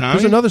the news, Tommy?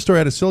 There's another story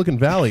out of Silicon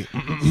Valley.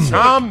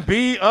 Tom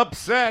B.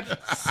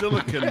 upset.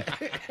 Silicon.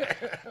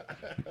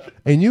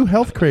 A new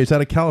health craze out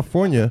of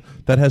California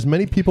that has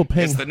many people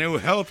paying It's the new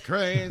health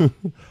craze.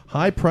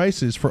 high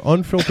prices for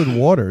unfiltered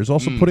water is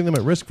also putting them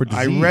at risk for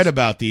disease. I read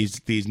about these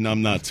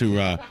numbnuts who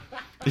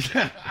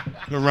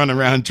run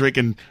around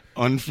drinking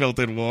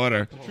unfiltered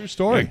water. True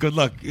story. Yeah, good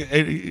luck.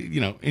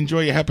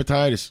 Enjoy your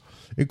hepatitis.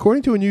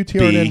 According to a new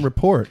TRN B.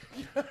 report,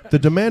 the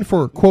demand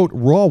for, quote,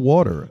 raw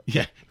water,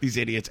 Yeah, these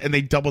idiots. And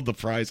they doubled the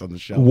price on the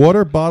shelf.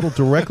 water bottled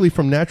directly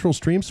from natural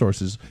stream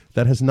sources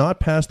that has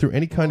not passed through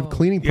any kind of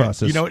cleaning Yeah,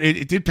 process.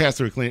 it did pass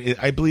through a clean.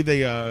 I believe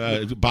they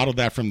bottled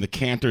that from the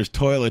Cantor's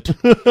toilet.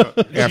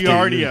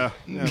 Giardia.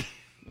 Yeah.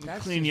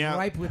 That's Clean you out.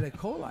 ripe with E.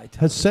 coli.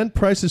 has sent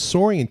prices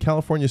soaring in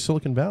California's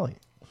Silicon Valley.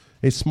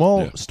 A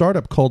small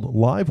startup called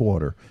Live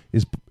Water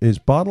is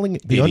bottling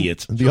the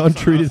Idiots.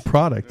 untreated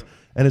product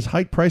and has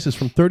hiked prices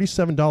from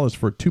 $37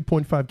 for a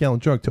 2.5-gallon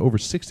jug to over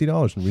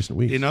 $60 in recent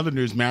weeks. In other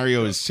news,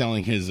 Mario is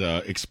selling his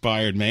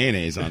expired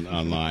mayonnaise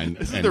online.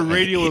 This is the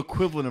radio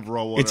equivalent of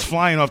raw water. It's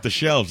flying off the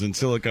shelves in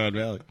Silicon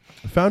Valley.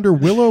 Founder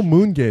Willow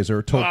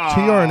Moongazer told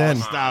TRN.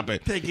 Stop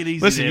it. Take it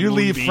easy. Listen, there, you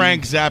leave Moonbeam.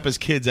 Frank Zappa's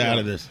kids out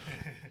of this.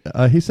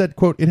 He said,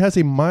 quote, it has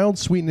a mild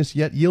sweetness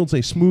yet yields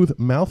a smooth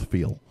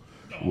mouthfeel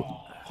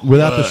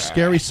without the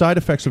scary side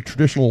effects of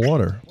traditional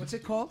water. What's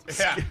it called?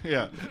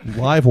 Yeah.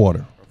 Live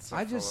water.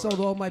 I just sold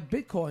all my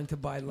Bitcoin to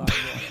buy live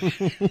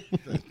water.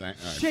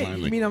 Shit,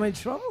 you mean I'm in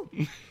trouble?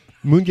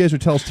 Moongazer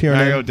tells TRN.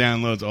 Mario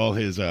downloads all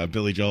his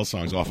Billy Joel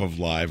songs off of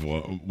Live.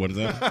 What is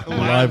that?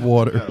 Live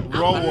water.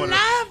 Raw water.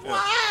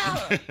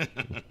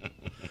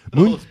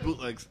 Moon-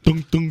 Bootlegs.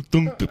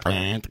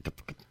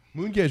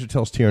 Moongazer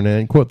tells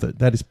TRN, quote,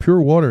 that his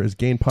pure water has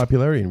gained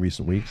popularity in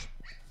recent weeks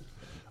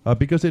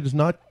because it does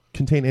not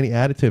contain any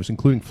additives,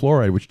 including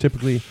fluoride, which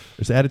typically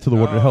is added to the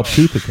water to help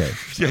tooth decay.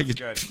 Yeah,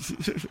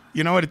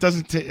 you know what? It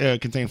doesn't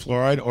contain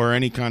fluoride or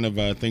any kind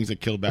of things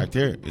that kill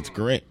bacteria. It's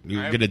great.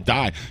 You're going to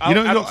die.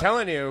 I'm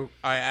telling you,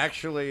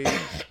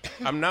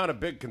 I'm not a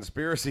big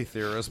conspiracy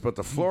theorist, but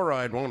the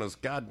fluoride one is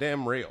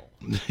goddamn real.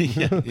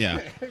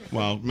 yeah.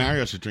 Well,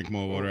 Mario should drink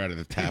more water out of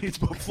the tap. It's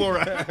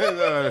fluoride.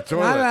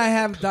 Now that I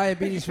have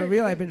diabetes for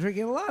real, I've been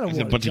drinking a lot of There's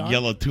water. a bunch John. of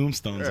yellow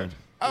tombstones.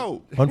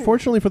 Oh.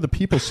 Unfortunately for the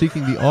people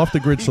seeking the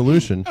off-the-grid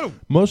solution,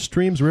 most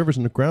streams, rivers,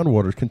 and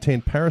groundwaters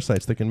contain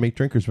parasites that can make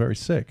drinkers very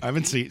sick. I've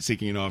been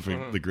seeking an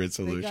off-the-grid They got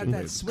solution.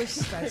 that Swiss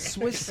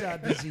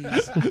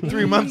disease.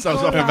 3 months I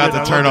was off. I'm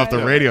about to turn off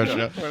the radio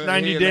show.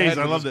 90 days.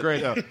 I loved it.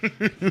 Great. Yeah.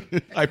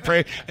 I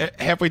pray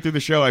halfway through the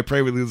show. I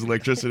pray we lose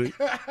electricity.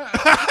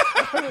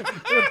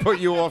 Put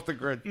you off the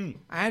grid.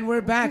 And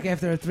we're back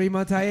after a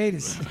 3-month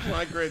hiatus.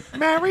 My grid.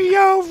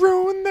 Mario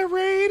ruined the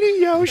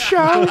radio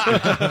show.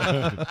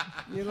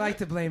 You like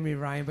to blame me,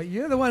 Ryan, but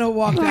you're the one who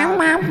walked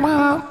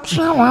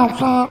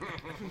out.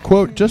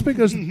 Quote, just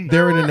because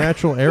they're in a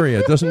natural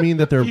area doesn't mean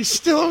that they're... You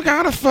still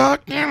gotta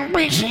fucking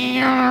be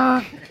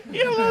here.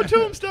 Yellow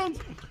tombstones.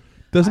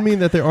 Doesn't mean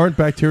that there aren't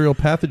bacterial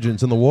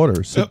pathogens in the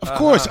water. So, Of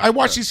course. I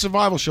watch these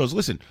survival shows.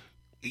 Listen,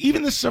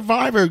 even the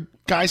Survivor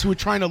guys who are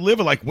trying to live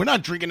are like, we're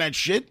not drinking that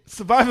shit.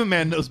 Survivor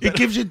Man knows better. It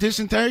gives you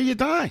dysentery, you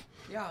die.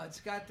 Yeah,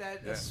 it's got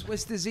that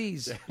Swiss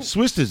disease.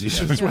 Swiss disease.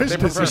 Swiss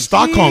disease.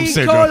 Stockholm E.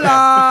 syndrome.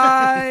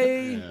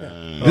 coli.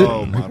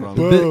 Oh, my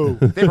God.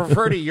 They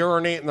prefer to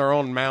urinate in their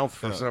own mouth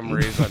for some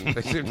reason.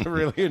 They seem to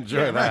really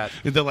enjoy that.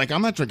 They're like,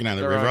 I'm not drinking out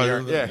of the They're river.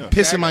 on your-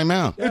 Piss in my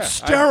mouth. Yeah, It's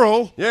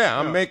sterile.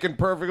 I'm making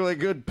perfectly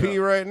good pee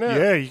right now.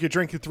 Yeah, you could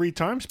drink it 3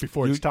 times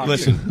before it's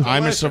toxic. Listen,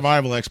 I'm a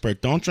survival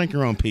expert. Don't drink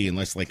your own pee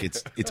unless like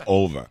it's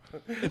over.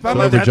 If I'm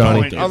at over, that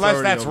Johnny. point, it's Unless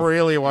already that's over.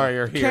 really why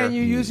you're here. Can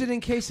you use it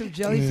in case of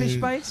jellyfish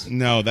bites?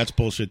 No, that's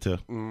bullshit too.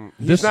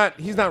 He's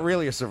not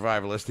really a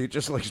survivalist. He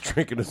just likes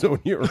drinking his own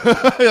urine.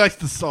 He likes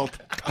the salt.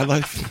 I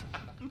like.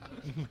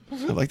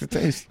 I like the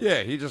taste.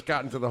 Yeah, he just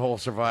got into the whole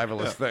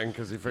survivalist thing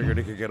because he figured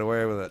he could get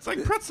away with it. It's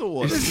like pretzel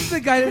water. This is the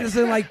guy that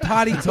doesn't like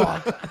potty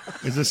talk.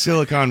 It's a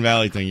Silicon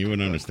Valley thing. You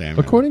wouldn't understand.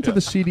 According to the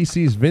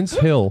CDC's Vince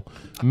Hill,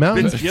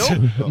 Mountain Vince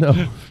Gill?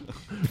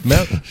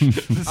 no,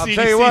 I'll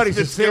tell you what, he's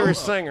a serious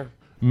singer.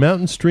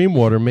 Mountain stream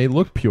water may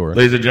look pure.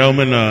 Ladies and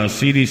gentlemen,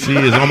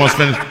 CDC is almost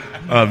finished.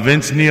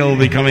 Vince Neil will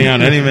be coming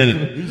out any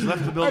minute. He's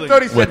left the building. I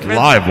thought he said with Vince,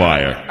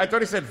 Livewire. I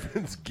thought he said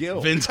Vince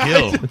Gill. Vince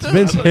Gill. It's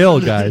Vince Hill,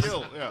 guys.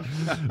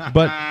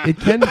 But it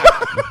can.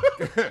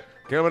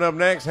 Coming up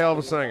next, hell of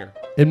a singer.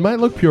 It might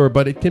look pure,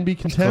 but it can be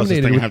Closest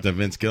contaminated thing I with have to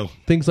Vince Gill.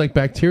 things like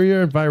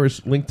bacteria and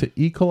virus linked to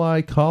E.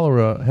 coli,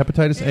 cholera,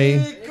 hepatitis A,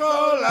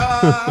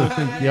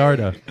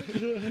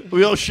 Yarda.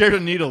 We all shared a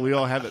needle. We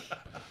all have it.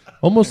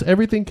 Almost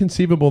everything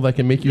conceivable that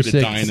can make you You're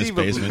gonna sick die in this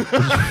basement.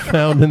 is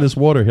found in this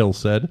water, Hill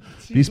said.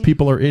 These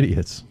people are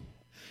idiots.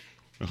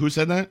 Who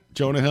said that?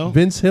 Jonah Hill?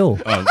 Vince Hill.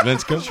 Oh,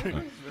 Vince Gill?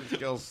 Vince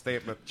Gill's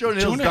statement.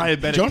 Jonah Hill's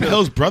diabetic. Jonah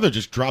Hill's brother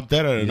just dropped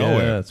dead out of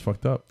nowhere. Yeah, it's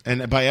fucked up.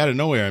 And by out of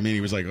nowhere, I mean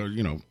he was like,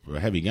 a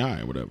heavy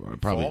guy or whatever.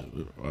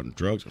 Probably on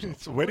drugs or something.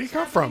 So where did he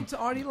come from? To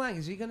Artie Lang,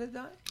 is he gonna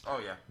die? Oh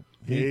yeah.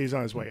 He's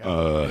on his way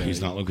out.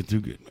 He's not looking too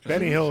good.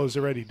 Benny Hill is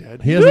already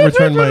dead. He hasn't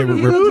returned my. He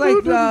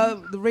looked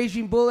like the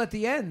Raging Bull at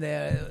the end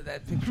there.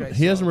 That picture.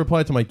 He hasn't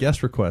replied to my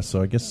guest request,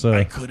 so I guess.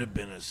 I could have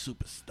been a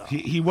superstar.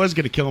 He was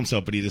going to kill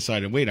himself, but he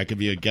decided, wait, I could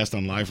be a guest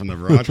on Live from the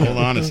Garage. Hold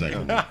on a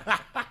second.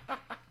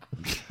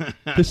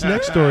 This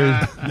next story.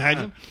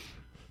 Imagine.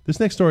 This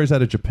next story is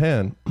out of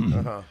Japan.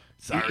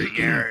 Sorry,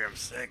 Gary, I'm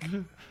sick.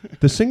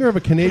 The singer of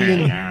a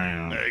Canadian.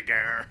 Hey,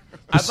 Gary.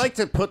 I'd like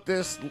to put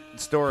this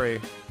story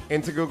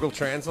into Google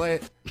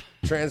Translate,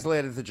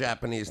 translate it to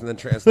Japanese, and then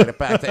translate it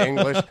back to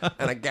English,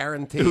 and I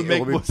guarantee it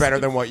will be better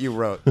than what you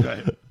wrote.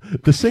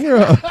 The singer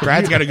of...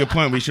 Brad's got a good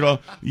point. We should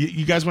all...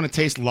 You guys want to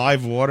taste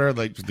live water,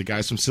 like the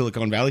guys from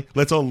Silicon Valley?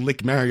 Let's all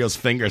lick Mario's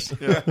fingers.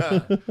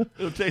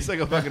 It'll taste like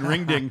a fucking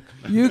ring ding.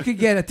 You could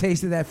get a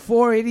taste of that.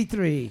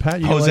 483.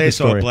 Pat, Jose like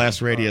saw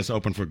Blast Radius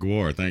open for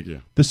Gore. Thank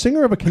you. The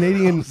singer of a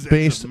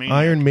Canadian-based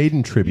Iron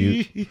Maiden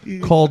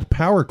tribute called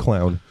Power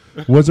Clown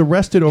was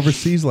arrested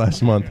overseas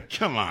last month.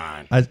 Come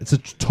on. It's a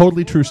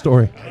totally true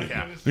story.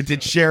 Yeah.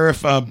 Did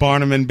Sheriff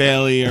Barnum and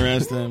Bailey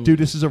arrest him? Dude,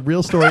 this is a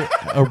real story,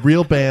 a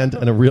real band,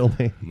 and a real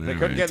name. They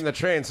couldn't get in the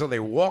train, so they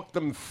walked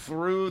them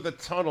through the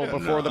tunnel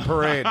before the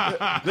parade.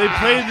 They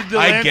played the Delancey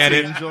I get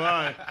it. in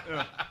July.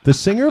 Yeah. The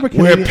singer of a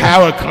Canadian... We're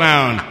Power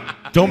Clown.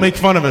 Don't make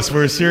fun of us.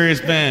 We're a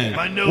serious band.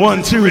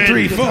 1, 2,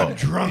 3, 4. I'm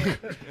drunk.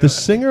 The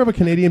singer of a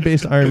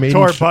Canadian-based Iron The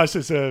Maiden... tour bus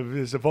is a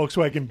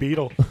Volkswagen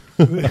Beetle.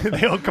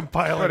 They all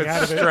compiling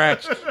out of it.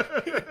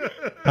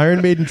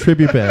 Iron Maiden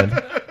tribute band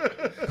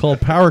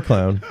called Power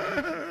Clown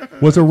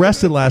was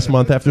arrested last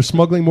month after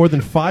smuggling more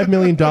than $5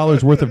 million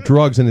worth of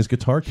drugs in his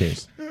guitar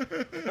case.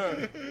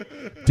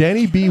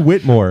 Danny B.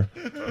 Whitmore,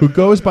 who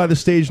goes by the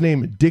stage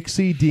name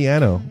Dixie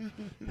Diano,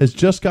 had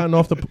just gotten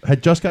off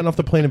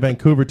the plane in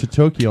Vancouver to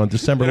Tokyo on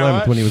December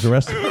 11th when he was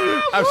arrested.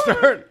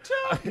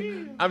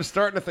 I'm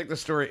starting to think the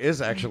story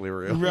is actually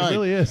real. Right. It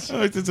really is.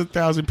 Like there's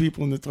 1,000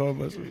 people in the tour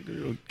bus.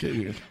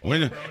 Okay.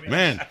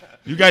 Man,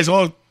 you guys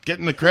all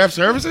getting the craft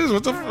services?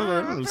 What the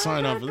fuck?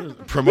 Sign up for this.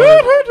 Promote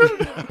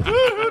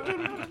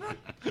it.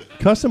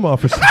 Custom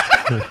officer.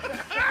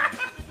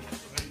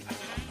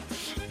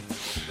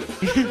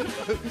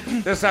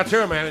 This is our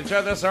tour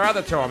manager. This is our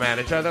other tour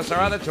manager. This is our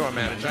other tour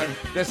manager.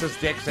 This is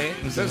Dixie.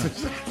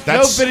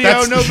 No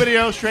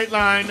video, straight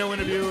line, no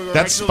interview.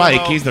 That's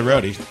Spike. He's the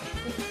roadie.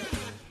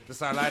 This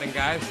is our lighting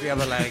guy. This is the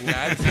other lighting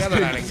guy. This is the other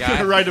lighting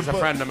guy. This is a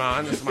friend of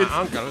mine. This is my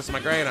uncle. This is my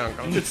great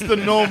uncle. It's the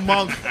No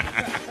Monk.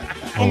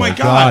 Oh my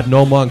God,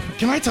 No Monk.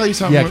 Can I tell you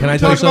something? Yeah, can I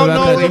tell you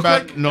something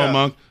about that? No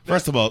Monk?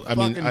 First of all, I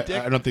mean,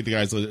 I don't think the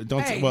guys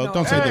don't say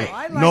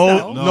that.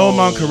 No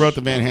Monk, who wrote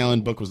the Van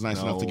Halen book, was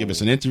nice enough to give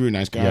us an interview.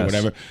 Nice guy,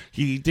 whatever.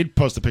 He did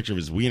post a picture of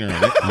his wiener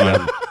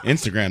on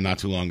Instagram not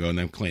too long ago, and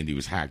then claimed he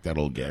was hacked. That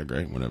old gag,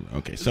 right? Whatever.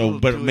 Okay, so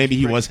but maybe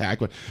he was hacked.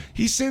 But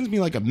he sends me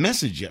like a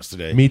message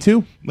yesterday. Me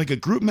too. Like a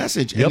group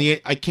message, and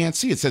I can't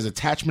see. It says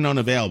attachment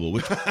unavailable,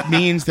 which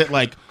means that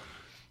like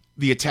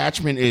the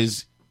attachment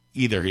is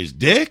either his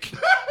dick.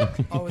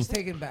 Oh, it's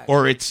taken back.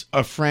 Or it's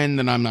a friend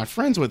that I'm not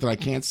friends with and I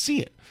can't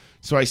see it.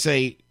 So I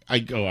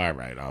go, all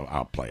right,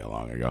 I'll play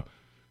along. I go,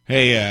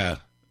 hey,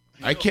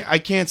 I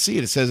can't see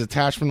it. It says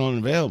attachment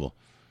unavailable.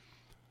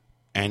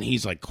 And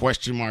he's like,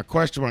 question mark.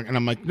 And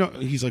I'm like, no.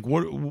 He's like,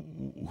 what?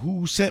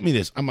 Who sent me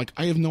this? I'm like,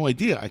 I have no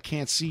idea. I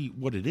can't see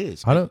what it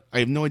is. I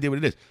have no idea what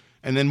it is.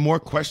 And then more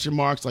question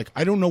marks. Like,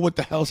 I don't know what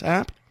the hell's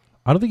happened.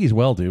 I don't think he's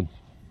well, dude.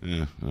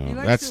 Yeah, no,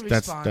 likes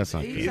that's to not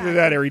respond. good. Either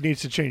that or he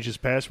needs to change his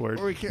password.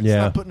 Or he can't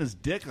stop putting his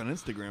dick on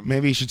Instagram.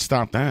 Maybe he should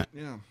stop that.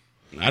 Yeah.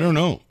 I don't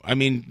know. I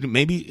mean,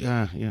 maybe,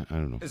 I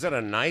don't know. Is it a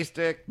nice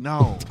dick?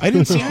 No. I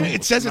didn't see it.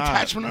 It says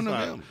attachment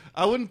unavailable.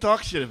 I wouldn't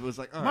talk shit if it was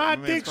like, all My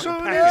right, dick's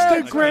on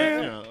package.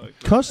 Instagram.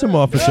 Custom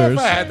officers. If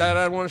I had that,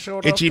 I'd want to show it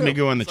off. Itchy too.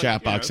 Magoo in the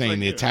chat box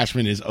saying the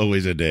attachment is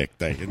always a dick.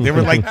 There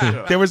were like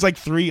there was like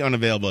 3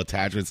 unavailable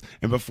attachments,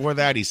 and before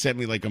that, he sent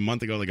me like a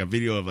month ago like a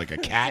video of like a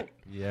cat.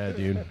 Yeah,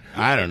 dude.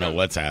 I don't know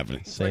what's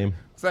happening. Same.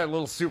 It's that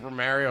little Super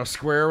Mario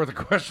square with a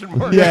question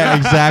mark. Yeah,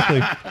 exactly.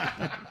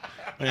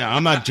 Yeah,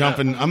 I'm not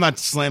jumping. I'm not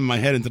slamming my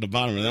head into the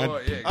bottom of that. Oh,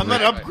 yeah, I'm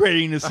not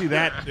upgrading to see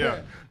that. Yeah.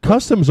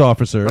 Customs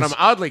officers But I'm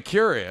oddly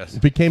curious.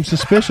 became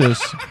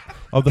suspicious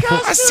of the.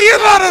 I see a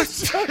lot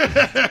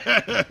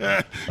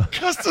of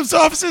customs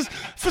officers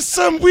for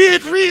some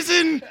weird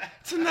reason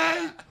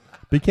tonight.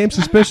 Became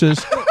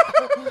suspicious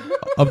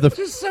of the.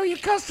 Just so your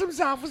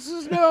customs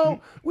officers know,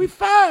 we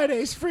fired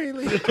Ace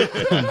Frehley. Look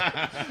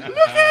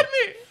at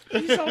me.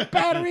 He's on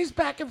batteries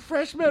back in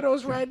Fresh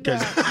Meadows right now.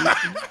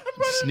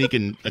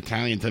 Sneaking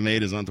Italian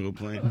tomatoes onto a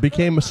plane.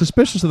 Became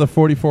suspicious of the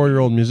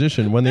 44-year-old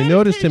musician when they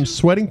noticed him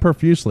sweating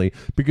profusely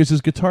because his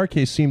guitar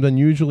case seemed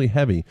unusually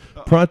heavy,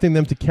 prompting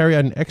them to carry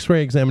out an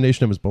X-ray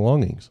examination of his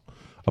belongings.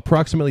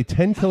 Approximately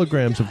 10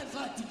 kilograms of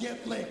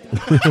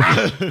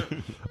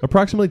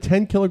approximately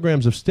 10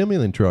 kilograms of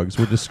stimulant drugs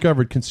were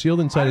discovered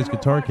concealed inside his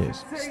guitar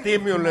case.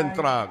 Stimulant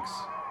drugs.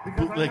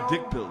 Bootleg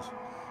dick pills.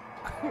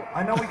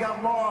 I know we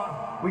got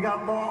law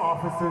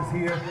officers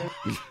here.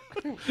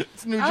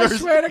 It's New I Jersey.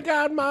 swear to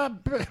God,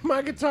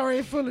 my guitar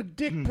ain't full of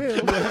dick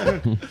pills.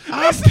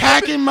 I'm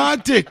packing my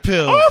dick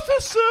pills.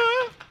 Officer!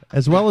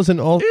 As well as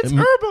It's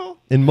herbal.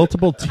 in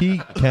multiple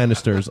tea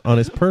canisters on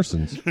his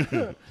persons.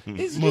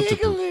 It's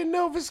legal in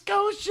Nova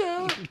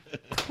Scotia.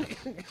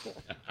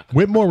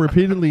 Whitmore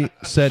repeatedly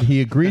said he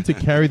agreed to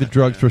carry the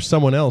drugs for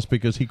someone else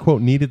because he,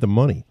 quote, needed the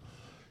money.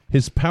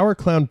 His Power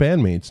Clown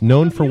bandmates,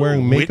 known for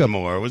wearing makeup...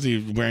 Whitmore. Was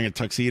he wearing a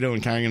tuxedo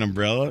and carrying an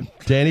umbrella?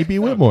 Danny B.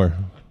 Whitmore.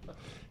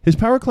 His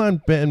Power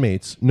Clown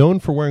bandmates, known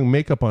for wearing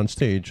makeup on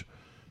stage,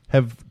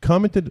 have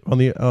commented on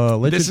the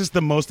alleged... This is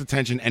the most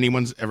attention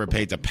anyone's ever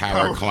paid to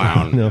Power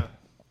Clown. No.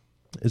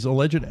 His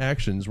alleged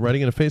actions,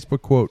 writing in a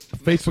Facebook post.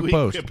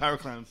 Yeah, Power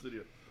Clown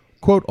Studio.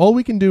 Quote, all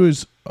we can do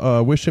is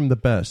wish him the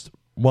best.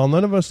 While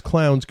none of us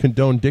clowns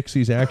condone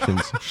Dixie's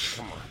actions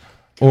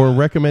or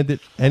recommend it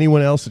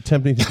anyone else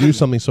attempting to do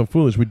something so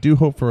foolish, we do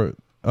hope for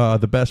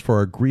the best for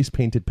our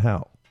grease-painted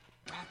pal.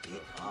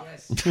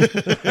 You're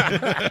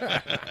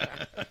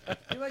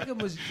like a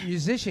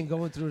musician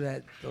going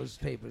through those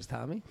papers,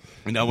 Tommy.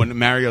 You know, when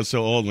Mario's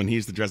so old, when he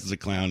used to dress as a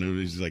clown, it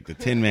was like the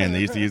Tin Man. They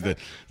used to use the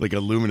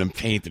aluminum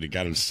paint, and it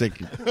got him sick.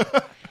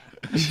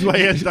 This is why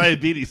he has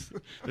diabetes.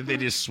 Then they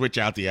just switch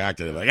out the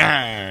actor. They're like,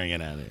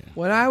 get out of here.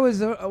 When I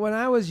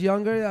was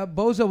younger,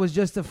 Bozo was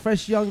just a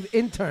fresh young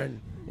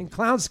intern in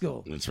clown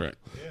school. That's right.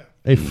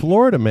 A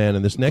Florida man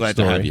in this next Glad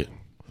to have story. you.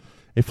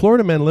 A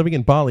Florida man living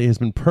in Bali has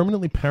been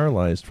permanently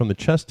paralyzed from the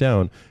chest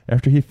down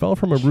after he fell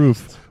from a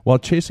roof while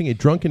chasing a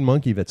drunken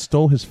monkey that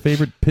stole his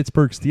favorite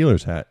Pittsburgh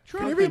Steelers hat.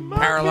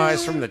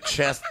 Paralyzed from the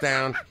chest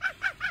down.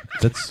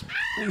 That's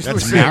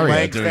Mario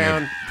legs doing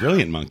down. a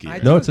brilliant monkey.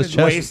 No, it's his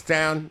chest. Waist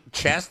down.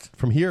 Chest?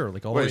 From here,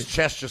 like all the Where way. his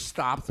chest just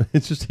stopped.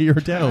 It's just here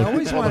or down. All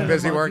the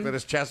busy work that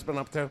his chest's been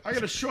up to. I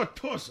got a short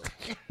torso.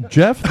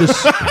 Jeff,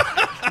 this...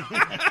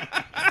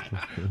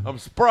 I'm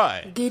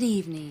spry. Good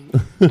evening,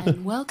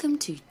 and welcome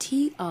to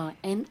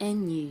TRNN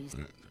News.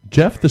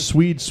 Jeff the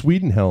Swede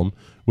Swedenhelm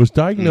was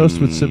diagnosed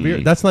with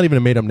severe... That's not even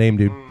a made-up name,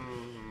 dude.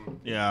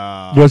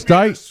 Yeah. Was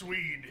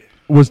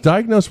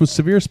diagnosed with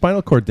severe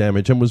spinal cord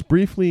damage and was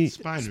briefly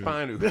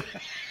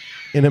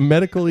in a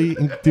medically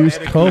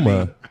induced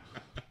coma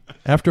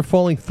after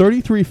falling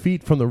 33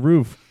 feet from the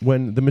roof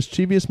when the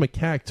mischievous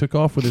macaque took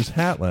off with his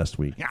hat last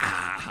week. Oh,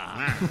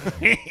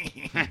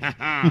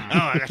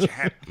 I got your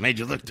hat. Made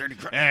you look dirty.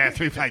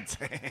 3 fights.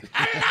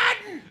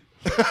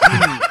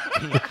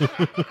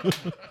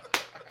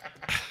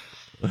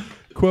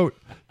 Quote,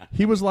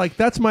 he was like,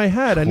 that's my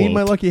hat. I need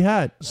my lucky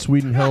hat.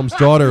 Swedenhelm's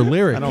daughter,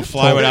 Lyric. I don't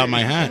fly without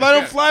my hat. I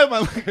don't fly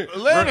with my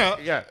Lana.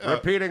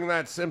 Repeating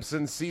that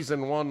Simpsons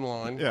season 1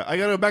 line. Yeah, I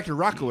got to go back to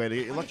Rockaway to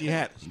get your lucky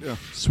hat. Yeah.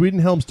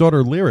 Swedenhelm's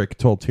daughter, Lyric,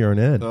 told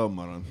TRN. Oh,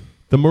 man.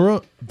 The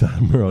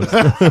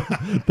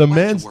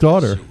man's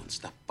daughter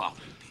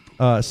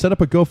set up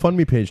a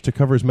GoFundMe page to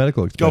cover his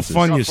medical expenses. Go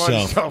fund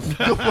yourself. Go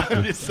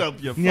fund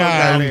yourself, you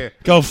Yeah,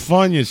 go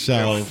fund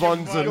yourself.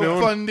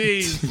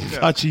 Fundies.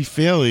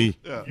 Touchy-feely.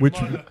 Yeah.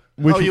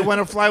 Which oh, you want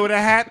to fly with a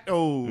hat?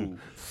 Oh.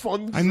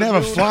 I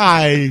never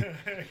fly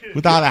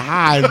without a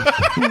hat.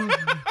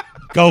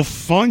 Go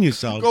fund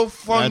yourself. Go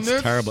fund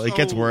That's terrible. It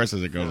gets worse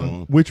as it goes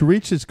along. Which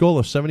reached its goal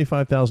of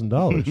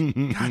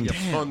 $75,000. You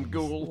fun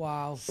ghoul.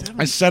 Wow.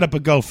 I set up a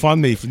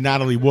GoFundMe for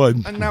Natalie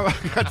Wood. And now I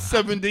got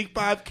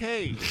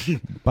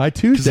 75K. By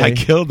Because Tuesday, I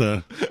killed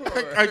her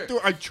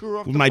I threw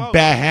off with the my boat.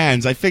 bare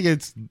hands. I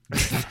figured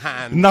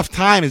enough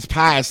time has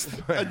passed.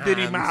 A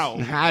Diddy Mao.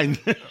 Hand.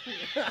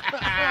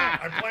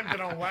 I blamed it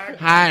on Wagner.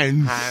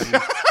 Hands.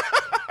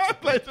 I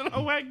blamed it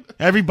on Wagner.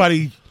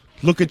 Everybody,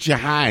 look at your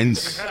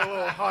hands. Had a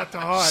little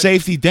heart-to-heart.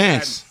 Safety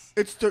dance.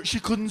 She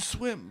couldn't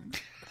swim.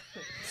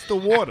 It's the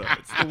water.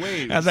 It's the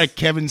waves. That's like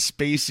Kevin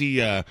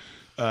Spacey,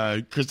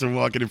 Christopher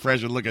Walken and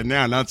Fresh are looking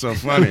now. Not so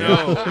funny.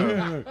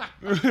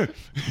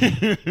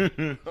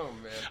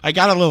 I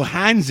got a little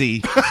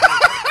handsy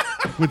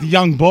with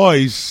young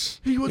boys.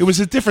 It was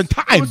a different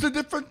time. It was a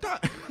different time.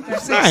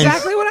 That's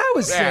exactly what I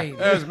was saying.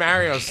 That was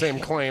Mario's same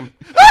claim.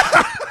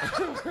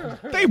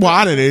 They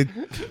wanted it.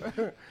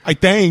 I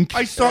think.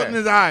 I saw it in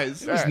his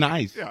eyes. It was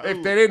nice.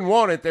 If they didn't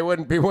want it, they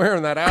wouldn't be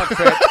wearing that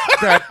outfit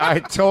that I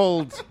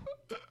told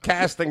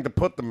casting to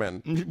put them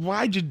in.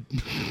 Why'd you?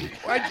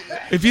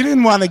 If you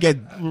didn't want to get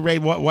Ray,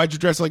 why'd you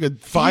dress like a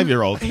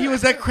 5-year-old? He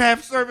was at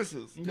craft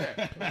services.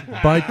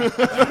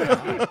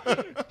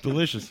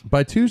 Delicious.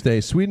 By Tuesday,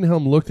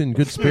 Swedenhelm looked in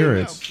good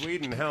spirits,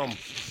 Swedenhelm.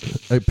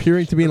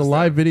 appearing to be in a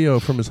live video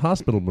from his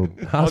hospital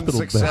bed.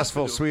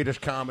 Unsuccessful Swedish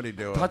comedy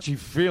duo.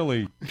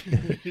 Touchy-feely.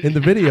 In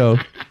the video,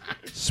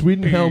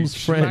 Swedenhelm's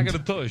friend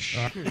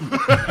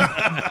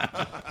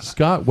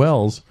Scott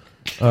Wells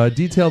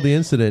detailed the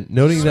incident,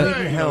 noting that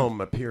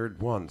Swedenhelm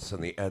appeared once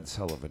on the Ed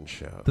Sullivan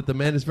Show. that the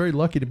man is very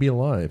lucky to be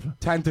alive.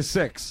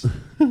 10-6.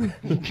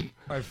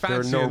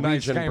 Their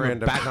Norwegian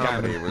brand of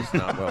comedy was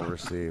not well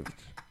received.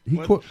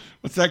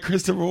 What's that,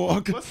 Christopher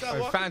Walken?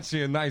 I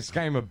fancy a nice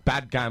game of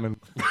backgammon.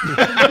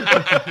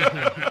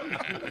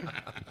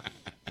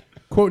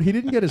 Quote, he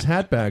didn't get his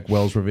hat back,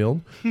 Wells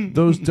revealed.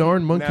 Those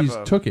darn monkeys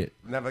took it.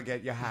 Never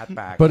get your hat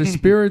back. But his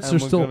spirits and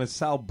are we're still... going to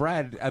sell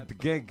bread at the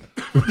gig.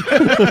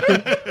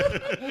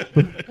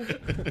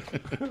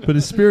 But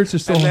his spirits are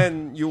still... And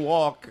then you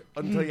walk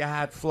until your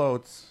hat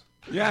floats.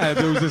 Yeah,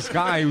 there was this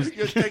guy who's...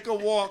 You take a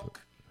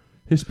walk.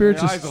 His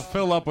spirits Your are... eyes will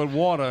fill up with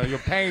water. Your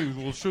pain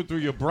will shoot through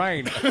your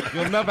brain.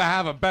 You'll never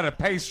have a better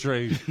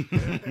pastry.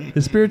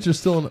 His spirits are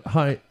still in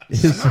high...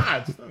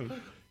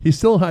 He's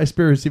still in high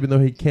spirits, even though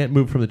he can't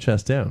move from the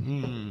chest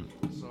down.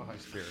 So high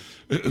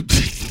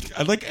spirits.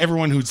 I like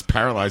everyone who's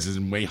paralyzed is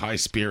in way high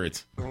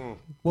spirits.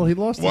 Well, he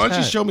lost Why his don't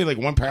you hat. show me like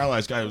one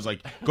paralyzed guy who's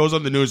like goes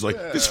on the news like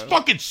this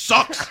fucking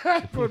sucks.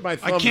 Put my I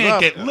thumbs can't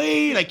up. get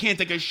laid. I can't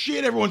take a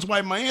shit. Everyone's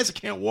wiping my ass. I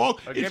can't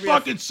walk. I'll It give you a-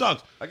 fucking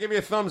sucks. I'll give you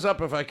a thumbs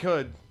up if I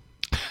could.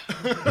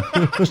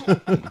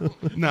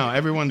 No,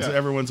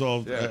 everyone's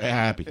all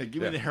happy. Yeah,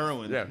 give me the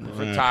heroin. Yeah, the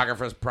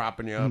photographer's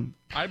propping you up.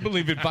 I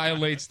believe it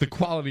violates the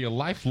quality of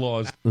life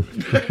laws.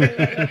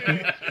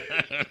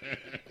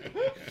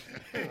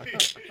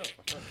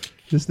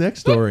 This next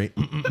story...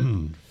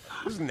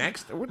 Who's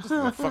next? What's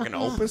this fucking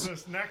opus?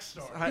 This next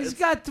story. He's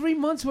got 3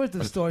 months worth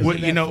of stories. Well,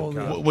 in you that know,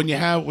 folder.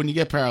 when you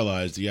get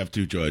paralyzed, you have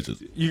two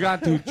choices. You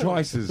got two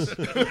choices.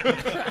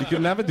 You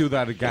can never do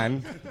that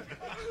again.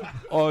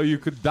 Or you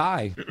could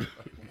die.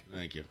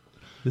 Thank you.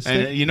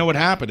 And you know what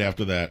happened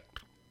after that?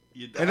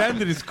 It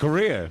ended his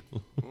career.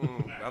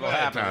 That'll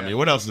happen. Tommy,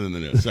 what else is in the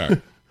news? Sorry.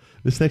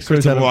 This next story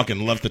is Christopher out of...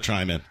 Walken, love to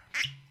chime in.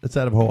 It's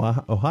out of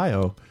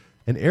Ohio.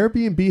 An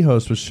Airbnb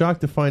host was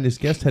shocked to find his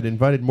guest had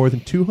invited more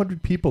than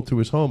 200 people to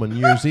his home on New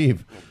Year's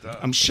Eve.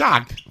 I'm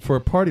shocked. For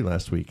a party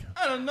last week.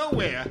 Out of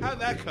nowhere. How'd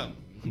that come?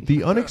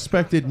 The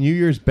unexpected New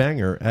Year's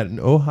banger at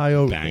an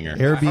Ohio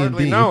Airbnb I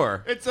hardly know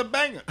her. It's a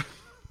banger.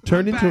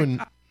 turned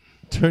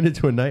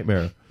into a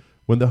nightmare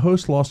when the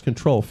host lost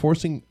control,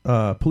 forcing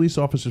police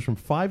officers from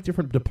 5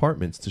 different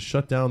departments to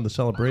shut down the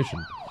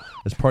celebration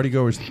as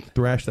partygoers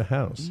thrashed the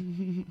house.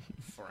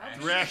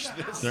 Thrash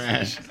this.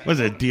 Thrash. Was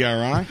it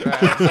DRI?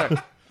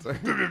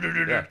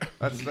 Yeah,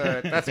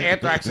 that's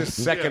Anthrax's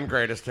second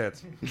greatest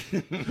hits.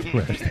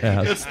 Thrash the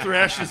house. Let's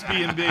thrash this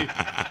B&B.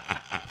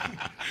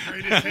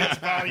 Greatest Hits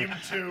Volume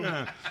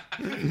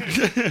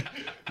 2.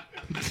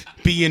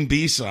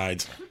 B&B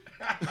sides.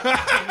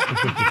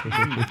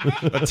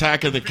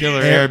 Attack of the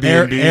Killer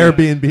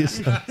Airbnb.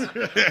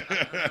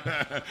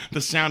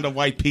 The sound of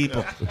white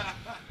people.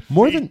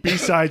 More than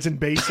B-sides and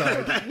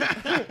Bayside.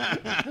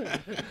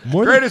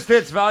 Greatest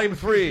Hits Volume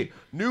 3.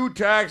 New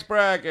tax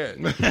bracket.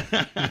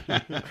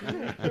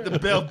 The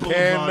bell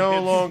Can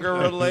no longer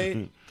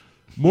relate.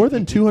 More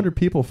than 200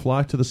 people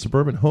flocked to the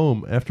suburban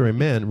home after a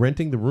man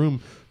renting the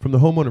room from the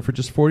homeowner for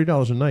just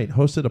 $40 a night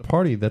hosted a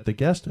party that the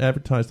guest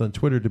advertised on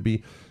Twitter to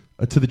be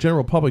to the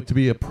general public to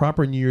be a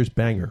proper New Year's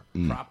banger.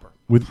 Proper.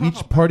 With each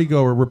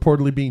partygoer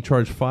reportedly being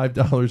charged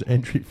 $5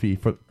 entry fee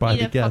by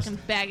the guest. Eat a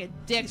fucking bag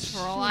of dicks for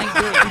all I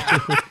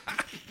do.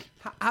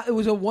 It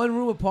was a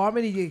one-room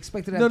apartment. He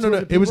expected to No, have no, no.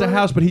 200 It was a people in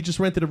house, but he just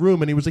rented a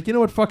room, and he was like, you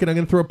know what, fuck it, I'm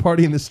going to throw a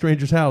party in this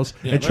stranger's house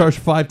and charge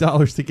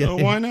 $5 to get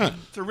in. Why not?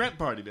 It's a rent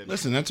party, baby.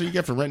 Listen, that's what you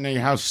get for renting out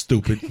your house,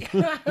 stupid.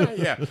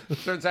 Yeah.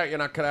 Turns out you're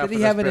not cut out Did for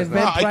he have this an business.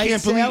 event I price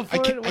can't sale believe for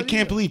it? I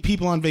can't believe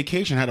people on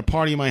vacation had a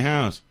party in my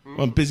house.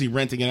 Well, I'm busy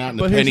renting it out in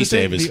the But here's penny the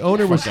thing, savers. the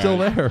owner was Fuck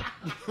still out. there.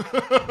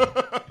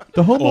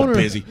 The All homeowner...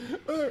 busy.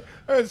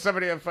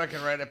 Somebody on fucking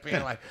Reddit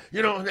being like,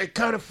 you know, they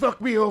kind of fucked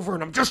me over,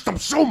 and I'm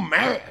so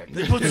mad.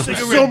 They put I'm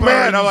cigarette so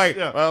mad. I'm burns. like,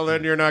 Yeah. well,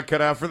 then you're not cut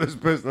out for this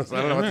business. I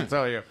don't know what to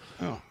tell you.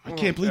 Oh, I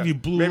can't believe you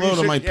blew Maybe a load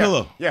on my should-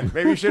 pillow. Yeah,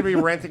 maybe you should be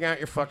renting out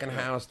your fucking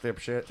house,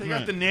 dipshit. Take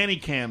out the nanny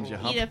cams, you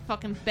Eat a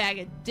fucking bag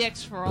of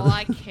dicks for all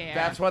I care.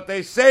 That's what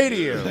they say to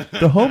you.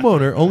 The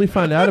homeowner only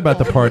found out about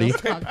the party.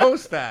 They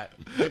post that.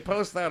 They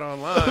post that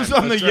online. It was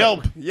on the That's right.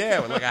 Yelp. Yeah,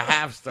 with like a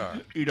half star.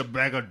 Eat a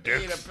bag of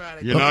dicks.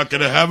 You're not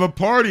going to have a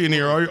party in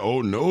here, are you?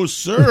 Oh, no,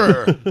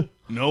 sir.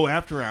 No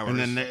after hours. And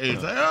then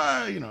it's like,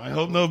 I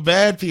hope no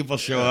bad people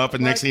show up.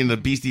 And next thing, the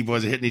Beastie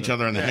Boys are hitting each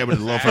other on the head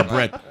with a loaf of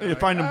bread. You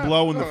find them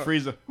blow in the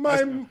freezer.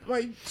 My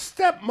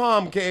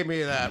stepmom gave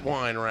me that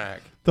wine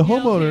rack. The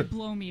homeowner...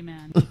 Blow me,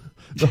 man.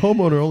 The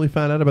homeowner only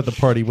found out about the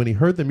party when he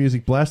heard the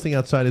music blasting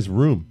outside his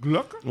room.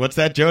 What's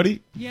that,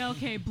 Jody? Yeah,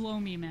 okay, blow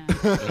me, man.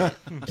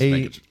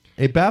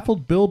 A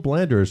baffled Bill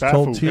Blanders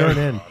told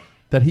TRN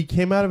that he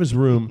came out of his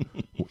room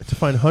to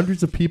find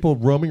hundreds of people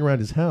roaming around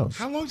his house.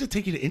 How long does it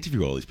take you to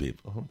interview all these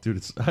people? Oh,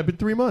 dude, I've been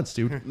 3 months,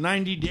 dude.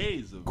 90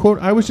 days. Quote,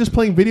 I was just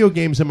playing video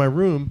games in my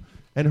room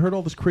and heard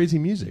all this crazy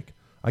music.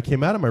 I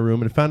came out of my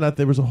room and found out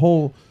there was a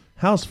whole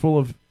house full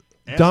of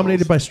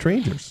dominated by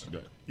strangers.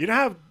 You know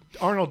how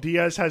Arnold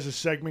Diaz has a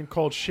segment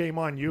called Shame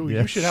on You?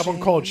 Yeah. You should have one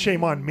called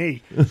Shame on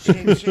Me.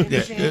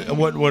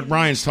 What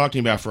Ryan's talking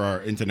about for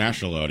our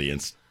international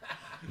audience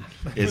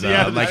is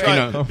Yeah, like, that's you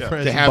right. know,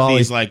 Yeah. to have Bali.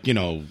 these, like, you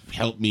know,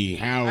 help me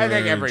Howard. I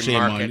think every shame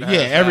market on has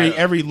that.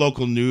 every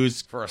local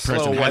news For a person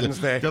slow has it.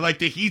 Wednesday. They're like,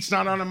 the heat's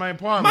not on in my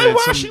apartment. My And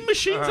some washing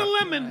machine's a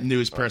lemon.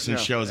 news person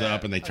shows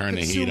up and they turn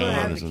the heat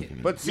on or something.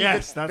 But see,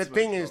 Yes, the that's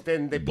thing is,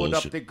 then they put up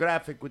Bullshit. the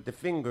graphic with the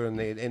finger and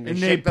they And they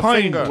shake the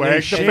point finger. where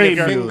They shame shake you.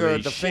 the finger.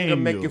 They The finger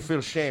shame make you. you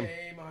feel shame.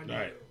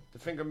 Right. The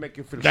finger make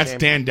you feel That's shame.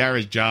 Dan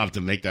Dara's job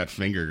to make that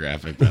finger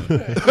graphic.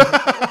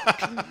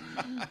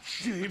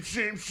 Shame,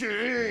 shame,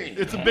 shame.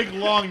 It's a big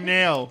long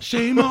nail.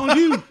 Shame on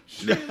you.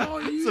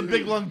 It's a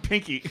big long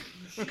pinky.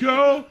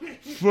 Go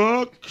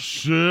fuck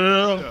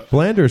yourself.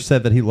 Blanders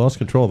said that he lost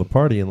control of the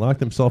party and locked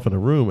himself in a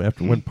room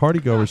after when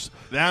partygoers.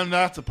 Now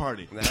that's a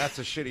party. Now, that's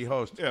a shitty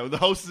host. Yeah, the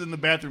host is in the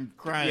bathroom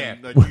crying. Yeah.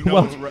 Like, you know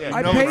Well, it's right. yeah, You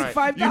I know paid it's-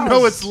 $5. You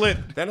know it's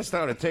lit. Then it's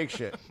time to take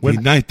shit. The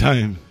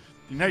nighttime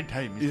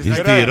Nighttime is is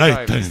the night-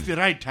 right It's time. the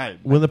right time.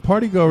 When the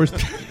partygoers.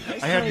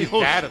 I have the He's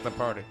host. dad at the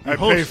party. I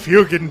play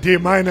fugue in D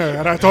minor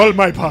at all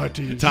my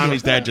parties.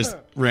 Tommy's dad just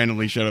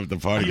randomly showed up at the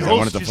party The because I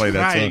wanted host to is play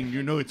that crying. song.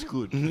 You know it's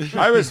good.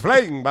 I was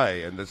flying by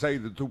and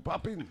decided to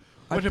pop in.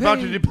 What about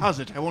the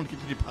deposit? I won't get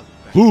the deposit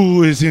back.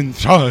 Who is in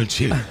charge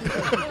here?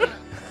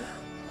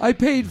 I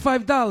paid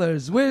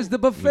 $5. Where's the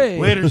buffet?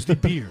 Where is the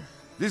beer?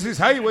 This is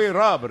highway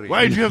robbery.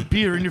 Why do you have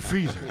beer in your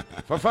freezer?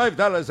 For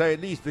 $5, I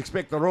at least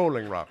expect a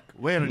Rolling Rock.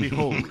 Where are the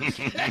holes?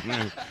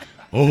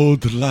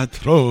 Old La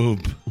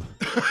Trobe.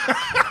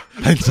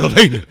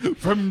 Pennsylvania.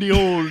 From the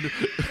old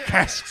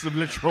casks of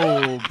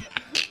Latrobe.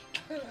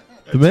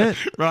 The man,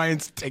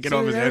 Ryan's taking So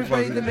off his did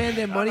everybody headphones. demand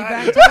their money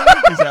back?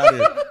 He's out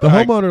here. the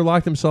homeowner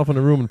locked himself in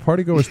a room and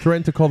partygoers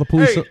threatened to call the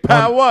police. Hey,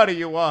 pal, what are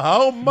you, a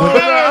homeowner?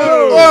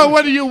 Oh,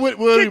 what are you? What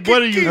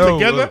are you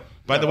together?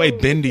 By the way,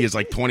 Bindi is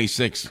like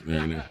 26.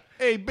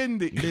 Hey,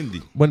 Bindi.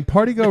 Bindi. When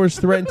partygoers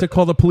threatened to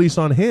call the police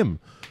on him,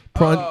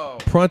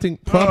 prompting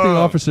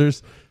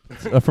officers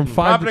from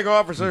five Prompting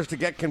officers to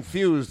get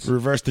confused.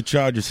 Reverse the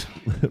charges.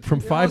 from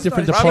five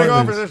different Prompting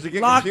departments. officers to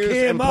get Lock confused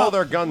him and up. pull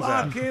their guns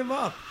Lock out. him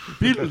up.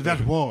 Build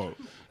that wall.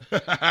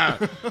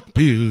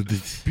 Build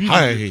it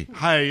high.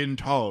 High and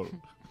tall.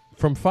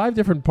 From five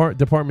different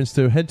departments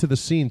to head to the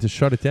scene to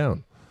shut it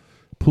down.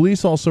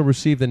 Police also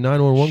received a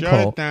 911 Shut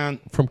call it down.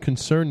 from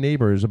concerned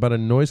neighbors about a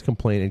noise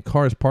complaint and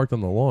cars parked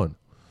on the lawn.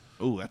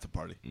 Oh, that's a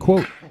party.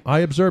 Quote, I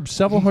observed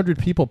several hundred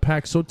people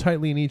packed so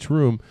tightly in each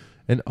room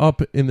and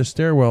up in the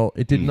stairwell,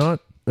 it did not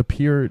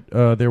appear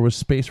there was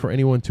space for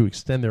anyone to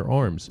extend their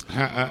arms.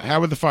 How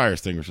were the fire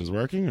extinguishers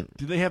working?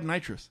 Do they have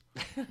nitrous?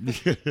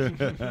 You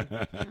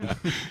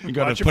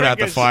got Watch to your put out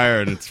the fingers.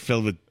 fire and it's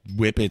filled with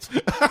whippets.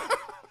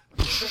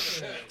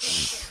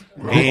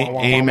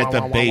 Aim at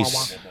the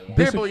base.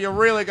 People, you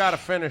really got to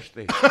finish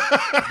these.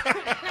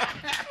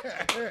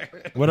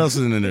 What else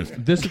is in the news?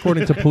 This,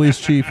 according to Police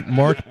Chief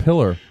Mark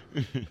Pillar,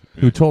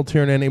 who told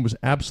TRN it was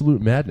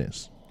absolute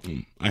madness.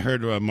 I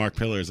heard Mark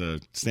Pillar is a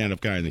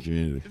stand-up guy in the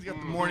community. He's got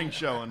the morning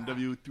show on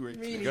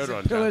W3. He's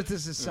a pillar to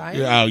society.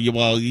 Yeah,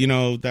 well, you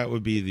know that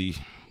would be the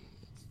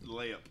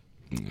Layup.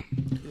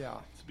 Yeah.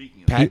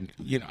 Speaking of Pat.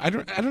 You know, I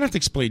don't have to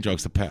explain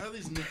jokes to Pat.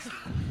 You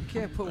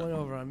can't put one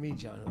over on me,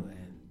 John.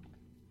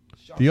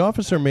 The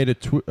officer made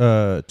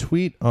a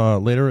tweet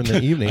later in the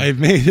evening. I've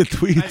made a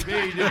tweet. I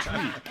made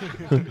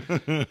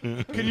a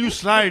tweet. Can you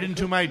slide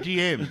into my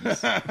DMs?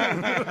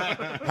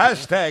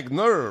 Hashtag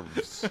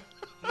nerves.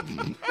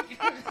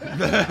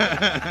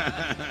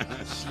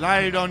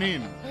 Slide on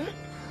in.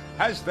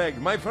 Hashtag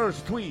my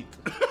first tweet.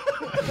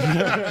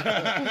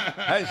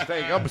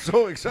 Hashtag I'm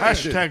so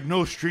excited. Hashtag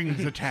no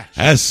strings attached.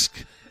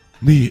 Ask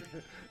me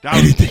Down,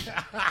 anything.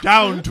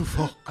 down to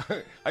fuck.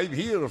 I'm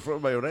here for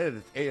my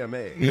Reddit AMA.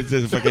 It's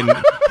a fucking,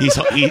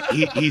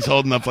 he's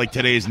holding up like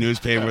today's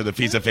newspaper with a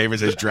piece of paper that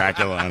says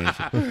Dracula on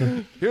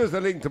it. Here's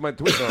the link to my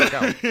Twitter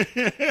account.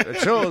 It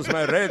shows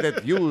my Reddit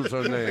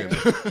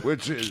username,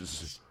 which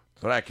is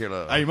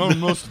Dracula. I'm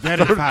almost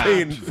verified.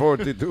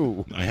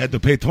 1342. I had to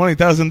pay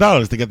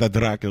 $20,000 to get that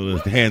Dracula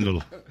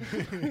handle.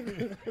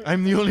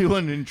 I'm the only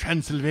one in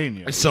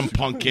Transylvania. Some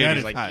punk kid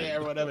is like, Verified. yeah,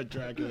 whatever,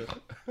 Dracula.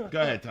 Go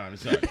ahead, Tom.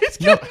 Sorry.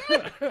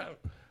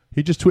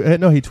 He just he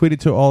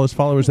tweeted to all his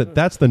followers that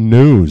that's the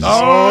news. And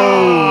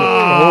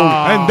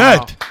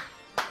that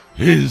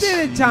is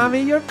Did it,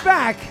 Tommy? You're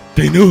back.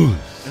 the news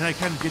And I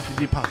can't get the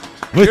deposit.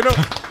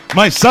 with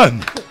my son,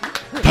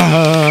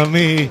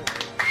 Tommy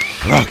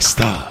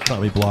Rockstar,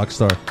 Tommy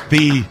Blockstar.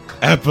 the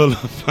apple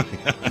of my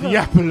eye. The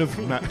apple of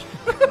my...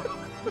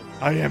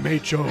 I am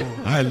H.O.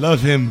 I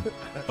love him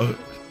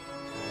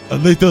A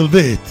little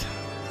bit.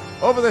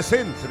 Over the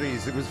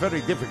centuries, it was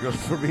very difficult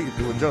for me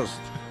to adjust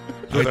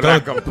to I the thought-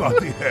 lack of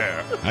body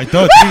hair. I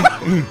thought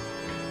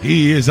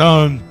he is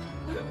on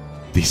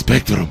the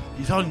spectrum.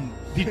 He's on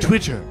the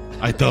Twitter.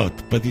 I thought,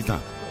 but he's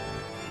not.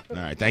 All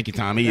right, thank you,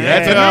 Tommy. Yeah.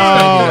 That's Thank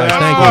enough. you,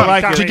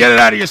 guys. Thank you. Did you get it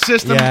out of your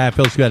system? Yeah, it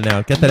feels good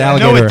now. Get that I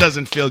alligator. know it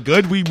doesn't feel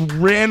good. We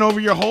ran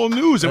over your whole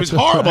news. It was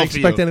horrible I for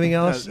you. expect anything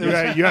else?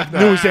 Yeah, you have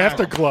news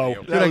afterglow.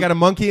 Dude, I got a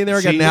monkey in there.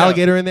 I got an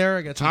alligator in there.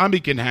 I got Tommy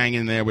can hang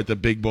in there with the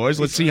big boys.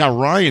 Let's see how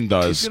Ryan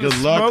does. Good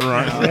luck,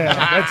 Ryan. Yeah,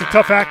 that's a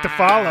tough act to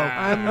follow.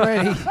 I'm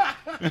ready.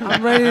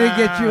 I'm ready to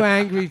get you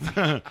angry.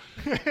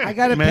 I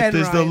got a pen,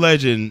 Master's the Ryan.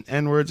 legend.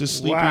 N-words are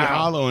Sleepy Wow.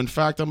 Hollow. In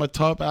fact, I'm a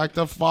top act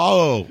to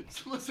follow.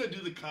 Let's do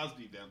the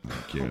Cosby Vampire.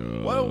 Thank you.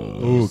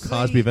 Ooh,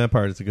 Cosby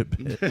Vampire is a good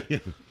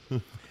bit.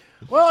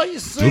 Well, you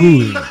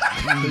see. You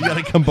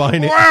gotta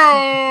combine it.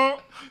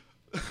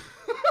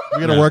 We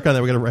gotta work on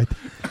that. We gotta write.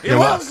 It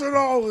wasn't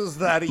always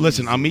that easy.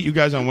 Listen, I'll meet you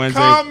guys on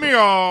Wednesday. Come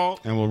on.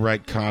 And we'll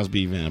write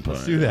Cosby Vampire.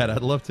 Let's do that.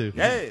 I'd love to.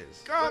 Yes.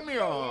 Come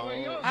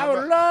on. I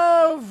would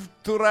love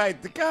to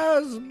write the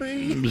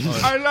Cosby.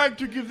 I like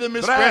to give them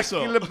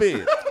Dracula espresso.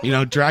 bit. You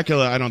know,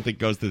 Dracula, I don't think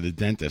goes to the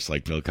dentist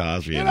like Bill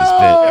Cosby in his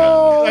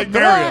Oh, Like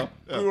Mario.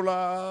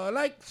 Dracula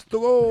likes to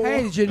go.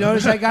 Hey, did you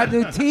notice I got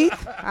new teeth?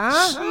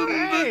 Huh?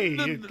 Hey,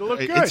 you look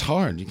bit. good. It's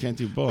hard. You can't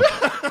do both.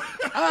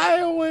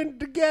 I went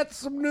to get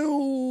some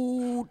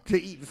new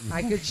teeth.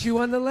 I could chew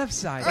on the left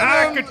side.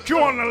 I could chew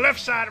on the left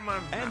side of my.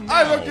 And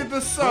I now, looked at the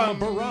from sun. a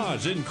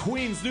barrage in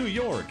Queens, New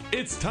York,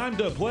 it's time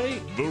to play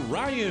the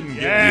Ryan Game.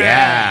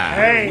 Yeah.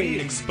 Where we Hey.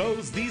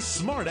 expose these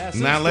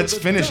smartasses. Now for let's the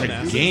finish a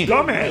dumbasses game. they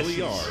Dumbasses.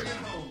 Really are.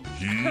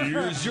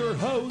 Here's your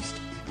host,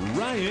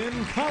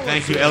 Ryan Collins.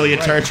 Thank you, Elliot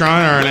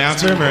Turtron, our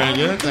announcer. Very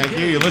good. Thank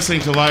you. You're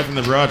listening to Live from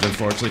the Barrage,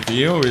 unfortunately for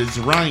you. It's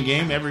a Ryan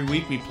game. Every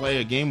week we play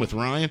a game with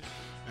Ryan,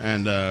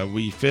 and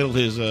we fiddle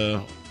his,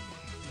 I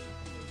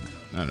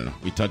don't know,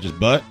 we touch his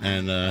butt,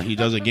 and he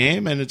does a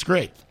game, and it's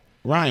great.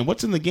 Ryan,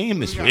 what's in the game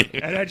this week?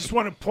 And I just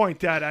want to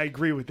point out, I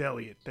agree with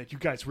Elliot that you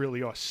guys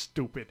really are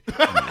stupid. No,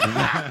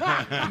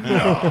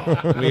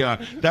 we are.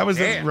 That was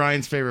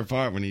Ryan's favorite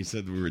part when he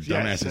said we were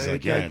dumbasses. Yes,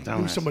 Like, I yeah, knew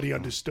dumbass. somebody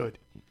understood.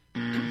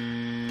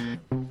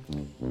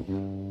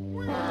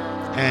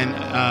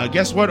 And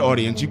guess what,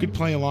 audience? You could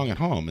play along at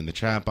home in the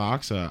chat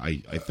box, I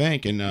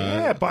think. And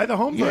Yeah, buy the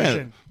home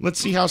version. Let's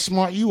see how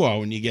smart you are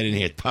when you get in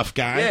here, tough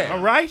guy. Yeah. All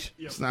right?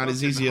 It's not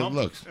as easy as it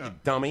looks.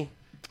 Dummy.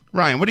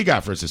 Ryan, what do you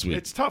got for us this week?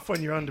 It's tough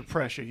when you're under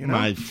pressure, you know?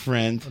 My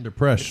friend. Under It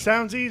pressure.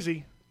 sounds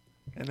easy.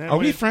 And then Are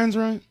when we it- friends,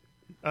 Ryan?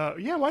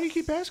 Yeah, why do you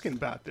keep asking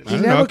about this? I You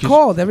don't know, never 'cause-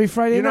 called every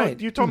Friday You know, night.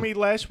 you told me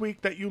last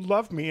week that you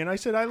loved me, and I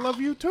said I love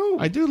you too.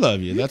 I do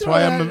love you. That's throw why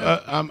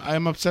that-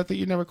 I'm upset that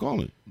you never call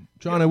me.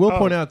 John, I will Oh,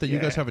 point out that you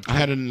yeah. guys have a. I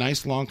had a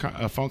nice long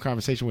phone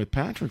conversation with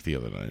Patrick the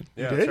other night.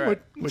 You Yeah, did? that's right.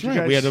 What That's you right.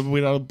 guys? We had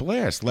a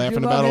blast You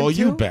laughing love about him all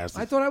you too? bastards.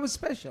 I thought I was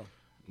special.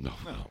 No,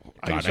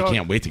 I God, I saw-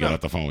 can't wait to get off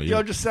the phone with you.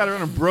 Yo, just sat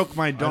around and broke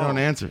my I dog. don't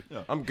answer.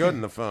 I'm good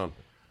in the phone.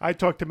 I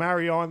talked to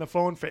Mario on the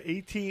phone for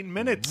 18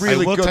 minutes.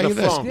 Really I will good tell on you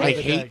the this.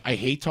 phone. I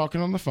hate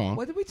talking on the phone.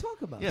 What did we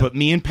talk about? But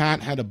me and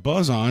Pat had a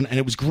buzz on, and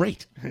it was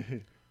great.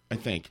 I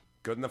think.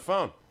 Good in the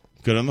phone.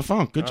 Good on the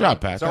phone. Good job,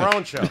 Pat. It's our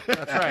own show.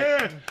 That's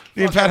right.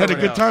 Me and Pat had a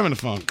good time on the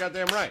phone.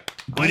 Goddamn right.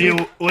 What are you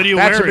That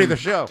wearing? should be the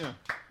show.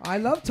 I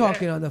love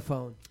talking on the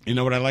phone. You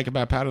know what I like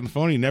about Pat on the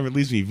phone? He never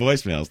leaves me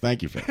voicemails.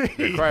 Thank you, Pat.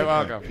 You're quite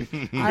welcome. I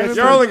You're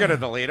remember- only going to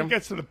delete It them.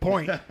 gets to the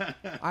point.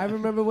 I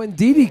remember when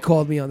Dee Dee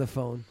called me on the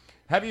phone.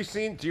 Have you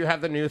seen? Do you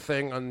have the new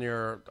thing on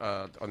your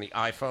on the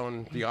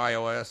iPhone, the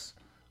iOS,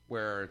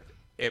 where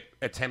it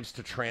attempts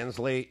to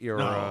translate your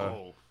It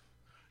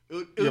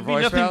would your be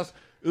nothing. voicemails?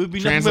 It would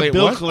be Translate nothing but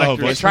bill what?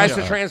 collectors. Oh, It tries Yeah.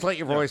 to translate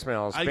your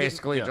voicemails I get-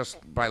 basically yeah.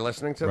 just by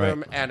listening to Right.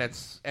 them, and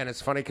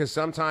it's funny because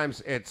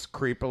sometimes it's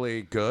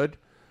creepily good,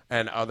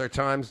 and other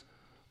times,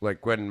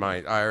 like when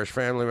my Irish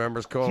family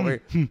members call me,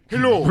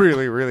 hello,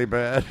 really, really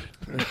bad.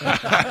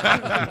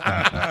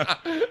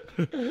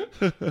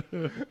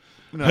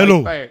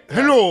 Hello.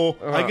 Hello.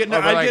 Uh, I get or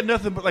I like- get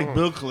nothing but like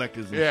bill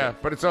collectors. And Yeah,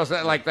 shit. but it's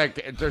also like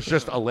there's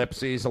just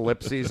ellipses.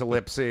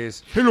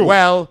 Hello.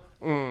 Well,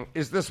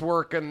 is this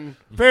working?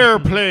 Fair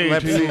play. to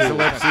Ellipses, you.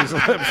 ellipses,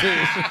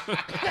 ellipses.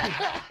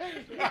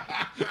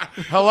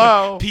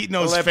 Hello. Pete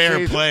knows ellipses.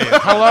 fair play.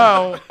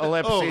 Hello,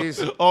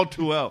 ellipses. Oh, all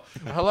too well.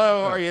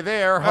 Hello, are you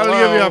there? I'll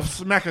Hello. give you a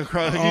smack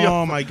across.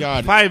 Oh, my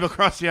God. 5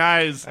 across the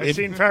eyes. I've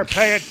seen fair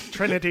play at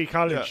Trinity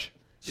College.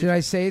 Should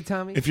I say it,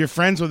 Tommy? If you're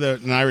friends with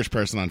an Irish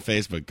person on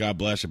Facebook, God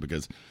bless you,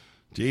 because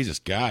Jesus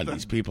God,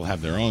 these people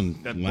have their own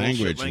That bullshit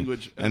language,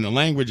 language. and the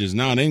language is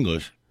not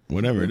English,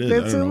 whatever it is.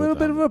 It's a little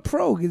bit of a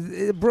brogue.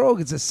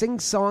 It's a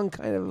sing-song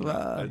kind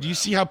of. Do you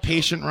see how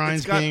patient Ryan's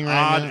It's got being right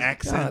odd now?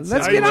 accents.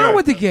 Let's I get on enjoy-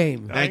 with the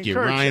game. Thank you,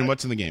 encourage Ryan. that.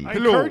 What's in the game? I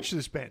encourage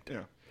this band.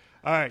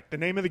 All right, the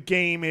name of the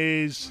game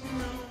is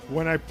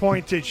when I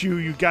point at you,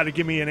 you got to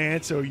give me an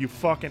answer or you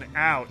fucking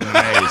out.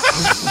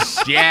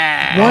 Nice.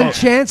 Yeah. One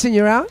chance and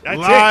you're out? That's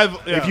Live, it.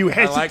 yeah. If you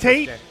I like this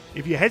hesitate, game.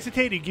 if you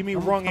hesitate and give me a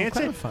wrong I'm answer,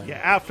 clarifying. you're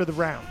out for the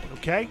round,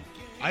 okay?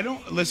 I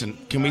don't listen.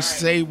 Can we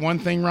say one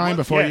thing, Ryan,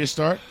 before Yeah. you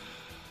start?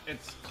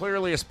 It's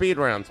clearly a speed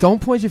round.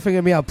 Don't point your finger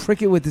at me. I'll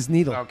prick it with this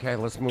needle. Okay,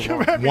 let's move Come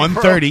on. at me,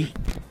 1:30.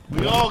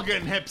 We all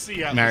getting Hep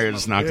C out. Mario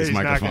this just knocked his He's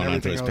knocking microphone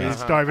onto his everything over.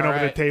 pants. He's diving All over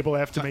the right. table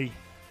after me.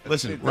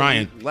 Listen,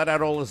 Ryan. Let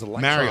out all his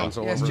Mario, electrons.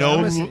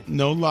 all over.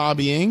 no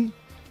lobbying.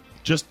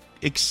 Just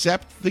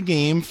accept the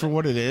game for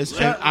what it is,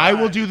 and I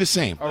will do the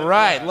same. All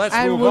right, let's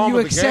And move will on you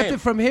with the accept game.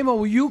 it from him, or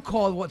will you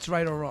call what's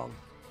right or wrong?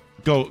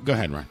 Go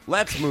ahead, Ryan.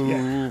 Let's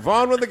move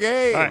on with the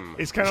game. All right.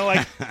 It's kind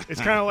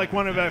of like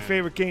one of our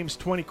favorite games,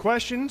 20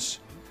 Questions,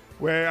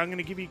 where I'm going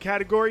to give you a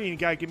category and you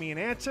got to give me an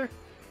answer.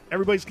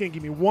 Everybody's going to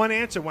give me one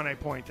answer when I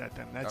point at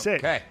them. That's it.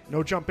 Okay.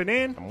 No jumping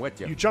in. I'm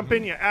with you. You jump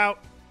in, you're out.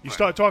 You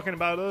start talking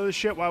about other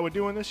shit while we're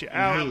doing this, you're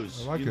out. You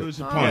lose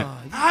a point.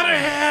 Out of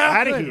here.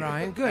 Out of Good, here.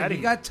 Ryan. Good. Outta You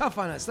here. got tough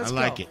on us. Let's I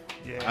like go. it.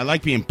 Yeah. I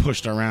like being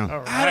pushed around. All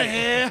right. Out of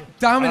here.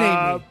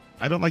 Dominate me.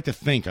 I don't like to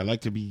think. I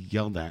like to be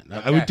yelled at.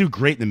 I would do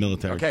great in the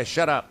military. Okay,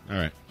 shut up. All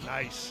right.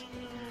 Nice.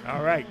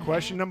 All right.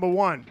 Question number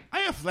 1. I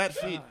have flat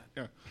feet.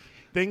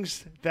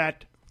 Things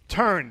that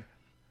turn.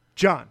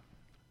 John.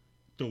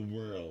 The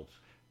world.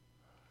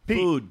 Pete.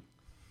 Food.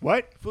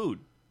 What? Food.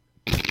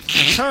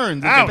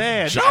 Turns. It's Out.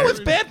 bad. No, it's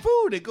bad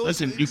food. It goes.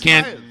 Listen, you it's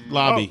can't fire.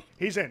 lobby. Oh,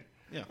 he's in.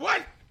 Yeah.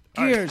 What?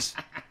 Gears.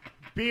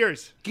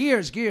 Beers.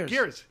 Gears.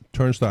 Gears.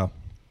 Turnstile.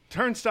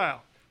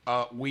 Turnstile.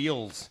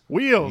 Wheels.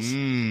 Wheels.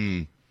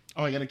 Mm.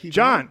 Oh, I gotta keep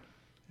John.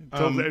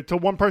 going? Till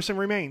one person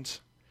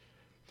remains.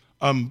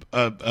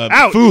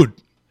 Out. Food.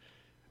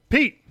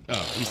 Pete.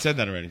 Oh, he said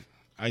that already.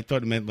 I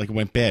thought it meant like it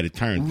went bad. It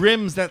turned.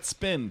 Rims that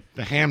spin.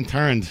 The ham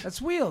turned.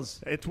 That's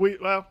wheels. It's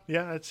well,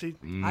 yeah. Let's see.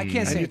 I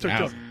can't say You it. took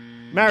Out. Joe.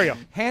 Mario.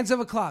 Hands of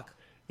a clock.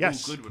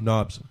 Yes.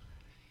 Knobs.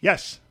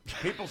 Yes.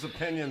 People's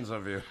opinions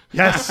of you.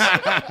 Yes.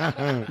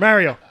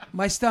 Mario.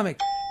 My stomach.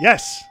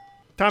 Yes.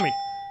 Tommy.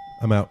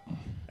 I'm out.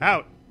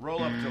 Out.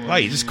 Roll up to Why,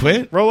 you just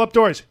quit? Roll up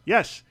doors.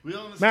 Yes.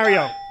 Wheel in the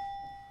Mario. sky.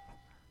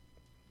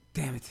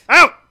 Damn it.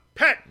 Out.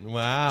 Pet.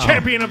 Wow.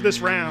 Champion of this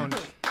round.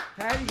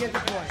 How do you get the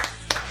point?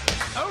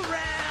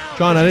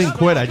 John, I didn't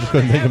quit. I just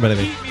couldn't think of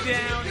anything.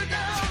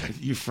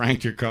 You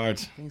franked your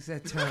cards. Things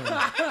that turn.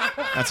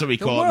 That's what we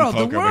The call world, it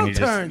the in poker. world when you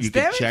turns, you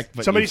damn can it. check,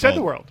 but Somebody you said fold.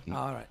 the world.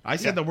 All right. I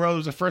said the world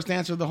was the first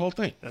answer of the whole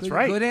thing. That's Good,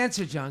 right. Good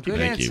answer, John. Good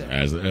Thank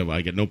answer. you.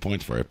 I get no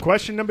points for it.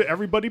 Question number.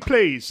 Everybody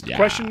plays. Yeah.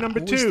 Question number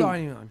What we 2.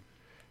 starting on?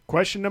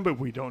 Question number.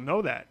 We don't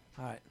know that.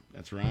 All right.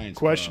 That's Ryan's.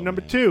 Question call,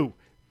 number man. 2.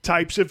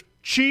 Types of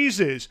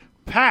cheeses.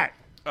 Pat.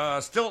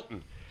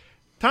 Stilton.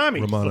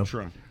 Tommy. Romano.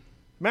 Trump.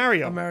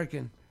 Mario.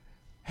 American.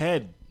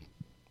 Head.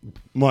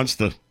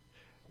 Monster.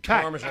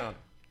 Pat. Parmesan.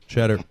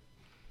 Cheddar.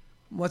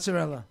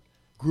 Mozzarella.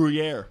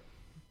 Gruyere.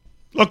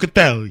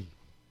 Locatelli.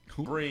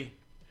 Brie.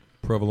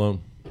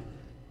 Provolone.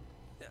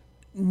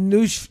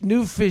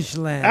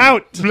 Newfoundland.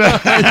 Out. New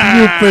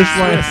fish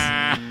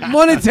lice.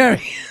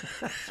 Monetary.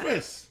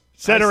 Swiss.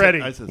 Said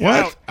already. I said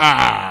What?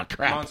 Ah,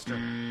 crap. Monster.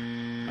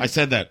 I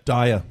said that.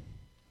 Daya.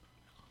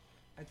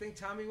 I think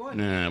Tommy won.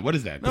 Nah, what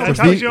is that? No, It's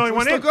a Tommy's ve- the only We're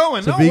one still in. going.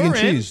 It's a No, vegan we're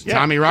in. cheese. Yeah.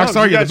 Tommy No,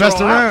 Rockstar, you you're the guys are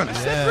best all out. around.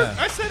 Yeah.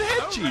 I said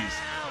head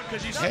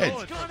cheese.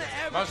 Head.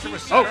 Monster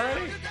was said Oh.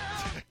 already?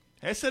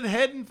 I said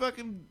head and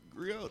fucking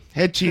gruyere.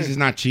 Head cheese is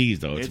not cheese,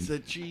 though. It's a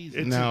cheese.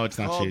 No, it's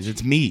not called cheese.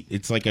 It's meat.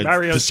 It's like a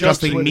Mario's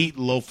disgusting jokes with- meat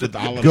loaf with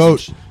olives.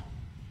 Goat.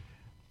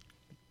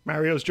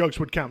 Mario's jokes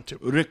would count too.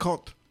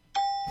 Ricotta.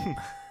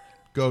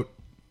 Goat.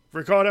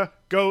 Ricotta.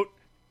 Goat.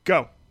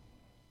 Go.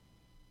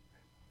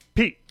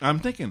 Pete. I'm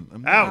thinking.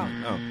 I'm Out.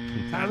 Oh.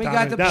 Tommy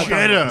got the Down. point.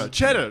 Cheddar.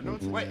 Cheddar. No,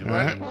 Wait, All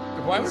right.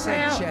 why was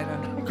Said that?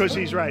 cheddar. Because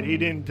he's right. He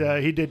didn't.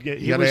 He did get.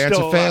 You He got was to answer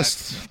still alive.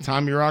 fast.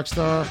 Tommy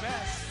Rockstar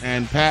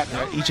and Pat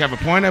each have a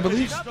point, I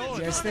believe.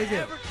 Yes, they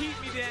do.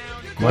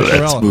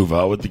 Mozzarella. move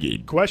on with the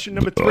game. Question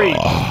number 3.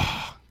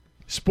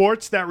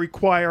 Sports that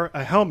require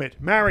a helmet.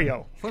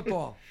 Mario.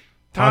 Football.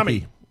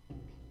 Tommy.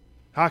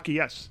 Hockey.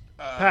 Yes.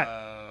 Pat.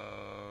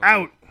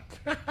 Out.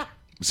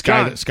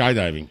 John.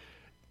 Skydiving.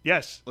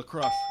 Yes.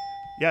 Lacrosse.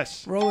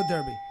 Yes. Roller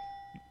derby.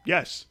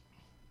 Yes.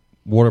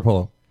 Water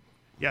polo.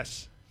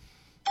 Yes.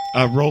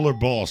 Roller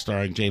Ball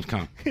starring James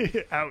Caan.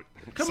 Out.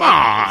 Come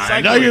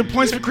on. Now you have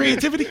points for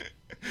creativity.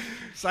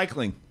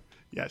 Cycling.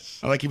 Yes.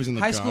 I like he was in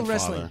the High school Godfather.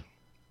 wrestling.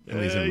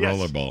 And he's in Yes.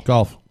 Rollerball.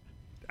 Golf.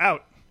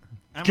 Out.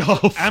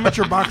 Golf.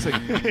 Amateur boxing.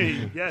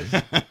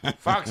 Yes.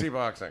 Foxy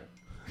boxing.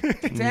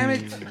 Damn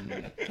it.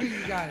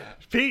 You got it.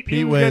 Pete, Pete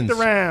you wins. get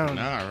the round.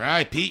 All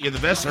right, Pete, you're the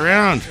best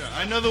around.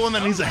 I know the one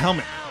that needs a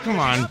helmet. Come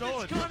on.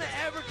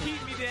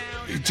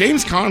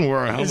 James Caan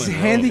wore a helmet. Is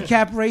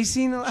handicap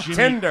racing allowed?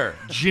 Tinder.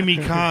 Jimmy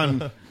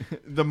Kahn.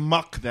 The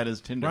muck that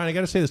is Tinder. Ryan, I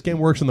got to say this game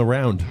works in the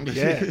round.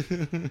 Yeah.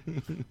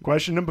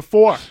 Question number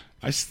 4.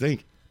 I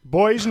stink.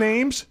 Boys'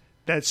 names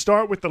that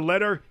start with the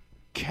letter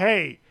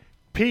K.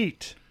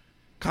 Pete.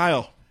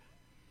 Kyle.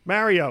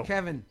 Mario.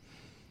 Kevin.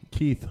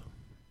 Keith.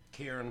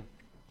 Kieran.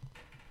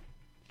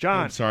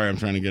 John. I'm sorry, I'm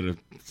trying to get a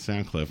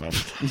sound clip.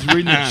 He's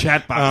reading the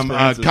chat box. for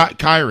answers.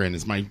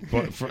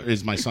 Kyron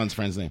is my son's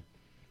friend's name.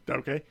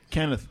 Okay.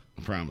 Kenneth.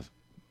 I promise.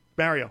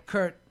 Mario.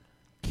 Kurt.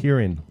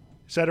 Kieran.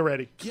 Said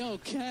already. Yo,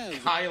 Kev.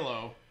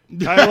 Kylo.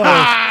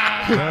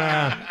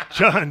 Kylo.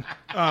 John.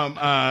 Out.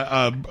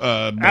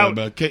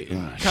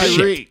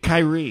 Kyrie.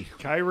 Kyrie.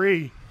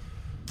 Kyrie.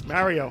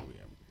 Mario.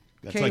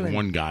 That's Kaylin. like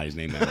one guy's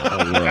name in the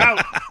whole world.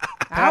 Out.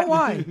 How?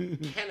 Why?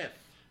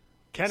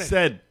 Kenneth.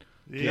 Said.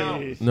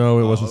 Yeah. No,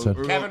 it wasn't said.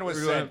 Kevin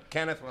was said.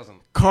 Kenneth wasn't.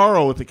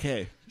 Carl with a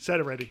K. Said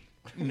already.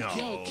 No.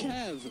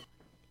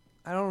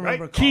 I don't Right?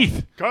 remember.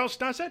 Keith. Carl's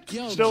not said?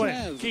 Still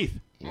in. Keith.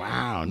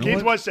 Wow. No Keith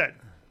one- was said.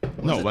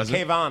 No, it wasn't.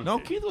 Kayvon. No,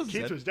 Keith wasn't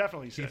Keith said. was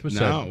definitely said. Keith was No,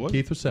 said. what?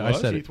 Keith was said. I Was?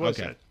 said Keith it. was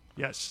Okay. said.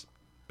 Yes.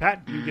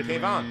 Pat, you get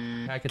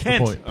Kayvon. Pat gets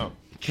Kent. the point. Oh.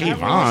 She's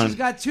Kayvon.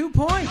 got 2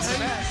 points.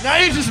 Now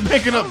you're just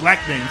making up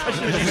black names. I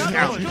should have just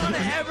counted.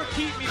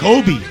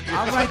 Kobe.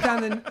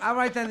 I'll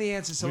write down the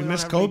answer so We we don't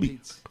missed have Kobe.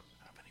 repeats.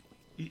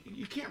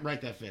 You can't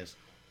write that fast.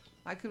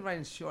 I could write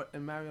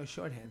in Mario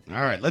shorthand.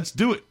 All right, let's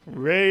do it.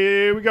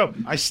 Here we go.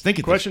 I stink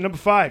at Question number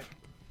 5.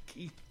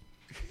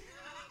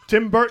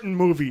 Tim Burton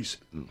movies.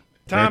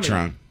 Tommy.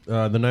 Bertrand.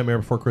 The Nightmare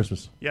Before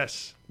Christmas.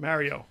 Yes.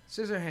 Mario.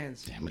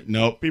 Scissorhands. Damn it.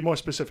 Nope. Be more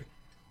specific.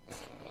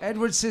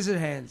 Edward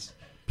Scissorhands.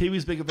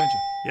 Pee-wee's Big Adventure.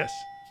 Yes.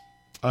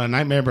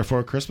 Nightmare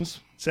Before Christmas.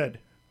 Said.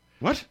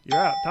 What? You're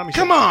out. Tommy.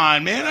 Come said.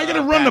 on, man. I got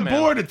to run the Batman.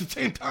 board at the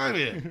same time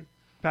here.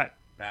 Pat.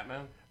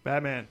 Batman.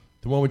 Batman.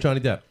 The one with Johnny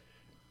Depp.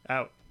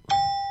 Out.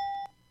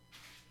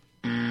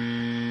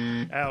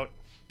 Out.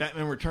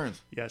 Batman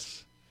Returns.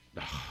 Yes.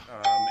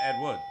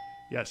 Ed Wood.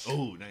 Yes.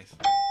 Oh, nice.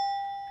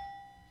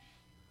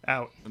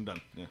 Out. I'm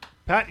done. Yeah.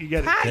 Pat, you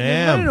get it. Pat, you're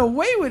Damn. running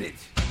away with it.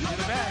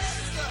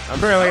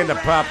 I'm really into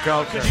pop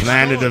culture.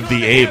 Planet of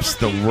the Apes,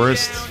 the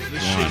worst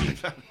one.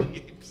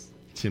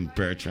 Tim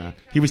Bertrand.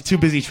 He was too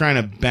busy trying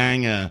to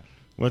bang,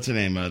 what's her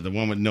name? The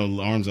one with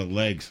no arms or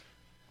legs.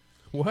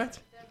 What?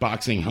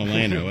 Boxing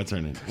Helena. What's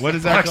her name? What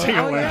is that Boxing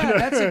called? Oh, yeah,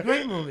 that's a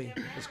great movie.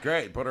 It's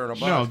great. Put her in a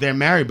box. No, they're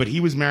married, but he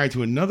was married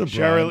to another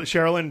broad.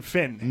 Sherilyn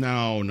Finn.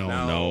 No.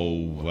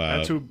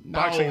 That's who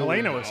Boxing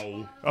Helena was.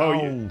 no.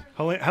 Oh, No.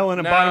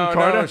 Helena Bonham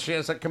Carter. No, she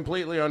has a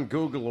completely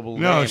ungoogleable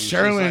No, name. She's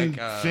Sherilyn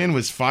like, Finn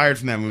was fired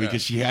from that movie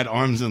because she had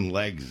arms and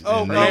legs.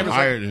 Oh, and her they name is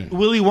hired her.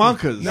 Willy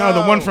Wonka's. No,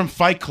 the one from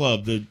Fight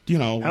Club.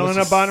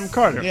 Helena Bonham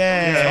Carter.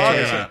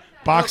 Yeah.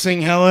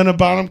 Boxing Helena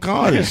Bonham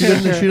Carter. She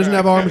doesn't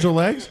have arms or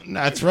legs?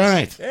 That's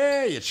right.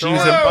 Yeah, you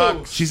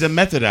She's a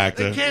method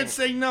actor. They can't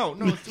say no.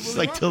 No, it's It's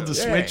like Tilda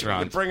Swinton.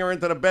 You bring her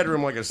into the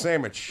bedroom like a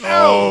sandwich.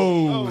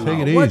 Oh.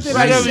 Take it What easy. did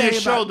right I over say your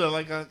about... shoulder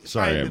like a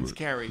Sorry, fireman's Edward.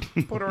 carry.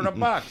 Put her in a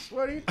box.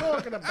 What are you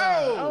talking about?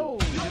 Oh.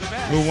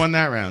 Who won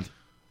that round?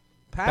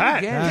 Pat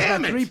again. He's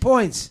Damn got it. 3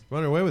 points.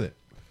 Running away with it.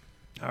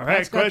 All right,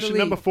 Pat's got the question lead.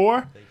 number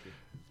 4.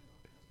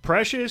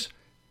 Precious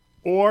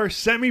or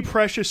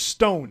semi-precious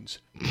stones?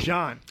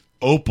 John.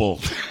 Opal.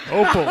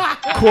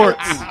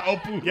 Quartz.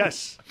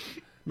 Yes.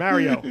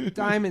 Mario.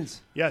 Diamonds.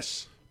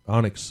 Yes.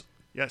 Onyx.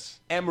 Yes.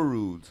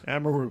 Emerald.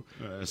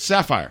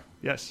 Sapphire.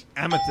 Yes.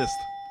 Amethyst.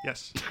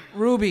 Yes.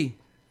 Ruby.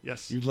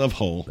 Yes. You love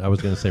Hole. I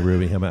was going to say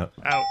Ruby. I'm out.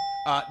 Out.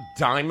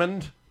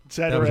 Diamond.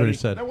 Said That was already. already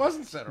said. That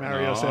wasn't said.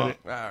 Mario said it.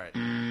 All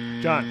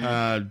right.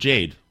 John.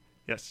 Jade.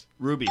 Yes.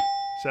 Ruby.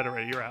 Said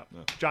already. You're out.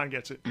 John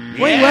gets it. Wait,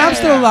 well, I'm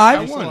still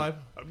alive. Still alive.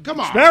 Come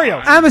on.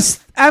 Mario.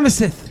 Amethyst.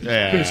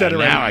 Yeah, Could've said it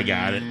now already. I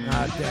got it.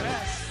 Ah, damn it.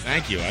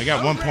 Thank you. I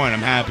got 1 point. I'm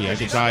happy. I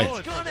could die.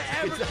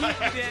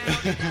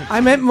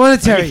 I meant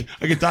monetary.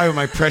 I could die with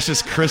my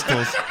precious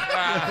crystals.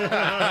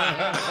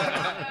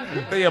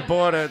 That you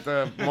bought at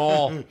the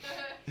mall.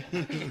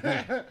 Look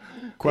at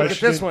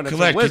Question. this one. It's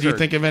Collect. a Did you wizard.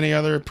 think of any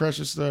other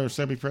precious or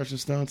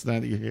semi-precious stones now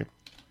that you're here?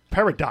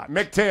 Peridot.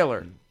 Mick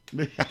Taylor.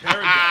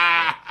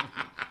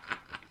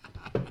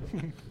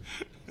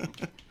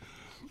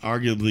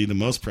 Arguably the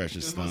most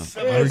precious stone.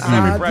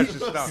 Precious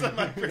stuff.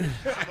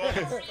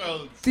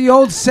 The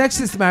old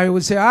sexist Mario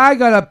would say, I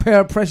got a pair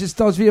of precious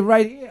stones for you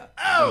right here.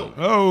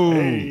 Oh.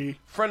 Hey.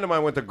 Friend of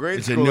mine went to grade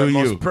It's a school new at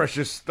Most you.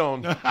 Precious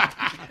Stone.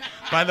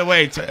 By the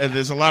way,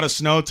 there's a lot of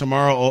snow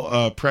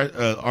tomorrow.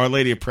 Our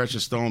Lady of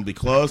Precious Stone will be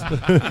closed.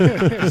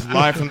 It's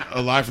live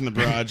from the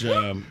barrage.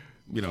 PSA.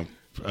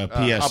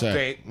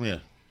 Update. Yeah.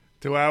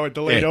 2-hour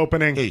delayed Hey,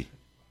 opening. Hey.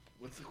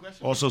 What's the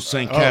question? Also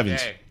St.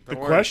 Kevin's. Okay. The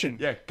Don't worry. question.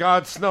 Yeah,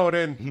 God snowed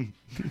in.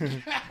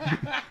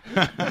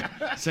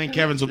 St.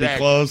 Kevin's will be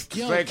closed.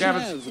 St.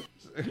 Kevin's.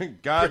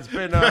 God's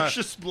been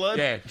Precious blood.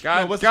 Yeah,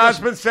 No, what's the God's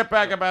question? been set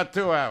back about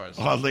 2 hours.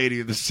 Our Lady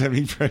of the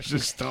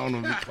Semi-Precious Stone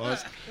will be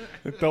closed.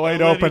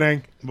 Delayed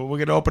opening. But we're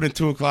going to open at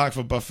 2 o'clock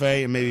for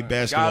buffet and maybe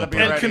basketball. Gotta be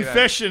And ready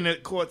confession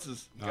at courts.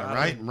 All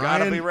right, Gotta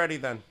Ryan. be ready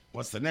then.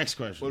 What's the next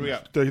question? What do we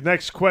got? The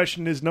next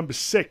question is number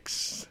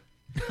 6.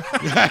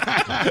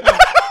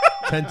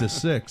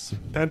 10-6.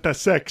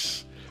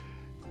 10-6.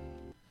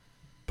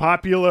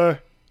 Popular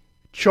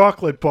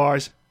chocolate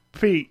bars.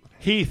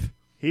 Heath.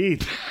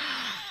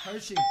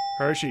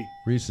 Hershey.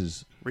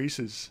 Reese's.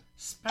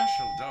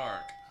 Special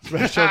dark.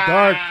 Special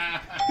dark.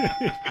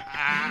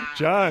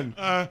 John.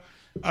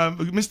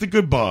 Mr.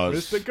 Good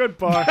Bars. Mr. Good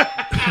Bar.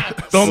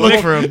 Don't look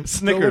for him.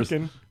 Snickers.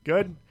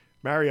 Good.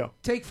 Mario.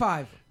 Take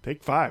 5.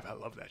 Take 5. I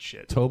love that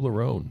shit.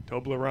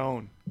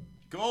 Toblerone.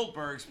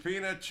 Goldberg's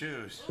Peanut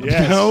Chews.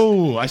 Yes.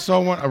 No, I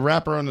saw a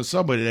rapper on the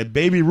subway that had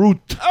Baby Ruth.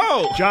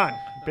 Oh, John.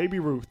 Baby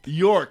Ruth.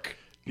 York.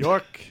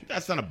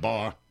 That's not a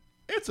bar.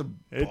 It's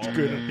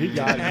good. He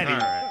got it.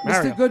 Mr.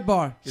 Mario.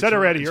 Goodbar. Said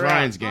already. It's You're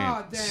Ryan's out. game.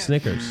 Oh, damn.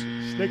 Snickers.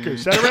 Snickers.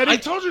 Snickers. Said already? I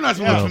told you not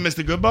to look for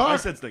Mr. Goodbar. I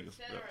said Snickers.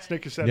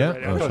 Snickers said Yeah?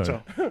 already. I Oh, thought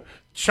sorry. so.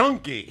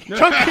 Chunky.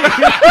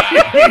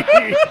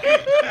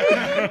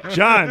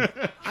 John.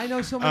 I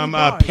know so many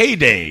bars.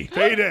 Payday.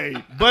 Payday.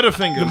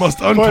 Butterfingers. The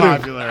most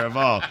unpopular of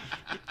all.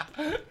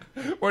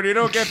 When you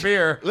don't get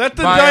beer, Let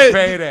the buy a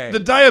Payday. the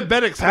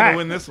diabetics gonna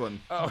win this one.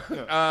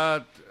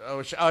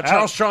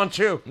 Charles Sean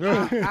Chu.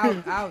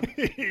 Out.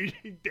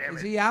 Damn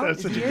Is he out? That's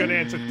Is such he a good in?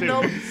 answer, too.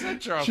 No, he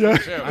said Charles Sure.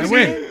 Chu. I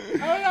win.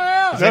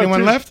 Is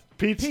anyone left?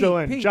 Pete's still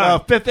in. Pete.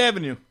 John. Fifth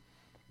Avenue.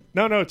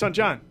 No, it's on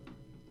John.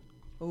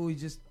 Oh, you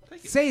just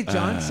say it,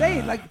 John. Say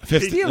it like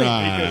Fifth, steal it.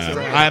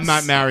 I'm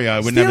not Mario. I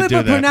would Steal never it, do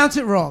but that. pronounce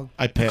it wrong.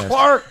 I passed.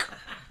 Clark.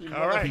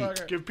 All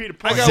right. Give Pete a I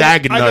point.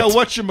 got Zagnut.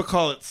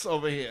 whatchamacallits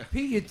over here.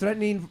 Pete, you're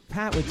threatening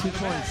Pat with 2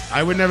 points.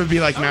 I would never be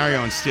like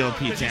Mario and steal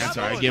Pete's answer.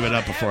 I give it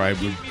up before I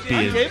would be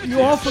a You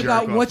all jerk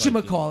forgot off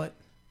whatchamacallit.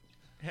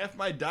 Half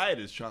my diet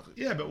is chocolate.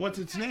 Yeah, but what's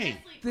its name?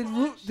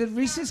 Did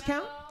Reese's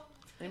count?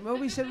 Remember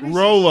we said Reese's?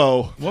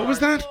 Rolo. What was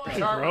that?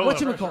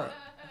 Whatchamacallit?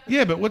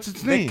 Yeah, but what's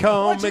its name?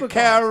 Call me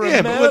Caramello.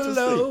 Yeah, but what's its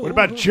name? What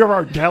about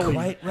Girardelli?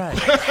 Quite right.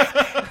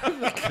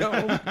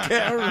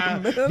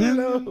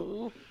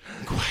 Caramello.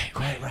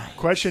 Quite right.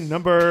 Question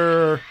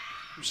number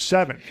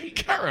 7.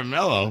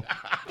 Caramello.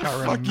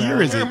 Fuck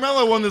year is it?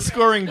 Caramello won the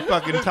scoring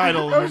fucking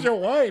title. That was your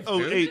wife. Oh,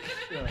 dude. 8.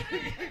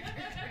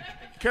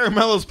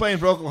 Caramello's playing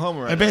for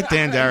Oklahoma right I bet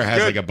Dan Dara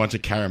has like a bunch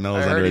of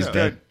caramellos under his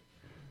bed.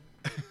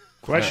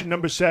 Question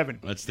number 7.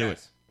 Let's do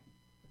it.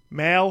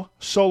 Male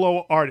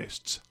solo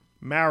artists.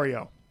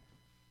 Mario.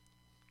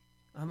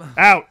 I'm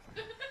out.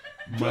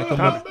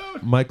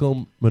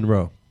 Michael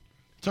Monroe.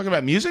 Talking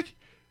about music?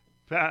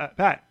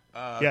 Pat.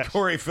 Yes.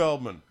 Corey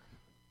Feldman.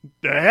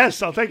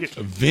 Yes, I'll take it.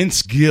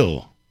 Vince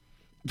Gill.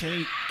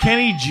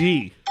 Kenny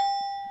G.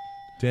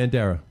 Dan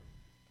Dara.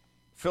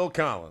 Phil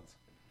Collins.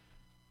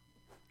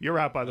 You're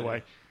out, by the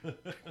way.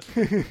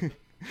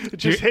 It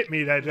just hit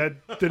me that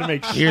didn't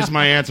make sense. Here's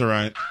my answer,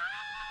 Ryan.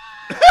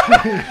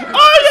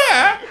 Oh,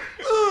 yeah.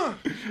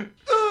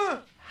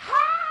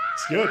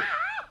 It's good.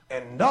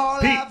 And all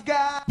Pete. I've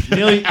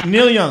got.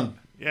 Neil Young.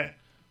 Yeah.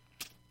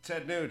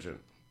 Ted Nugent.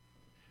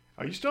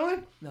 Are you still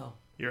in? No.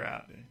 You're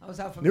out. I was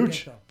out from the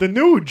Nuge. get-go. The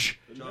Nuge.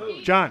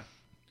 John.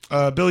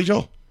 Billy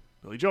Joel.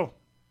 Billy Joel.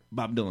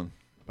 Bob Dylan.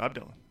 Bob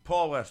Dylan.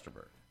 Paul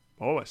Westerberg.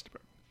 Paul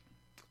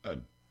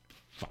Westerberg.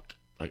 Fuck.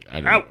 I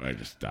don't Out. know. I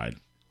just died.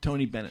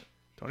 Tony Bennett.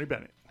 Tony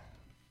Bennett.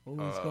 Oh,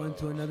 he's going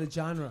to another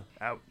genre.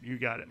 Out. You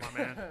got it, my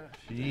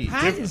man.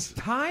 Pat is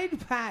tied,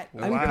 Pat.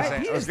 I mean, Pat,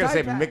 Pete I was is going to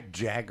say tied, Pat. Mick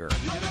Jagger.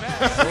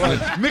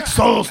 Mick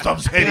Solo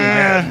stuff's hitting.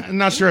 I'm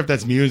not sure if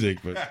that's music,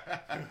 but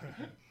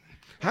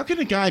how can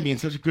a guy be in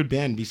such a good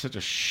band and be such a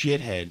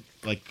shithead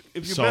like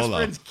If your Solo? best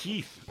friend's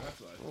Keith.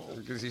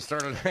 Because he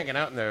started hanging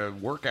out in the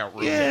workout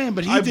room. Yeah,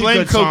 but he I did blame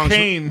good songs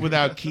cocaine.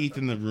 without Keith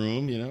in the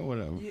room. You know,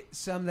 whatever.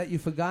 Some that you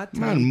forgot.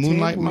 Come on, Tiny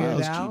Moonlight Tim, Weird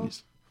Miles. Al.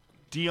 Jeez.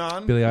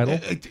 Dion. Billy Idol.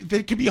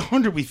 There could be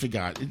 100 we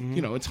forgot.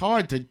 You know, it's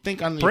hard to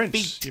think on your feet.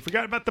 Prince. You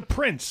forgot about the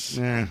Prince.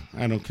 Nah,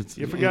 I don't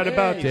consider. You forgot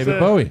about David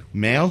Bowie.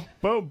 Male?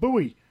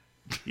 Bowie.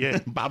 Yeah.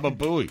 Baba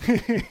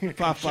Booey.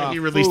 Papa He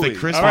released a Fooey.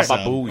 Christmas All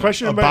right. album.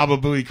 Question a number- Baba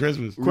Booey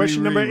Christmas.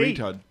 Question number 8.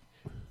 Retard.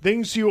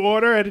 Things you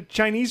order at a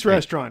Chinese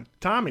restaurant.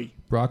 Tommy.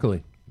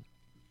 Broccoli.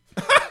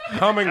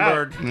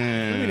 Hummingbird.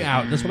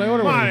 Out. That's what I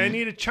ordered. Come on, I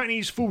need a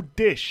Chinese food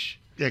dish.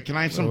 Yeah, can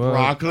I have some Well,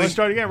 broccoli? Let's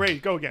start again. Ready?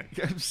 Go again.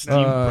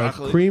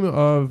 Cream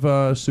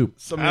of soup.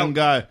 Some young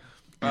guy.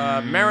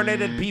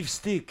 Marinated beef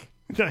steak.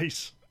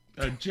 Nice.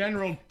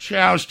 General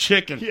Chow's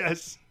chicken.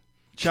 Yes.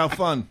 Chow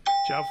Fun.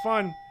 Chow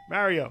Fun.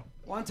 Mario.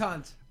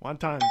 Wontons.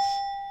 Wontons.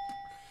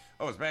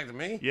 Oh, it's back to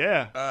me?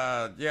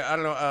 Yeah. Yeah, I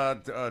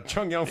don't know.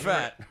 Chung Young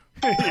Fat.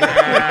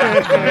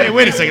 Hey,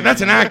 wait a second.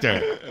 That's an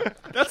actor.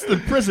 That's the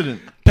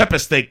president. Pepper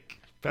steak.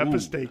 Pepper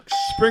steaks.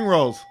 Spring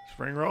rolls.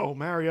 Spring roll.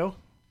 Mario.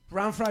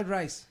 Brown fried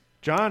rice.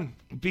 John.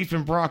 Beef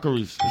and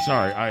broccoli.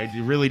 Sorry, I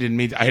really didn't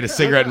mean to. I had a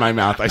cigarette in my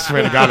mouth. I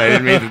swear to God, I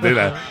didn't mean to do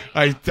that.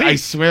 I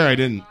swear I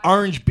didn't.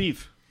 Orange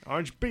beef.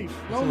 Orange beef.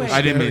 Romaine.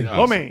 I didn't mean.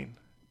 Lo mein.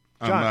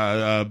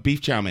 John.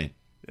 Beef chow mein.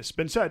 It's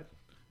been said.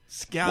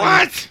 Scallion.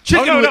 What?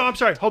 Oh, no, I'm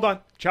sorry. Hold on.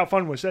 Chow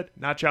Fun was said,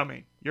 not chow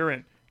mein. You're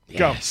in.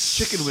 Go.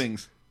 Chicken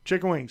wings.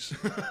 Chicken wings.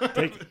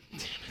 Take it.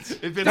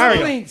 If it's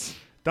Dumplings.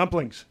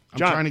 Dumplings. I'm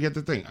John. trying to get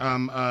the thing.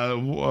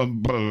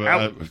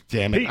 Out.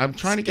 Damn it. Pete. I'm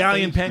trying to get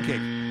Scallion the pancake.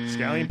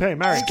 Scallion pay.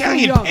 Mario.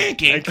 Scallion Young.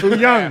 pancake. Egg foo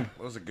young.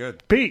 Those are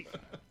good. Pete.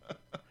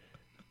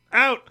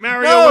 Out.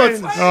 Mario No,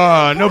 wins.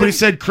 Oh, nobody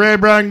said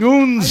crab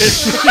rangoons.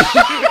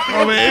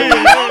 Over here.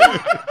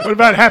 What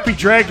about Happy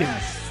Dragon?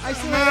 I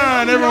said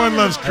Man, everyone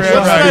loves crab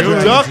What's that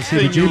rangoons. duck It's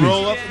thing you CBGBs.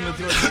 roll up in the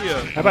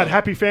tortilla? How about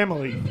Happy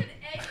Family?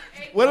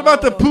 What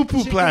about the poo-poo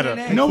chicken platter? and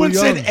egg. No one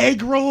said Young.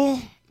 egg roll.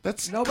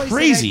 That's Nobody said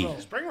crazy. egg roll.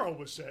 Spring roll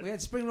was said. We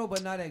had spring roll,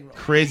 but not egg roll.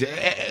 Crazy.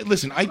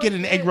 Listen, I get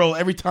an egg roll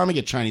every time I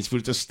get Chinese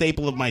food. It's a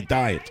staple of my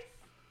diet.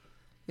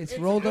 It's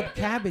rolled up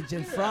cabbage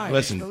and fried.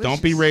 Listen, It's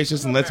don't be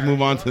delicious. racist, and let's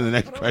move on to the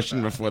next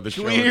question before the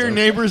show. Can we is hear over.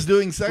 neighbors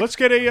doing sex? Let's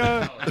get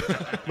a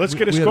We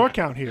score have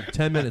count here.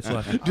 10 minutes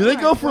left. Do they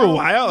go for a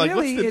while? Like,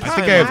 Really, what's the it's time? I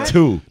think I have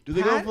two. Do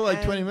they go Pat for like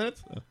and- 20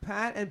 minutes?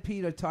 Pat and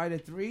Pete are tied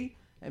at 3.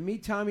 and me,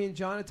 Tommy, and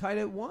John are tied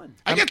at 1.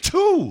 I get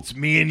 2. It's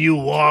me and you,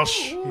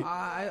 Walsh.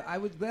 I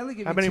would gladly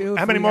give How you many? 2.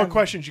 How many more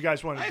questions you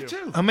guys want to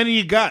do? How many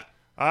you got?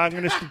 I'm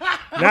gonna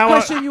What now.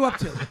 question are you up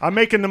to? I'm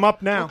making them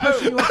up now. What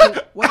question are you up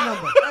to? What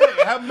number?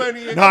 How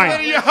many? Nine. How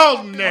many you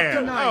holding there? Up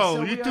to 9, Oh,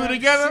 so you we two are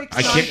together? 6,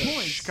 I 9 can't-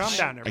 points. Calm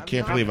down, I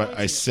can't believe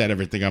I set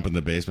everything up in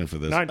the basement for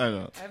this. 9. I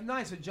know. I have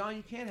 9, so John,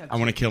 you can't have. I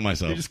want to kill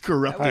myself. You're just That would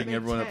corrupting make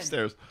everyone 10.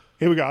 upstairs.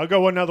 Here we go. I'll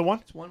go another one.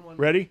 It's 1-1.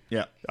 Ready?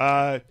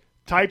 Yeah.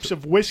 Types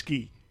of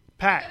whiskey.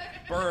 Pat.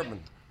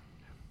 Bourbon.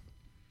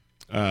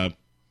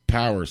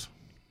 Powers.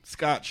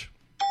 Scotch.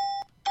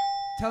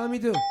 Telling me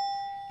do.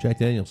 Jack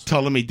Daniels.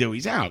 Ptolemy Do.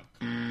 He's out.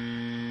 It's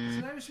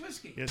an Irish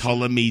whiskey.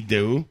 Ptolemy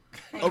Do.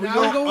 Are we Now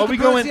going? go with Are the we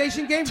going?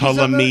 pronunciation game?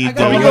 Ptolemy I Do.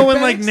 got Are we Are all going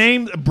the like banks?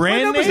 name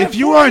brand numbers name? are If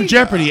you are in 40.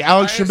 Jeopardy,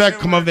 Alex I Trebek,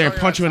 assume come we're over there and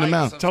talking punch you in the about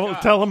mouth. types of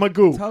Scotch. Tell him a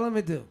goo. Tell him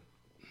to do.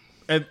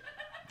 And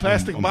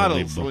plastic bottles.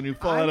 Unbelievable. When you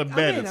fall out of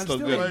bed, it's still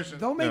good. in.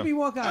 Don't make me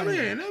walk out of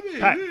here.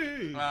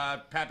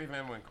 Pat. Pappy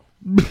Van Winkle.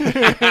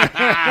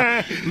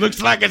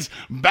 Looks like it's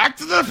back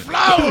to the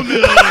flour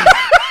mill.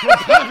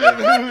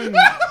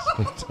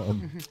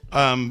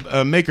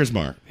 Maker's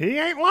Mark. He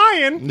ain't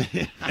lying.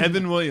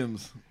 Evan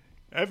Williams.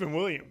 Evan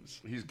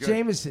Williams. He's good.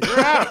 Jameson.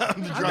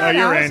 No,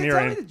 you're in. You're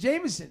in.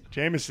 Jameson.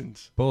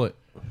 Jameson's. Bullet.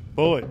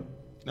 Bullet.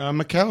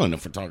 McKellen,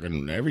 if we're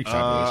talking every type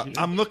of whiskey.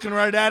 I'm looking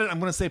right at it. I'm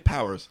going to say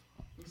Powers.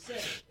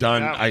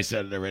 Done. Out. I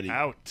said it already.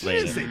 Out.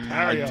 Later.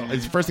 Mario.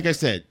 It's the first thing I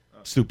said.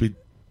 Stupid.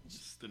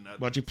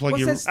 Why don't you plug What's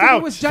your that stupid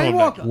Out. with Johnny phone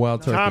Walker?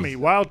 Wild turkey. Tommy.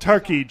 Wild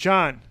turkey.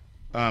 John.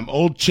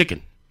 Old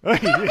chicken.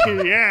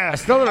 Yeah. I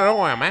still don't know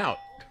why I'm out.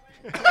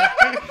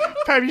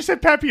 Pat, you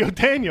said Pappy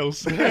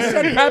O'Daniels. I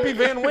said Pappy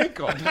Van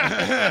Winkle.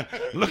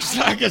 Looks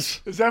like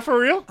it's. Is that for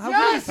real?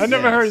 Yes. I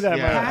never heard that.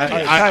 Yeah, man. All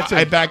right, Pat's in.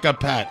 I back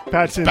up Pat.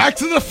 Pat's in. Back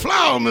to the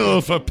flour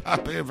mill for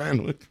Pappy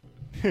Van Wick.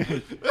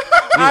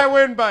 I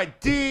win by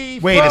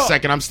default. Wait a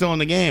second. I'm still in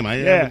the game. I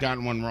Yeah. haven't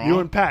gotten one wrong. You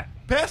and Pat.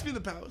 Pass me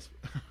the Powers.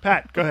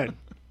 Pat, go ahead.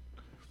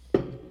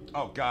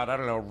 Oh, God, I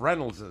don't know.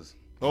 Reynolds's.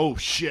 Oh,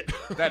 shit.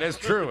 That is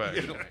true,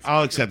 actually.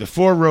 I'll accept it.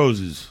 4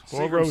 Roses.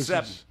 4 Seagram Roses.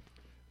 7.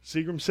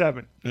 Seagram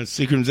 7.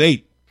 Seagram's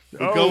 8.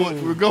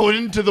 We're going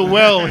into the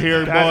well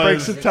here, That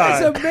breaks boys. the tie.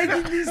 So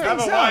making these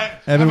things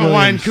up. Have a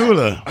wine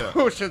cooler.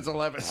 Ocean's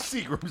 11.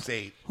 Seagram's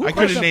 8. Who I could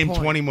crushed have up named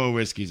point? 20 more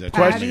whiskeys.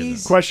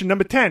 Patty's. Question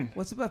number 10.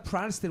 What's about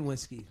Protestant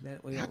whiskey?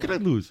 How could I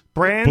lose?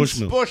 Brands.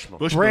 Bushmill.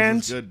 Bushmill.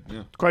 Brands. Good.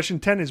 Yeah. Question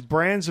 10 is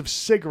brands of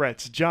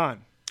cigarettes.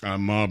 John.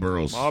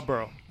 Marlboros.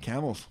 Marlboro.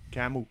 Camels.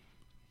 Camu.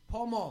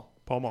 Paul Mall.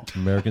 Paul Mall.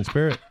 American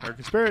Spirit.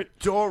 American Spirit.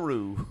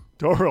 Doru.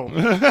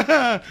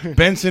 Doral.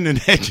 Benson and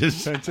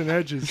Hedges. Benson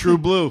Hedges. True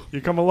Blue.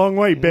 You come a long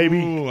way, baby.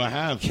 Ooh, I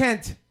have.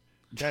 Kent.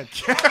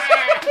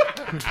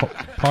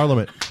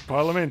 Parliament.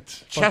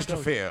 Parliament.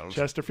 Chesterfield.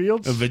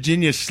 Chesterfields.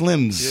 Virginia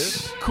Slims.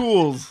 Yes.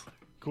 Cools.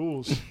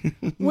 Cools.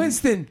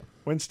 Winston.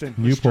 Winston.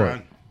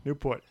 Newport.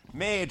 Newport.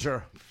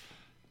 Major.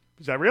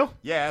 Is that real?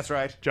 Yeah, that's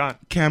right. John.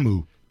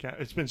 Camus.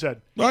 It's been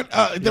said. What?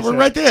 They were said-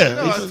 right there.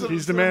 No, it's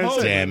He's the man.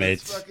 Damn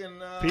it.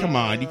 Come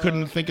on. You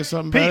couldn't think of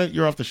something about it?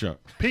 You're off the show.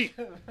 Pete.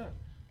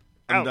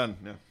 I'm Out. done.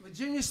 Yeah.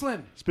 Virginia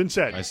Slim. It's been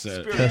said. I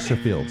said.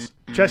 Chesterfields.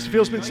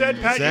 Chesterfield's been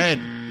said. Pat, Said.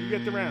 You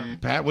get the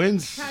round. Pat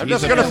wins. I'm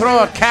just going to throw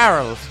out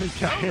carols.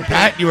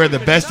 Pat, you are the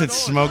best at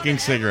smoking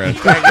cigarettes.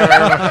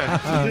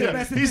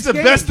 He's the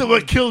best at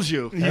what kills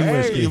you.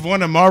 You've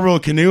won a Marlboro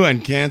Canoe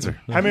and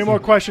cancer. How many more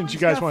questions you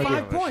He's guys got want to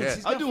 5 do? points.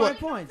 He's I'll got do 5 it.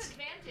 points.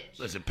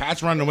 Listen,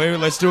 Pat's running away.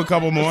 Let's do a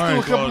couple more. Let's do a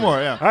and couple close. more,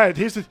 yeah. All right,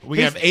 here's the.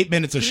 We have 8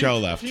 minutes of show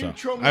left.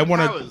 So I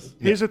want to.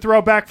 Here's a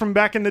throwback from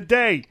back in the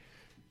day.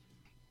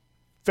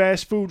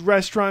 Fast food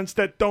restaurants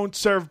that don't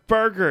serve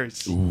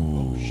burgers.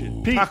 Ooh.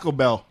 Pete. Taco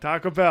Bell.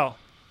 Taco Bell.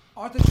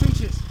 Arthur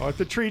Treacher's.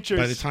 Arthur Treacher's.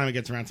 By the time it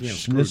gets around to me, I'm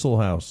screwed.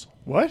 Schnitzelhouse.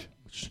 What?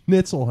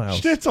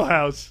 Schnitzelhouse.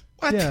 Schnitzelhouse.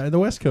 What? Yeah, the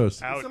West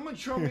Coast. Out. Someone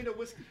show me the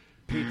whiskey.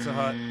 Pizza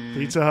Hut.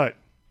 Pizza Hut.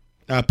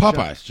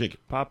 Popeyes chicken.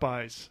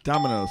 Popeyes.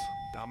 Domino's.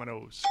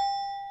 Domino's.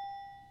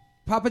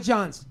 Papa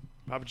John's.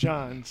 Papa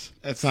John's.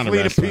 That's not a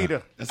Frida restaurant.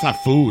 Pita. That's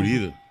not food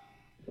either.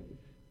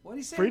 What do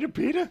you say? Frida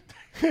Pita?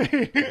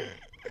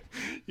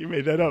 You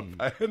made that up.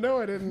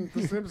 No, I didn't.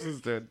 The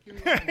Simpsons did.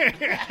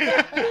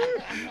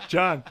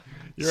 John,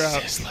 you're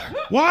out. Sizzler.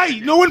 Why?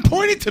 No one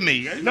pointed to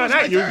me. No,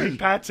 not you.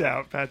 Pat's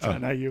out. Pat's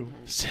out, not you.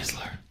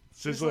 Sizzler.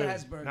 Sizzler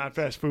has Sizzler, burgers. not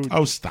fast food.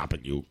 Oh, stop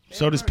it, you.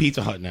 So does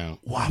Pizza Hut now.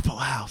 Waffle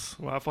House.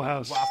 Waffle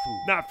House.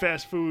 Not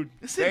fast food.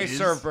 They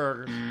serve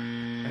burgers.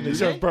 And they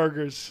serve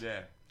burgers.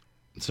 Yeah.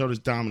 So does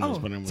Domino's. Oh,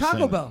 but I'm Taco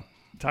saying- Bell.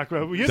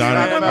 Taco Bell. You Done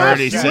that it. one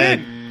Already last. said.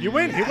 You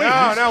win. You win.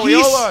 No, we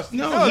all lost.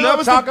 No, that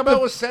was Taco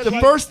Bell was said. The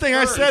like first thing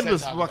I first. said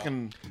was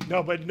fucking.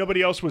 No, but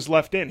nobody else was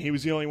left in. He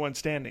was the only one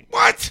standing.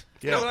 What?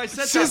 Yeah. No, I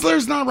said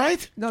Sizzler's not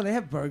right? No, they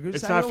have burgers.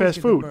 It's I not always fast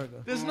get the food.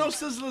 burger. There's no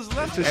Sizzlers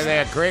left. And they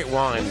had great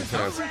wine. too.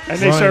 And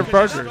they serve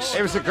burgers.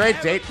 It was a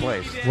great date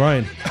place.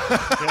 Ryan.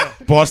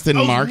 Boston I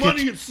was Market.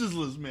 money at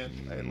Sizzlers,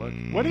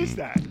 man. What is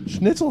that?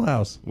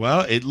 Schnitzelhouse.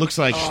 Well, it looks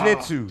like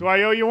Schnitzu. Do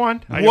I owe you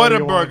one? I What owe a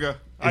you one. burger.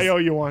 I owe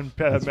you one.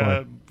 That's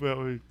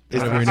fine.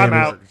 I'm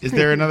out. Is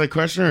there another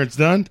question or it's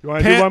done? You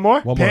want to do one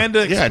more?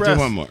 Panda Yeah, Express. do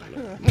one more.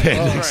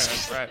 Panda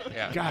Express.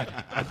 God,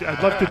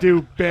 I'd love to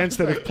do bands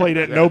that have played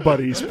at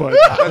Nobody's, but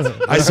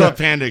I saw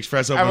Panda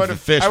Express open for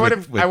Fish. I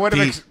with would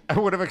Deep.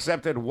 have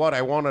accepted what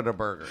I wanted a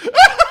burger.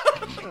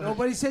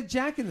 Nobody said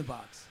Jack in the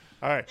Box.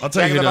 all right. I'll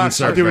tell you who doesn't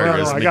serve I'll do another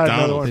burgers. one. I got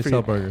another one McDonald's. for They you.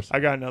 sell burgers. I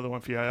got another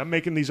one for you. I'm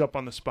making these up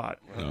on the spot.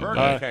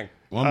 Burger King.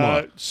 One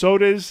more.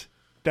 Sodas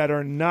that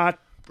are not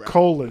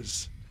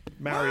colas.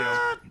 Mario.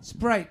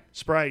 Sprite.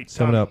 Sprite.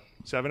 7-Up.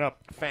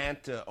 7-Up.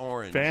 Fanta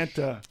orange.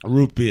 Fanta.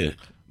 Root beer.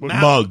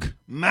 Mug.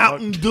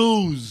 Mountain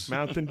Dews.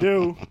 Mountain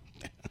Dew.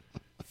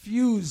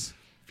 Fuse.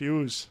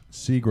 Fuse.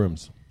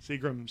 Seagram's.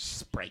 Seagram's.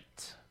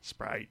 Sprite.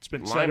 Sprite. It's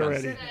been said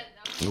already.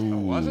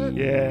 Was it?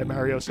 Yeah,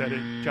 Mario said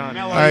it. John.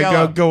 All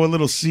right, go a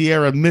little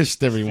Sierra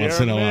Mist every once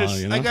in a while. Mist.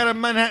 You know? I got a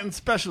Manhattan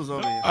Specials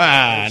over here.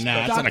 Nah, it's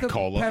not a Dr.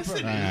 cola. Pepper.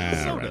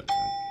 Ah, right.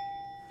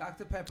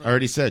 Dr. Pepper. I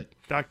already said.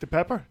 Dr.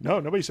 Pepper? No,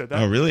 nobody said that.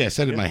 Oh, really? I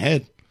said it in my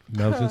head.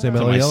 No, I was going to say To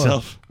Mellow Yellow.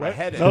 myself. What?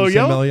 head Mellow Say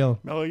Yellow? Mellow Yellow.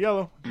 Mellow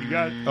Yellow. You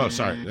got Oh,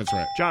 sorry. That's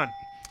right. John.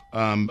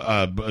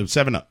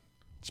 7-Up.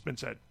 It's been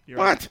said. You're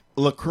What?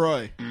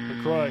 LaCroix. right.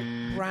 LaCroix.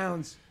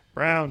 Browns.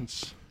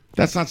 Browns.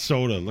 That's not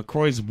soda.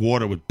 LaCroix's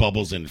water with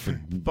bubbles in it for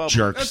That's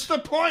jerks. the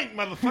point,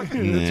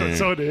 motherfucker. That's what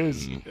soda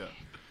is.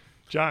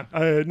 John.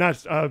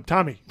 Not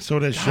Tommy.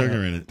 Soda has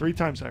sugar in it. 3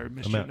 times I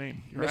missed I'm your out.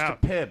 name. You're Mr.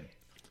 out. Pibb.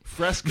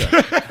 Fresca.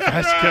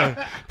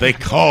 Fresca. They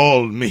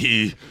called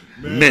me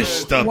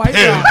Mr. White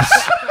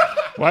Pibbs.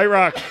 White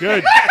Rock.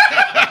 Good.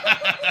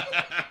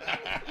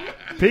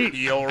 Pete.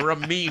 You're a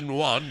mean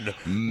one.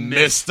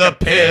 Mr.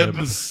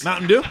 Pibbs.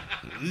 Mountain Dew.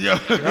 You're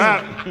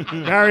out.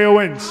 Mario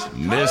wins.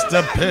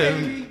 Mr.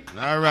 Pibb.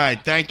 All right.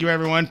 Thank you,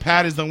 everyone.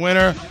 Pat is the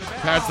winner.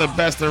 Pat's the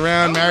best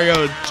around.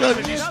 Mario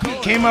just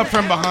came up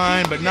from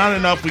behind, but not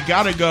enough. We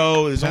got to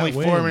go. There's only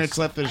 4 wins. minutes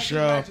left of the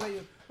show.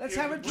 Let's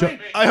have a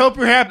drink. I hope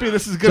you're happy.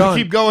 This is going John.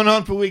 to keep going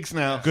on for weeks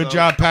now. Good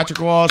job, Patrick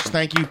Walsh.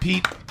 Thank you,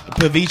 Pete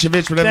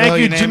Pavicevic, whatever the hell Thank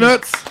you, your name is.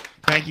 Januts.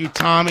 Thank you,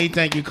 Tommy.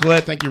 Thank you,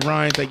 Colette. Thank you,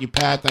 Ryan. Thank you,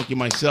 Pat. Thank you,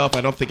 myself.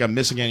 I don't think I'm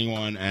missing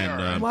anyone.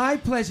 And My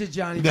pleasure,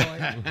 Johnny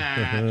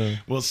boy.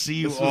 we'll see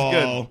you This was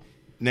all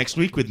next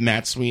week with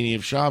Matt Sweeney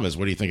of Chavez.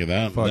 What do you think of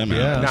that? Fuck Them yeah.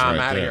 apples Nah, I'm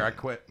right out of there. here. I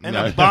quit. And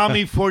a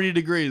balmy 40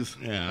 degrees.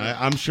 Yeah,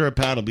 I'm sure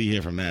Pat will be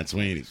here for Matt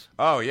Sweeney's.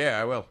 Oh, yeah,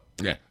 I will.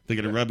 Yeah, they're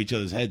gonna rub each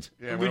other's heads.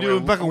 Yeah, We we're do gonna a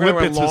bucket we're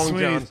gonna whippets wear with long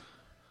Sweeney's. johns.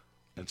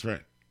 That's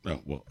right. Oh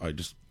well, I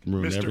just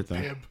ruined Mr.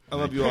 everything. Pibb. I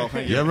love you all.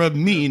 Thank you. You're a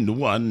mean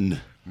one.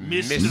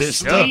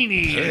 Mr.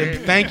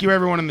 Pibb. Thank you,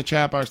 everyone in the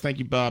chat box. Thank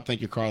you, Bob.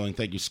 Thank you, Carlin.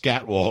 Thank you,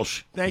 Scat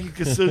Walsh. Thank you,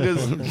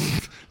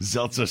 Kasugas.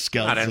 Zeltzer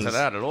Skelters. Not into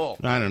that at all.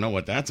 I don't know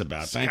what that's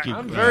about. Thank you.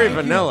 I'm very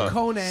vanilla.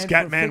 Conan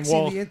Scatman for fixing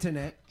Wolf. the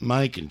internet.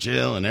 Mike and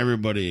Jill and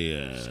everybody.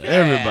 Everybody.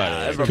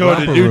 everybody.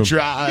 Coda Romper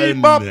Neutron.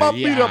 Beep, bop, bop,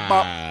 beep, up,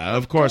 bop. Yeah.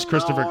 Of course,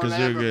 Christopher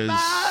Kazugas.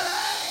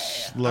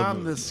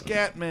 I'm the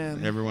Scat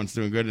Man. Everyone's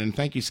doing good. And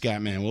thank you,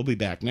 Scatman. We'll be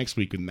back next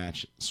week with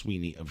Matt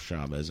Sweeney of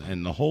Chavez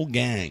and the whole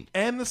gang.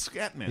 And the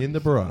Scat Man. In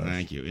the barrage.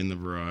 Thank you. In the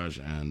barrage.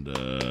 And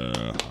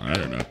I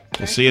don't know.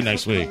 We'll see you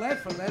next week.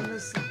 For letting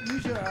us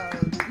use your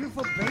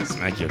beautiful basement.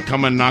 Thank you.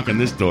 Come and knock on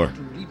this door.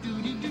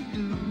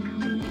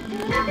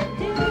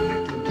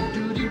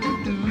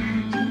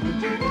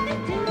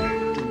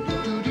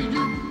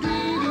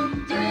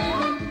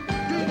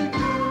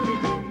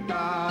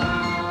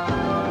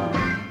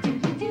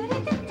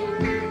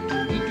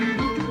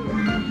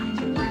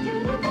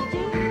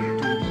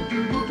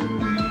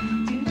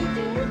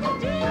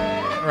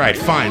 All right,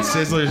 fine.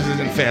 Sizzlers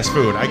isn't fast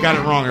food. I got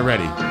it wrong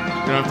already. You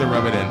don't have to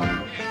rub it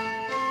in.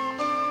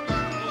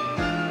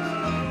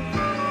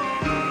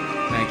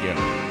 Thank you.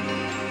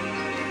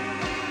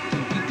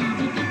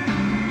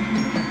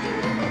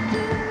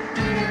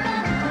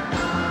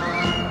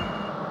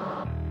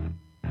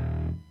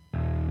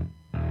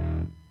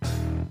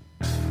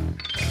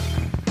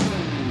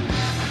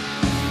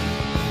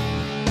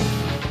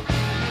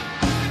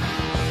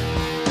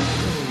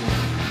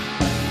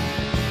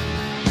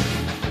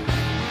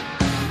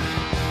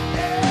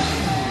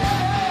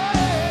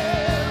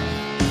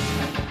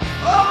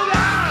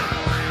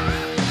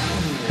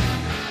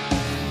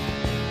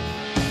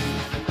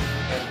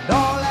 And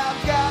all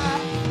I've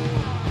got,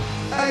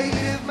 I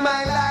live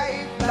my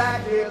life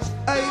like this.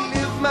 I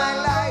live my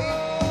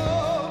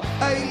life.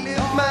 I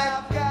live my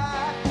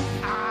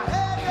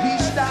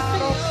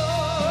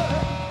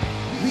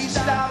we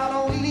start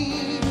on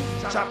leave.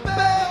 Chop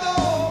back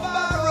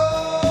over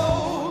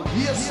road.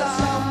 Yes,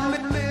 I'm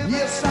living.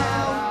 Yes,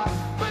 I'm.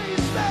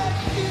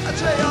 I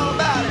tell you all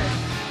about it.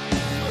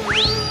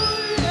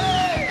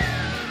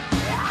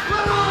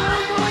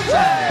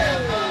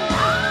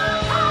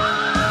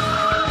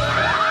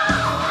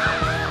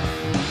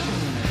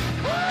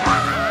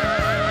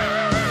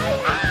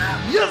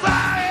 Yes,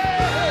 I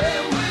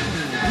am.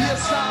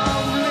 Yes,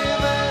 I'm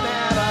living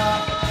at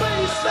a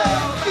place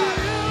that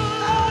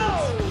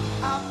feels.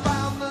 I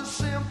found the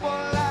simple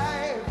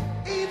life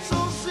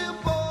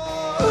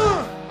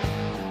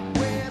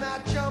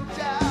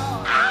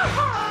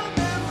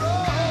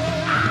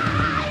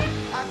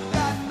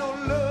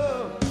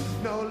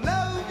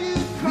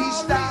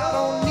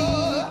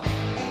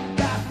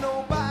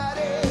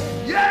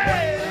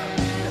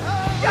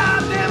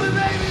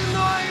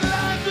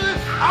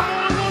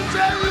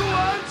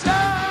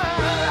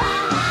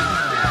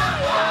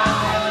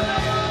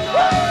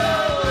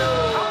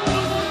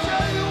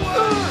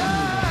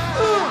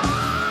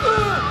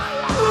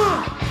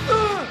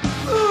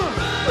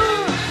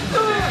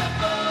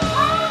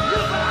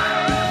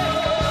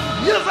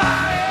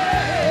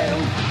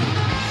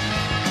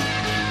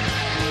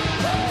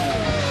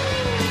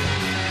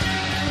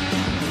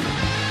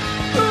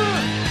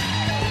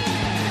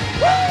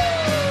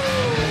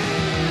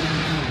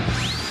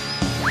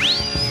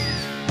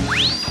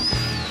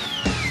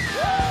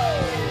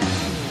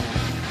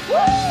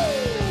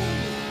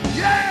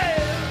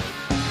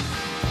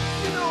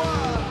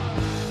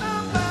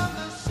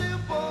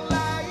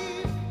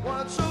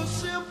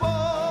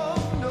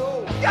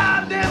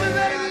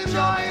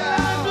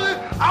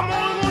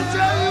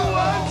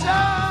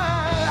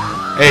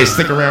Hey,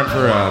 stick around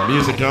for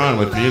Music On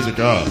with Music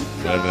Off.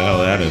 Whatever the hell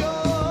that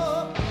is.